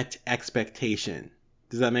of met expectation.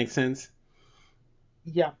 Does that make sense?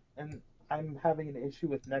 Yeah, and I'm having an issue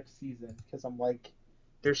with next season because I'm like,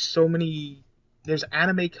 there's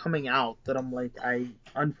anime coming out that I'm like, I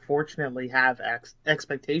unfortunately have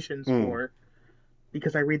expectations for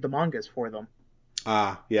because I read the mangas for them.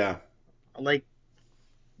 Yeah. Like,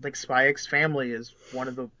 Spy X Family is one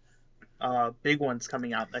of the big ones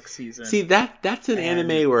coming out next season. See, that's an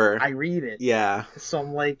anime where I read it. Yeah. So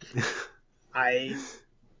I'm like,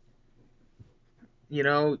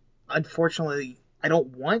 unfortunately, I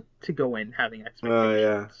don't want to go in having expectations.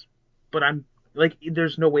 Yeah. But I'm like,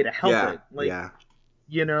 there's no way to help it. Like, Yeah.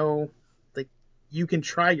 Like you can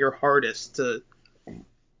try your hardest to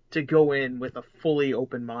go in with a fully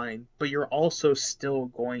open mind, but you're also still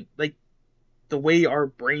going, like, the way our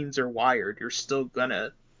brains are wired, you're still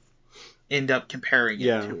gonna end up comparing it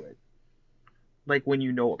to it. Like when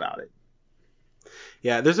you know about it.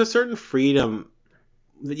 Yeah, there's a certain freedom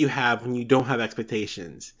that you have when you don't have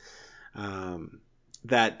expectations,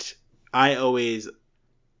 that I always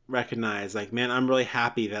recognize. Like, man, I'm really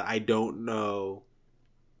happy that I don't know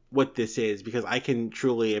what this is, because I can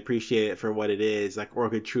truly appreciate it for what it is, like, or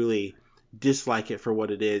could truly dislike it for what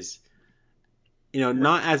it is.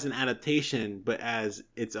 Not as an adaptation, but as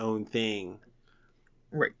its own thing.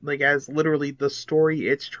 Right, like as literally the story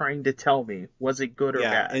it's trying to tell me. Was it good or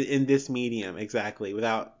bad? In this medium, exactly.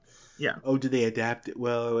 Without, yeah. Oh, did they adapt it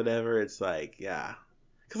well or whatever? It's like, yeah.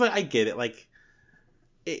 Because I get it. Like,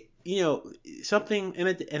 something,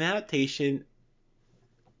 an adaptation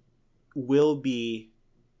will be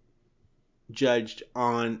judged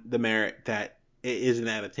on the merit that it is an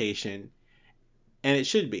adaptation, and it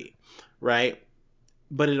should be, right?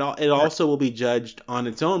 but it also will be judged on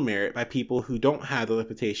its own merit by people who don't have those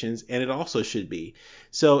expectations, and it also should be.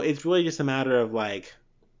 So it's really just a matter of like,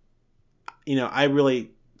 I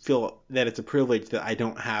really feel that it's a privilege that I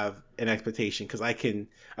don't have an expectation, because I can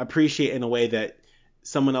appreciate in a way that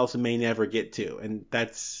someone else may never get to, and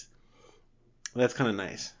that's kind of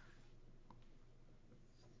nice.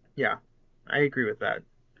 Yeah, I agree with that.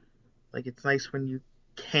 Like, it's nice when you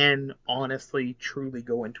can honestly, truly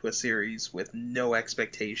go into a series with no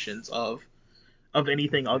expectations of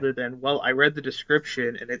anything other than, well, I read the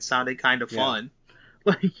description and it sounded kind of Yeah. fun,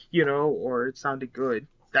 like, or it sounded good.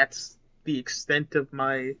 That's the extent of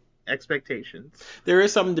my expectations. There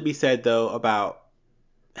is something to be said though about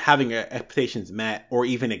having your expectations met or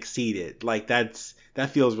even exceeded. Like that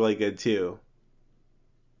feels really good too.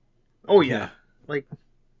 Oh Yeah. yeah, like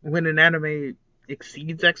when an anime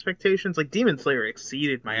exceeds expectations, like Demon Slayer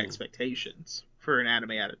exceeded my expectations for an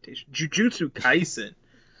anime adaptation. Jujutsu Kaisen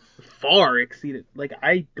far exceeded. Like,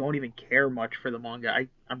 I don't even care much for the manga.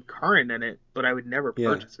 I'm current in it, but I would never Yeah.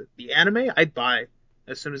 purchase it. The anime I'd buy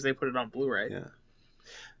as soon as they put it on Blu-ray, Yeah.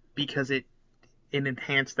 because it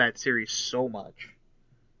enhanced that series so much.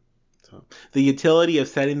 So, the utility of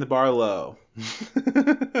setting the bar low.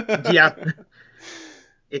 Yeah,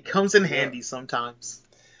 it comes in Yep. handy sometimes.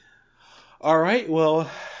 All right. Well,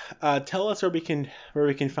 tell us where we can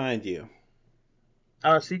find you.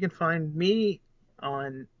 So you can find me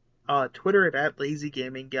on Twitter at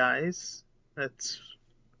 @LazyGamingGuys. That's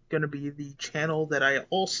gonna be the channel that I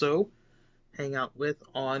also hang out with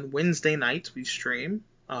on Wednesday nights. We stream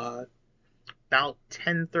about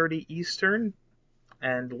 10:30 Eastern,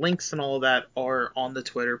 and links and all of that are on the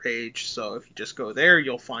Twitter page. So if you just go there,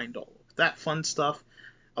 you'll find all of that fun stuff,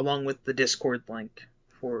 along with the Discord link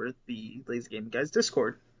for the Lazy Gaming Guys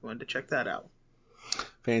Discord. If you wanted to check that out.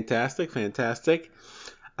 Fantastic.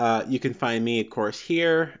 You can find me, of course,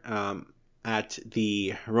 here at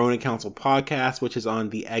the Ronin Council podcast, which is on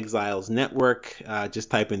the Exiles Network. Just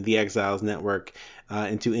type in the Exiles Network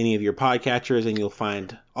into any of your podcatchers, and you'll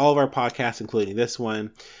find all of our podcasts, including this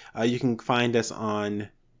one. You can find us on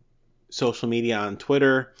social media on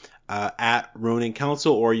Twitter at Ronin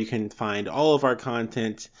Council, or you can find all of our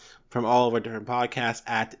content from all of our different podcasts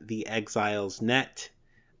at the Exiles Net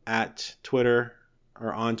at Twitter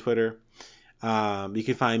or on Twitter. You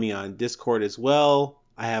can find me on Discord as well.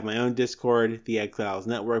 I have my own Discord, the Exiles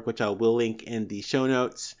Network, which I will link in the show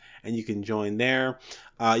notes, and you can join there.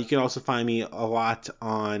 You can also find me a lot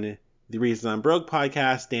on the Reasons I'm Broke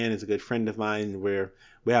podcast. Dan is a good friend of mine. We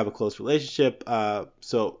have a close relationship,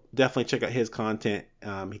 so definitely check out his content.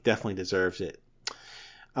 He definitely deserves it.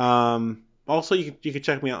 Also, you can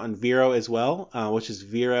check me out on Vero as well, which is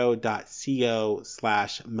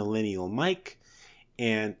vero.co/millennialmike,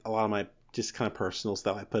 and a lot of my just kind of personal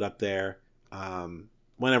stuff I put up there.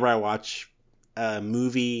 Whenever I watch a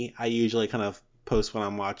movie, I usually kind of post what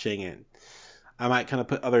I'm watching, and I might kind of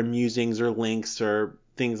put other musings or links or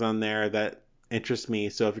things on there that interest me.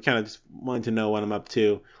 So if you're kind of just wanting to know what I'm up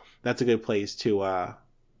to, that's a good place to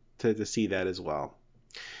see that as well.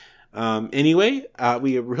 Anyway,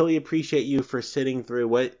 we really appreciate you for sitting through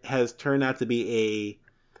what has turned out to be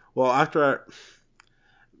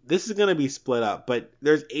this is going to be split up, but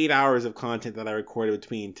there's 8 hours of content that I recorded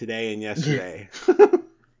between today and yesterday.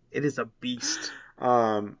 It is a beast.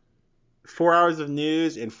 4 hours of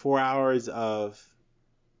news and 4 hours of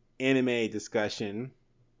anime discussion.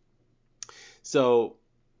 So,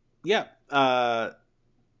 yeah.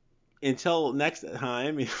 Until next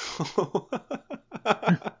time,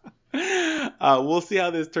 we'll see how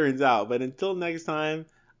this turns out. But until next time,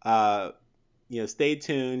 stay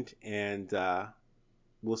tuned, and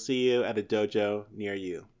we'll see you at a dojo near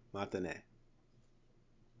you. Matane.